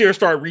 And you see her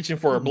start reaching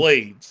for her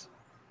blades.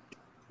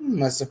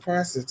 A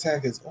surprise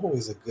attack is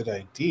always a good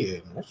idea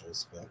in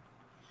retrospect.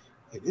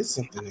 It is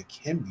something that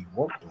can be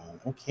worked on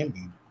or can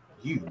be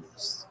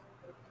used.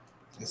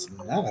 It's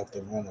not out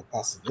the realm of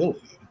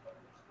possibility.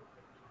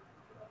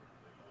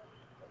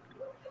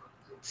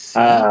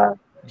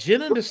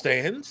 Jin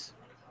understands.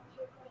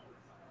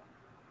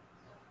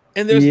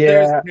 And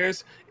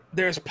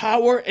there's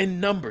power in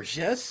numbers,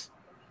 yes?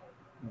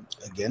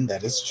 Again,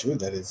 that is true.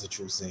 That is a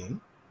true saying.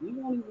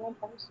 You only one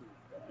person.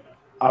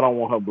 I don't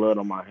want her blood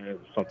on my hands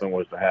if something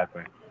was to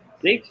happen.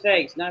 Big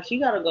facts. Now she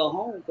gotta go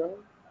home, bro.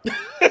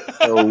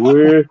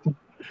 So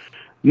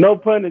no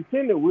pun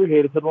intended, we're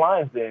headed to the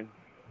Lions Den.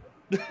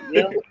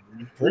 Yeah.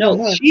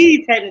 No,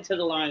 she's headed to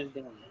the Lions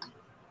Den.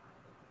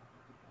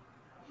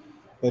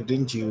 But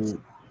didn't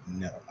you?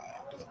 Never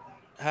mind.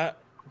 How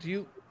do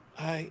you?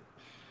 I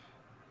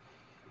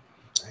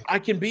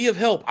can be of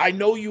help. I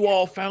know you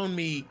all found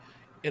me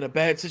in a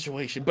bad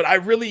situation, but I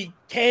really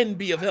can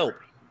be of help.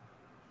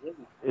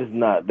 It's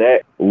not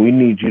that. We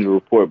need you to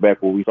report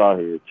back what we saw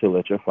here to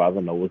let your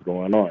father know what's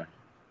going on.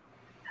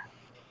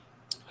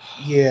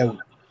 Yeah,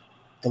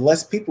 the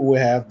less people we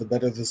have, the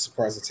better the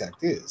surprise attack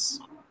is.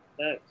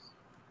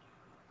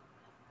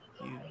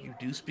 You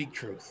do speak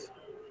truth.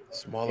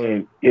 Smaller.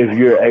 And if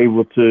you're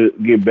able to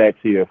get back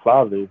to your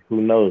father,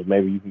 who knows?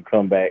 Maybe you can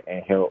come back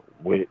and help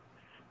with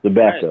the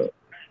backup.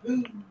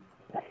 Right.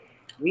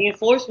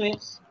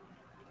 Reinforcements.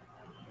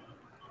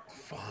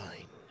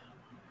 Fine.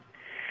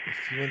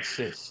 If you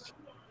insist.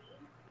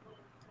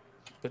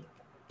 But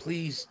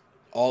please,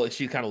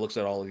 she kind of looks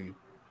at all of you.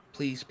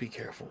 Please be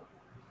careful.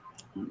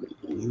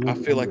 I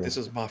feel like this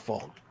is my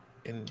fault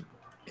in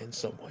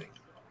some way.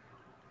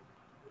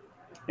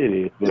 It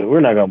is, but we're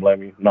not gonna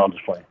blame you. No, I'm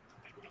just playing.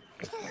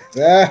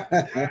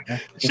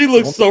 She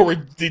looks so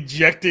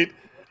dejected.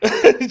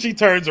 She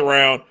turns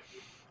around.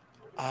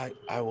 I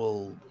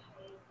will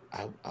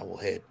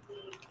head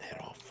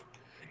off.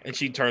 And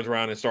she turns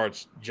around and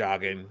starts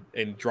jogging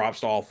and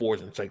drops to all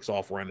fours and takes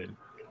off running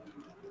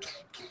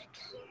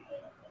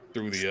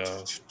through the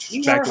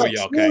back where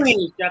y'all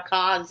came.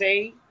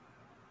 Yakaze.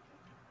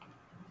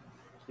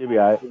 She'll be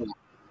all right.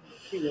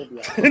 She will be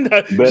all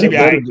right. She'll be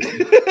all right.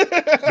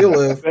 She'll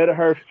live. Better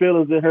her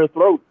feelings in her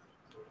throat.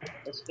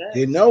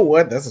 You know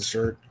what? That's a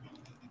shirt.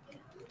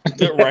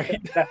 Right.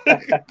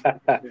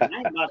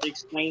 I'm about to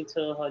explain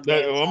to her. I'm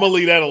gonna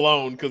leave that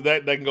alone because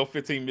that can go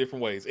 15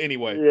 different ways.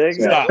 Anyway, yeah,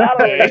 stop,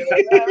 Jay.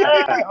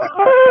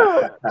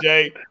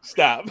 Jay,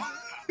 stop.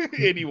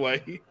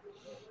 Anyway,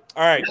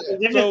 all right.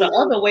 If it's the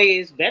other way,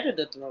 it's better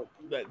to throw.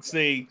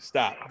 See,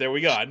 stop. There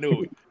we go. I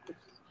knew it.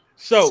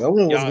 So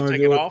y'all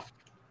take it off.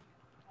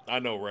 I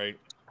know, right?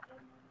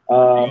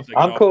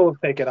 I'm cool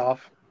with taking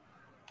off.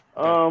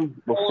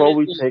 Before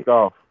we take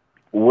off,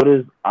 what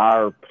is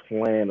our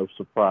plan of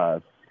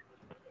surprise?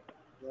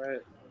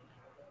 Right.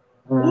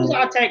 Who's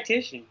our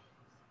tactician?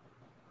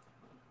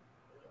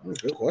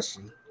 Good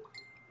question.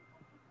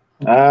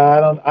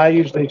 I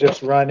usually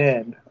just run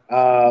in.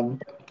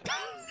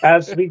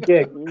 As we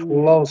get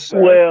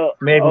closer,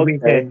 maybe we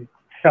can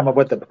come up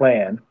with a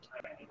plan.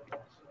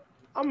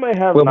 I may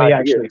have when we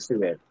actually see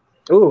it.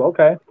 Ooh,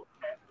 okay.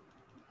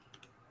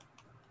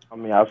 I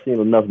mean, I've seen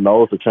enough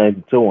no's to change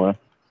it to one.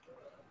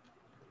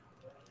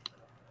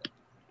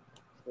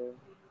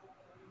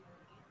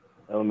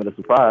 Element of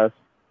surprise.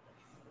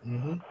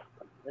 Mm-hmm.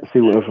 See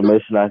what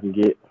information I can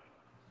get.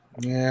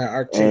 Yeah,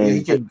 our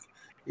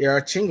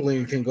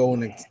Chingling can go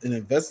and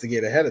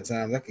investigate ahead of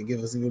time. That could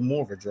give us even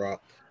more of a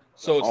drop.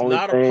 So it's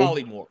not a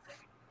polymorph.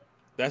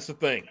 That's the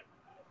thing.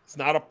 It's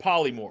not a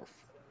polymorph.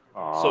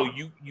 So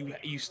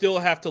you still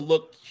have to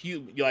look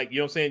cute, like, you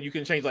know what I'm saying? You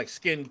can change like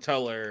skin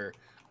color,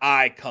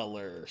 eye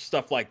color,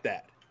 stuff like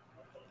that.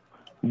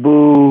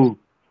 Boo.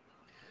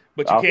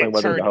 But you can't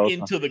turn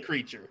into the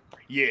creature.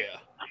 Yeah.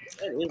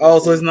 Oh,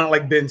 so it's not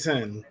like Ben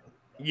 10.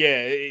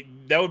 Yeah,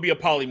 that would be a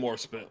polymorph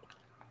spell.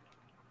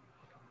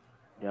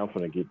 Yeah, I'm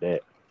gonna get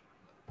that.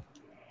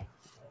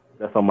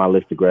 That's on my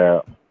list to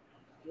grab.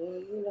 Yeah,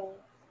 you know,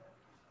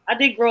 I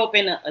did grow up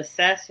in an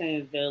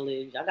assassin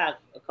village. I got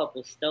a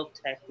couple stealth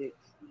tactics.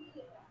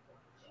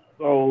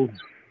 So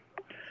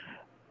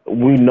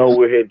we know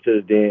we're headed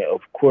to the den. Of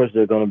course,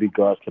 they're gonna be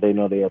guards because they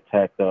know they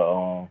attacked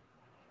the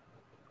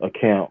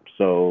camp.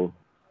 So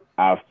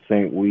I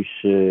think we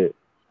should.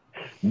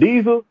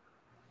 Diesel,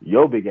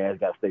 your big ass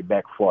got to stay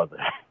back farther.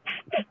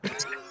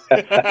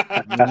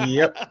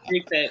 Yep.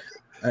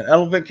 An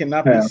elephant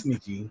cannot be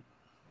sneaky.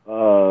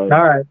 All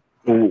right.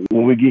 When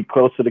we get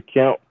close to the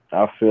camp,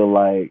 I feel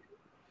like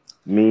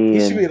he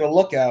should be able to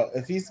look out.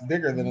 If he's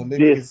bigger than him,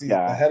 maybe he can see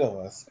ahead of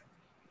us.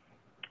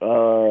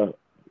 I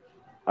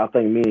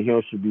think me and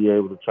him should be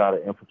able to try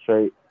to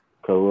infiltrate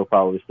because we're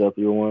probably the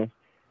stealthier ones.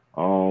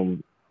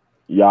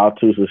 Y'all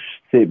two should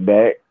sit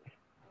back,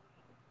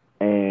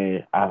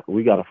 and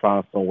we got to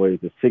find some ways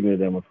to signal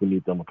them if we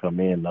need them to come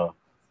in, though.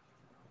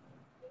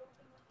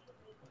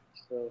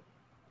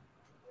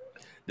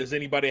 Does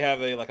anybody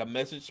have a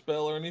message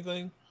spell or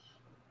anything?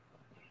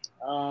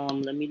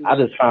 Let me. I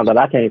just found out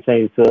I can't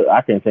change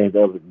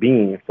the other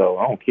being, so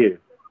I don't care.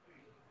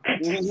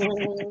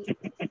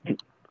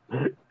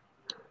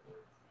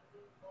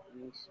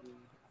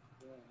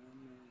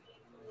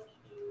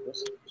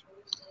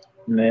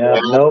 Yeah,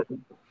 nope.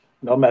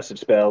 No message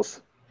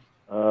spells.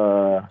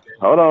 Hold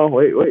on,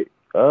 wait.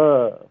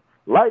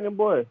 Lightning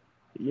boy,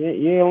 you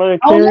ain't learned.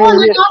 Oh no,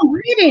 I'm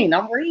reading.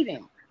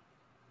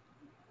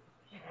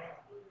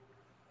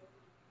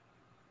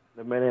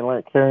 The man ain't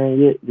learned carrying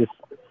yet. Just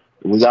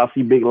when y'all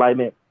see big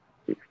lightning,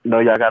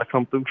 y'all gotta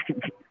come through.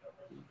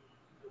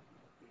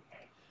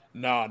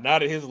 Nah,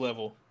 not at his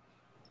level.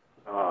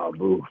 Oh,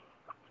 boo.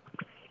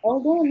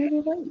 Hold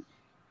on, wait.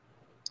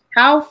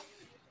 How?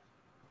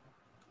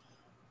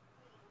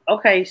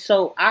 Okay,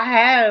 so I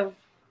have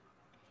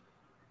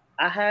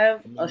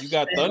you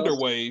got Thunder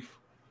Wave.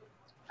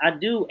 I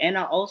do, and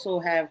I also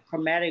have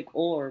Chromatic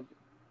Orb,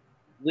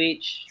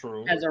 which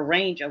has a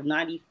range of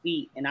 90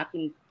 feet, and I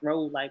can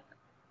throw like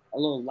a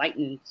little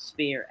lightning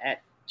sphere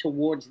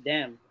towards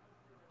them.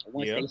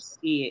 Once they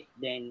see it,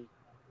 then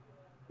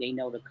they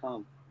know to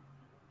come.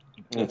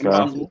 Okay.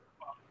 I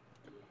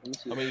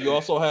mean, you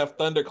also have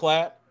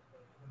Thunderclap,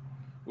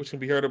 which can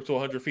be heard up to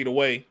 100 feet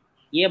away.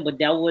 Yeah, but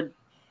that would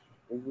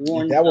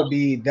ruin. That would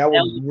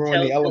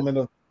ruin the element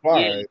of fire.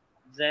 Yeah,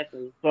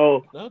 exactly.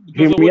 So No,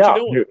 hear because of me what out.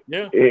 you're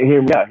doing.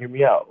 Hear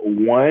me out.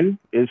 One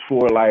is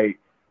for like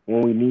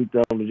when we need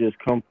them to just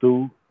come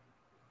through.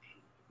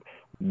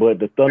 But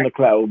the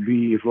thunderclap would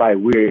be if like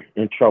we're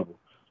in trouble.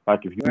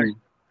 Like if you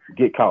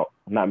get caught,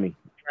 not me.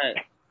 Right.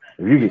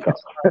 If you get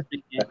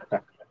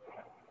caught.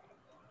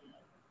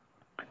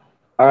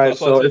 All right,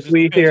 so it if just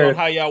we depends hear on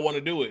how y'all want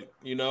to do it,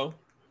 you know.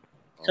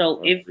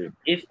 So if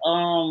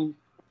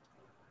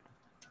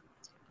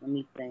let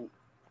me think.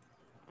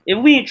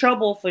 If we in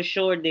trouble for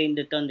sure, then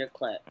the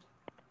thunderclap.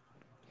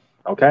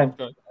 okay.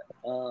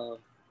 I'll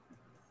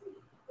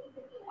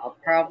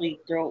probably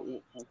throw.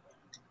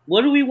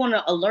 What do we want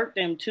to alert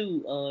them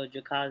to,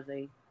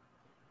 Jakaze?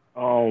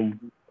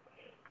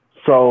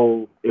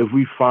 So if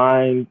we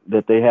find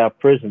that they have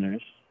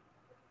prisoners,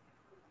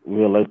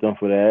 we'll alert them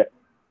for that.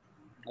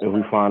 Okay. If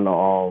we find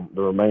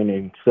the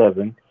remaining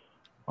 7,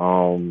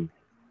 and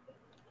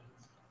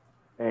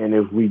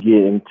if we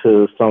get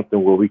into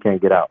something where we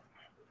can't get out.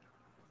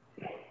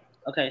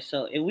 Okay,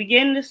 so if we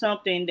get into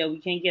something that we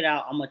can't get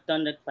out, I'm gonna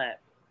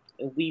thunderclap.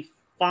 If we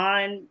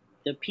find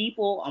the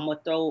people, I'm gonna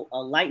throw a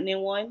lightning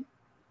one.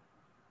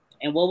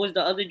 And what was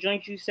the other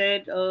joint you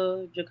said,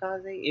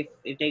 Jakaze?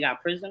 If they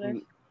got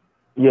prisoners?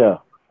 Yeah,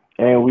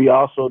 and we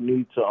also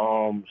need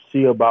to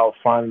see about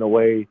finding a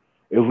way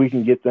if we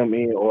can get them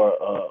in or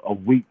a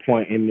weak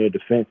point in their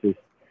defenses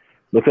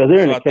because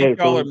they're in the cave. I think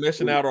y'all are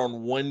missing out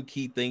on one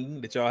key thing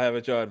that y'all have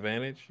at your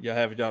advantage. Y'all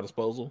have at y'all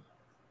disposal.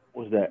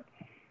 What's that?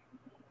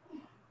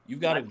 You've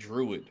got a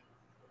druid.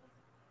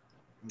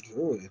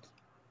 Druid.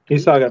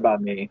 He's talking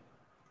about me.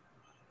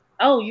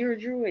 Oh, you're a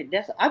druid.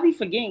 I be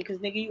forgetting because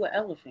nigga, you an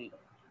elephant.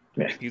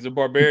 He's a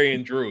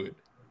barbarian druid.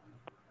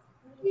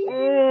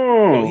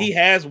 So he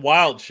has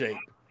wild shape.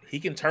 He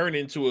can turn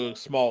into a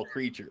small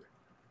creature.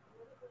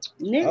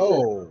 Nigga,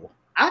 oh,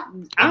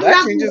 I'm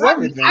that changes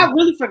everything. I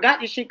really forgot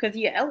this shit because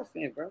he an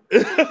elephant, bro.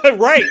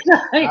 Right.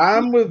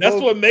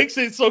 That's what makes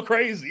it so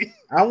crazy.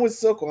 I'm with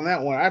Silk on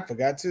that one. I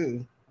forgot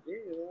too.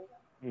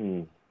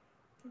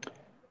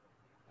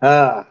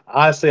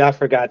 Honestly, I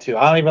forgot to.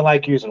 I don't even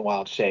like using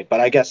wild shape, but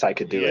I guess I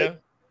could do it.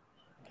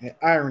 And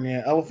irony,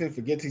 an elephant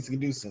forgets he can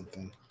do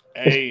something.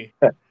 Hey,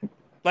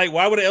 like,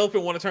 why would an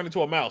elephant want to turn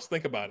into a mouse?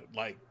 Think about it.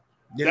 Like,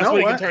 that's what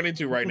he can turn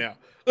into right now.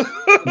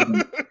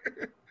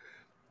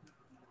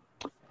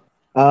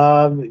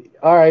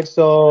 All right,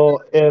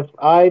 so if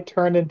I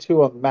turn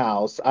into a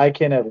mouse, I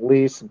can at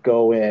least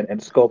go in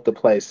and scope the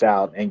place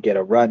out and get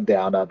a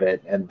rundown of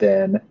it, and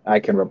then I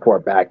can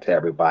report back to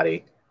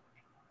everybody.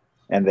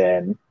 And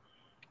then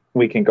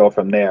we can go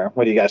from there.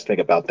 What do you guys think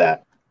about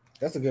that?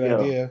 That's a good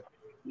idea.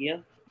 Yeah.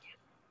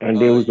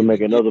 And then we can make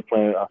another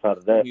plan outside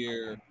of that.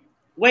 Yeah.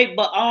 Wait,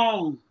 but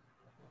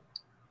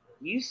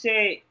you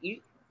said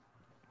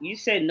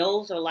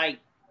those are like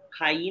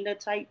hyena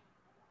type.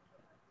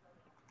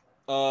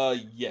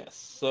 Yes.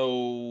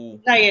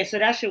 So. No, yeah. So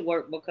that should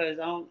work because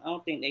I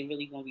don't think they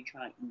really gonna be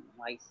trying to eat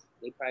mice.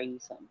 They probably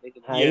need something bigger.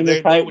 Yeah,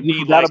 they would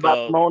need like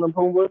about Timon and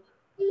Pumbaa,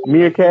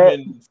 meerkat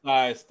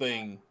size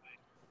thing.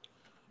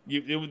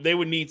 They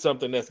would need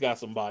something that's got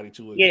some body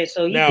to it. Yeah.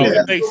 So now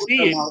if they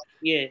see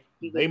it,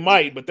 they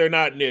might, but they're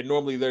not near.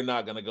 Normally, they're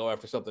not gonna go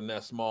after something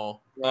that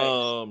small.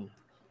 Right.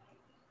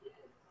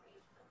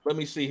 Let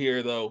me see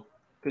here though,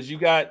 because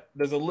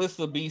there's a list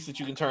of beasts that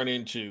you can turn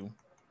into.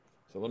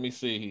 So let me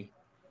see.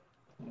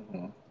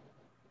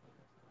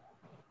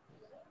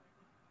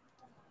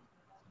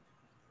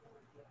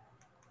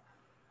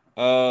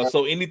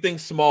 So anything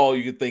small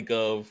you could think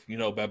of,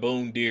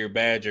 baboon, deer,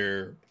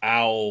 badger,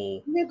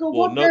 owl.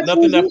 Nigga,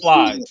 nothing that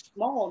flies.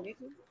 Small,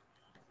 nigga.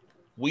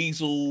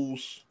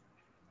 Weasels.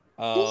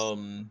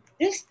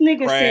 This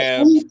nigga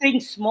said anything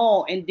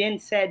small and then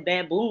said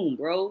baboon,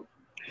 bro.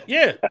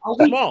 Yeah,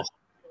 small.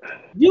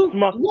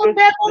 What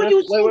baboon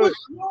you see was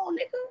small,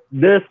 nigga?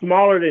 They're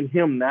smaller than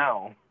him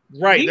now.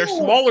 Right, they're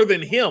smaller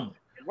than him.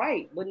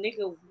 Right, but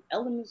nigga,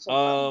 elements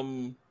of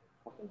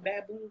fucking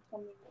baboon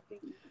coming.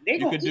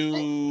 You could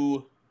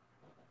do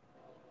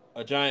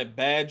a giant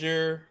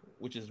badger,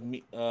 which is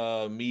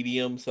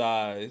medium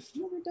sized.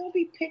 Nigga, don't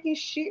be picking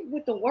shit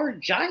with the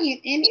word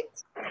giant in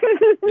it.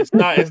 It's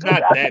not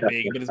that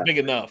big, but it's big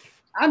enough.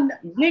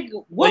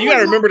 Nigga, well, you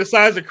gotta remember the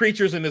size of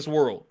creatures in this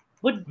world.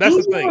 But that's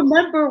do the thing.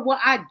 Remember what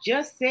I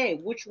just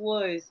said, which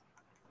was,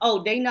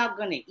 they not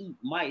gonna eat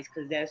mice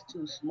because that's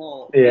too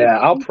small. Yeah,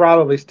 I'll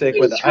probably stick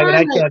with it.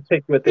 I can't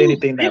stick with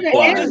anything that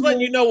flies. I'm just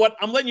letting you know what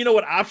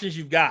options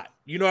you've got.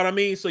 You know what I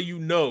mean? So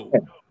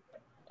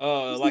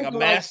like a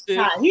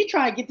mastiff. He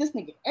trying to get this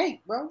nigga 8,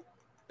 bro.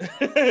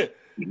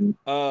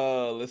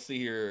 Let's see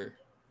here.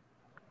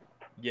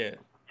 Yeah,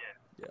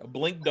 a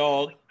blink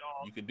dog.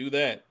 You could do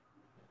that.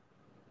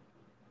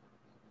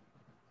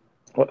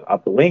 What, a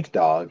blink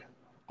dog?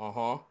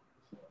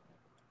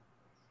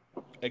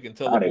 They can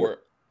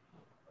teleport.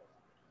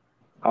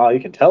 Oh, you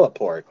can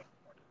teleport.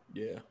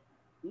 Yeah.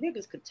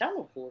 Niggas could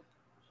teleport.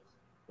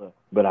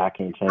 But I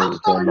can't change I'm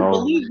starting to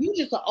believe you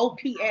just an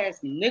OP ass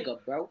nigga,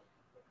 bro.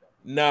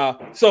 Nah.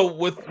 So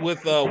with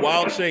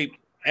wild shape,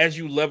 as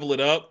you level it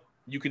up,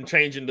 you can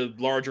change into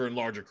larger and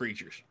larger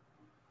creatures.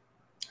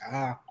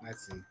 Ah, I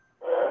see.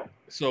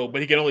 So,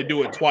 but he can only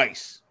do it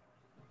twice.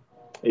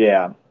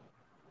 Yeah.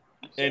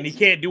 And he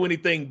can't do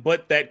anything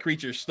but that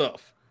creature's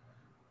stuff.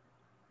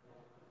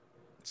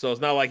 So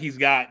it's not like he's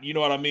got, you know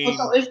what I mean?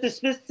 So it's the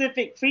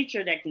specific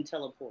creature that can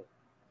teleport.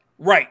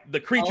 Right. The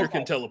creature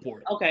can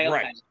teleport. Okay.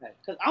 Right.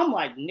 Because I'm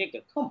like,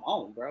 nigga, come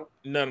on, bro.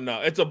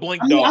 No. It's a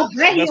blink dog.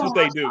 That's what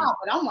they do.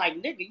 But I'm like,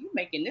 nigga, you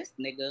making this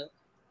nigga.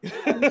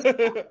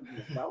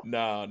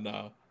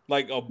 No.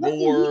 Like a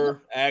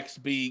boar, axe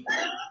beak.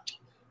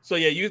 So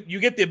yeah, you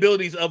get the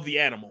abilities of the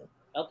animal.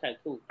 Okay,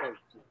 cool.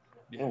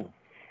 Yeah.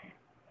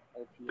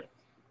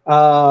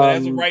 But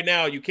as of right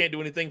now, you can't do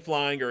anything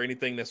flying or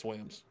anything that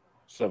swims.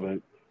 So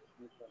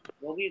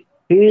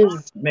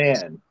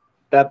man,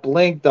 that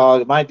blink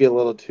dog might be a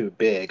little too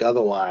big.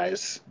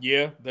 Otherwise,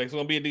 yeah, that's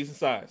gonna be a decent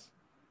size.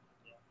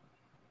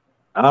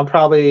 I'll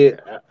probably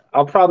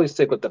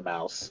stick with the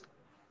mouse.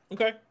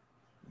 Okay,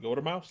 go with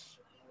the mouse.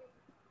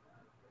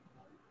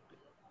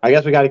 I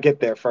guess we got to get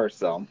there first,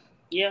 though.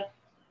 Yeah,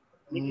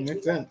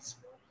 makes sense.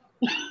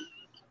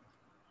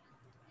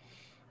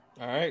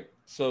 All right,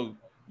 so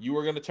you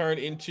are gonna turn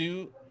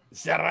into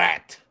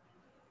Zerat.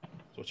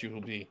 That's what you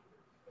will be.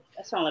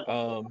 That sounds like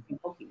a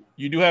Pokemon.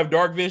 You do have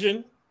dark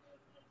vision,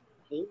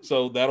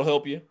 so that'll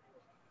help you.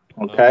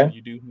 Okay.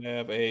 You do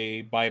have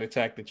a bite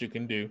attack that you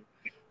can do.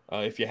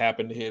 If you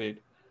happen to hit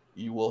it,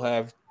 you will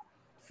have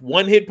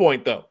 1 hit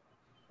point though.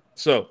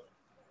 So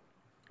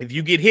if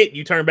you get hit,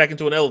 you turn back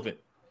into an elephant.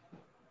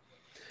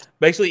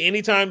 Basically,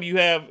 anytime you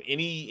have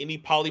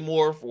any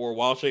polymorph or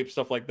wild shape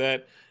stuff like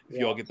that, if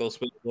you all get those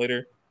spells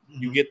later,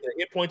 you get the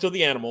hit points of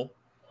the animal,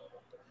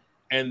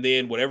 and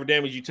then whatever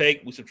damage you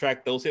take, we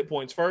subtract those hit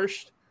points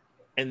first,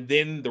 and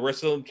then the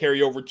rest of them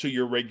carry over to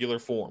your regular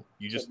form.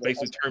 You just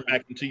basically turn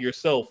back into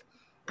yourself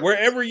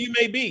wherever you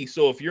may be.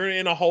 So if you're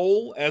in a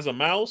hole as a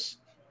mouse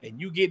and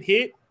you get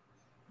hit,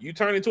 you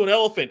turn into an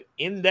elephant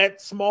in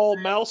that small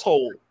mouse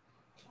hole.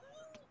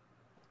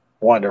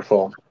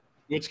 Wonderful.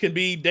 Which can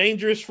be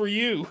dangerous for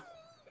you.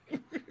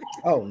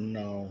 Oh,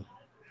 no.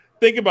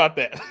 Think about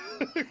that.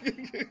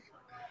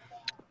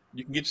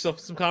 You can get yourself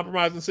in some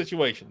compromising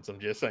situations. I'm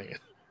just saying.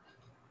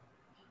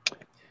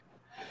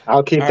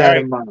 I'll keep that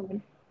in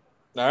mind.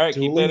 All right,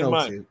 keep that in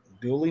mind.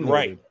 Duly noted.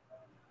 Right.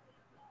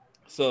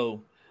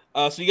 So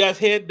you guys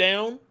head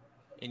down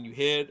and you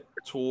head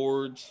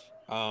towards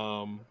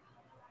the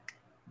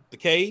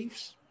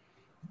caves.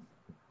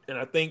 And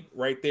I think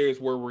right there is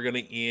where we're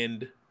going to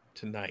end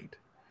tonight.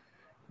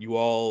 You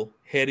all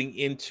heading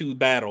into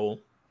battle,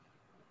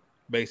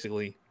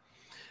 basically.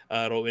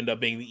 It'll end up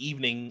being the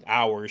evening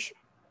hours.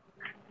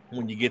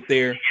 When you get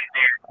there,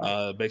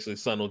 basically the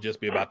sun will just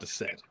be about to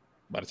set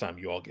by the time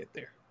you all get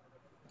there.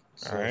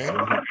 All right.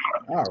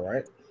 All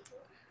right.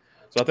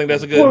 So I think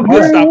that's a good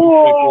stopping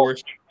point for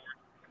us.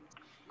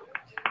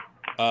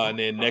 And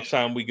then next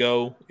time we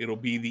go, it'll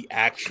be the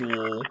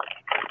actual.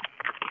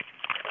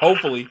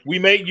 Hopefully,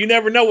 you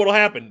never know what'll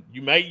happen.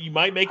 You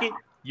might make it.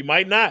 You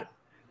might not.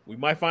 We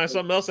might find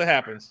something else that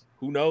happens.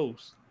 Who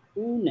knows?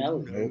 Who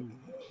knows? Who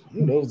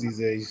knows these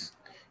days?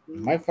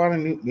 Might find a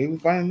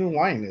new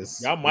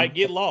lioness. Y'all might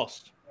get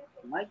lost.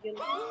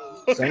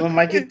 Someone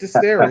might get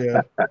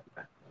dysteria.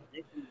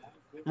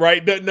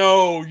 Right?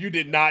 No, you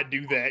did not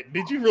do that.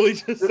 Did you really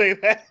just say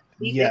that?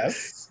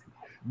 Yes.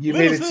 You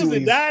made it too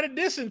easy. Died of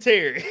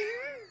dysentery.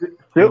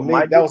 That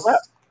was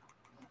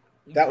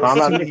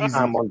too easy.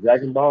 Time on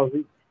Dragon Ball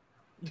Z.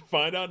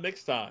 Find out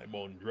next time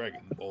on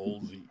Dragon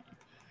Ball Z.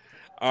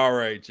 All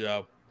right,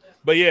 y'all.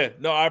 But yeah,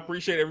 no, I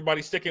appreciate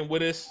everybody sticking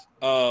with us.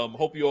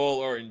 Hope you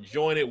all are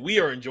enjoying it. We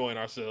are enjoying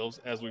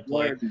ourselves as we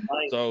play.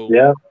 So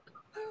yeah.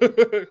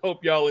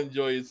 Hope y'all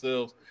enjoy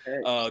yourselves.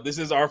 This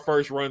is our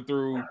first run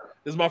through.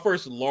 This is my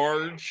first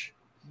large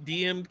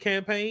DM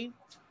campaign.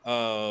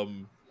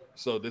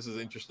 So this is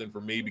interesting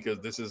for me because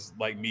this is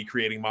like me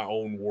creating my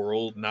own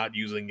world, not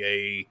using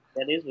a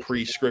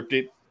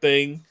pre-scripted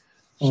thing.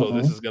 So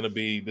this has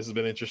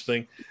been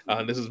interesting.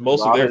 This is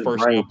most of their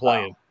first time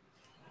playing.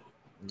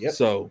 Yep.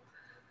 So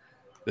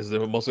this is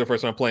most of their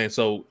first time playing.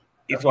 So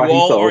if you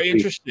all are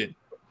interested,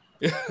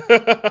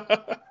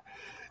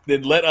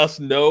 then let us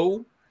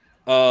know.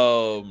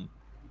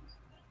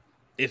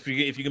 If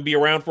you can be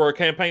around for a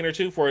campaign or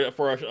two, for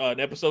an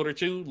episode or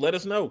two, let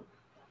us know.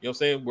 You know what I'm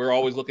saying? We're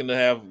always looking to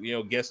have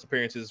guest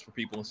appearances for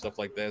people and stuff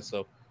like that.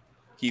 So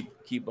keep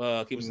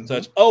us in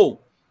touch. Oh,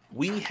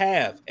 we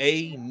have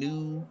a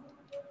new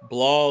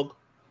blog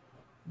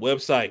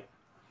website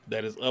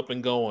that is up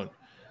and going.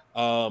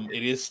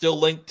 It is still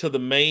linked to the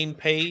main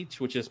page,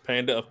 which is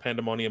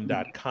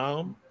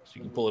pandaofpandemonium.com. So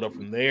you can pull it up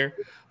from there.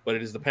 But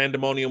it is the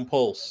Pandemonium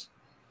Pulse.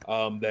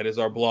 That is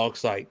our blog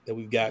site that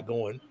we've got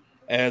going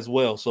as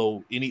well.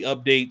 So any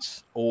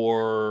updates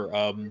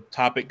or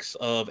topics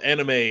of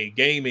anime,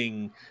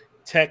 gaming,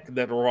 tech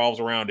that revolves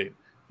around it,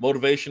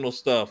 motivational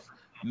stuff,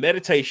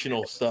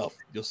 meditational stuff,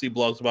 you'll see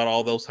blogs about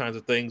all those kinds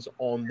of things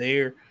on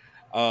there,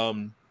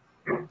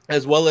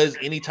 as well as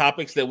any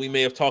topics that we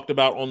may have talked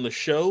about on the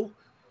show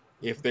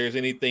If there's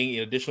anything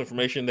additional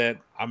information that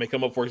I may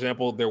come up, for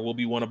example, there will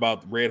be one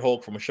about Red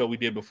Hulk from a show we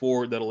did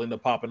before that'll end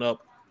up popping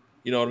up.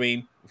 You know what I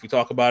mean? If we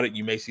talk about it,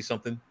 you may see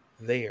something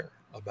there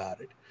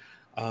about it.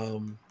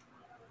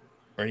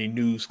 Or any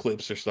news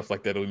clips or stuff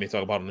like that we may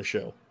talk about on the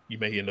show. You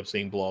may end up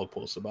seeing blog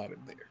posts about it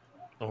there.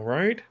 All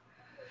right.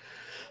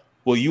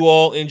 Well, you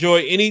all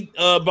enjoy.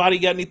 Anybody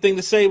got anything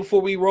to say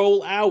before we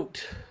roll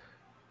out?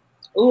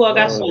 Ooh, I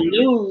got some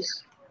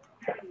news.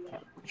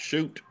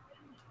 Shoot.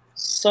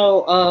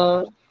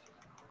 So,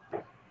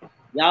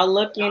 y'all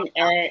looking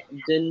at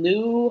the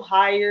new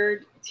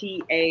hired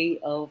TA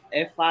of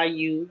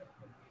FIU.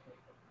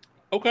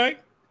 Okay.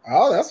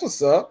 Oh, that's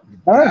what's up.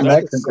 All right,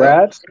 man.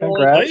 Congrats.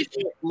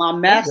 My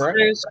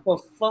master's for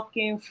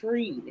fucking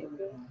free.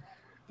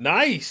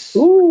 Nice.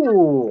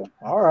 Ooh.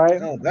 All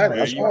right. Oh, that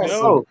is you awesome.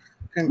 go.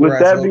 With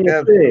that being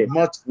said,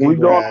 much we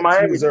go to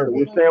Miami. We're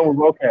We're staying with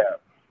Voqab.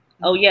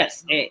 Oh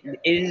yes, it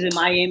is in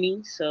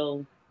Miami.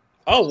 So.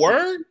 Oh,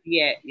 word.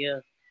 Yeah.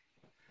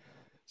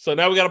 So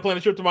now we got to plan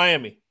a trip to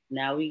Miami.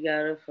 Now we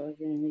gotta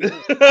fucking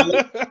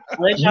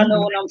let y'all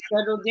know when I'm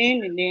settled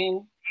in, and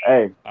then.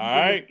 Hey,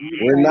 all right.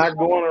 We're not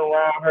going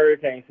around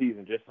hurricane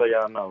season, just so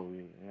y'all know.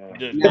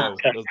 No,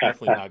 that's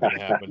definitely not going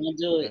to happen.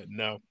 Do it.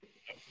 No.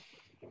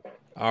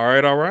 All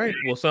right.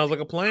 Well, sounds like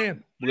a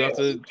plan. We have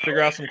to figure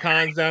out some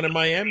cons down in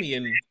Miami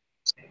and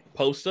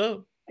post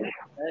up.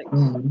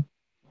 Mm-hmm.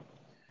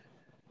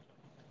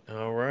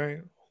 All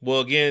right. Well,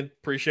 again,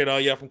 appreciate all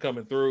y'all from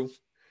coming through,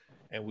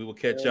 and we will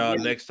catch y'all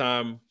next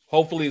time.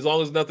 Hopefully, as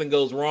long as nothing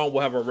goes wrong,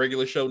 we'll have a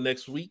regular show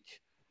next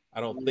week.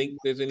 I don't think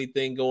there's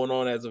anything going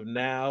on as of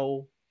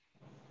now,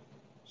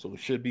 so it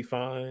should be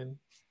fine.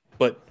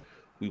 But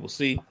we will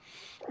see.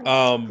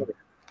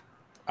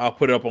 I'll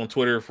put it up on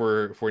Twitter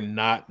for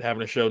not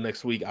having a show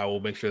next week. I will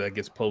make sure that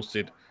gets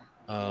posted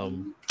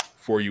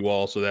for you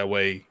all, so that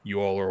way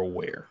you all are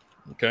aware.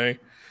 Okay.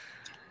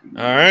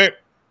 All right.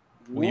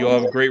 Well, you all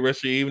have a great rest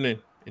of your evening.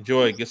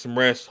 Enjoy. Get some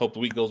rest. Hope the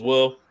week goes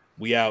well.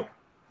 We out.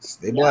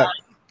 Stay black.